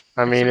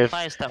 I mean, if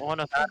implies that one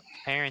of our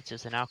parents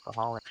is an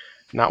alcoholic.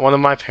 not one of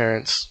my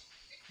parents.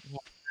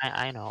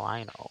 I know.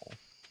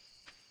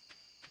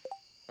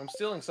 I'm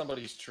stealing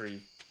somebody's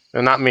tree.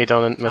 And not me.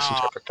 Don't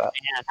misinterpret that.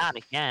 Yeah, not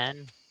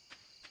again.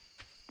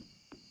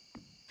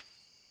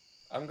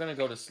 I'm gonna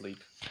go to sleep.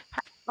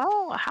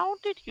 Oh, how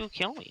did you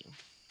kill me?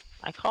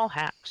 I call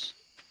hacks.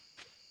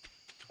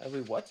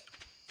 Every what?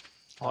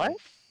 What?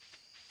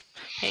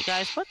 Hey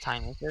guys, what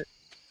time is it?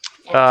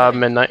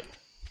 Midnight.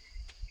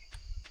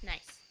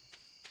 Nice.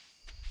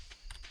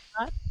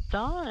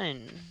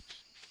 Done.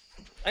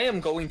 I am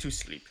going to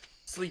sleep.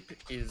 Sleep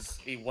is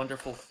a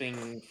wonderful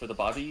thing for the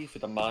body, for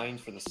the mind,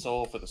 for the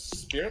soul, for the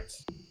spirit.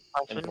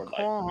 Open for life.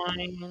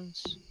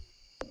 coins.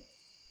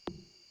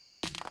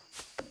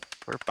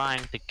 We're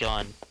buying the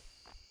gun.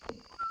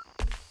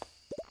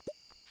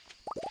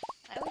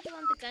 Why would you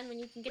want the gun when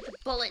you can get the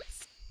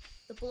bullets?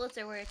 The bullets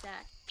are where it's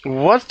at.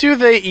 What do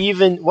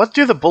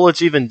the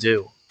bullets even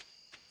do?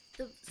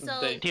 So,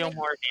 They Deal like,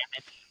 more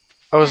damage.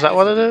 Oh, is that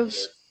what it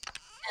is?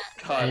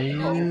 God,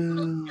 no.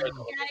 Ooh. guys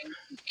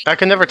who take I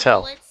can never 2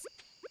 tell. bullets,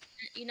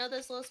 you know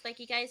those little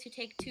spiky guys who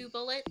take 2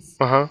 bullets?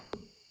 Uh-huh.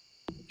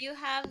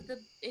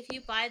 If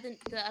you buy the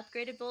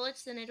upgraded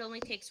bullets, then it only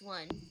takes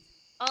 1.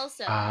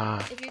 Also, Ah.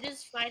 if you're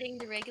just fighting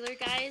the regular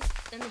guys,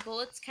 then the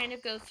bullets kind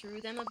of go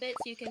through them a bit,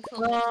 so you can kill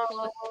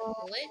multiple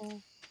with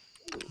bullets.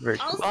 Very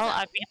cool. Also, Well,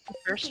 I beat the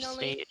you first can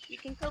stage. you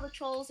can kill the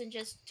trolls in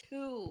just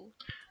 2.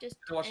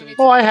 Watch And it. it's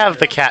Oh, I have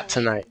the really cat away.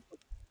 tonight.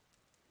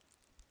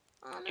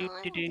 Oh no, I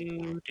want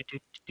the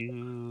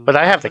cat. But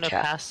I have I'm the gonna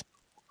cat. pass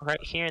right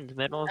here in the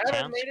middle of I town.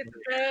 haven't made it to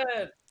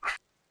bed.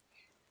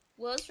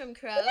 Will's from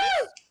Crows?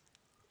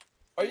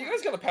 Are you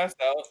guys gonna pass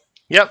out?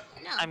 Yep.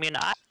 No. I mean,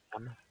 I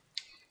am.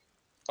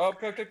 Oh,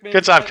 Cupcake made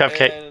Good it job, to bed,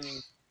 Cupcake. And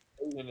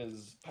Aiden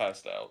is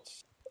passed out.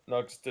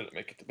 No, just didn't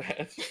make it to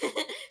bed.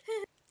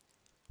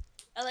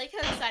 I like how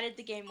excited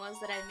the game was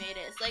that I made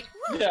it. It's like,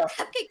 woo, Yeah.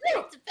 Cupcake made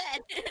it to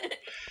bed.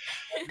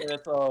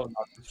 It's not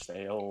for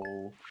sale.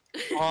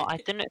 Well, I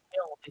didn't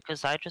fail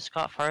because I just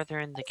got farther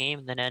in the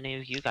game than any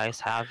of you guys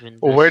have. In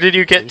Where this did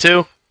you get race.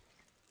 to?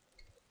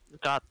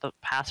 Got the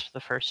past the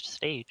first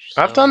stage.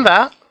 I've so- done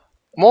that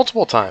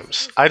multiple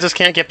times. I just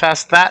can't get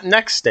past that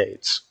next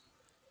stage.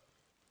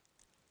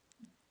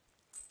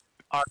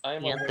 Are I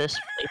am we in on this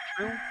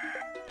playthrough?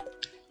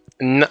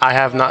 I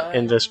have not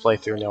in this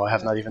playthrough. No, I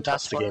have not even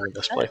touched the game in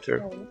this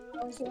playthrough.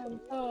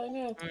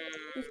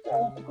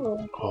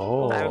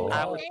 Oh.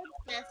 I was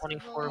Egg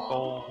 24 festival.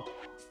 gold.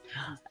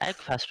 Egg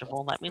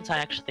Festival. That means I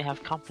actually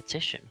have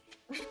competition.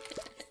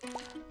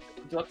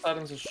 Deluxe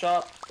items of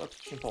shop. Deluxe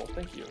fishing pole.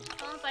 Thank you.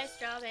 I want to buy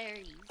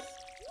strawberries.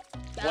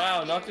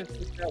 Wow, knocked into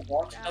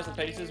walks 1,000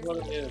 paces. What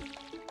it is.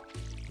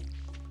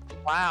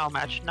 Wow,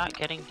 imagine not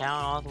getting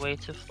down all the way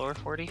to floor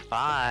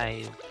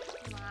 45.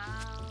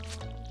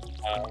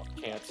 Wow.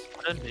 Can't.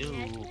 What a noob.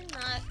 Imagine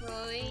not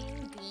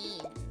growing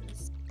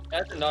beans.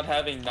 Imagine not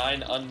having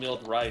 9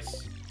 unmilled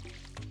rice.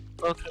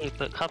 Okay,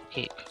 but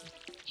Cupcake,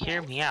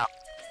 hear me out.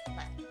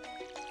 What?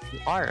 You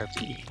are a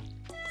bee.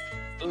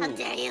 How Ooh,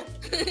 dare you?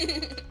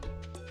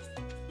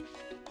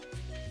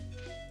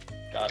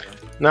 got him.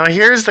 Now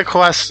here's the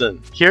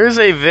question. Here's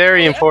a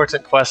very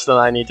important question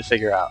I need to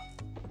figure out.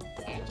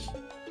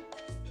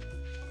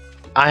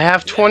 I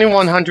have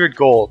 2,100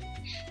 gold.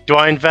 Do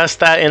I invest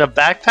that in a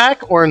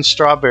backpack or in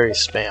strawberry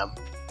spam?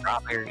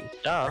 Strawberries,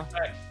 duh.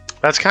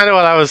 That's kind of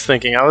what I was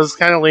thinking. I was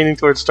kind of leaning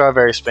towards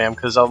strawberry spam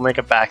because I'll make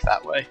it back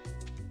that way.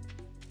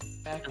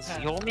 'Cause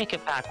you'll make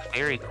it back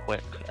very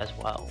quick as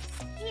well.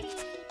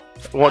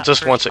 Well, That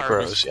just first once it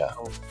harvest grows, yeah.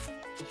 will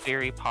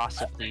very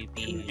possibly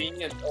be.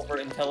 Convenient over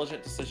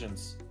intelligent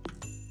decisions.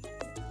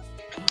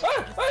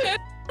 Ah, I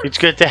It's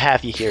good to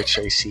have you here,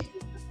 Tracy.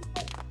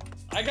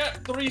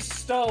 got 3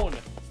 stone.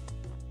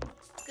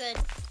 Good.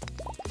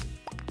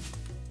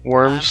 I'm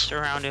Worms.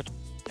 surrounded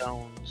with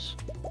stones.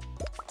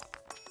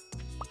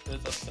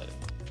 It's upsetting.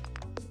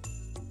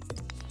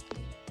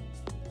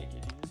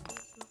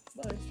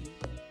 Bye.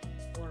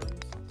 Worms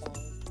are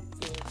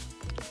good.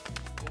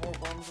 Any more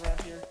worms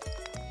around here?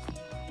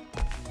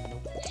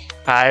 Nope.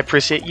 I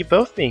appreciate you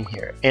both being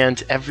here,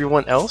 and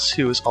everyone else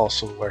who is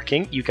also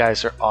lurking. You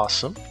guys are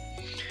awesome.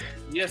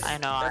 Yes, I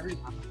know.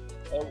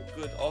 Oh,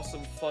 good,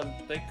 awesome, fun.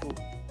 Thank you.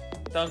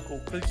 Thank you.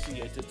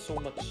 Appreciate it so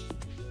much.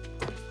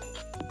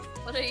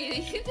 What are you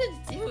even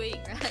doing,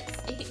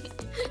 Rusty?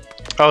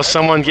 Oh,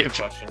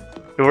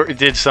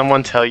 did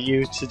someone tell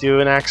you to do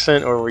an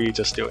accent, or were you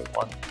just doing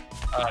one?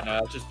 No,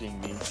 I was just being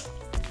mean.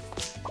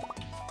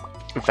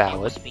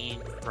 Valid.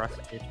 Being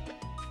rusted.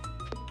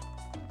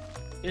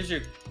 Here's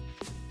your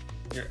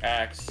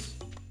axe.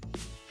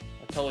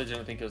 I totally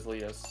didn't think it was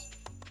Leah's.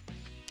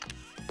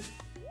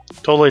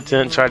 Totally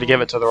didn't try to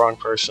give it to the wrong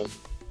person.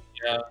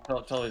 Yeah,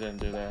 totally didn't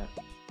do that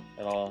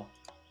at all.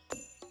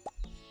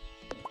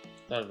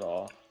 Not at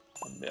all.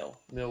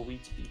 Mill,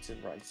 wheat, beets,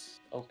 and rice.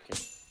 Okay.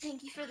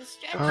 Thank you for the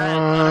stretch.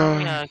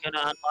 Gonna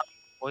unlock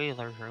the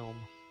boiler room.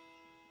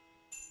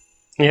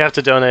 You have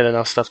to donate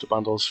enough stuff to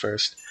bundles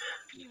first.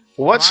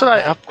 What should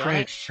I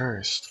upgrade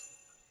first?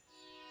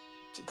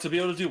 To be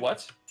able to do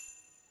what?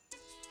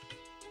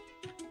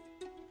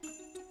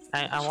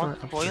 I want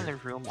the boiler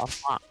room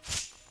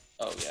unlocked.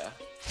 Oh yeah.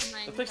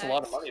 Mine It takes a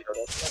lot of money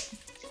though, doesn't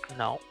it?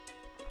 No.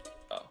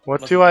 Oh,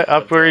 What must do be I good.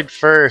 upgrade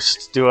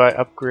first? Do I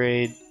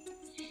upgrade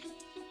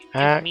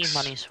Give me axe?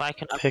 money so I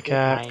can upgrade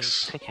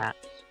pickaxe. my pickaxe.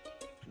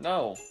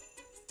 No.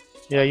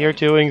 Yeah, you're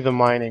doing the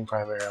mining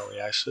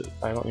primarily. I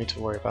don't need to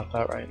worry about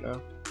that right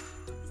now.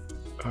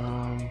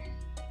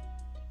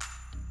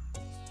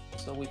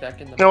 So we back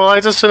in the. No, well, I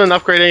just shouldn't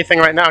upgrade anything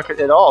right now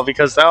at all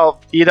because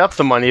that'll eat up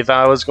the money that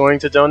I was going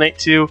to donate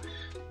to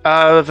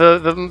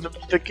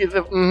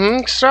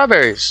the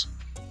strawberries.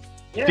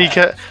 Yeah,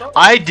 Because stop.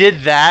 I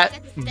did that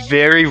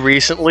very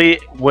recently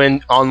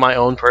when on my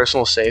own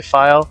personal save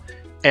file,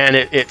 and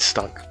it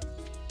stunk.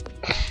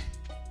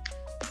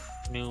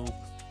 Noob.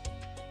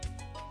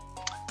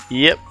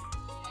 Yep.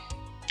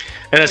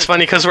 And it's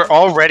funny because we're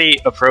already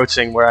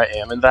approaching where I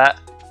am in that.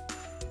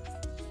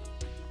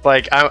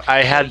 Like,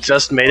 I had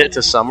just made it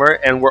to summer,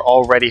 and we're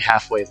already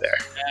halfway there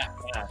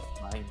Yeah,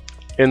 mine.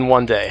 in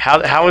one day.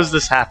 How is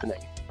this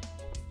happening?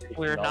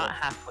 We're not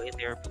halfway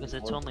there because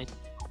it's only.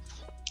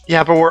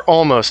 Yeah, but we're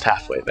almost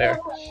halfway there.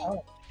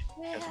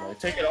 That's right.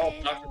 Take it all,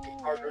 Dr.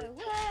 Carter.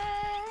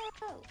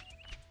 Whoa!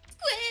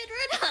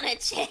 Squidward on a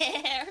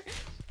chair.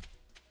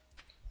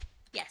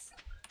 Yes,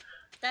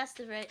 that's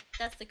the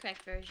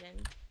correct version.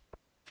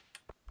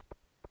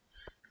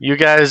 You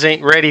guys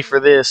ain't ready for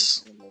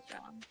this.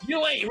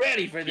 You ain't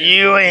ready for this.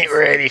 You ain't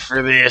ready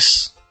for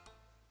this.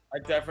 I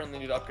definitely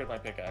need to upgrade my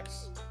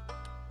pickaxe.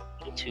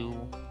 Me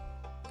too.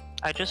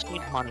 I just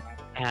need money,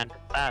 and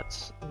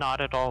that's not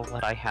at all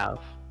what I have.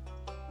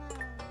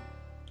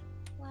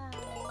 Wow.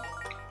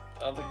 I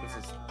don't think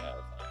this is.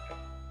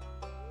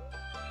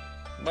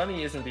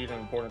 Money is indeed an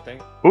important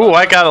thing. Ooh,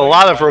 I got a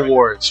lot of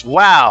rewards.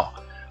 Wow.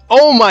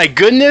 Oh my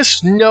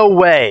goodness, no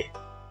way.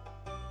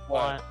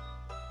 What?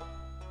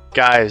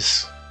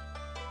 Guys,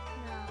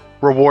 No.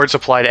 rewards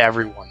apply to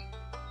everyone.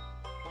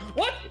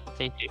 What?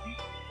 They do.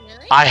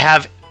 Really? I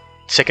have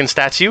chicken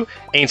statue,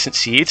 ancient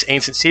seeds,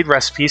 ancient seed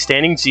recipe,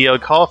 standing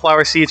geode,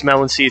 cauliflower seeds,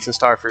 melon seeds, and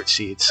starfruit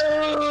seeds.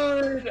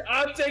 Dude,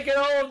 I'm taking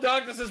all of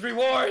Doctus's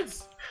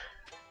rewards.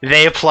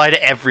 They apply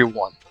to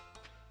everyone.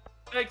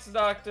 Thanks,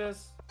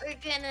 Doctus. We're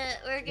gonna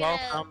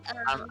Welcome.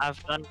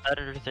 I've done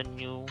better than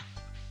you.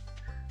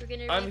 we're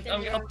gonna I'm read the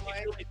I'm reward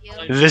I'm-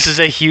 video. This is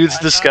a huge I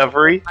got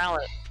discovery. a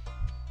pallet.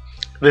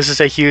 This is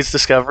a huge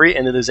discovery,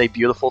 and it is a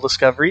beautiful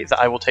discovery that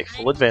I will take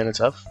full advantage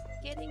of.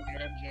 Getting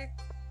rid of your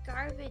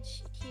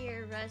garbage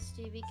here,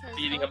 Rusty, because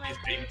Beating oh up my these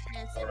babies.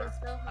 goodness, it was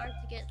so hard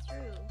to get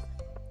through.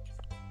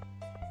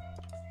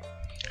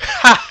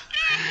 Ha!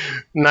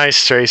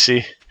 Nice,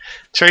 Tracy.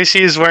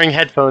 Tracy is wearing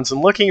headphones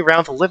and looking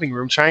around the living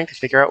room trying to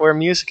figure out where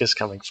music is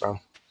coming from.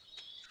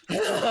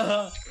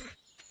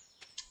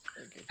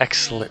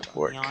 Excellent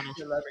work. Be honest.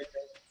 Kill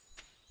everything.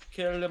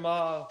 Kill them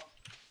all.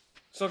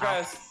 So,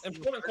 guys,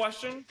 important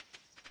question: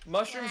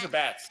 mushrooms or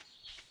bats?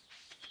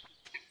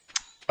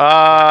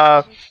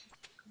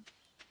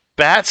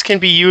 Bats can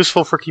be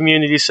useful for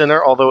community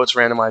center, although it's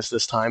randomized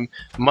this time.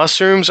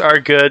 Mushrooms are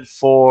good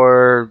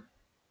for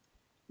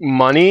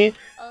money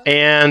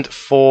and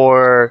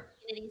for.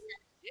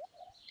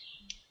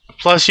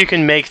 Plus, you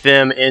can make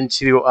them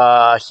into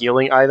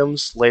healing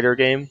items later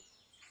game.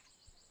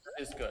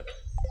 That is good.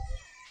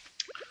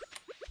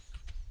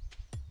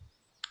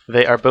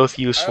 They are both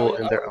useful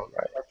in their own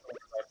right.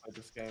 I played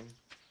this game.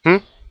 Hmm?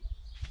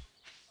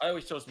 I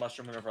always chose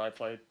mushroom whenever I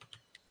played.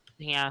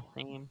 Yeah,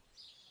 same.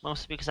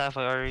 Mostly because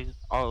I've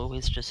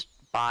always just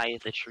buy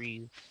the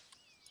trees.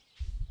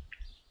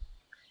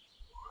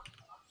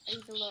 Are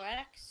you the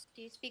Lorax?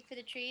 Do you speak for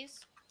the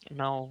trees?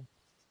 No,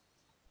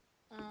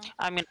 Oh.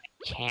 I mean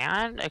I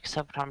can,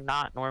 except I'm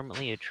not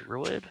normally a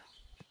druid.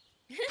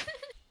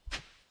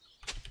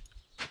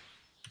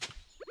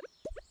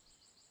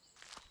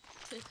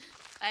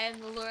 I am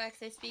the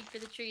Lorax, I speak for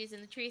the trees,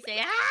 and the trees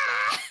say,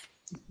 ah!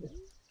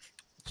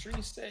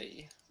 Trees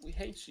say, we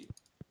hate you.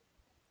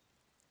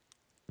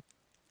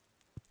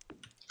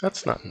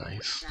 That's not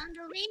nice. Found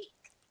a leak!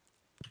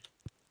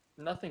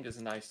 Nothing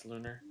is nice,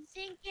 Lunar. I'm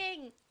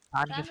sinking!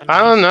 Not even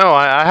I don't nice. know.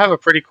 I have a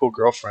pretty cool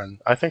girlfriend.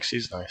 I think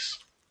she's nice.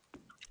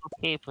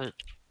 Okay, but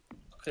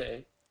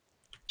Okay.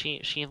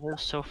 she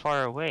lives so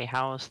far away.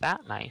 How is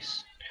that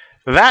nice?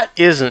 That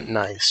isn't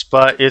nice,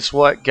 but it's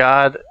what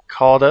God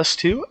called us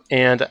to,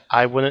 and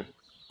I wouldn't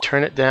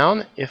turn it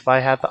down if I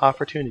had the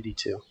opportunity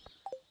to.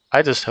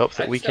 I just hope I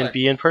that we just got can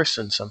be in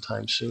person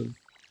sometime soon.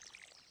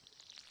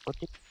 What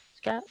did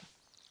you get?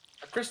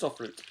 a crystal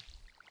fruit.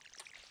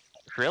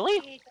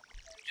 Really?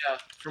 Yeah,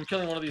 from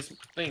killing one of these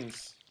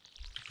things.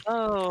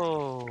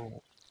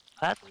 Oh,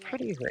 that's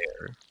pretty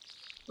rare.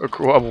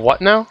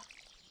 What now?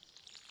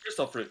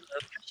 Crystal fruit.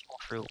 Crystal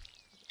fruit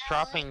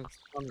dropping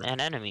from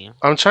an enemy.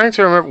 I'm trying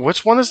to remember.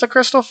 Which one is the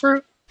crystal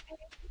fruit?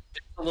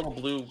 It's a little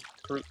blue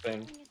fruit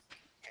thing.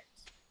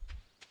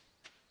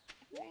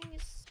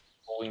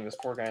 Bullying this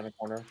poor guy in the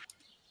corner.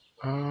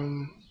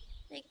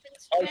 Make it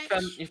Oh,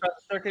 stretch. you found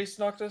the staircase,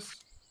 Noctis?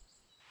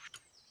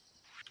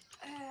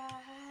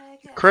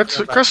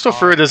 Crystal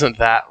fruit isn't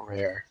that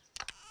rare.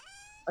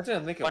 I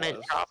didn't think it When was.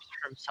 it drops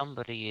from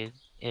somebody,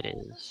 it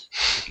is.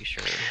 Pretty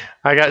sure.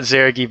 I got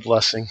Zergi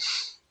blessing.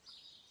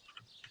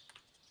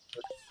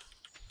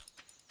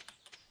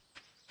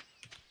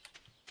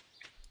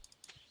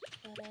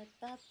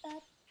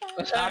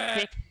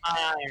 Cupcake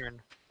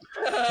iron.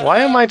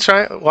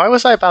 Why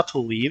was I about to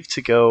leave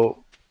to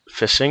go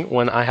fishing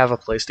when I have a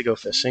place to go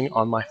fishing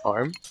on my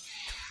farm?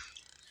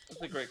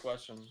 That's a great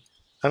question.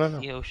 I don't know.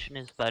 The ocean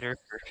is better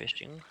for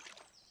fishing.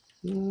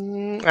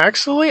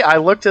 Actually, I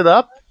looked it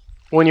up.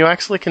 When you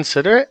actually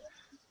consider it,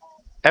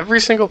 every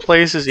single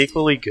place is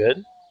equally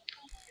good.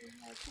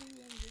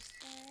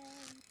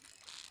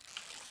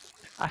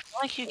 I feel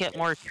like you get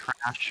more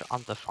trash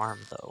on the farm,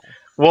 though.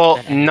 Well,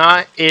 Than anywhere.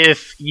 not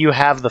if you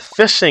have the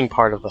fishing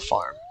part of the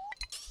farm,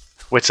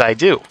 which I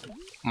do.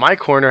 My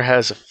corner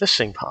has a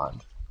fishing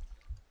pond.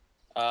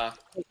 I'm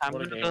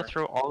What a gonna go gamer.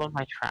 through all of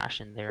my trash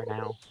in there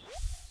now.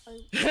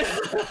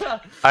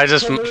 I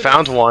just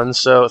found one,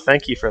 so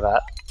thank you for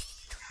that.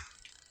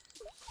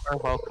 You're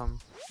welcome.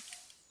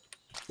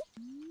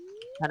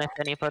 And if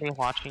anybody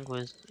watching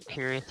was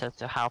curious as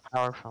to how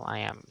powerful I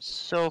am,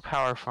 so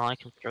powerful I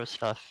can throw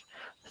stuff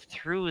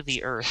through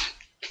the earth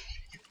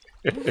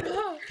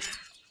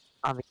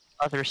on the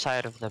other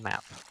side of the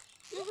map.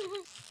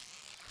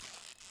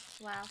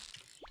 Wow.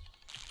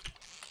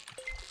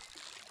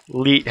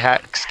 Elite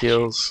hack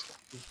skills.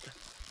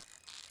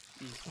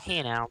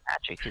 Hey now,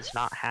 magic is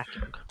not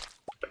hacking.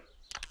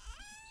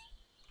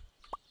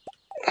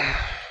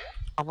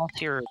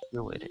 Unless you're a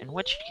druid, in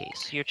which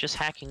case, you're just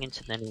hacking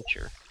into the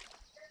nature.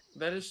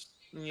 That is,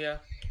 yeah.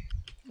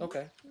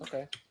 Okay,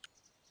 okay.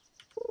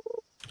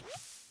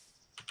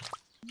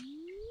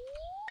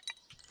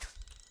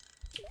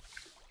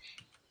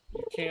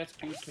 You can't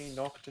beat me,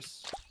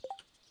 Noctis.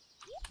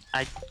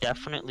 I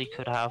definitely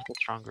could have the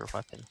stronger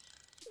weapon.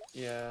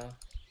 Yeah.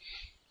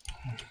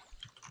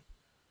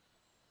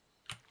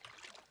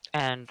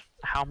 And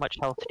how much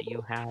health do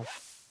you have?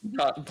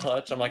 Not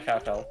much, I'm like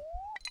half health.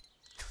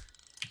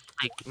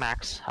 Like,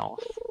 max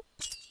health.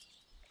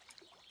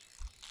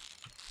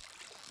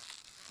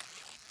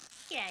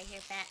 Get out of here,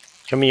 Bat.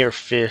 Come here,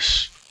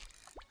 fish.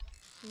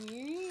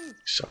 Mm.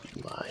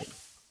 Something mine.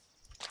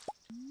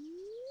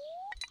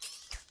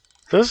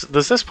 Does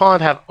this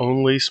pond have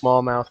only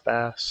smallmouth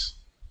bass?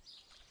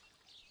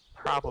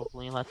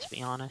 Probably, let's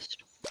be honest.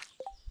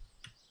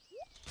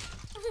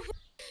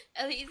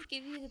 At least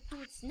give you the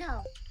boots.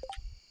 No.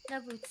 No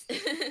boots.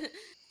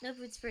 No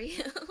boots for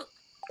you.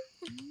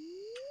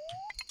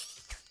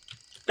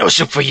 No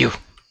soup for you.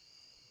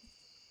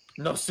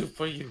 No soup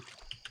for you.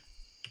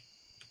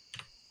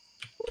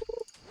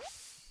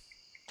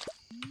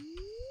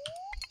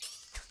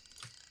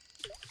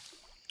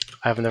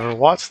 I've never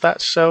watched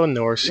that show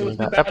nor seen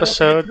that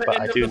episode, but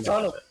I do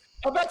know of it.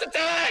 I'm about to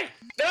die!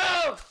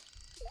 No!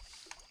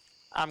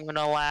 I'm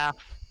gonna laugh.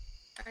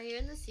 Are you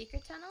in the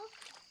secret tunnel?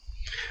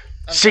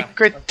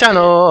 Secret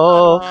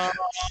tunnel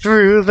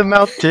through the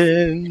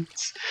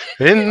mountains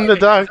in the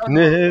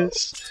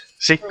darkness.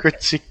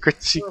 Secret,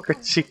 secret,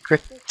 secret,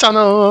 secret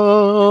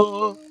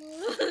tunnel.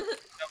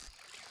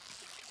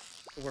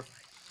 We're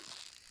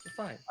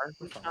fine. Are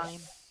we fine?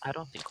 I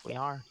don't think we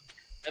are.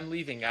 I'm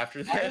leaving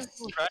after this.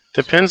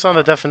 Depends on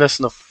the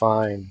definition of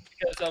fine.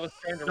 Because I was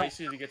trying to race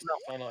you to get to the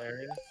final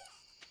area.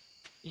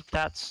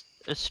 That's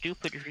a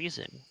stupid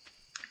reason.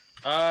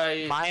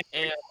 I My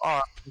am...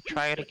 are to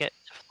try to get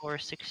to floor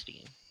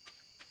 16.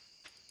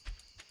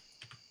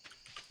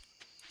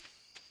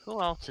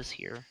 Who else is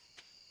here?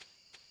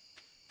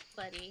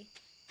 Buddy.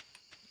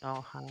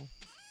 Oh, hi.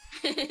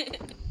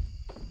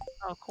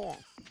 Oh, cool.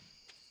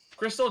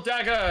 Crystal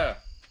Dagger!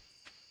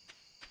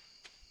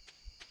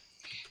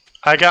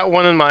 I got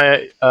one in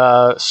my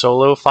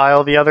solo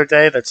file the other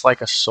day that's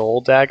like a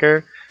soul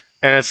dagger.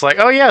 And it's like,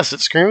 oh yes, it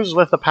screams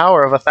with the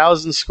power of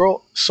 1,000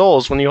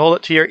 souls when you hold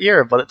it to your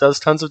ear, but it does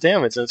tons of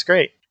damage, and it's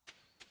great.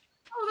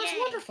 Oh, that's Yay.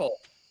 wonderful!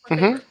 My Mhm.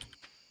 favorite.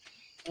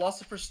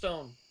 Philosopher's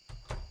Stone.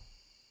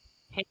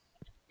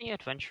 The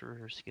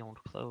Adventurer's Guild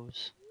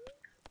close.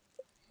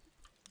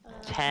 Uh,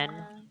 10?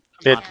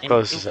 It Come on,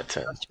 closes it at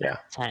 10, was yeah.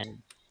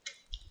 10.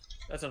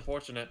 That's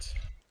unfortunate.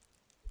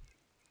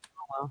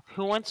 Well,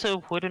 who wants a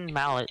wooden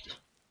mallet?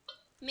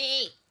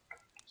 Me.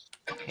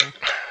 Okay.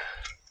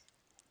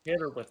 Hit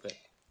her with it.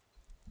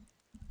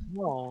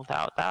 No,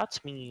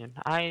 that's mean.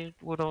 I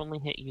would only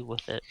hit you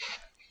with it.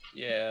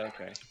 Yeah,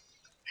 okay.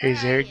 Hey,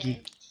 Where are you?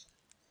 Zergy.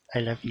 I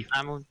love you.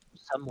 I'm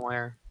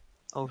somewhere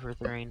over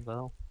the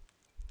rainbow. up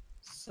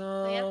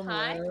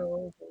high? Somewhere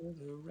over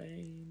the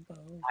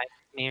rainbow. I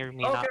may or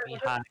may not be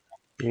high.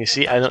 You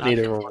see, I don't need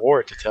a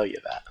reward to tell you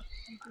that.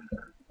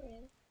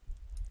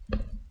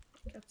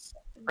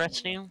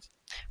 Rusty,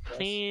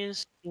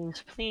 please,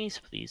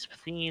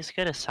 please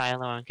get a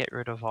silo and get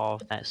rid of all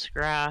of that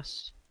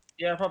grass.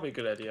 Yeah, probably a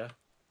good idea.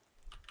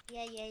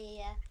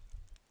 Yeah.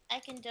 I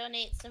can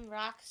donate some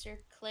rocks or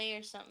clay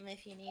or something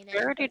if you need I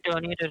it. already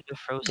donated the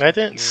frozen I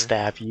didn't deer.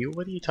 stab you.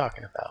 What are you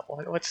talking about?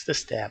 What's the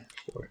stab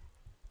for?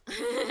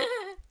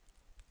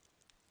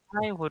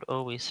 I would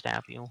always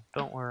stab you.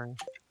 Don't worry.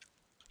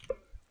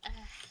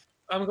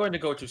 I'm going to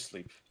go to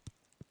sleep.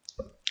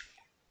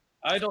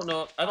 I don't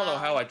know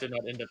how I did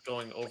not end up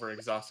going over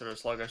exhausted or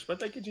sluggish,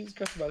 but thank you, Jesus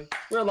Christ, buddy.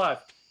 We're alive.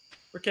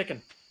 We're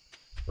kicking.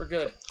 We're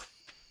good.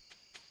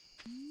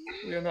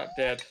 We are not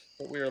dead,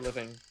 but we are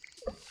living.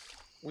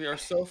 We are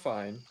so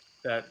fine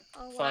that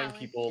fine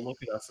people look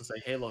at us and say,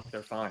 hey, look,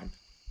 they're fine.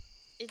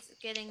 It's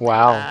getting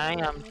Wow. I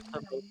am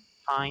the most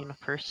fine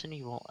person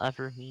you will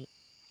ever meet.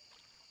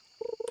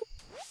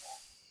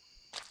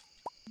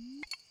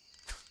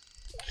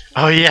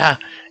 Oh yeah.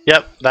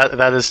 Yep,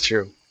 that is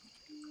true.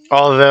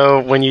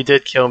 Although when you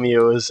did kill me, it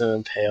was an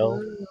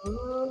impale.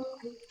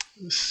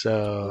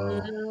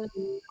 So,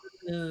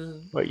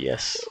 but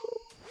yes,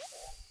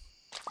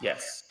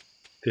 Yes.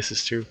 this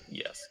is true.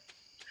 Yes.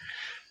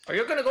 Are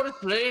you gonna go to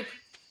sleep?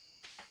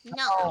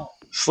 No.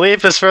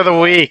 Sleep is for the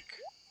weak.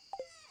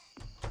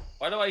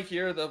 Why do I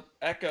hear the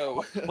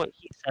echo? What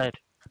he said.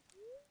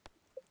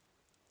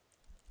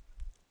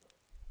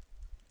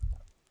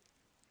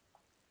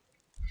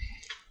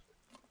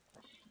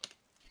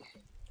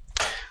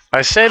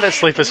 I say that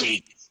sleep is.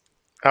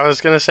 I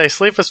was gonna say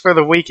sleep is for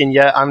the weak, and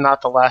yet I'm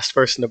not the last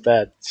person to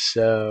bed.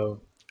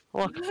 So.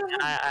 Look,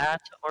 I had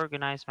to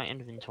organize my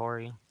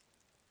inventory.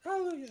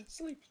 Hallelujah,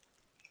 sleep.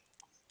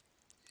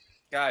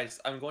 Guys,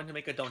 I'm going to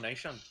make a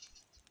donation.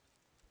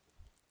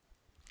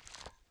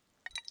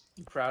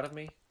 You proud of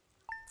me?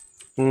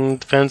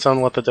 Depends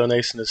on what the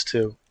donation is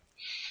to.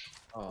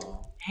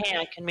 Oh. Hey,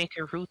 I can make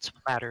a roots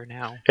platter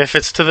now. If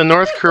it's to the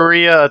North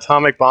Korea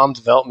Atomic Bomb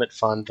Development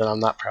Fund, then I'm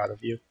not proud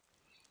of you.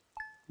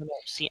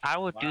 See, I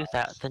would do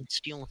that, then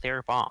steal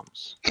their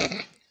bombs.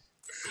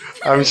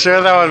 I'm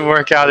sure that would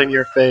work out in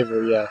your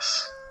favor,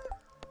 yes.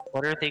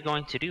 What are they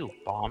going to do?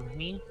 Bomb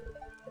me?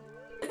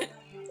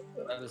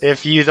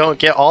 If you don't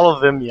get all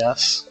of them,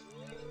 yes.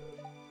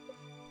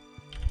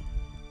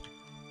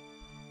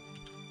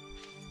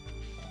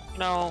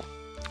 No,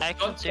 I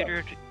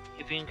considered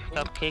giving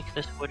Cupcake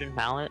this wooden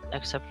mallet,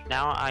 except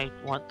now I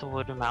want the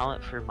wooden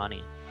mallet for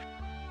money.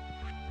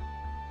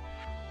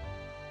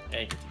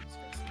 Hey,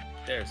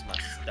 there's my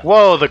stuff.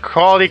 Whoa, the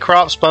quality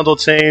crops bundle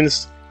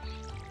changed.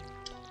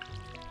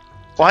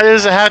 Why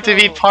does it have to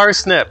be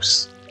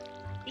parsnips?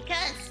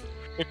 Because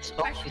It's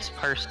always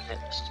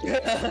parsnips.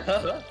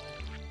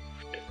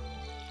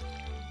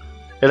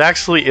 It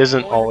actually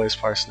isn't always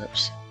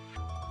parsnips.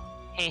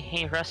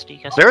 Hey, Rusty,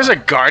 guess There's a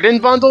what? garden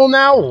bundle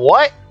now?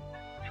 What?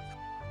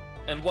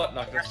 And what,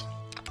 Knuckles?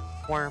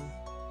 Worm.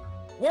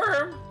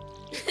 Worm?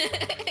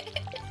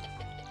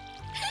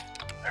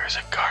 There's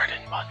a garden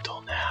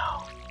bundle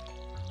now.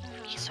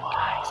 So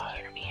guys,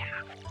 hear me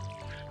out.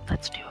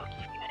 Let's do a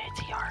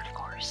community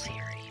hardcore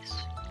series.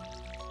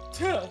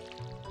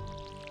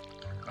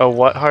 A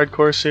what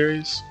hardcore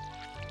series?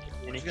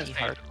 Community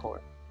hardcore.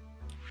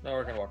 No,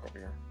 we're gonna walk over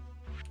here.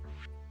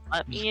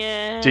 Let me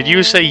in. Did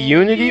you say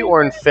Unity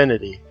or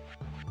Infinity?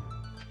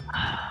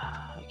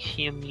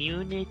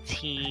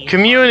 Community.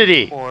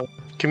 Community! hardcore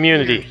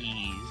Community. series.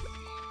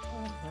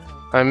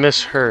 I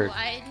misheard.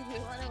 why do we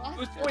want to walk?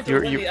 Who's going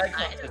You're- to you- win the egg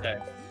hunt today?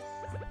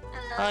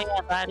 Oh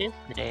yeah, that is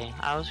today.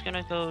 I was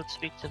gonna go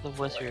speak to the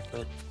wizard,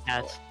 but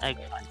that's egg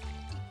hunt.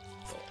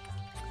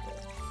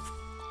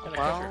 I'm gonna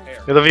cut your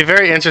hair. It'll be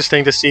very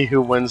interesting to see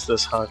who wins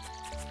this hunt.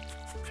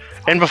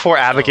 And before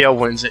Abigail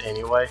wins it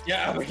anyway.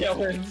 Yeah, Abigail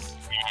wins.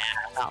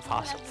 Not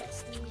possible.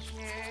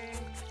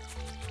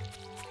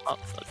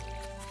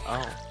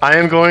 Oh. I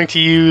am going to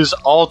use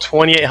all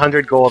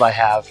 2,800 gold I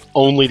have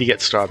only to get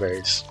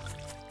strawberries.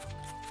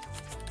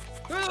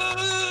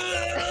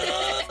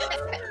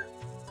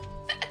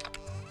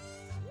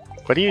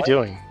 What are you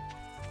doing?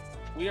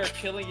 We are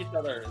killing each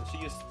other, and she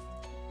is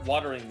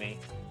watering me.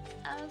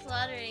 I was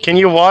watering. Can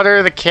you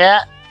water the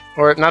cat?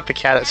 Or not the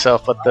cat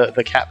itself, but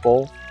the cat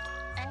bowl?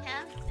 I have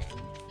been.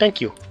 Thank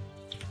you.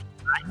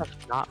 I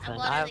have not I been. I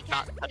water have the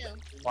not cat touched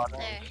too. water.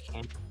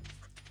 There.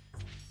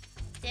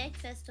 Steak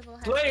Festival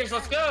has Players,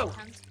 let's go!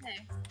 Sounds fair.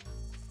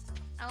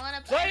 I want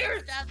to play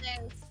Players!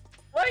 strawberries.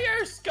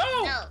 Players,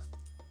 go! No.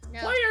 No.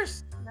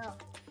 Players! No.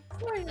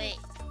 Wait.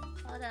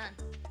 Hold on.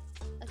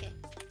 Okay.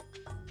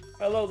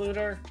 Hello,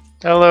 Lunar.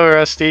 Hello,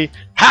 Rusty.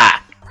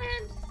 Ha!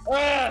 And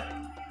Ah!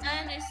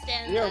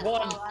 and You're the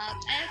one. Collab.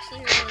 I actually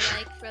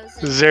really like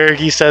Frozen.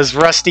 Zergy says,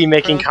 Rusty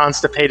making Frozen.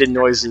 constipated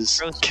noises.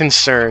 Frozen. I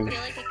Concern. feel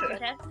like it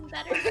could have been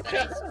better, but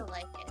I still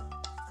like it.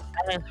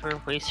 Guys,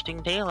 we're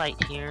wasting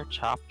daylight here.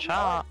 Chop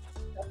chop.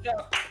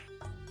 Chop,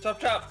 chop,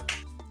 chop.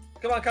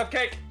 Come on,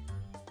 Cupcake.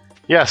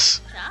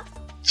 Yes. Chop?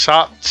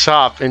 Chop,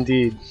 chop,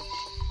 indeed.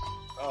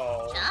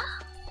 Oh,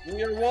 Chop?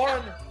 you're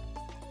warm.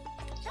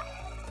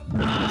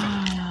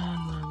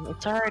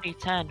 It's already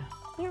 10.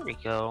 There we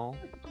go.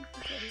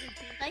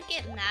 Like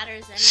it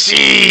matters anyway.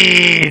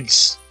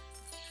 Seeds!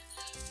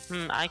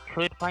 I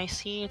could buy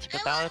seeds,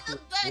 but that I would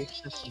want be the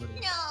waste of bunny.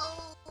 money.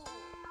 No.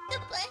 The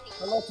bunny.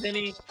 Hello,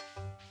 Penny.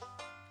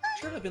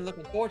 Sure, I've been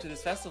looking forward to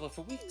this festival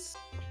for weeks.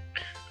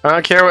 I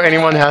don't care what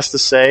anyone has to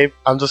say.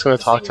 I'm just going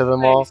to talk to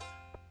them all.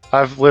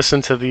 I've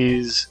listened to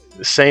these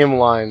same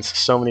lines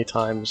so many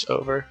times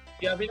over.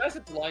 Yeah, I mean, nice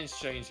if the lines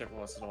change every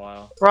once in a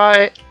while.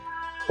 Right.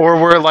 Or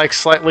were like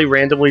slightly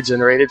randomly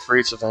generated for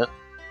each event.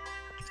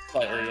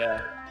 Slightly,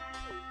 yeah.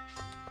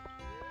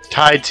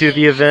 Tied to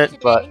the event,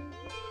 but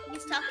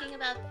He's talking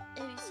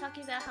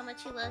about how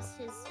much he loves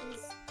his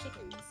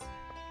chickens.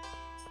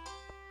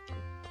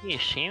 Be a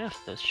shame if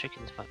those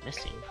chickens went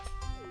missing.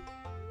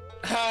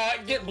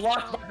 Get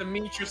blocked by the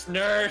Demetrius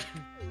nerd.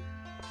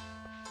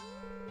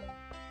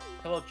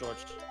 Hello, George.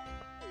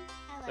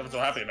 That was so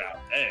happy about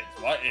eggs.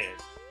 What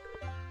eggs?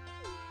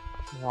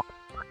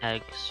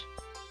 Eggs.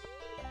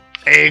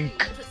 egg.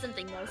 Put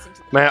something else into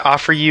the May I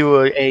offer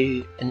you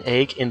an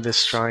egg in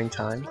this trying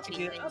time?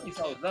 I'll be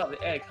so lovely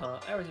egg, huh?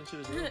 Ever since she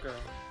was a little girl.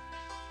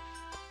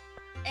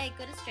 Egg,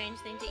 what a strange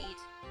thing to eat.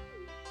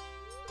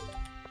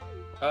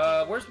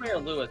 Where's Mayor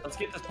Lewis? Let's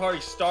get this party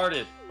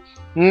started.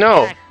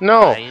 No,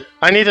 no. Guys,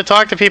 I need to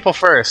talk to people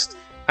first.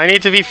 I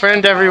need to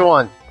befriend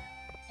everyone.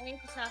 I need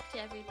to talk to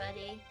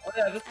everybody. Oh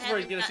yeah, this I is where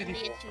you haven't get to see gotten the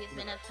people.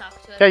 achievement of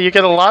talk to Yeah, you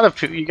get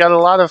a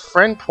lot of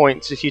friend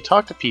points if you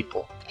talk to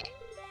people.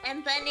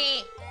 And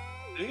bunny.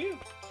 Do you?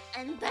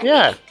 And bunny.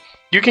 Yeah,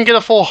 you can get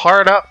a full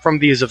heart up from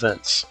these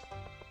events.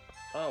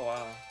 Oh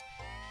wow.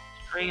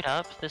 straight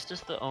up, this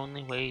is the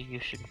only way you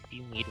should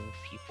be meeting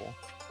people.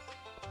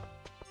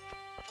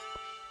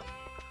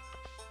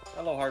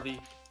 Hello, Harvey.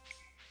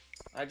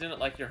 I didn't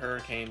like your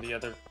hurricane the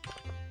other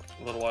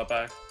little while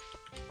back.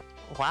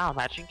 Wow,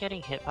 imagine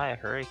getting hit by a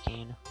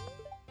hurricane.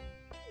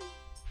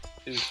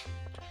 Oof.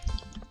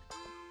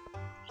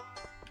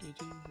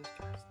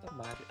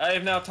 I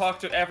have now talked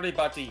to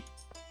everybody.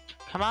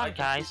 Come I on, can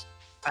guys,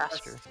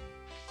 faster.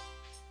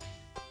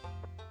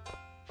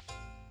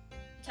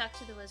 Talk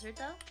to the wizard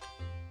though?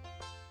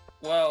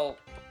 Well,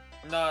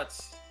 not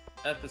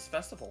at this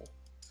festival.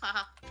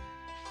 Haha.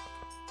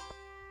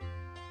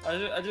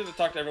 I didn't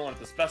talk to everyone at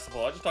this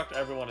festival. I just talked to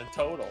everyone in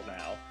total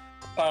now.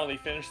 Finally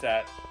finished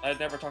that. I'd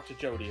never talked to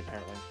Jody,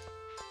 apparently.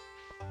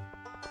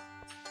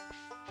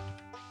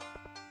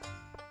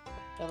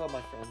 Hello,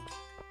 my friend.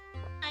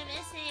 I'm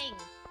missing.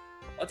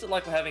 What's it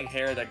like having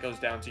hair that goes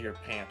down to your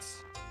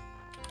pants?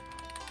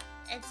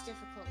 It's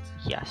difficult.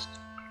 Yes.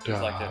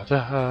 Just like it. It's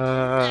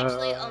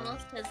actually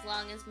almost as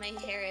long as my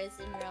hair is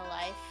in real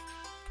life.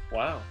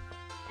 Wow.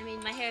 I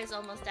mean, my hair is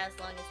almost as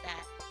long as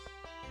that.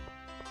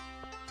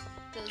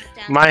 Goes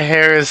down My to-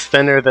 hair is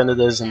thinner than it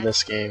is in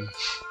this game.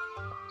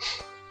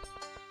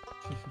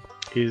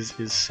 is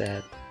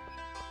sad.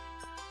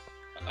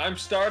 I'm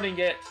starting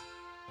it.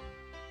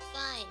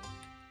 Fine.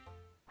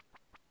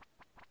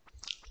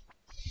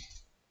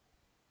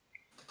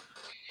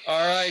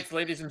 Alright,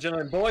 ladies and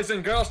gentlemen, boys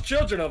and girls,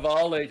 children of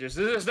all ages,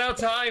 it is now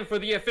time for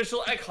the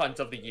official egg hunt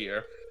of the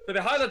year. For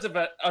the highlights of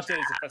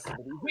today's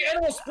festival, the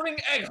annual spring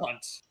egg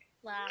hunt.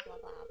 Blah, blah,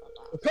 blah,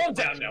 blah, blah. Calm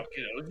down now,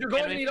 kiddos. You're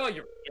going to need all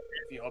your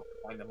if you hope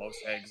to find the most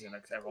eggs and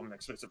everyone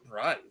expects a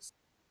prize.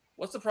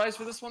 What's the prize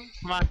for this one?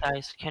 Come on,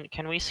 guys.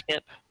 Can we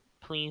skip,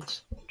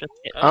 please? Just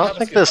skip. I don't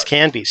think this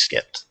can be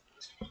skipped.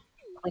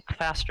 Click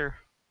faster.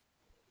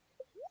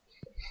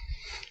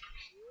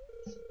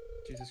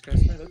 Jesus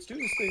Christ, man, let's do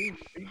this thing.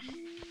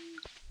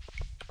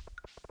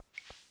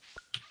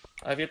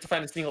 I've yet to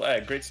find a single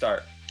egg. Great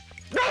start.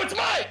 No, it's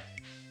mine!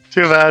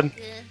 Too bad. Ugh.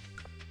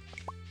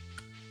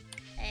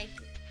 Egg.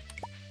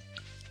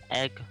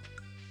 Egg.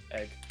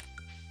 Egg.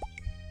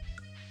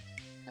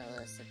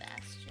 Hello,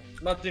 Sebastian.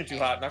 I'm not doing too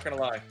hot, not gonna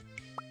lie.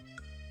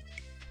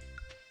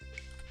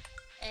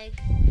 Egg.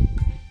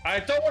 I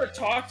don't want to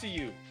talk to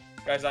you!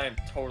 Guys, I am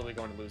totally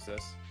going to lose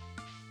this.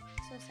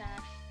 So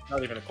sad.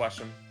 Not even a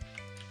question.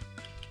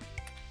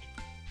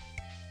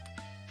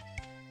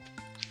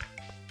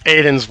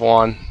 Aiden's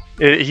won.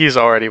 He's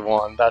already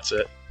won. That's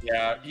it.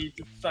 Yeah, he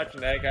just typed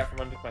an egg out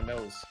from under my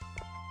nose.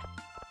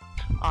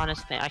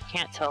 Honestly, I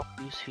can't tell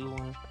who's who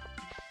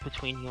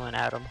between you and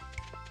Adam.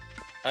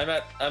 I'm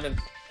in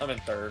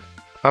third.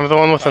 I'm the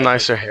one with the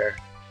nicer hair.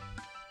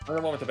 I'm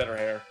the one with the better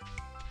hair.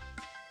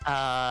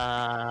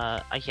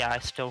 Yeah, I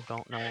still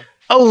don't know.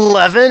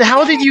 11?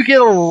 How did you get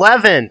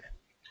 11?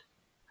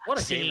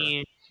 What a gamer.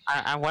 See,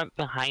 I went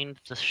behind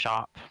the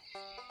shop.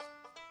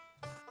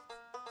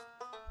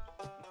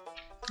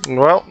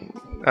 Well,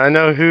 I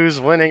know who's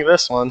winning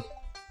this one.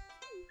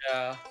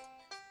 Yeah.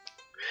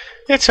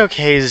 It's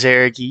okay,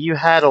 Zergy. You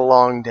had a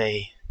long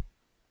day.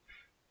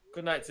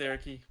 Good night,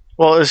 Zeraki.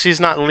 Well, she's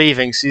not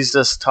leaving. She's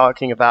just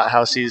talking about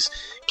how she's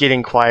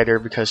getting quieter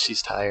because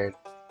she's tired.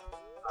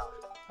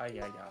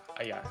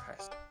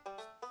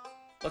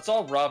 Let's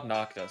all rob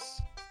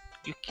Noctis.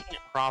 You can't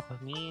rob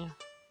me.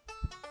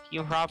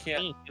 You robbed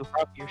me. You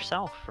robbed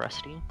yourself,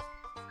 Rusty.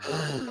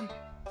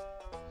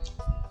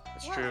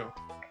 It's true.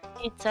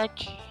 It's a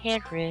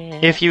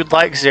carrot. If you'd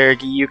like,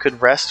 Zergi, you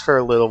could rest for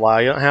a little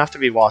while. You don't have to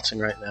be watching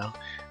right now.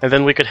 And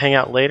then we could hang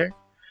out later.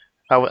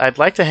 I'd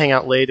like to hang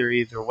out later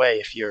either way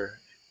if you're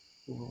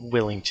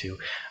willing to.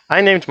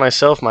 I named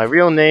myself my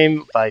real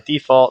name by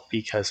default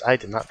because I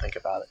did not think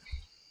about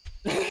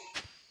it.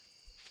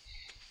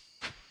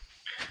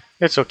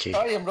 It's okay.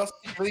 I am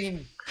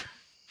RustyGreen.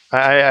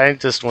 I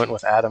just went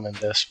with Adam in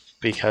this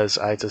because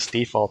I just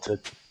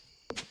defaulted.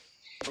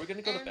 Are we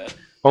gonna go to bed?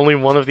 Only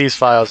one of these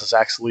files is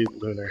actually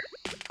lunar.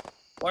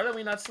 Why are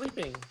we not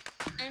sleeping?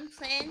 I'm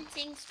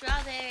planting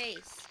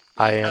strawberries.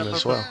 I am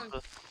as well.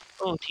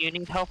 Oh, do you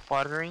need help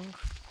watering?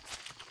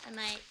 I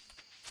might.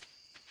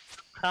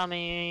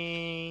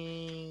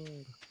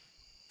 Coming.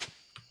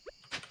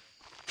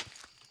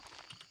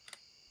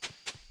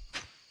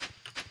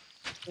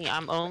 See,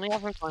 I'm only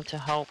ever going to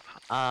help,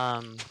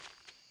 Cupcake.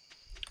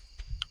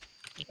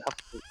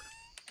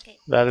 Okay.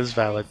 That is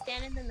valid. If I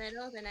stand in the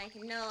middle, then I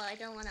can. No, I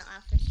don't want to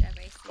offer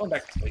strawberries. Going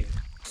back to sleep.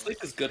 Sleep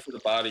is good for the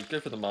body,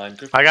 good for the mind.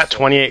 Good for I the got soul,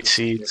 28 good for the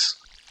seeds.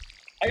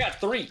 I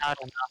got 3. Not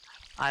enough.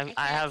 I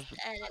have.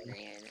 There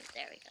we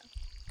go.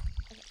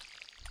 Okay.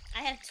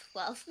 I have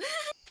 12.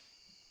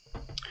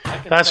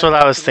 That's what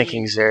I was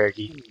thinking,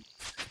 Zergi.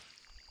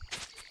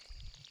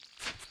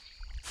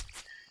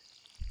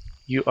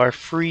 You are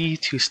free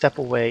to step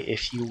away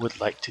if you would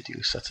like to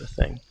do such a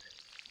thing.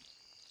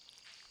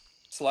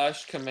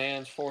 /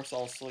 command force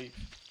all sleep.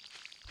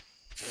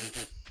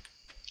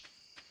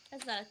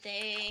 That's not a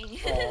thing.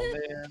 Oh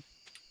man.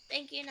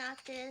 Thank you,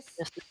 Noctis.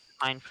 This is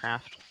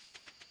Minecraft.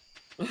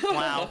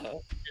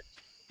 Wow.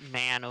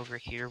 Man over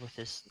here with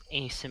this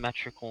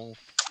asymmetrical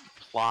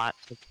plot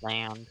of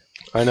land.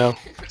 I know.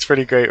 It's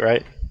pretty great,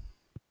 right?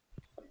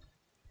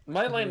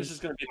 My land is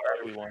just gonna be the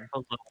ugly one.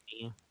 Oh, look at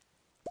me.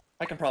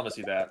 I can promise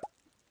you that.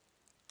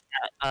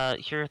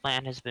 Your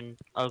land has been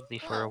ugly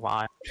for a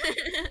while.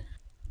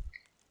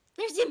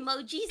 There's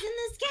emojis in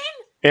this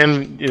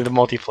game? In the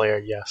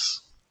multiplayer,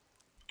 yes.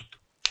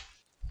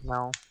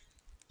 No.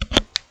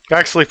 They're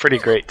actually pretty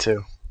great,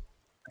 too.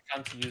 I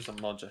can't use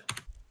emoji.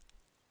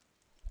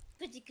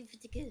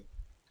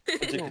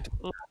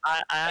 Ooh,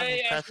 I have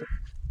Hey, a present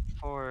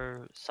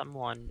for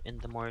someone in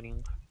the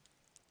morning.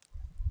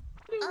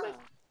 Oh.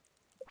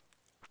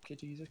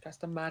 Jesus,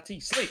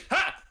 Castamati. Sleep!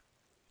 Ha!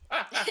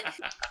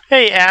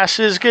 Hey,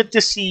 Ashes, good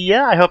to see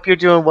ya. I hope you're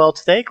doing well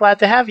today. Glad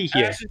to have you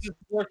here. Ash is just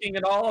working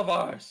in all of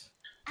ours.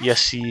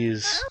 Yes, he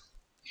is.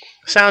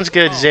 Sounds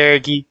good,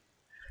 Zergi.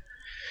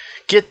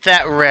 Get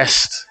that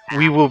rest.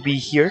 We will be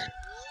here.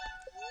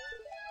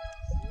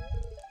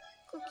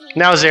 Cookie.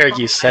 Now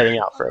Zergi's heading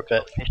out for a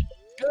bit.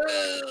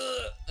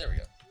 There we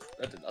go.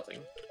 That did nothing.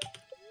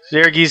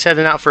 Zergi's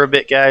heading out for a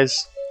bit,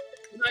 guys.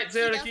 Good night,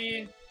 Zeraki.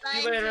 See Bye,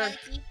 you later.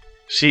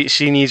 Jackie.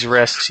 She needs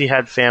rest. She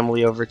had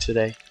family over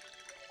today.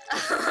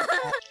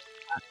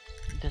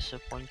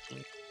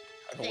 Disappointing.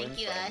 Thank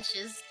you,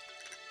 Ashes.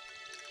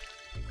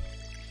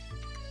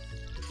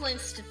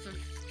 Flintstone.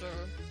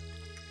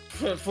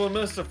 For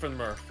Mr.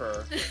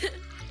 Finmurfer.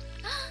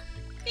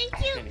 Thank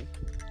you.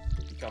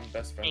 Become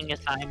best friends. Thing is,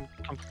 I'm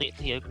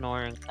completely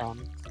ignoring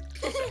them.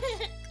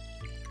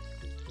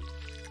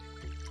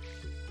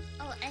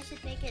 Oh, I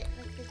should make it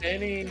like the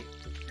Penny.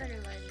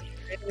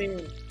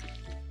 fertilizer.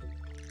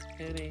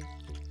 Penny.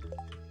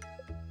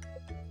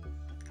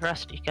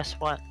 Rusty, guess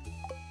what?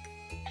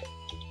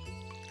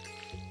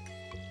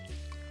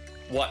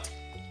 What?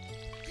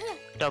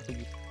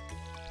 W.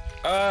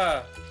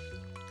 O.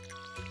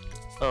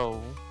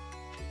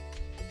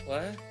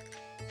 What?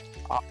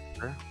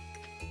 Offer.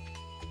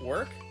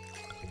 Work?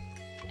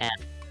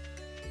 And.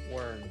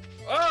 Worm.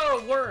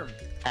 Oh, worm!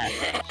 X.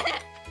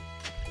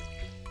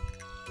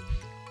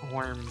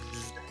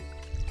 Worms.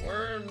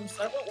 Worms.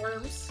 I want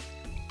worms.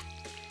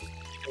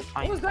 You'll What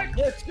find was that them.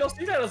 glitch? Y'all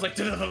see that? I was like,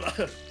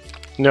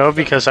 No,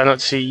 because I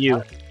don't see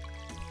you.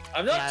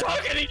 I'm not Yeah.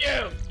 talking to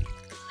you!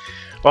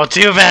 Well,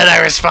 too bad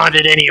I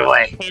responded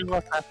anyway. Hey,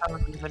 look, I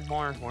found even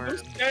more Who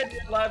worms. said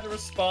you're allowed to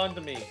respond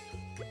to me?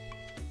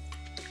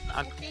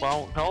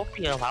 Well,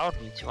 nobody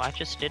allowed me to. I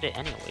just did it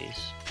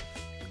anyways.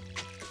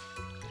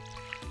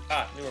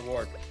 Ah, new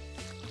reward.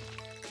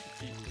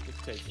 Jesus, good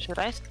take. Should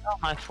I sell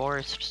my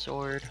forest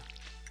sword?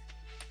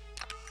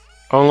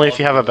 Only if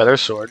you have a better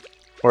sword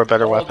or a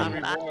better All the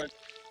weapon. rewards.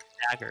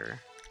 Dagger.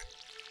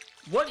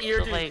 What year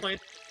So, did you like-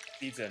 plant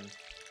seeds in?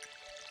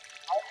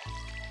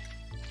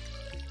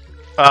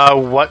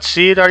 What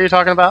seed are you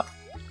talking about?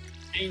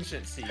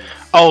 Ancient seeds.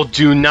 Oh,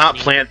 do not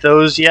plant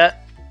those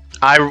yet.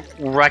 I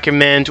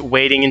recommend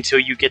waiting until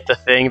you get the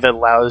thing that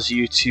allows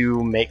you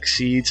to make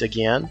seeds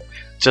again,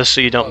 just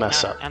so you don't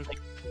mess up. And the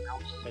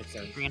Makes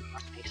sense.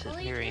 greenhouse makes it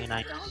very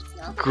nice.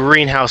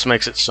 Greenhouse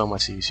makes it so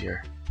much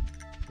easier.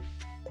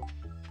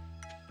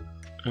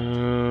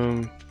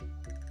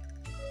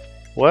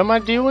 What am I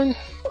doing?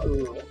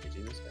 You're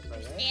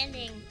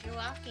standing, you're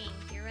walking,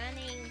 you're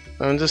running.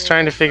 I'm just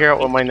trying to figure out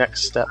what my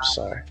next steps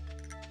are.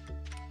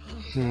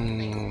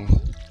 I'm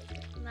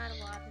out of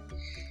water.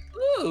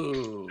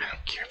 Ooh. I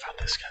don't care about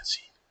this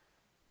cutscene.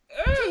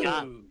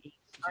 Ooh.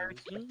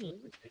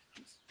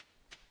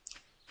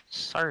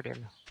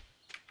 Sardine.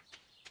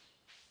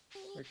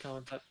 Your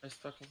comment that I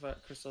stuck with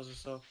that crystals or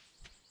so.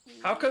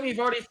 How come you've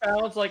already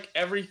found like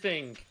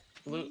everything?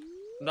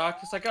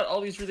 Noctis, I got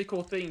all these really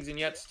cool things and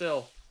yet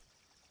still.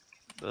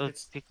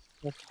 It's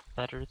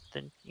better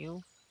than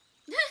you.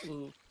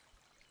 Ooh.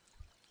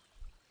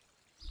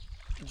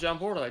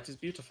 Jamborlite is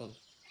beautiful.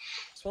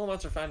 Small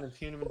amounts are found in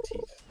human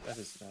teeth. That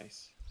is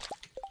nice.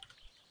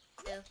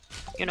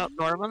 You know,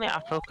 normally I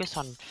focus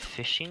on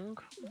fishing.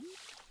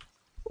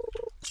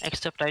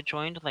 Except I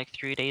joined like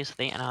 3 days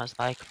late and I was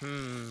like,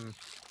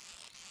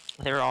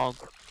 they're all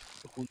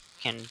weak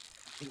and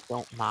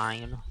don't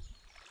mine.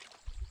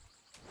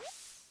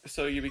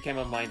 So you became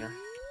a miner.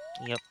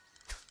 Yep.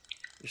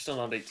 You're still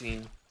not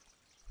 18.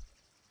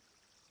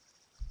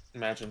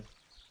 Imagine.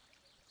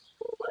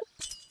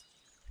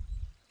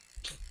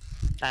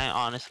 I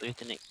honestly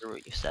didn't hear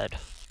what you said.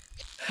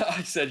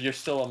 I said you're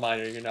still a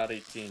minor, you're not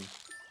 18.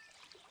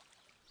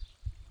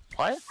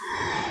 What?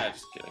 I'm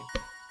just kidding.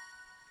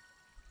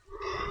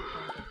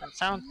 That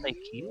sounds like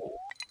you.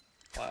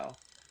 Wow.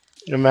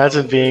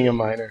 Imagine being a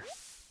minor.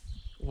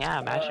 Yeah,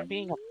 imagine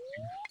being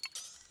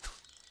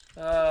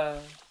a...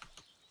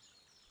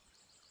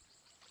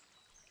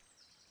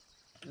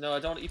 No, I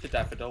don't eat the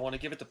daffodil. I want to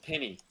give it to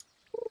Penny.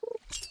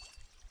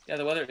 Yeah,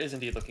 the weather is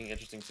indeed looking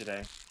interesting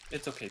today.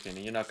 It's okay,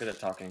 Penny. You're not good at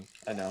talking.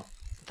 I know.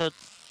 The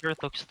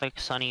earth looks like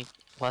sunny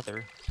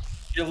weather.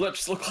 Your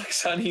lips look like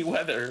sunny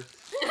weather.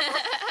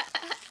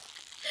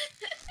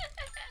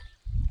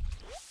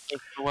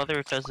 Like, the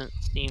weather doesn't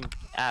seem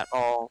at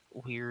all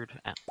weird.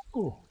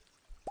 Ooh.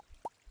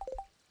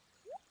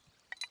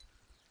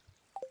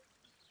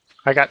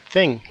 I got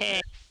thing. Hey,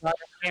 not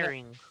a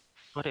herring.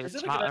 But Is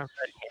it's it a not good a red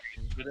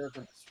herring.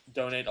 Should I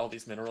donate all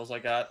these minerals I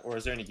got, or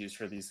is there any use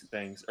for these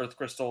things? Earth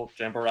crystal,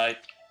 jamborite.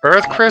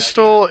 Earth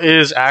crystal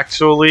is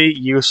actually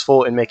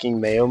useful in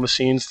making mayo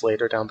machines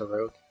later down the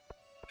road.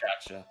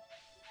 Gotcha.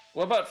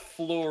 What about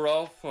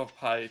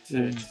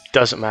fluorophyte?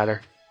 Doesn't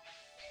matter.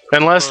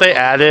 Unless they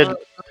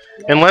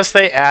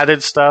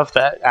added stuff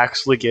that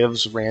actually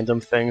gives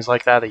random things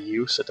like that a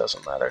use, it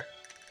doesn't matter.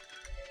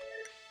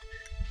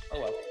 Oh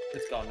well,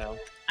 it's gone now.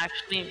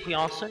 Actually, we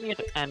also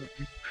need a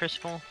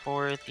crystal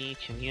for the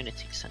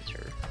community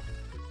center.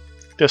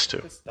 This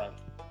too. It's done.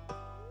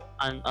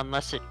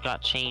 Unless it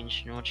got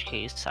changed, in which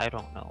case, I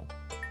don't know.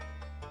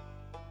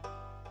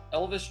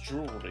 Elvis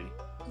jewelry.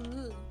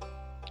 Ooh.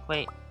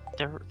 Wait,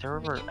 there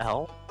were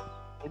L?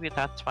 Maybe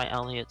that's why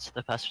Elliot's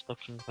the best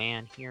looking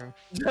man here.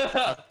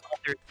 Other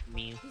than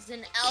me. He's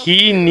an elf.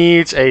 He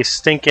needs a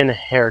stinking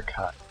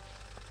haircut.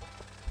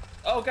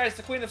 Oh, guys,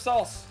 the Queen of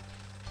Sauce.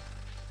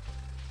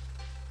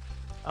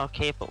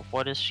 Okay, but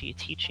what is she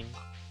teaching?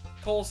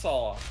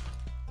 Coleslaw.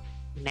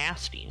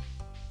 Nasty.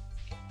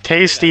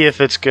 Tasty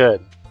if it's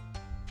good.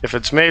 If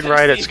it's made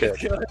right, it's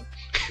good.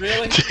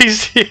 Really?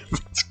 Tasty if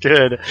it's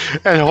good,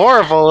 and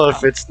horrible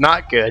if it's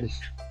not good.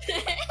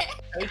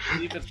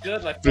 Tasty if it's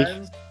good, my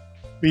friends.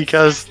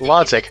 Because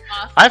logic.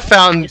 I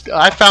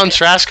found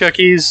trash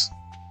cookies.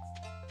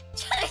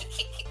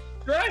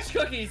 Trash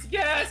cookies,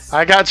 yes!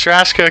 I got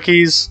trash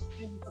cookies.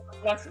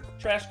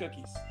 Trash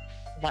cookies.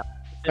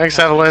 Thanks,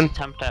 Evelyn.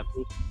 Attempt at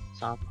making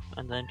some,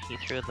 and then he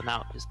threw them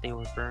out because they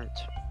were burnt.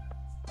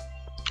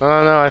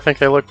 Oh no, I think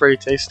they look pretty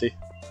tasty.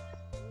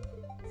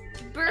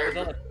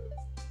 Bird.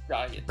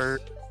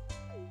 Burnt.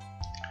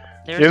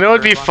 You know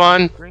what'd be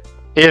fun?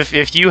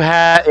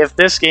 If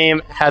this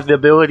game had the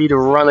ability to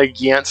run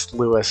against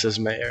Lewis as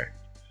mayor.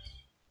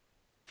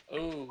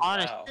 Ooh,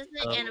 Honest- wow.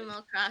 It's like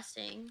Animal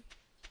Crossing.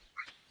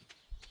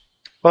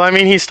 Well, I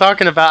mean, he's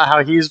talking about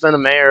how he's been a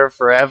mayor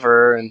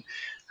forever, and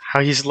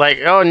how he's like,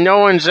 oh, no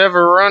one's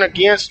ever run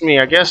against me.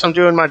 I guess I'm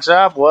doing my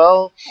job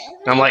well.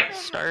 And I'm like,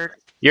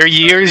 you're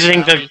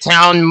using the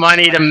town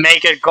money to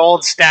make a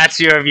gold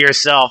statue of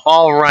yourself.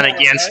 I'll run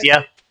against you.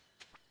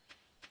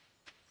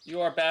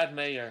 You are bad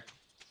mayor.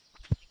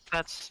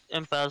 That's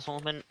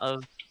embezzlement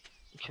of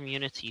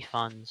community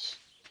funds.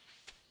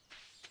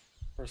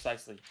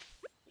 Precisely.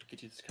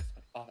 Could you discuss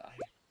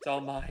it's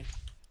all mine.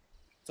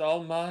 It's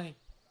all mine.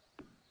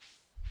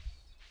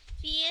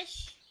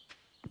 Fish.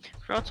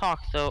 Real talk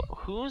though,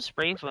 who's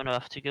brave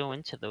enough to go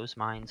into those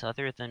mines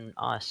other than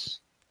us?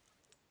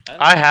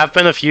 I have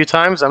been a few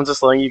times. I'm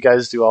just letting you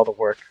guys do all the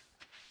work.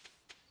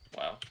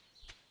 Wow.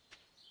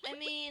 I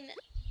mean,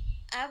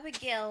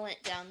 Abigail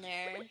went down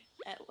there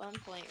at one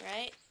point,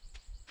 right?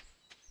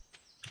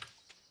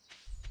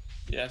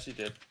 Yeah, she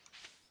did.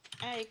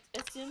 I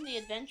assume the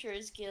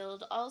Adventurers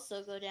Guild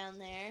also go down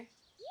there.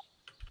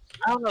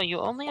 I don't know, you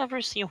only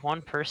ever see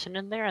one person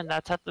in there, and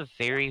that's at the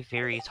very,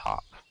 very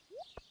top.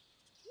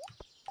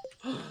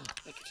 Thank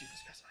you, Jesus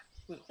Christ.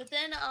 But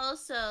then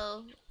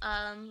also,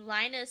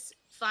 Linus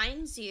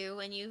finds you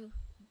when you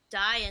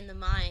die in the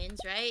mines,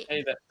 right?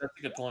 Hey, that's a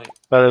good point.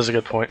 That is a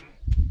good point.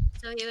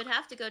 So he would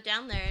have to go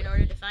down there in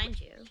order to find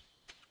you.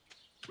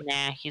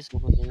 Nah, he's a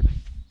wizard.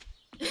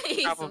 He's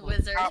a Probably.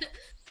 wizard.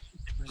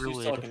 She's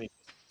Druid. talking.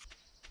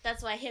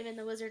 That's why him and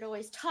the wizard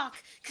always talk,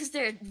 because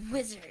they're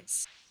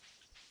wizards.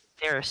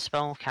 They're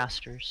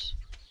spellcasters.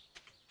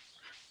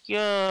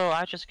 Yo,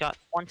 I just got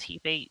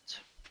 20 bait.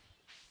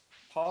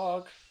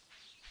 Pog.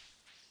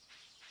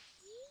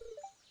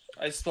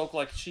 I spoke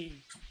like she.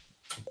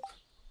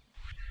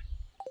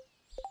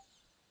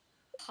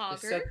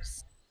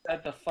 Hoggers.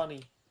 Said the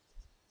funny.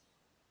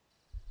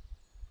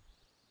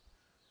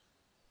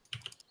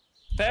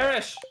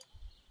 Perish!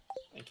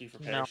 Thank you for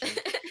No.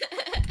 perishing.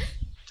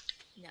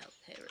 No,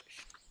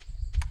 perish.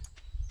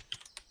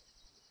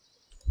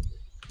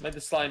 Made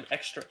the slime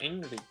extra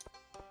angry.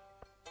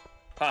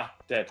 Ha,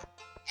 dead.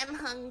 I'm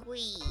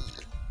hungry.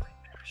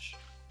 Perish.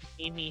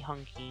 Amy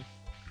Hunky.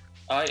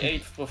 I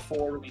ate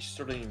before we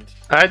streamed.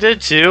 I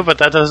did too, but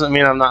that doesn't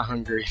mean I'm not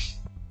hungry.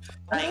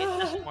 I ate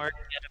this morning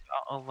at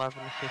about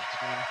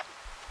 11:15.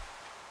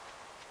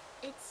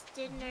 It's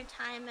dinner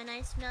time and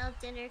I smell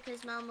dinner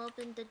because Mom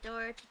opened the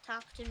door to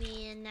talk to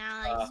me and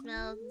now I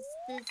smell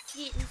the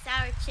sweet and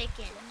sour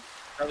chicken.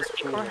 That was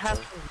cool. We're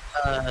having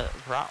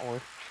bratwurst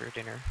for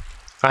dinner.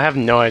 I have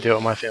no idea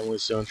what my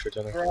family's doing for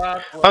dinner.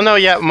 Bratwurst. Oh no,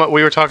 yeah,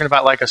 we were talking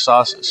about like a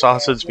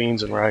sausage,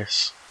 beans, and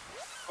rice.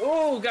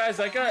 Oh, guys,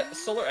 I got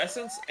solar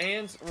essence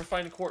and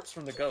refined quartz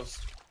from the ghost.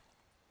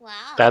 Wow.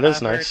 That is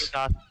I've already nice.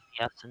 got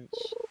the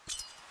essence.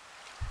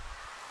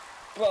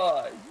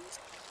 But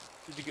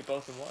did you get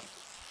both in one?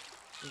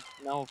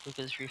 No,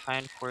 because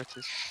refined quartz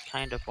is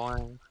kind of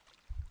boring.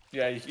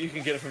 Yeah, you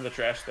can get it from the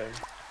trash thing.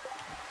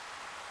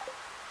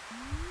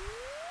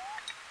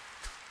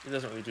 It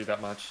doesn't really do that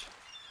much.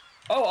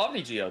 Oh,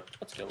 Omni Geode.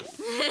 Let's go.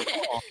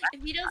 If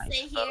you don't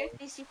say here,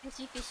 fishy,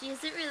 fishy, fishy,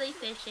 is it really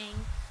fishing?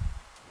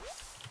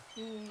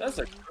 That's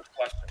a good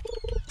question.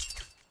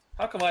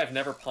 How come I have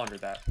never pondered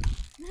that?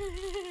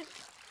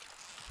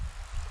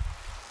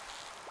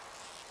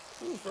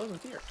 Ooh, frozen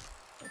tear.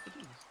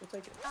 We'll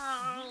take it.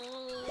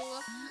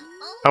 Oh.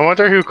 I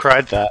wonder who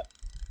cried that.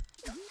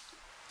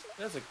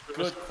 That's a It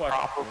was good question.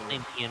 probably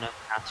me in a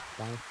past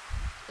point.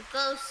 The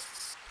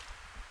ghosts.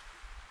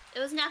 It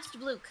was Napster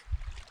Bluke.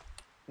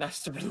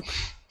 Nice to blue.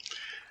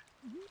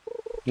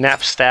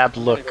 Nap, stab,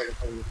 look.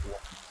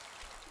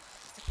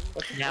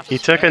 Nap He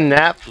took a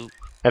nap,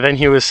 and then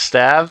he was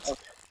stabbed,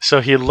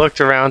 so he looked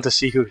around to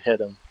see who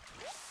hit him.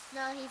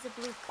 No, he's a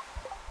Bluke.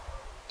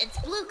 It's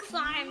Bluke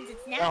Farms.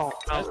 It's No,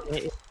 now no,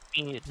 it's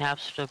me,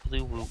 Napster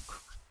Blue Wook.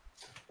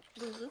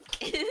 Bluke.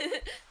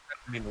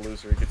 I mean, the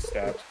loser, he gets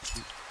stabbed.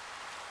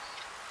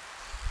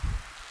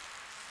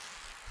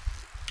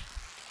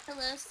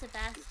 Hello,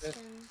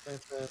 Sebastian.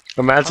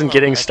 Imagine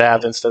getting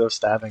stabbed instead of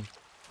stabbing.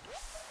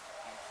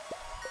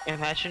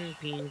 Imagine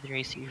being the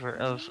receiver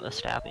of a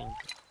stabbing.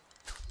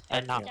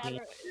 And not being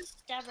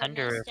Stabber,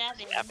 sender no of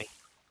stabbing. stabbing.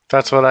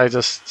 That's what I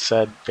just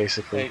said,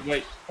 basically. Hey,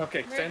 wait.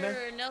 Okay, stand there.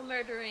 Murderer, no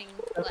murdering.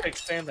 Okay,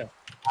 stand there.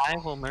 I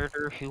will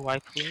murder who I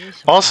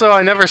please. Also,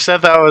 I never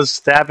said that I was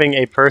stabbing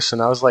a person.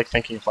 I was like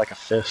thinking of like a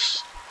fish.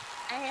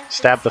 I have been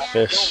Stab the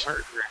stabbed. fish.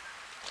 Murder.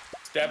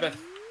 Stab it.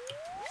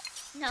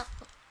 No.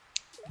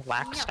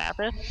 Black No.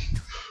 Sabbath?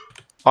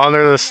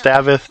 Honor the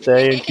Stabbeth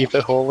day and keep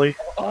it holy.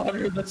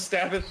 Honor the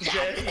Stabbeth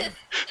Day.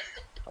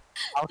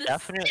 I'll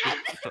definitely keep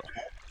it.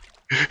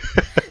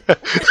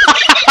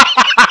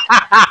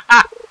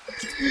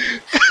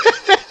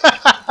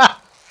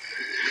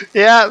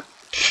 Yeah.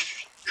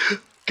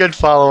 Good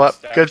follow up.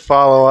 Good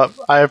follow up.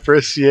 I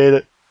appreciate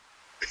it.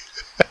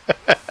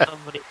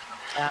 Somebody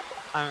that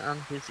I'm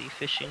busy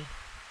fishing.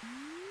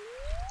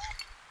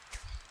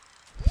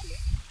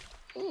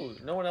 Ooh,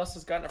 no one else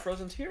has gotten a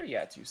frozen tear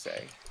yet, you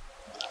say?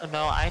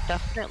 No, I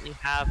definitely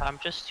have. I'm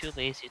just too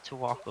lazy to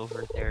walk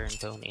over there and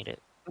donate it.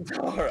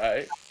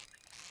 Alright.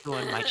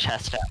 Doing my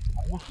chest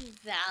out.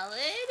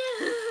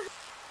 Valid.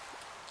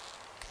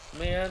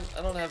 Man,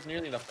 I don't have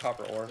nearly enough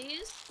copper ore. Do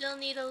you still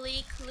need a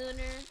leak,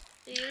 Lunar?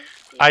 Do you?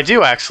 I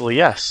do actually,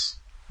 yes.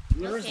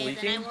 Luna's Okay,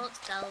 leaking? then I won't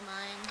sell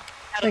mine.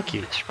 Thank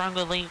you. Sprung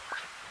a leak.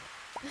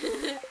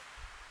 The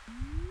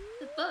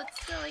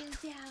boat's going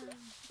down.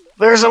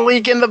 There's a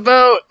leak in the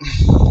boat.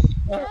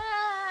 Ah.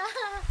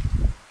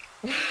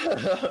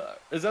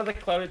 Is that the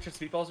Clouded Chips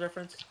Meatballs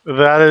reference?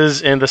 That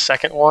is in the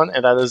second one,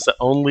 and that is the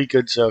only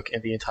good joke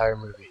in the entire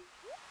movie.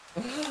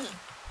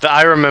 That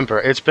I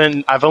remember.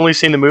 I've only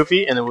seen the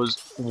movie, and it was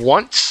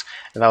once,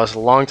 and that was a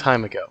long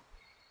time ago.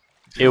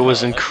 It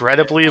was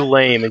incredibly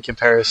lame in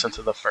comparison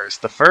to the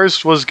first. The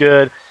first was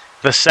good,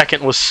 the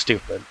second was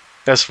stupid,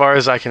 as far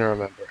as I can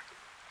remember.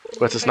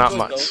 But it's not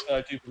much.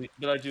 But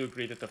I do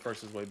agree that the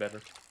first is way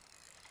better.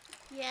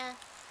 Yeah.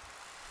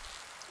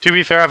 To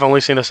be fair, I've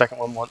only seen the second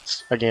one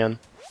once, again.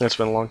 It's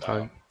been a long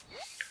time.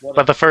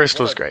 But the first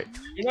was great.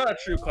 You're not a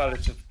true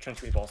Clouded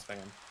Chips Meatballs fan.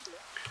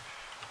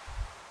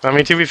 I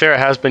mean, to be fair, it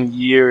has been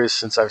years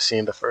since I've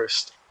seen the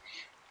first.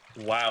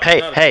 Wow. Hey,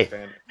 you're not a hey,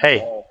 fan at hey.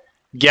 all.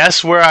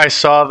 Guess where I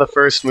saw the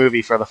first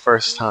movie for the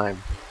first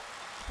time?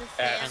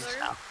 The At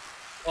Sailor.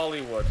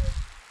 Hollywood.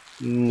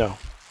 No.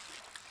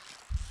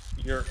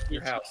 Your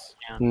house.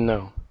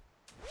 No.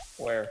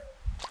 Where?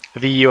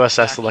 The USS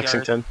Backyard.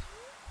 Lexington.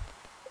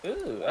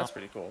 Ooh, that's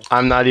pretty cool.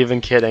 I'm not even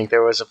kidding.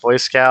 There was a Boy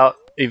Scout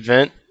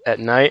event at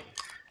night,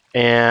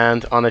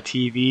 and on the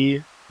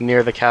TV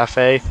near the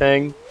cafe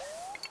thing,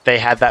 they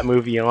had that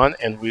movie on,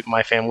 and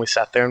my family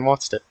sat there and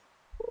watched it.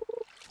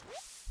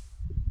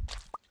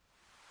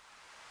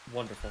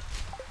 Wonderful.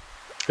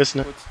 Isn't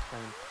it? Good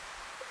times.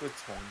 Good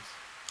times.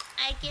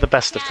 I give The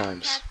best of cat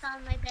times. Cats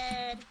on my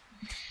bed.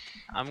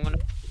 I'm gonna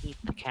eat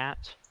the cat.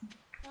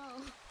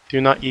 Oh. Do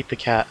not eat the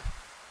cat.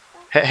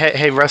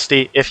 Hey,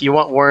 Rusty, if you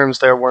want worms,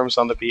 there are worms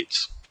on the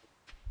beach.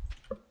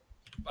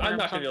 I'm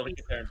not gonna be able to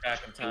get there and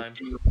back in time.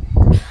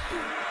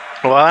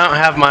 Well, I don't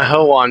have my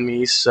hoe on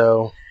me,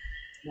 so...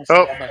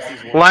 Oh,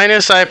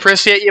 Linus, I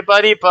appreciate you,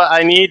 buddy, but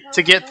I need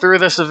to get through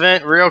this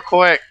event real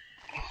quick.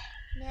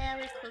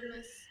 Merry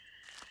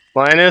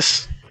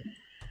Christmas.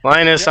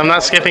 Linus, I'm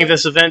not skipping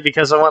this event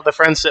because I want the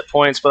friendship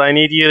points, but I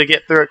need you to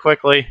get through it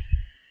quickly.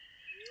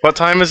 What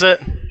time is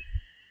it?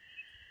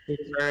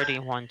 It's already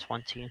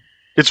 1:20.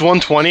 It's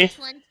 1:20?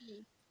 20.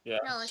 Yeah,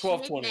 No, it's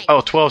 12:20. midnight.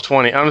 Oh,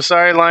 12:20. I'm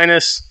sorry,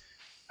 Linus.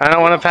 I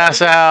don't want to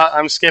pass out.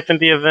 I'm skipping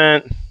the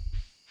event.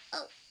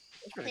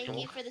 Thank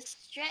you for the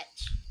stretch.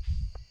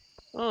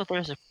 Oh,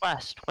 there's a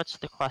quest. What's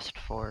the quest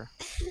for?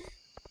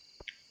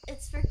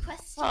 It's for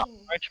questing. Oh,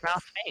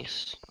 largemouth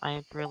bass.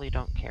 I really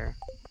don't care.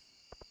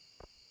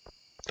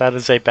 That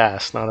is a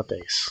bass, not a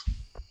bass.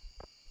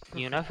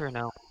 You never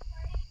know.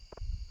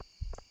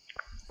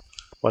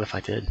 What if I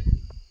did?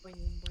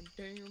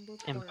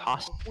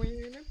 Impossible.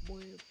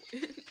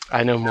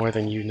 I know more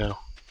than you know.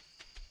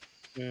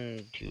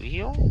 Do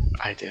you?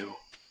 I do.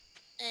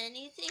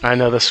 Anything I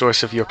know the else?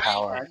 source of your I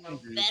power, can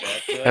do Better.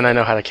 that. and I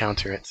know how to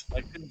counter it.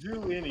 I can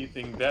do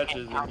anything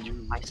better than you.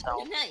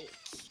 Myself. No, you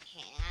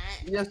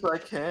can't. Yes, I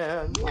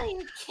can. No,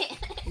 you can't.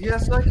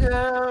 Yes, I can.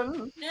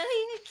 No,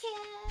 you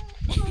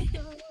can't.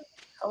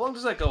 How long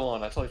does that go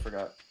on? I totally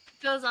forgot.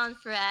 Goes on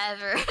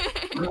forever.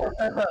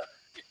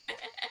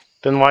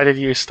 Then why did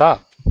you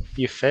stop?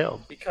 You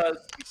failed. Because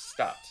we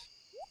stopped.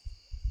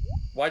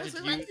 Why did Because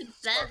you we went to bed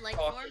start like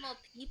talking? normal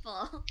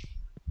people.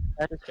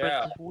 That is for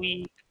Yeah. this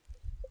week.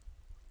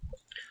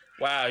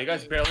 Wow, you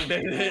guys barely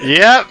made it.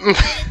 Yep.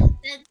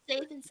 It's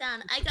safe and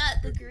sound. I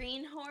got the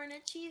greenhorn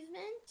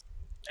achievement.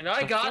 And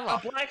I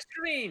got a black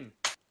screen.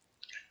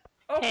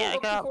 Oh, Hey, I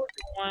cool, got cool.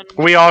 one.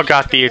 We all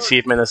got the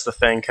achievement as the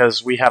thing,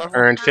 because we have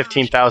earned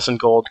 15,000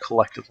 gold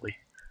collectively.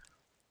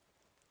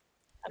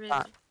 I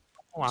got.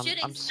 Oh,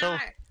 Shooting I'm so.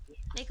 star.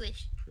 Make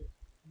wish.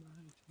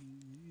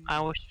 I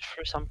wish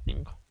for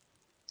something.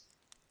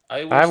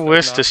 I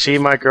wish to see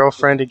my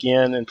girlfriend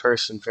again in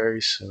person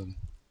very soon.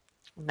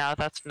 Now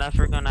that's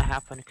never gonna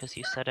happen because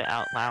you said it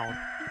out loud.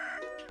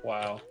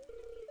 Wow.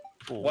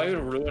 Why would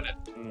ruin it,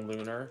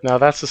 Lunar? No,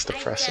 that's just I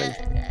depressing.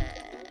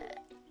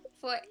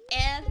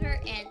 Forever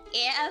and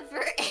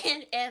ever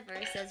and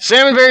ever says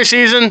Salmonberry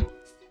season!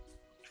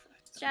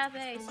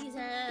 strawberry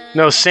season.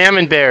 No,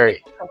 salmonberry.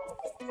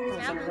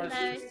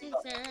 Strawberry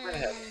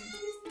season.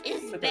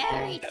 It's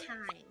berry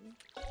time.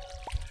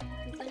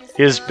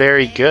 Is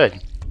very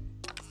good.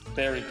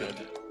 Very good.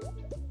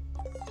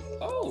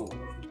 Oh!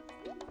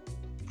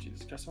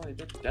 Jesus Christ, what have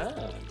you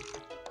done?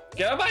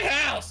 Get out of my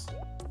house!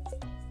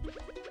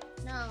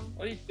 No.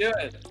 What are you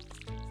doing?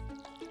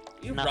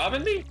 You No.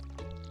 robbing me?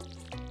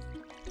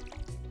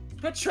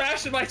 Put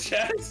trash in my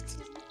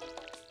chest?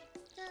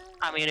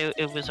 I mean,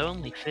 it was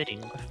only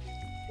fitting.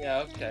 Yeah,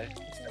 okay.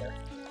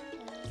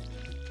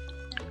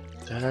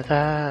 Da da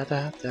da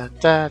da da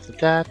da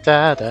da da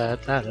da da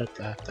da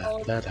da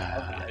da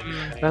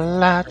da.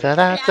 La da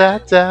da da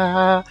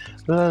da,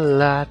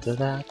 la da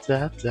da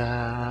da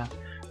da,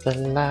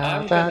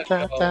 la da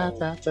da da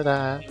da da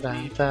da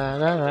da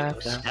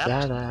da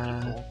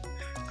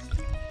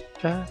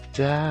da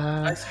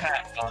da. Nice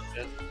hat,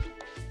 Austin.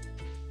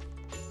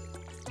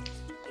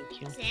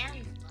 Thank you.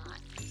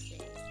 Sandlot, you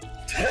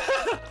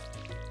say.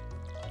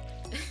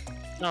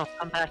 No,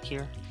 come back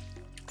here.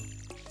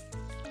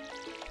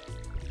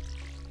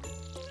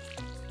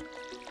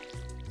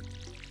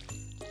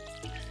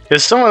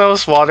 Is someone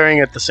else watering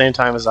at the same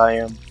time as I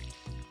am?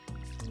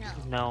 No.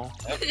 No.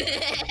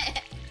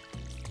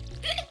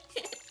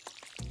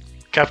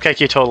 Cupcake,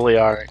 you totally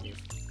are, aren't you?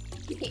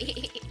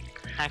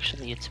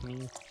 Actually, it's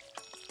me.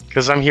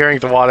 Because I'm hearing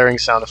the watering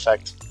sound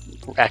effect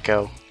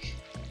echo.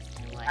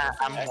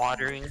 I'm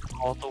watering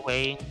all the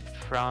way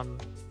from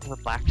the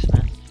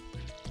blacksmith.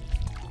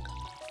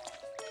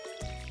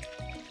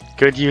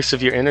 Good use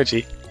of your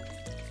energy.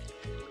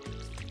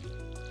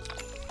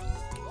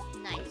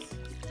 Nice.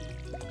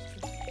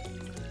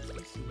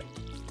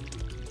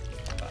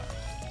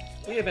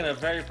 We have been a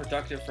very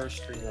productive first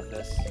stream of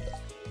this.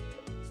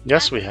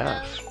 Yes, we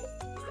have.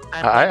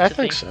 I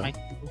think so.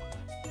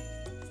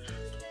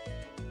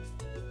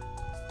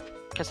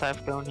 Because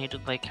I've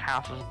donated like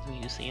half of the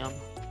museum.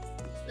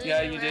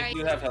 Yeah, you did.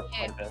 You have helped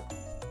quite a bit.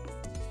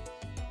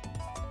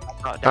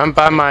 I'm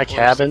by my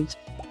cabin.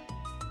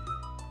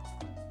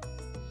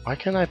 Why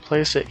can't I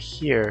place it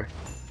here,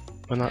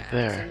 but not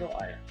there? Single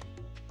iron.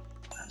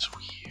 That's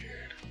weird.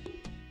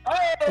 Oh!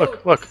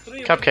 Look,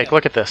 Three Cupcake, medium.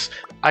 look at this.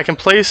 I can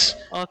place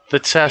Oh, the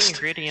chest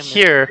ingredient is-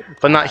 here,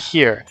 but not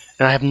here,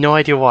 and I have no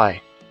idea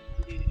why.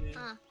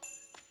 Huh.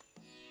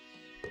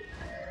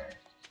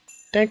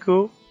 Thank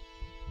you.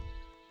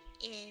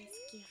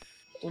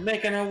 We're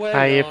making our way.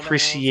 I on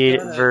appreciate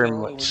how it's very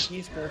gonna go, much. and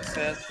he's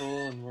successful,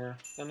 and we're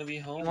gonna be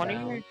home One of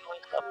now. your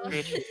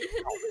upgrades.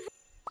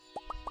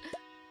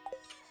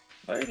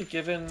 I've already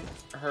given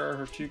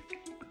her two.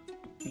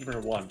 Given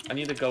her one. I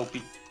need to go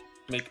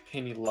make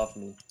Penny love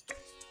me.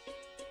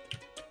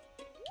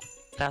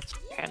 That's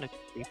kind of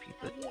creepy,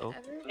 but oh,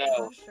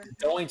 No, she's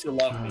going to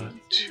love me.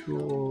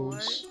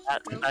 Tools.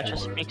 that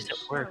just makes it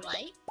worse.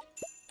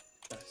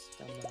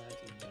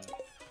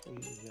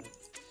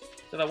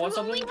 Did I want Who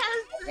only something?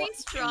 has 3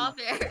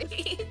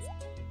 strawberries?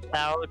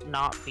 That would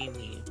not be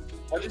me.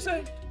 What'd you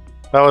say?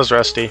 That was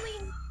Rusty.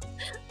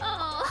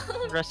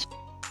 Oh. Rest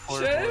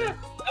Shit!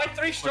 My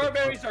 3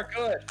 strawberries are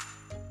good.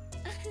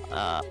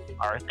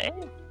 are they?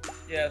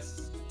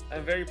 Yes,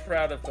 I'm very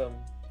proud of them.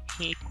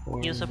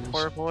 He's a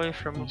poor boy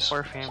from a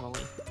poor family.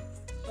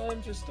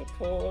 I'm just a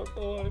poor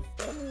boy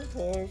from a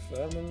poor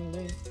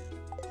family.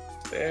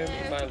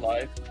 Sparing my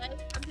life.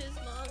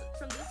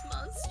 From this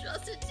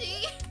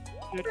monstrosity.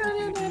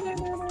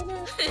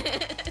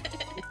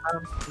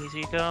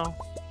 Easy go.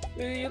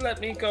 Will you let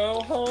me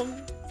go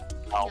home?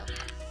 Oh.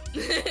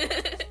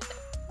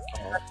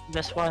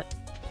 Guess what?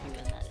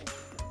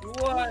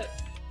 What?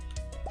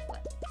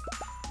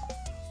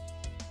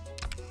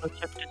 Go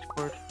check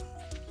Discord.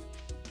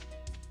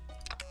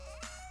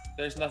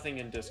 There's nothing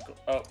in Discord.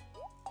 Oh.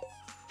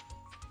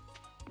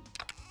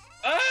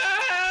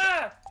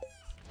 Ah!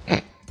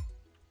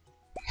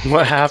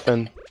 What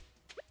happened?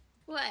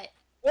 What?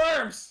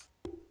 Worms!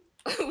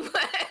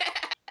 What?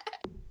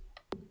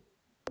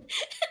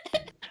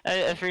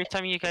 Every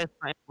time you guys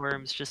find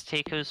worms, just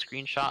take a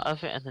screenshot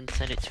of it and then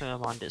send it to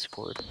him on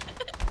Discord.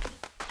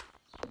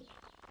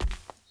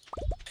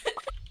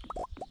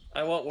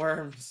 I want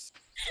worms.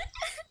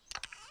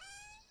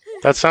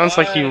 That sounds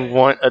like you Why?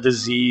 want a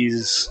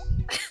disease.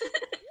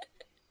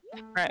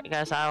 Alright,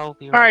 guys, I'll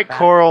be right Alright, back.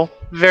 Coral.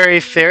 Very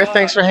fair.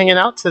 Thanks for hanging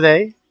out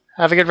today.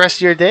 Have a good rest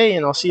of your day,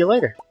 and I'll see you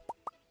later.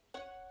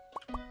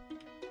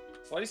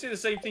 Why do you say the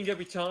same thing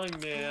every time,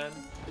 man?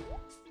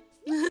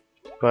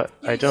 But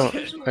I don't.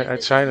 I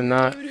try to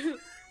not.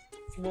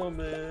 Come on,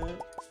 man.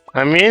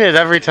 I mean it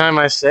every time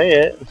I say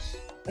it.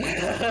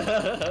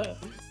 That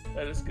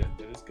is good.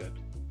 That is good.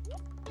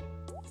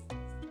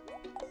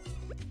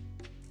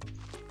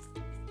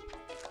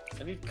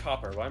 I need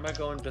copper. Why am I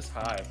going this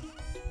high?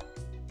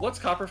 What's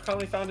copper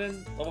commonly found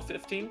in level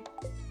 15?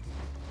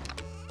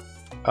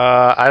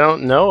 I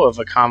don't know of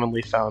a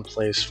commonly found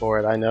place for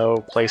it. I know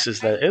places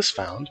that it is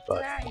found,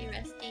 but Where are you,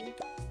 Rusty?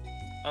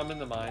 I'm in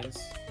the mines.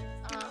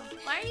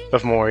 Why are you?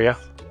 of Moria.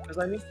 Because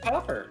I need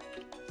copper.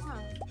 Oh.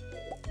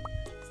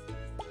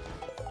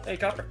 Hey,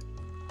 copper.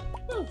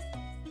 Woo!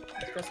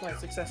 Express my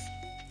success.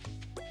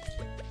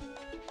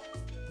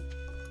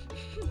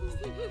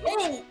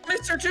 Oh,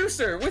 Mr.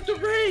 Juicer with the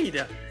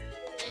raid!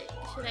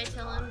 Should I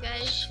tell him,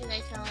 guys? Should I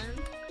tell him?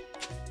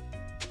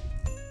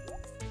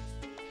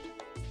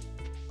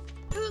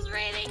 Who's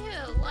raiding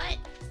who? What?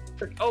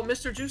 Oh,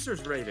 Mr.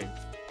 Juicer's raiding.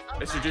 Oh,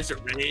 Mr. my.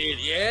 Juicer raid.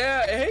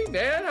 Yeah. Hey,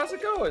 man. How's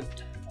it going?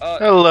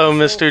 Hello,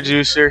 Mr.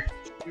 Juicer.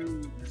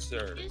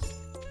 Juicer. Juice?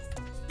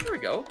 Here we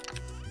go.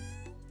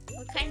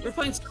 What kind We're of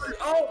playing Stardew.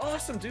 Oh,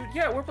 awesome, dude.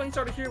 Yeah, we're playing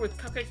Stardew here with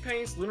Cupcake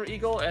Paints, Lunar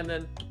Eagle, and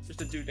then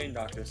just a dude named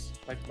Noctis,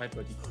 my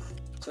buddy.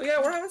 So yeah,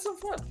 we're having some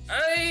fun.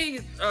 Hey,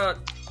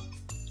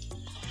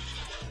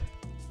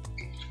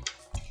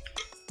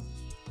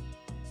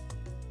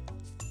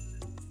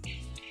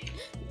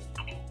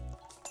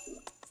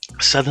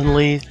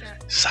 Suddenly,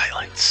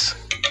 silence.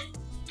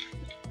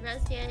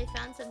 Rusty, I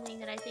found something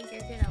that I think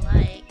you're gonna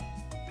like.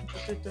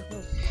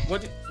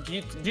 what do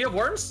you have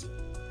worms?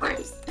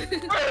 Worms.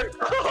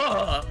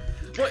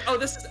 What? Oh,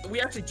 this is. We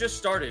actually just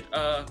started.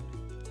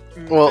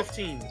 Well-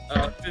 15.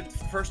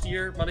 First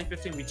year, Monday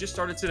 15. We just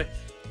started today.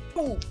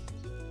 Oh.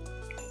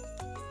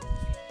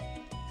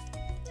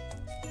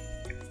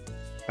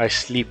 I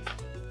sleep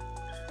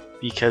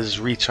because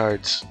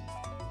recharge,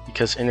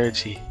 because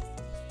energy.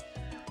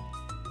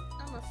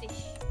 I'm a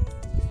fish.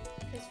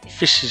 Cause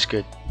Fish is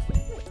good.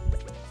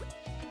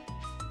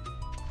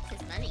 Cause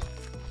money.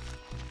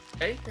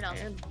 Hey, But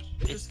also- man,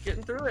 we're just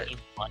getting through it.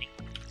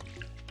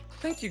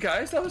 Thank you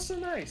guys. That was so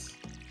nice.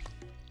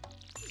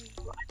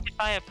 I could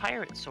buy a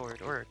pirate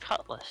sword or a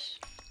cutlass.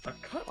 A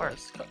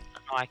cutlass. No,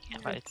 I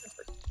can't buy it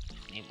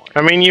anymore.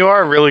 I mean, you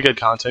are a really good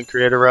content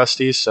creator,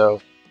 Rusty,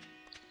 so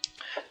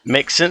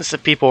makes sense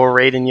that people are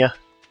raiding you.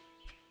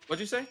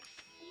 What'd you say?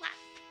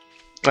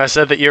 I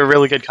said that you're a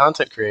really good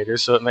content creator,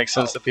 so it makes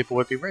sense that people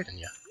would be raiding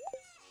you.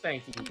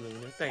 Thank you,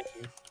 Luna. Thank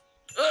you.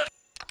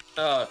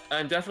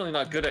 I'm definitely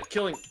not good at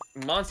killing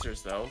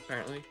monsters, though.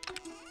 Apparently.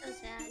 So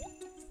sad.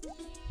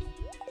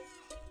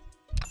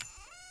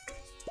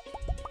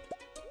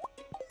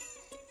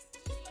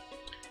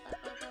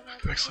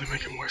 It would actually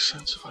make more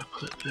sense if I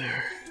put it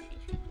there.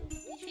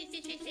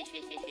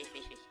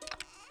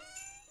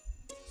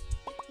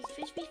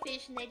 Fish be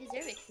fish, and they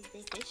deserve it because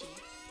they fishy.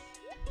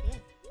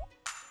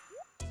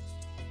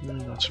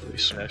 That's a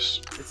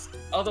resource.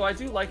 Although I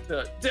do like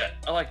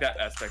I like that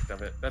aspect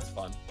of it. That's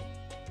fun.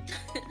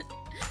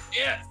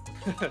 Yeah.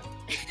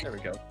 There we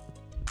go.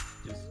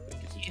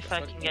 If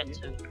I can get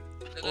to.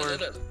 Or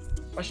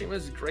Rushing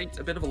was great.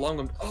 A bit of a long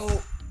one.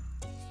 Oh.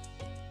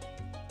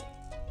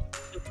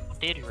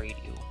 Did radio.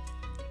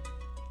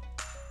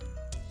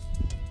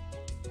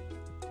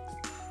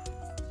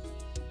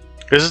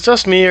 Is it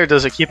just me, or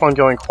does it keep on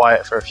going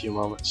quiet for a few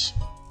moments?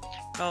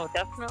 No, it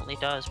definitely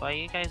does. Why are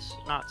you guys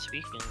not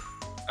speaking?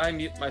 I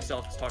mute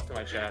myself to talk to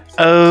my chat.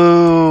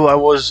 Oh, I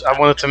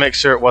wanted to make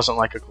sure it wasn't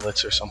like a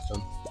glitch or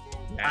something.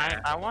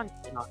 I want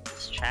to know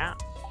this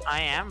chat. I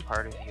am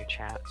part of your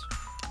chat.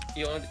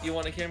 You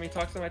want to hear me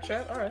talk to my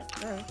chat? All right.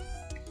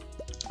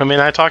 I mean,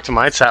 I talk to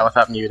my chat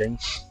without muting.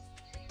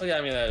 Well, yeah,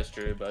 I mean that is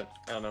true, but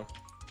I don't know.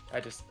 I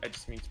just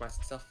mute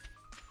myself.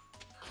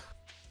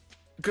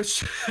 Good.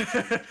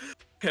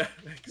 Yeah,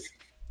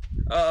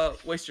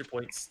 thanks. Waste your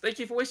points. Thank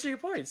you for wasting your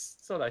points.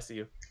 So nice of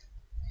you.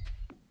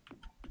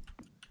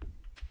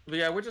 But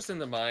yeah, we're just in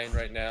the mine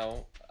right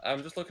now.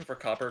 I'm just looking for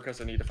copper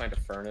because I need to find a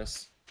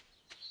furnace.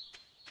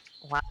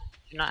 Wow,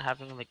 you're not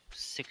having like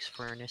 6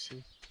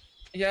 furnaces.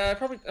 Yeah,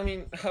 I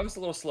mean, I was a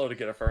little slow to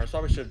get a furnace.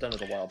 Probably should have done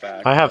it a while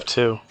back. I have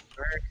 2.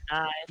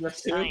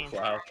 That's 2?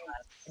 Wow.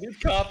 I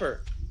need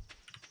copper.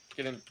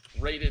 Getting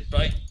raided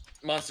by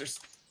monsters.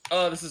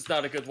 Oh, this is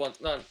not a good one.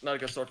 Not a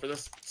good sword for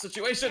this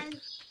situation.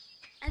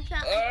 I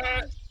found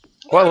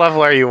What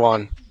level are you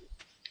on?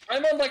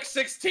 I'm on like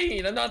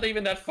 16. I'm not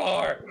even that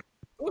far.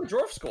 Ooh,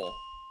 dwarf skull.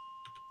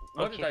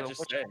 What Okay, did I but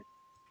just say?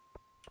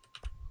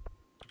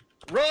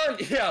 Run!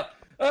 Yeah.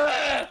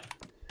 Ah!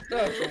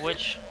 No.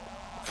 Which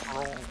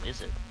role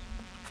is it?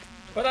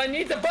 But I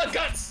need the bug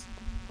guts.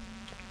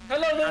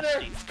 Hello, Lunar.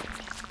 Rusty,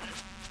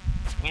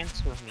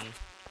 answer me.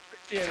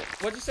 Yeah.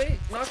 What'd you say,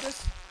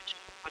 Marcus?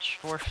 Which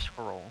dwarf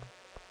scroll?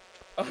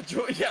 Oh,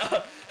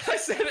 yeah. I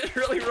said it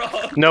really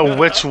wrong. No,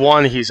 which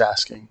one he's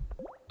asking.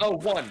 Oh,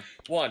 one.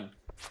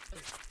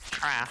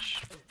 Trash.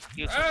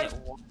 You can get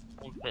 1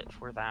 bit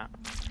for that.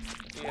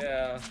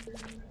 Yeah.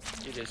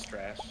 It is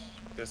trash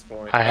at this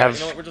point. I have-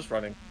 You know what? We're just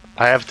running.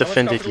 I have How much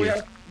defended copper do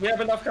you. we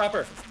have enough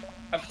copper.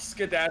 I'm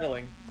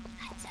skedaddling.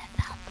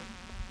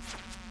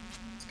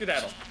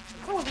 Skedaddle.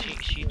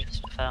 She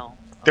just fell.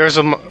 There's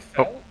a. You Oh,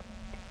 fell?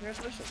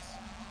 Congratulations.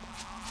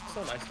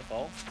 So nice to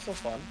fall. So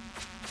fun.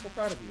 So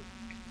proud of you.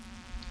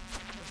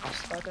 I'll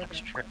start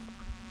next trip.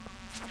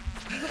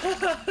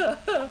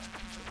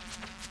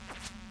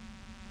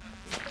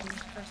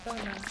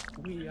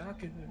 We are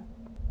good.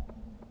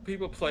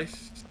 People play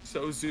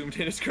so zoomed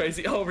in, it's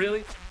crazy. Oh,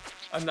 really?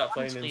 I'm not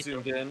playing in Honestly,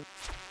 zoomed in.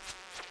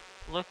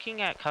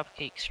 Looking at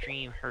Cupcake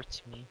stream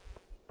hurts me.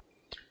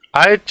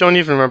 I don't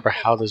even remember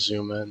how to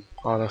zoom in,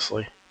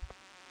 honestly.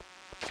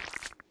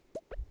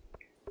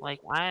 Like,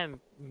 I am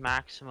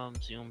maximum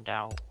zoomed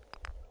out.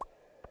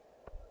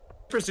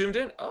 For zoomed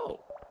in?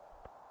 Oh.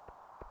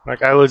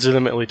 Like, I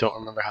legitimately don't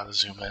remember how to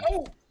zoom in.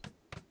 Oh!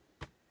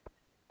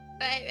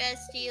 Alright,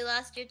 Rusty, you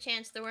lost your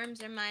chance. The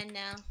worms are mine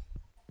now.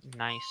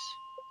 Nice.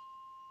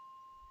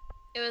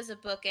 It was a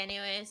book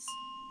anyways.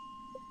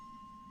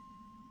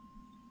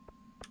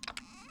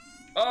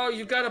 Oh,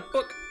 you got a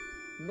book!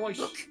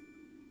 Nice.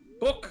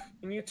 Book!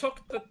 And you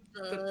took the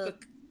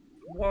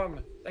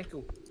worm. Thank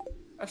you.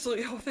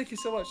 Absolutely. Oh, thank you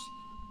so much.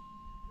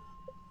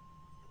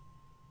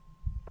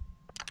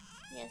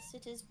 Yes,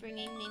 it is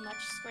bringing me much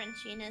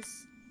scrunchiness.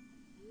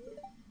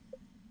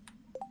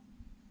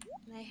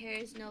 My hair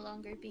is no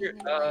longer being Here,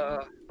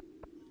 annoying.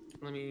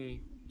 let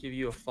me give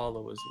you a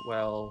follow as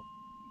well.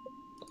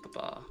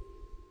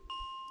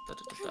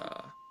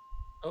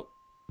 Oh,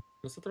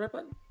 is that the right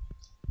button?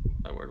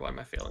 My word, why am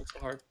I failing so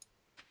hard?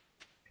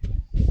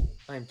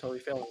 I am totally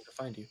failing to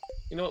find you.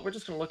 You know what? We're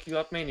just gonna look you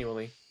up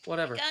manually.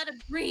 Whatever. Got a I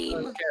bream!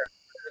 don't care.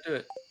 We're gonna do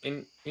it.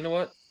 And you know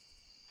what?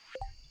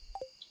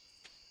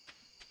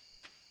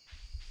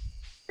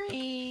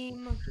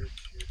 Bream!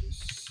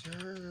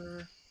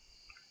 Sir.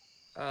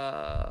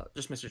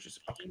 Just Mr. Juice.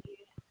 Okay.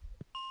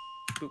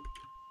 Boop.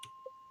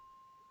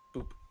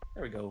 Boop.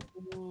 There we go.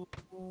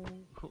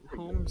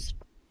 Whom's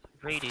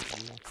rated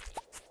you?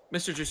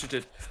 Mr. Juicer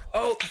did.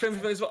 Oh,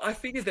 family as well. I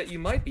figured that you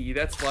might be.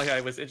 That's why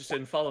I was interested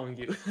in following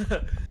you.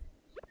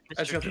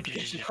 I just got the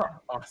notification.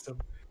 Awesome.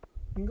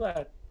 I'm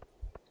glad.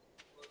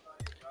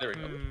 There we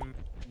go.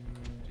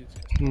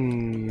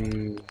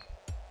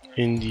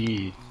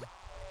 Indeed.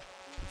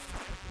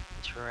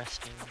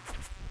 Interesting.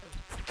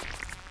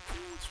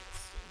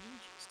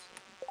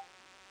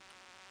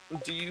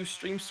 Do you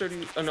stream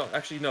Stardew? Oh no,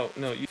 actually no.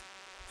 You.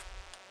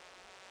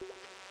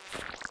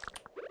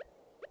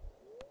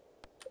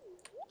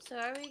 So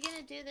are we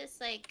gonna do this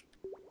like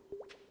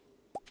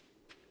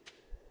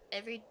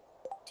every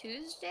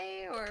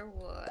Tuesday or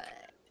what?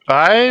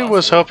 I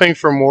was Possibly. hoping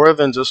for more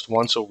than just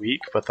once a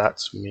week, but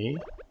that's me.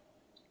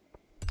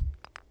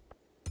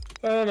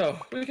 I don't know.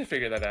 We can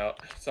figure that out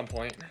at some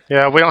point.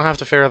 Yeah, we don't have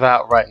to figure that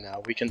out right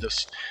now. We can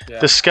just Yeah.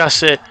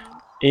 discuss it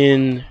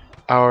in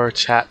our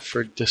chat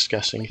for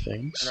discussing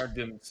things. And our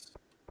dims.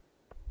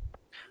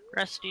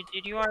 Rusty,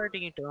 did you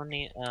already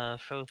donate a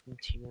frozen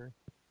tier?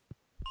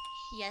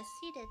 Yes,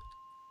 he did.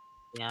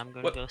 Yeah, I'm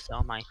gonna What? go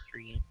sell my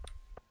 3.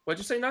 What'd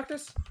you say,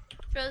 Noctis?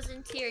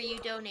 Frozen tier, you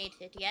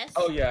donated, yes?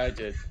 Oh yeah, I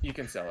did. You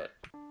can sell it.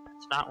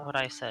 It's not what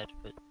I said,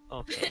 but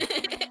okay.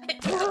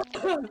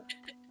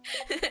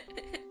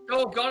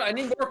 Oh god, I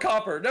need more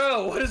copper.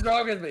 No, what is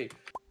wrong with me?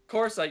 Of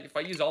course, if I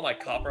use all my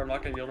copper, I'm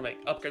not gonna be able to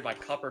upgrade my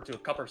copper to a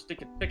copper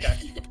stick and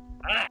pickaxe.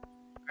 Ah!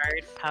 I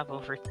already have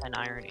over 10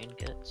 iron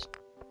ingots.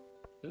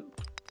 Ooh.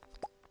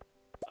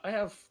 I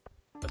have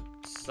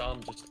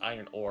some just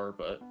iron ore,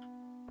 but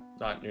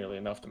not nearly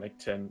enough to make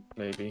 10,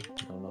 maybe.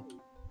 I don't know.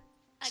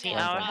 See,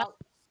 got I have salt.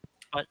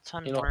 a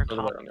ton You know, more really,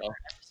 I copper, don't know.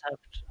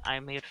 except I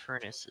made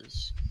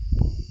furnaces.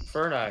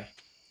 Ferni.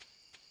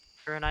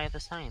 Fernai the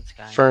science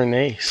guy.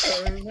 Furnace.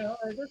 Ferni,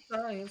 the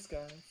science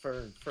guy.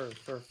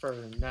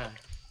 Ferni.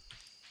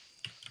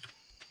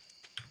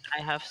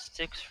 I have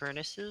 6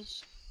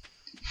 furnaces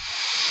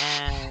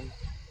and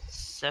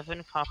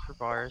 7 copper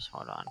bars.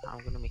 Hold on, I'm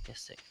gonna make a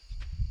 6.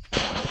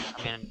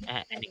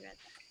 I mean,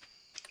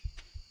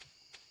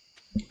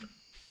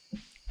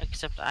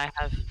 except I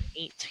have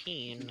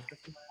 18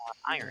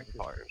 iron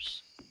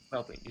bars.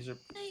 Nothing. These are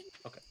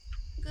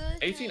Good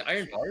 18 night,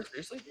 iron bars?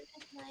 Seriously? good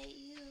night,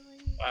 you,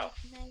 and Wow.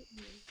 good night,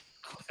 me.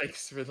 Oh,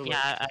 thanks for the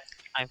Yeah,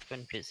 I've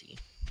been busy.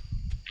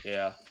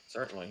 Yeah,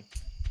 certainly.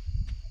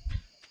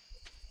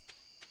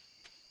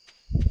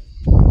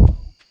 Oh,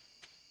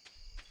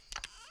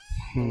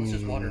 let's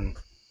just water.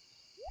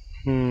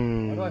 Why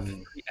do I have 3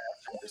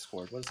 apps on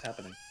Discord? What is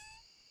happening?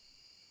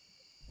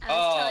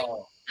 I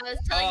was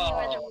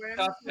telling you where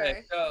the worms Cupcake,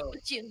 were, go.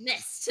 but you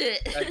missed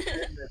it. I did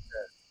miss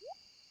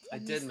it. I You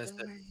did missed miss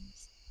the it.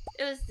 worms.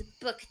 It was the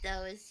book,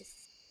 though. It's just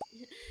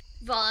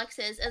Volok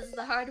says, as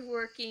the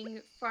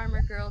hardworking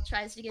farmer girl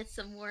tries to get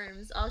some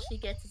worms, all she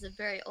gets is a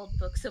very old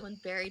book someone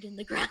buried in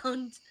the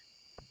ground.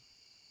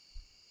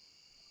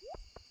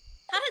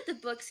 How did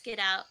the books get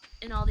out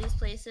in all these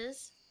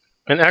places?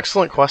 An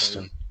excellent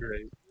question.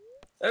 Great.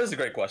 That is a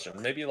great question.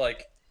 Maybe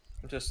like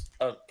just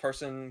a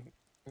person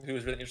who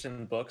was really interested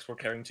in books were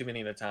carrying too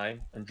many at a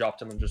time and dropped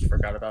them and just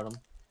forgot about them.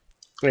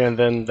 And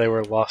then they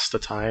were lost to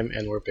time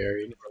and were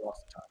buried. Never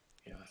lost the time.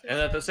 Yeah. And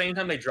at the same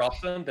time they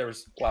dropped them, there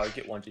was wow, you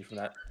get 1G from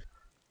that.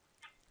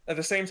 At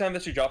the same time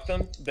that she dropped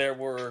them, there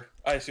were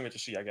I assume it's a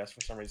she, I guess,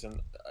 for some reason.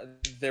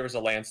 There was a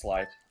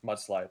landslide,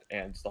 mudslide,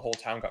 and the whole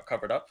town got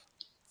covered up.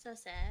 So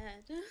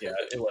sad. Yeah,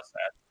 it was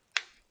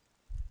sad.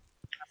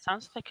 That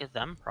sounds like a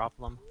them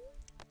problem.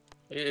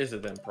 It is a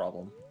them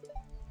problem.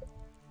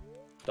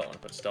 Don't want to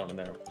put a stone in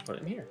there. We'll put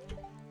it in here.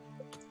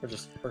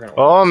 We're gonna.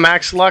 Oh,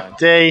 Max Luck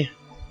Day.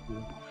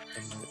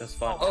 That's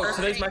fine. Oh,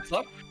 today's Max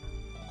Luck.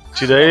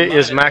 Today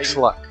is Max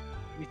Luck.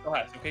 We still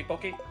have. Okay,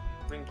 Poke.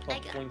 Bring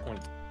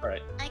point. All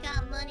right. I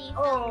got money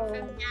Oh.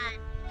 from Dad.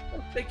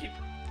 Oh, thank you.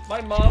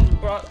 My mom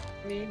brought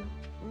me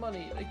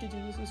money. I could do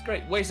this. This is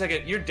great. Wait a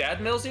second. Your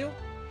dad mails you?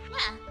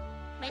 Yeah,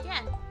 my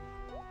dad.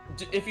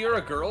 If you're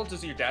a girl,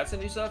 does your dad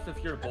send you stuff?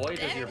 If you're a boy,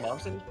 does your mom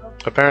send you stuff?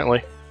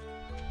 Apparently.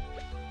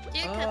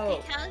 Dear Oh,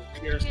 Cupcake, how's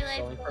the you're country life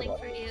spelling for going what?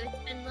 for you?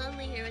 It's been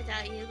lonely here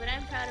without you, but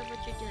I'm proud of what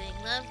you're doing.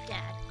 Love,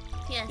 Dad.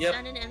 P.S. Yep.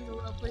 Send an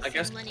envelope with I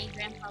guess some money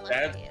Grandpa left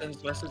Dad for you.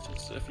 sends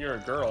messages if you're a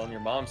girl, and your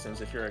mom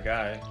sends if you're a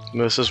guy.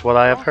 This is what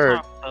I have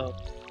heard.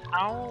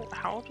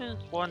 How does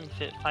one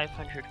fit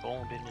 500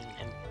 gold in an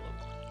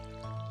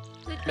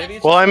envelope? Good Maybe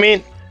it's Well, I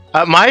mean,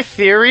 my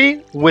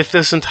theory with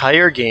this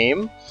entire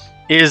game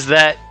is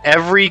that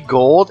every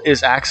gold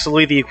is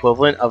actually the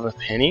equivalent of a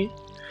penny,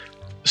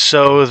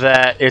 so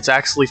that it's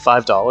actually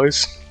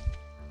 $5.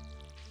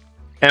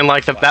 And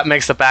like that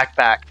makes the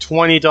backpack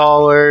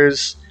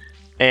 $20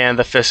 and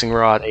the fishing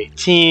rod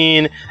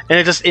 $18,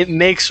 and it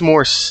makes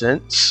more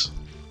sense.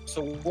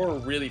 So we're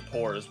really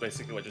poor, is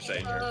basically what you're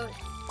saying here.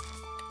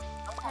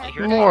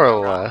 You're More not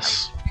or wrong.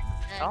 less.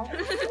 Oh.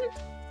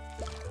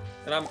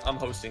 And I'm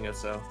hosting it,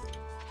 so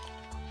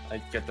I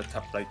get the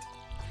top right.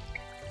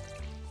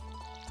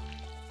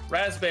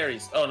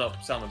 Raspberries. Oh no,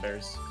 salmon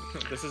berries.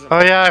 This isn't.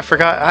 Oh yeah, I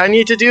forgot. I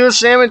need to do a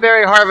salmon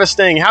berry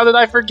harvesting. How did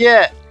I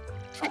forget?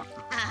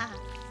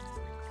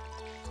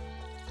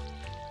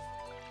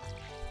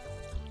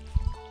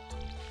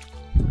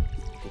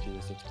 Could do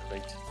this, it's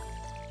great.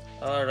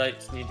 All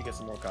right, need to get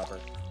some more copper.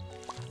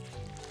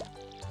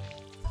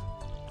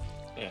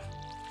 Yeah.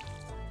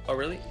 Oh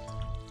really?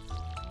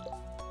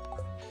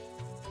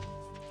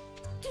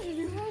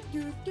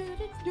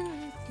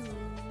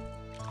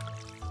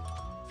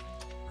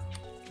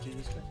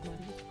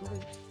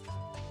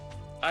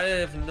 I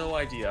have no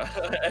idea.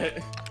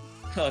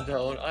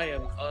 Unknown. I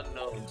am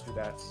unknown to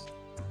that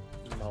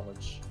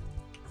knowledge.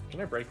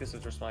 Can I break this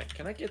with just my?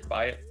 Can I get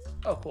by it?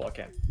 Oh, cool. I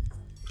can.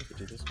 I could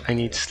do this with I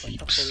need my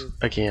sleeps couple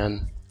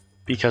again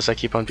because I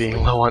keep on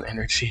being low on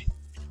energy.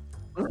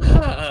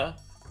 of-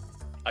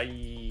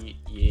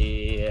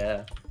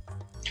 yeah.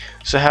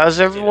 So how's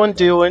everyone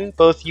doing?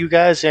 Both you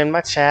guys and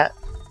my chat.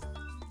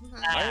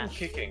 I am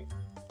kicking.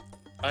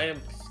 I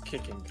am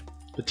kicking.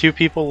 The 2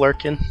 people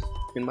lurking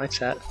in my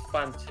chat.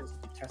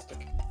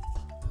 Fantastic.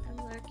 I'm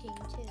lurking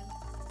too.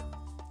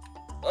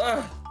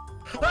 Ugh.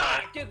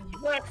 Ah, get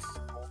wrecked!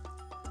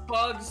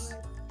 Bugs!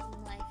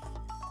 Life.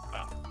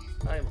 Wow.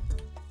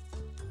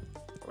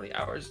 How many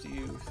hours do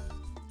you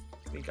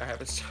think I have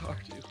in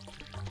Stardew?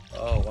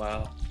 Oh,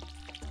 wow.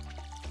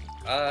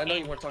 I know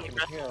you weren't talking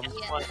to him.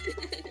 Yeah.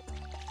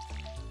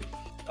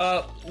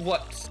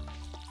 What?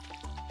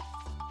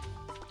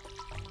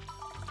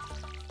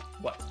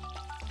 What?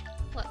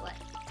 What?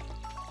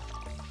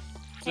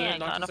 Yeah,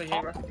 Not to say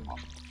hey, Rusty?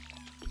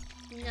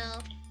 No.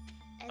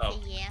 I Oh.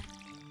 say yeah.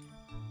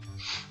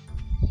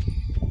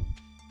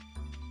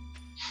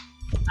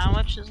 How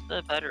much is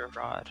the better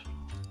rod?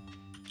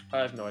 I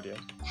have no idea.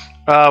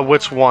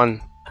 Which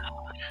one?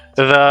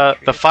 The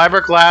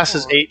fiberglass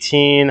is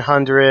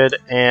 1,800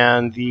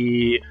 and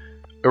the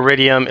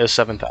iridium is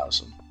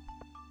 7,000.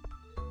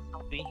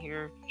 I'll be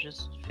here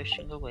just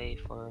fishing away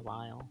for a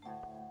while.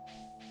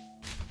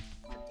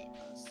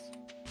 Potatoes.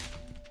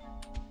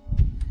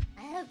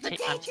 I have I'm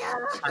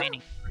potato!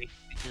 mining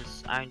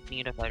because I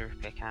need a better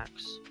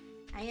pickaxe.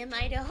 I am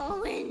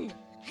Idahoan!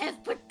 I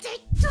have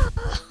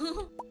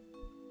potato!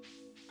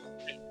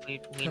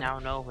 We now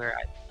know where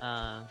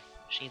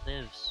she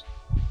lives.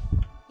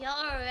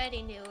 Y'all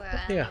already knew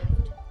where I Yeah.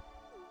 lived.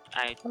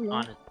 I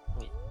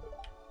wait.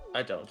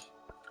 I don't.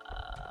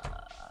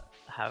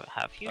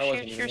 Have you I wasn't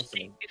shared even your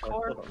listening. state I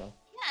before? don't know.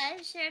 Yeah,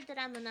 I shared that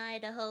I'm an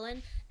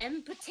Idahoan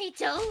and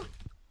potato!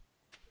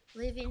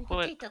 Live in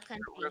Quick, potato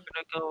country. we're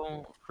gonna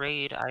go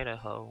raid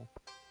Idaho.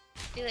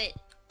 Do it.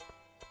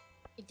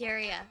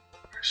 Daria.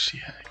 Where's she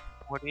heading?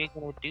 What are you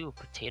gonna do?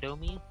 Potato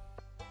me?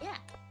 Yeah.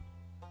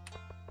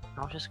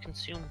 I'll just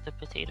consume the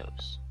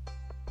potatoes.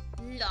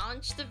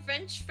 Launch the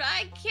French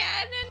fry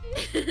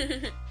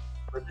cannon!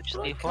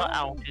 Actually, what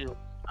I'll do,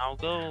 I'll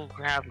go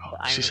grab the Oh,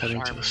 she's Irish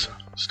heading to army,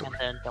 the store. and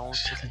then don't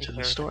She's just heading take to the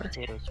care of store. the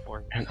potatoes for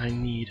me. And I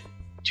need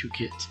to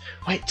get...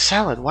 Wait,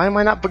 salad! Why am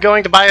I not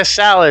going to buy a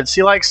salad?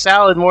 She likes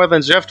salad more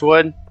than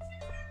driftwood.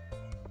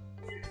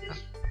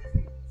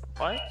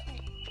 What?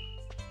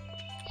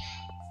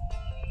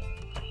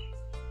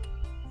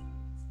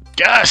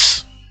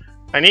 Gus!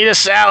 I need a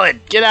salad!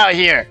 Get out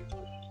here!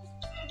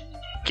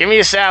 Give me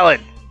a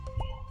salad!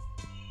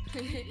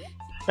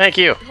 Thank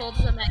you! Holds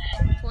them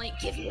at point.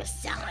 Give you a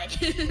salad.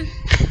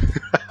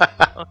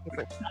 Okay,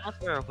 but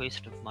salads are a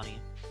waste of money.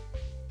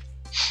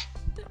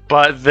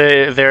 But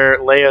they're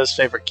Leia's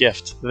favorite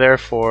gift.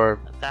 Therefore...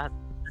 That's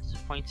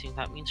disappointing.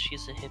 That means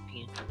she's a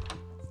hippie.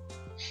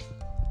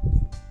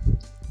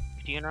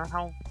 Do you know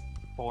how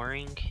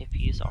boring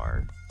hippies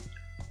are?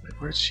 Wait,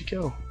 where'd she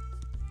go?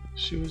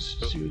 She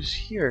was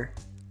here.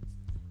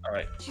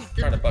 Alright. Shoot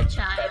Trying to the bug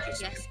child.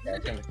 badges. Yes,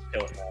 I'm gonna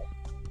kill it now.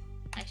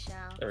 I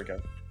shall. There we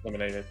go.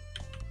 Eliminated.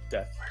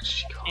 Death. Where'd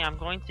she go? Yeah, I'm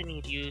going to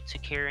need you to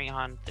carry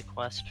on the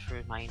quest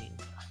for mining.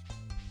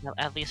 No,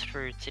 at least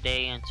for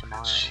today and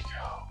tomorrow. Where'd she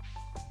go?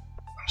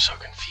 I'm so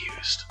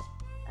confused.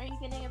 Are you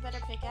getting a better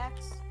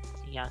pickaxe?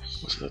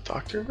 Yes. Was it a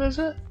doctor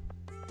visit?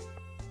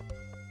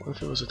 What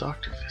if it was a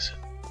doctor visit?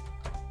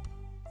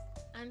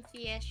 I'm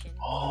Fieshin.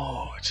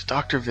 Oh, it's a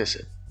doctor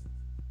visit.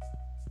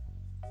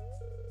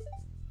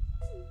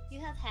 You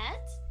have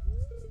hats?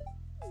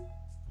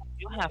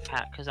 You have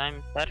hat, because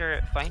I'm better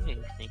at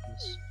finding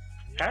things.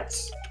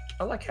 Hats?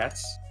 I like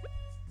hats.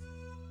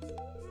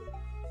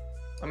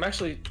 I'm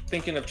actually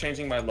thinking of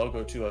changing my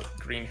logo to a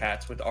green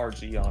hat with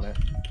RG on it.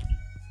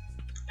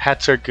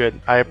 Hats are good.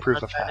 I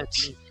approve of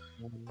That's hats.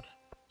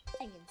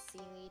 Thinking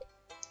seaweed.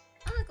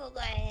 I'm gonna go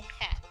buy a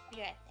hat.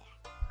 Be right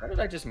back. How did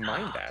I just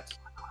mine that?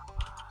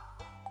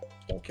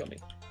 Don't kill me.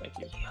 Thank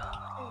you.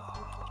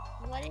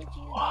 What did you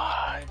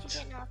What?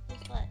 get knocked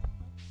with what?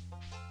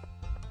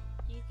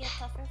 Did you get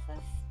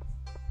pufferfuff?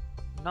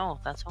 No,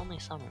 that's only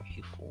summer,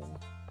 you fool.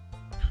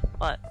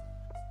 But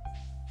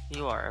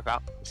you are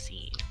about to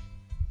see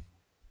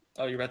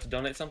Oh, you're about to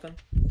donate something?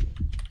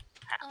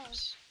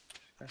 hats.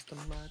 That's the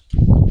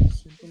mud.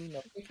 Simple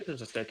enough. I think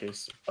there's a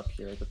staircase up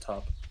here at the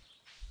top.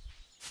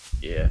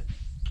 Yeah.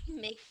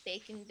 Make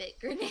bacon bit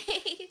grenades.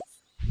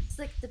 It's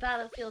like the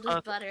battlefield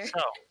of butter.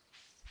 So,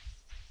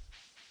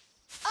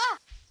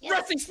 Yes.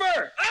 Rusty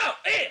spur! Ow!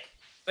 Eh!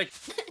 Like,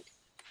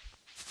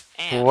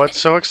 and What's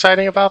so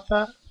exciting about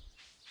that?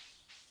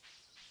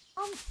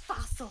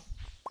 Fossil.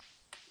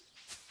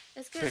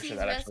 It's because Picture he's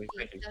that, rusty, actually.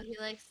 Thank you. so he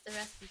likes the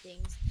rusty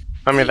things.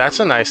 I mean, that's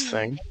a nice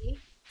thing.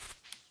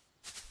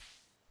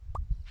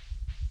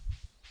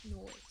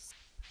 Noise.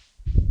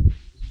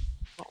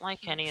 don't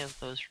like any of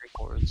those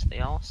rewards. They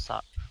all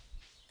suck.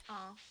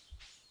 Aw.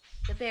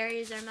 The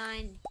berries are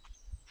mine.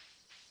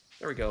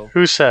 there we go.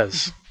 Who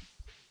says?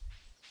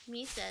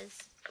 Me says.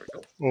 There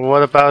we go.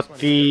 What about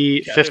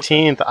the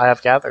 15th I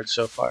have gathered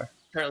so far?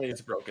 Apparently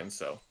it's broken,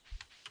 so.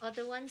 Well,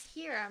 the ones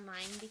here are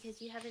mine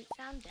because you haven't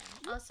found them.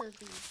 Also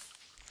these.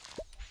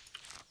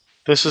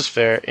 This is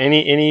fair.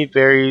 Any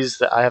berries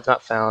that I have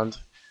not found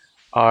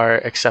are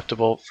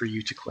acceptable for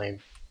you to claim.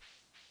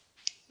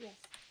 Yes.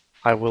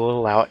 I will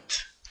allow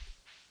it.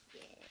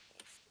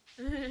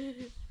 Yes.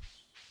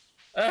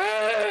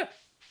 Ah!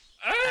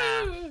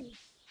 Ah!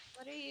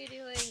 What are you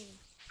doing?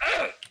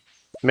 Ah!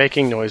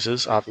 Making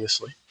noises,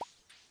 obviously.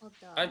 Well,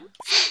 duh. I'm.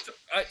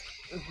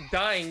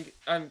 dying.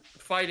 I'm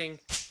fighting.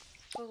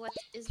 But what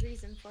is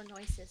reason for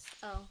noises?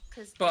 Oh,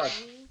 because But-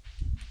 dying.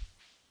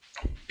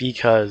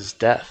 Because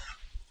death,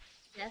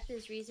 Death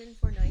is reason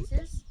for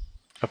noises.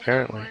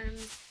 apparently.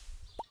 Worms.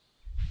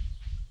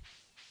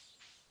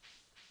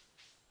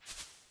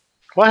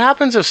 What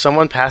happens if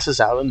someone passes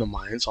out in the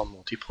mines on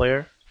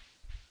multiplayer?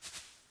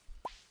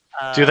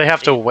 Do they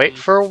have to wait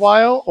for a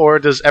while, or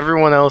does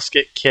everyone else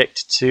get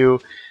kicked to,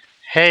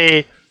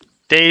 hey,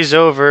 day's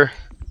over?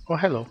 Oh,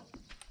 hello.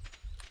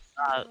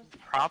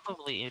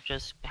 Probably it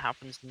just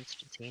happens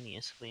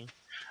instantaneously.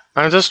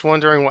 I'm just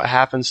wondering what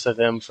happens to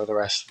them for the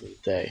rest of the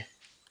day.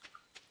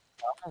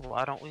 Well,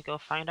 why don't we go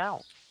find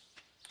out?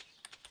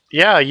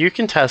 Yeah, you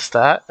can test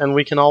that, and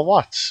we can all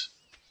watch.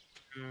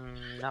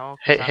 No. 'Cause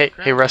Hey, I'm hey, hey,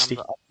 currently on Rusty.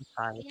 the other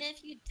side. Even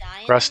if you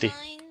die in Rusty. the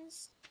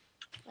mines,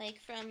 like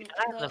from You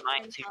don't have the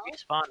mines, you health,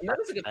 respawn. That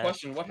is a good back.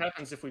 question. What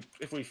happens if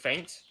we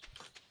faint?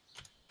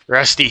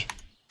 Rusty.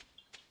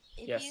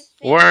 if Yes. you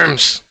faint,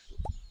 Worms!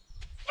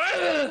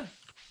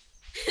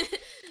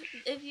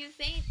 if you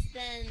faint,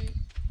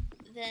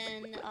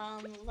 then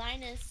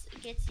Linus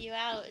gets you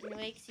out and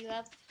wakes you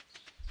up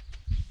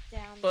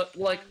down. But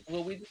like,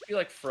 will we just be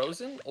like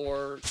frozen,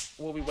 or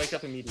will we wake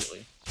up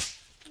immediately?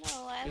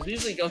 No, I Because would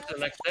usually it be goes to the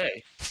next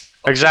day.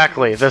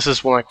 Exactly, this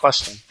is my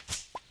question.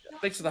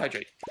 Thanks for the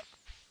hydrate.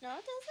 No,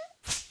 it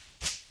doesn't.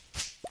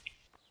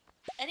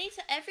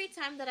 Every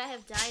time that I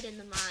have died in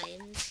the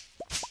mines,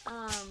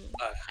 I've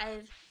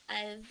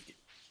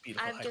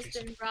just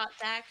been brought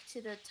back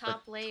to the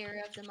top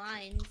layer of the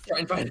mines. Try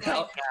and find like,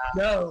 out.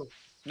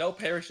 No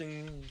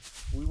perishing.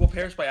 We will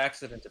perish by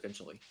accident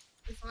eventually.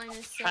 As long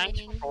as Trying to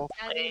saying,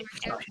 gotta be roleplay.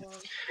 more careful.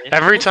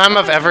 Every time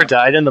I've ever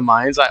died in the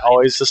mines, I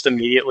always just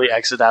immediately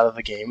exit out of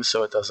the game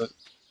so it doesn't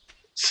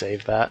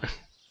save that.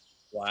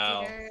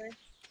 Wow.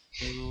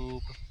 Ooh.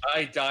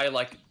 I die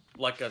like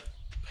a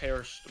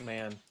perished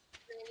man.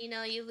 You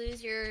know, you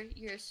lose your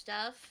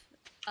stuff.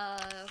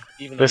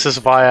 Even This though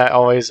is why I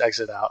always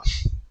exit out.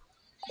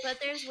 But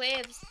there's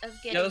ways of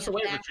getting. Yeah, there's a it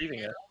way of back retrieving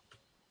it.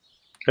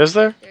 Is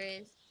there? There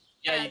is.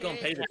 Yeah, you go there and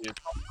pay is. the dude.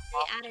 They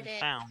added it.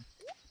 Found.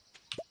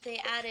 They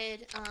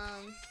added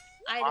item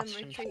Lost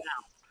and retrieval.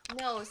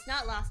 No, it's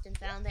not lost and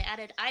found. They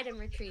added item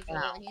retrieval,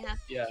 and you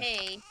have to Yeah.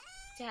 pay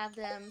to have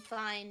them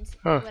find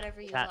Huh.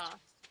 whatever you Gotcha. lost.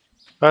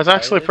 That's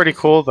actually pretty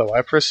cool, though. I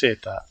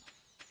appreciate that.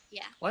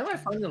 Yeah. Why am I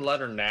finding the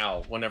ladder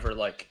now? Whenever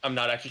like I'm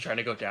not actually trying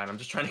to go down, I'm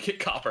just trying to get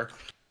copper.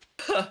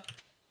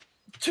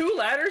 2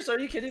 ladders? Are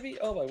you kidding me?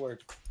 Oh my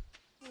word.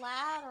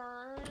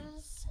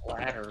 Ladders.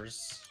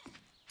 Ladders.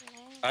 Yeah.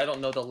 I don't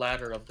know the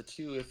ladder of the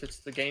 2. If it's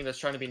the game that's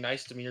trying to be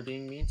nice to me or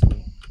being mean to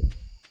me.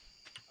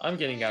 I'm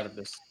getting out of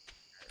this.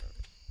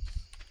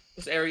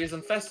 This area is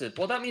infested.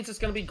 Well, that means it's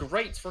going to be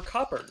great for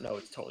copper. No,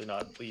 it's totally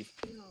not. Leave.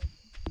 No.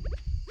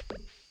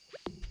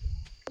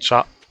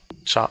 Chop,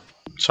 chop,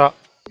 chop,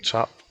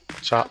 chop,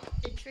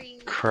 chop. The tree.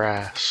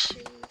 Crash.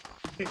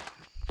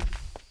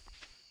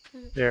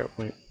 There it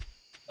went.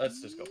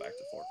 Let's just go back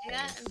to 4.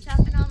 Yeah, I'm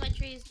chopping all my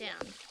trees down.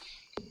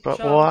 But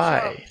Chop,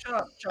 why? chop,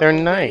 chop, chop They're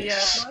away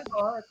nice. at my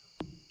heart.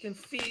 Can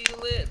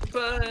feel it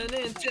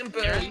burning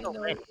timber. You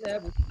know it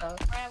never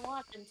stops. Where I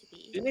want them to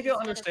be. Do any of you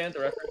understand the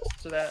reference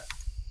to that?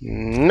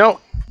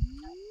 Nope.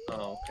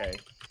 Oh, okay.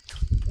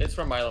 It's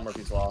from Milo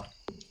Murphy's Law.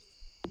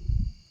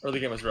 Early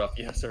game was rough.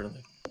 Yeah,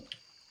 certainly.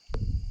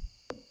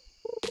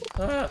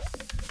 Ah,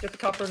 get the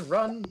copper and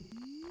run.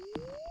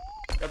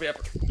 Gotta be up.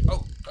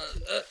 Oh,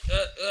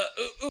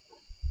 ooh.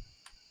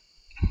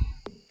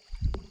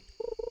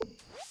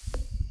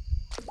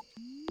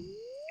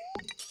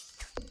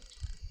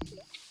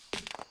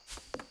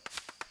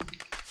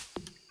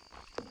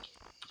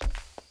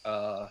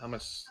 How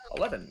much?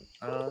 11.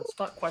 It's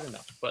not quite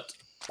enough, but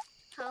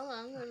How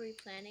long were we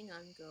planning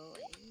on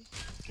going?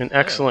 An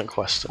excellent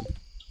question.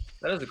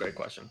 that is a great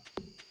question.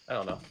 I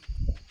don't know.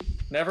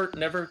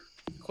 Never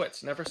quit.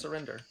 Never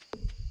surrender.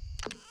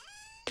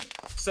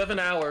 7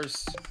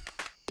 hours.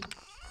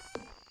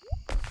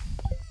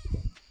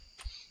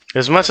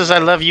 As much as I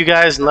love you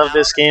guys and love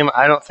this game,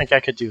 I don't think I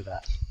could do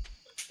that.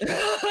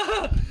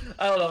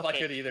 I don't know if I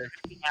could either.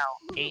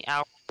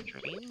 8-hour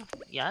stream?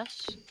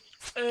 Yes.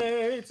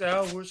 8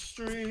 hour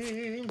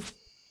stream.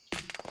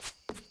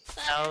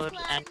 I would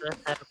end us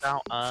at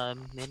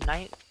about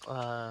midnight.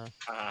 Ah,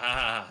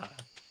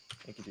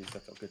 thank you, dude.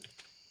 That felt good.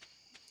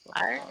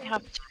 I already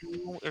have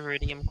 2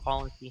 iridium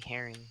quality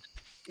herrings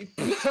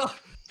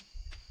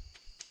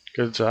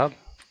Good job.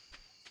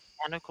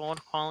 and a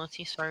gold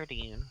quality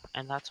sardine,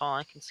 and that's all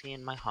I can see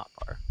in my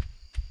hotbar.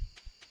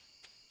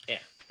 Yeah,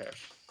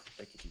 perish.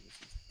 Thank you, Jesus.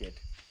 He's dead.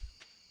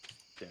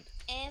 Dead.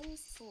 I'm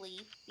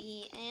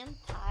sleepy, I'm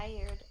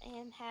tired,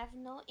 and have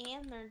no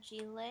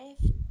energy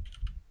left.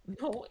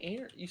 No,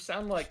 air. You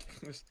sound like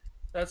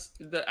that's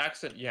the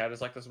accent you had. Is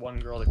like this one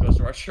girl that goes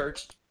to our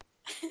church.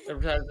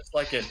 Every time, just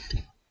like it.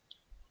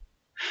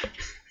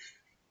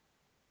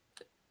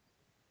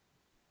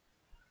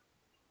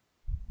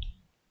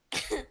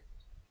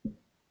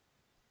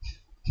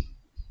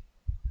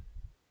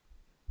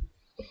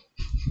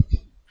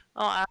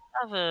 Oh, I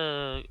have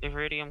a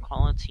iridium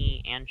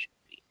quality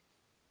anchovy.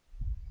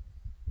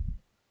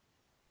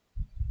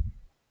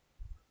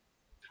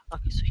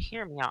 Okay, so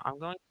hear me out. I'm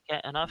going to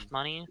get enough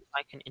money so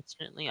I can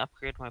instantly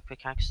upgrade my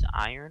pickaxe to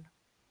iron.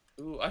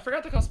 Ooh, I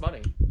forgot to cost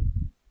money.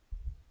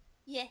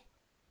 Yeah.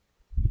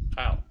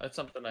 Ow, that's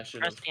something I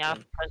should have Rusty, I have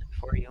a present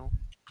for you.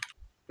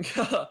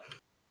 done.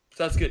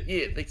 Sounds good.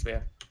 Yeah, thanks,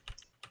 man.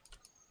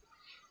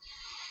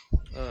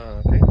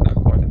 Okay, not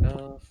quite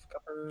enough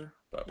copper,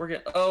 but we're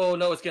getting. Oh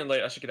no, it's getting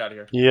late. I should get out of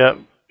here. Yep,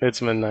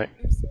 it's midnight.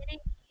 I'm sitting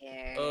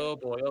here. Oh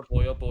boy! Oh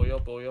boy! Oh boy! Oh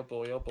boy! Oh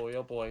boy! Oh boy!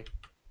 Oh boy!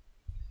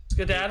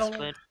 Skedaddle.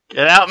 It's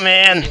Get out,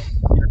 man! 10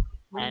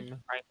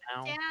 right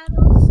now.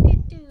 Daddle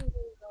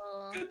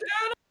skadoodle.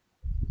 Skedaddle.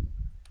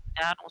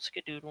 Daddle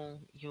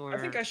skadoodle, I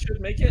think I your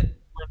should make it.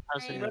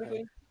 cousin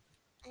Theoretically.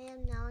 I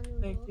am now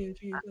Thank noodle. you,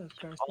 Jesus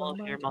Christ. all of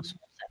your Almighty. muscles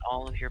and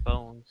all of your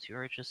bones. You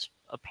are just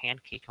a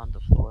pancake on the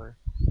floor.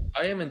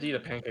 I am indeed a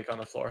pancake on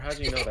the floor. How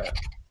do you know that?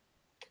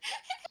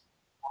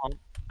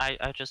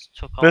 I just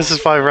took all This of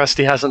is why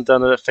Rusty hasn't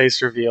done a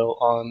face reveal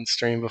on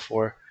stream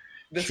before.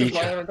 This is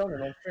why I haven't done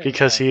it on stream.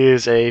 Because he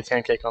is a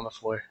pancake on the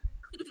floor.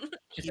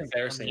 It's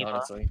embarrassing, amoeba.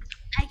 honestly.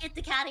 I get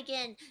the cat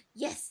again.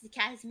 Yes, the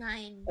cat is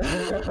mine.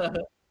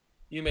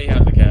 You may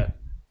have the cat.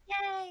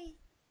 Yay.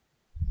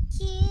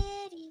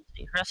 Kitty.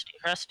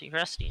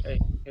 Rusty.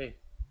 Hey.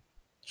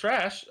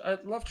 Trash? I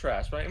love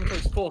trash. My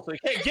inventory's full, so you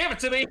can't give it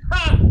to me!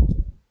 Ha!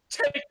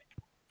 Take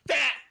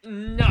that!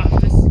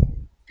 Noctis!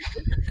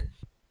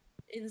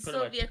 In Put it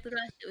away. Soviet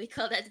Russia, we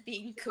call that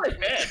being My cooked.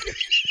 bed!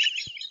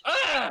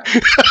 Ah!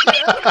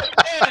 Get out of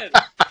my bed!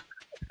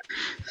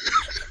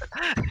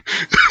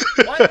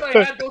 Why have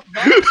I had both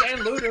Noctis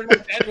and Looter in my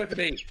bed with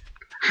me?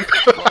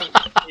 Well,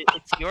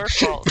 it's your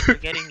fault for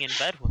getting in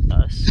bed with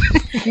us.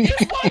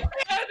 It's my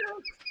bed!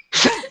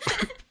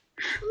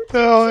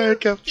 Oh, Get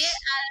hiccups. out of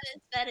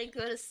this bed and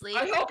go to sleep.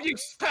 I hope you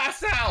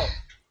pass out!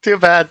 Too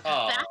bad.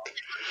 Oh.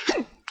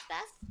 That's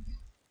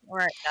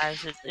Alright,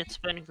 guys, it's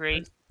been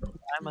great. I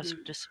must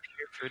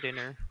disappear for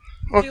dinner.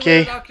 See you Okay.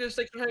 later, Noctis.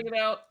 Thanks for hanging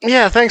out.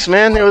 Yeah, thanks,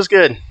 man. It was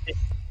good.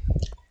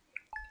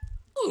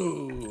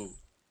 Ooh.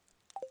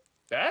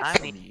 That's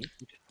I mean, neat.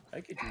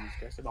 I could use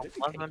guys some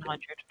 $1,100.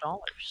 oh,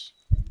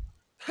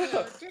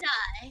 did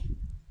I?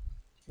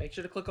 Make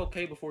sure to click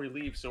OK before you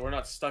leave so we're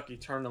not stuck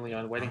eternally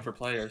on waiting for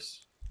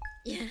players.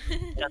 Yeah.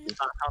 That's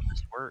not how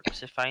this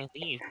works. If I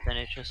leave, then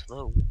it just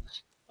loads.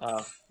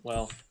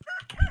 Well,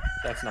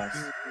 that's nice.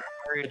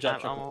 Or Good job,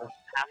 I'm Chuck. almost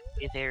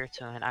halfway there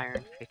to an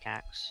iron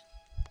pickaxe.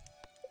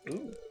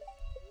 Ooh.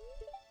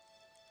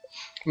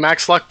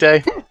 Max Luck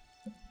Day.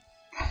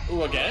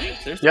 Ooh, again?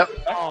 Seriously? Yep.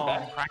 Back to Oh,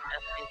 back? right,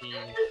 that's maybe-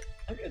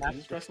 Okay,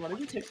 these rest money,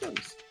 we take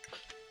those.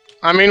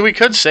 I mean, we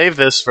could save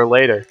this for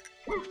later.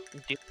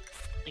 do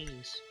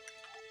please.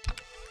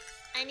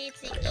 I need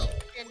to eat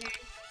dinner.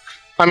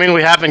 I mean,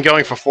 we have been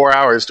going for 4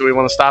 hours. Do we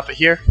want to stop it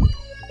here?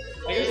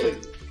 I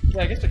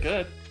guess we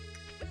could.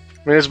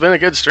 I mean, it's been a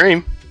good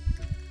stream.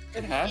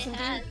 It has, It indeed.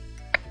 has.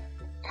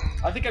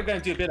 I think I'm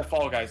gonna do a bit of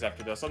Fall Guys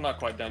after this. I'm not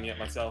quite done yet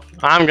myself.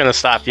 I'm gonna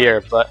stop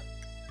here, but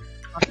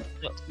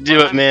do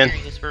What it, I'm man.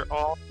 hearing is we're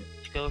all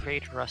to go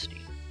raid Rusty.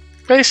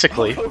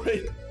 Basically. Oh,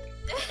 wait.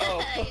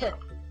 Oh,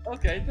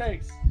 okay,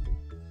 thanks.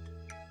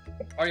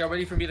 Are y'all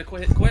ready for me to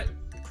quit?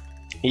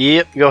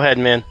 Yep, go ahead,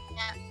 man.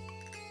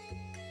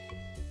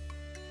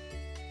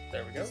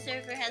 There we The go.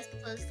 server has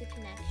closed the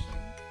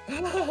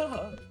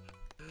connection.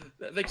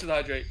 Thanks for the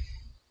hydrate.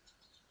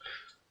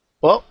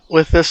 Well,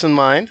 with this in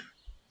mind,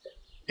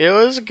 it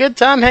was a good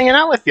time hanging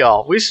out with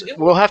y'all.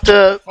 We'll have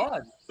to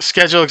Fun.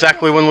 schedule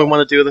exactly when we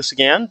want to do this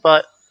again,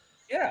 but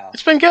Yeah.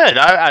 it's been good.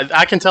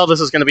 I can tell this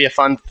is going to be a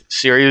fun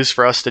series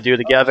for us to do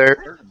together.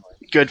 Certainly.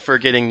 Good for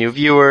getting new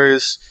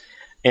viewers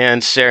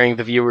and sharing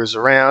the viewers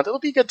around. It'll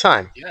be a good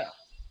time. Yeah.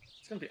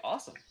 It's gonna be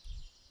awesome.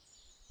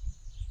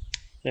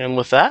 And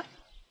with that,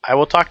 I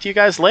will talk to you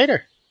guys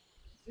later.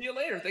 See you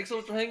later. Thanks so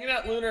much for hanging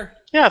out, Lunar.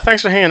 Yeah,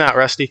 thanks for hanging out,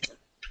 Rusty.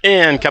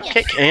 And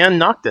Cupcake and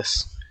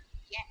Noctis.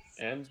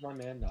 And my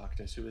man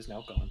Noctis, who is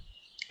now gone.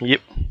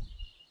 Yep.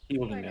 He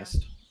will be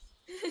missed.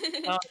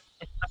 No,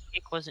 if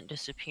Cupcake wasn't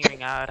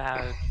disappearing, I would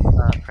have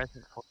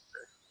present for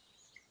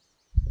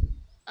her.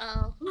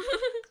 Oh.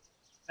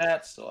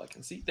 That's all I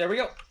can see. There we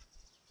go.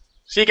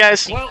 See you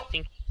guys. Well, I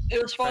think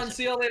it was fun.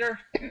 See you later.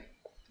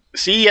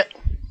 See ya.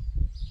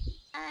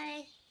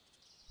 Bye.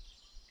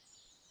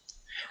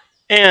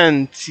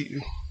 And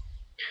to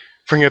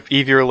bring up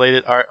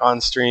Eevee-related art on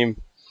stream.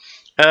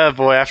 Oh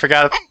boy, I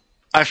forgot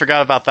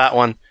about that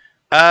one.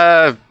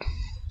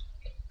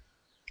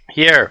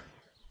 Here.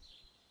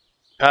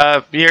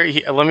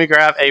 Here, let me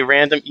grab a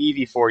random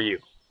Eevee for you.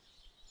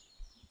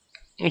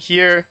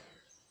 Here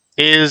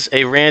is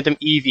a random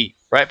Eevee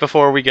right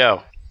before we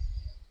go.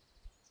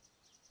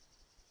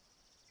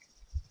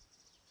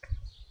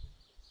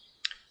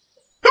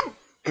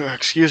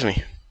 Excuse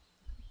me.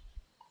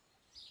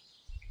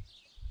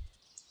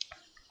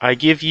 I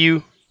give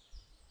you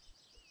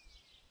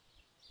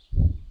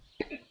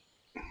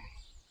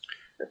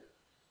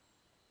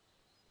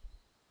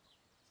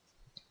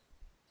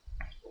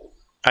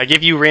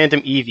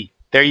random Eevee.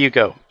 There you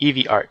go.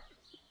 Eevee art.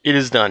 It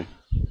is done.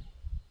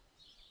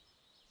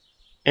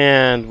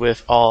 And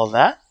with all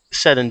that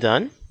said and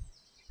done,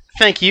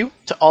 thank you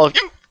to all of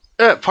you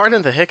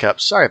Pardon the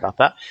hiccups. Sorry about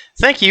that.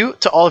 Thank you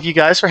to all of you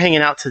guys for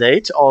hanging out today,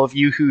 to all of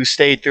you who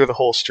stayed through the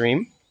whole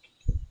stream,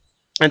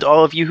 and to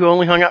all of you who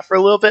only hung out for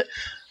a little bit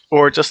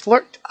or just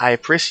lurked. I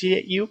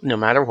appreciate you no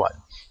matter what.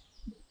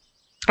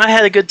 I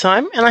had a good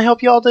time, and I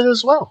hope you all did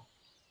as well.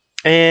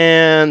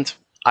 And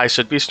I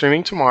should be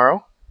streaming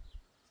tomorrow.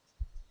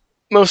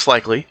 Most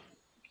likely.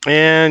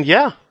 And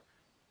yeah.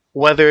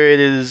 Whether it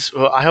is...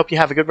 Well, I hope you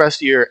have a good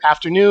rest of your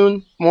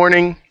afternoon,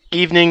 morning,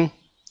 evening,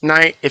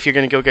 night. If you're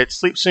going to go get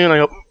sleep soon,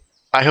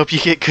 I hope you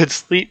get good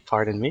sleep.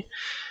 Pardon me.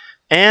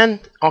 And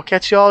I'll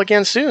catch you all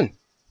again soon.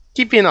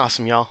 Keep being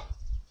awesome, y'all.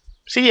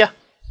 See ya.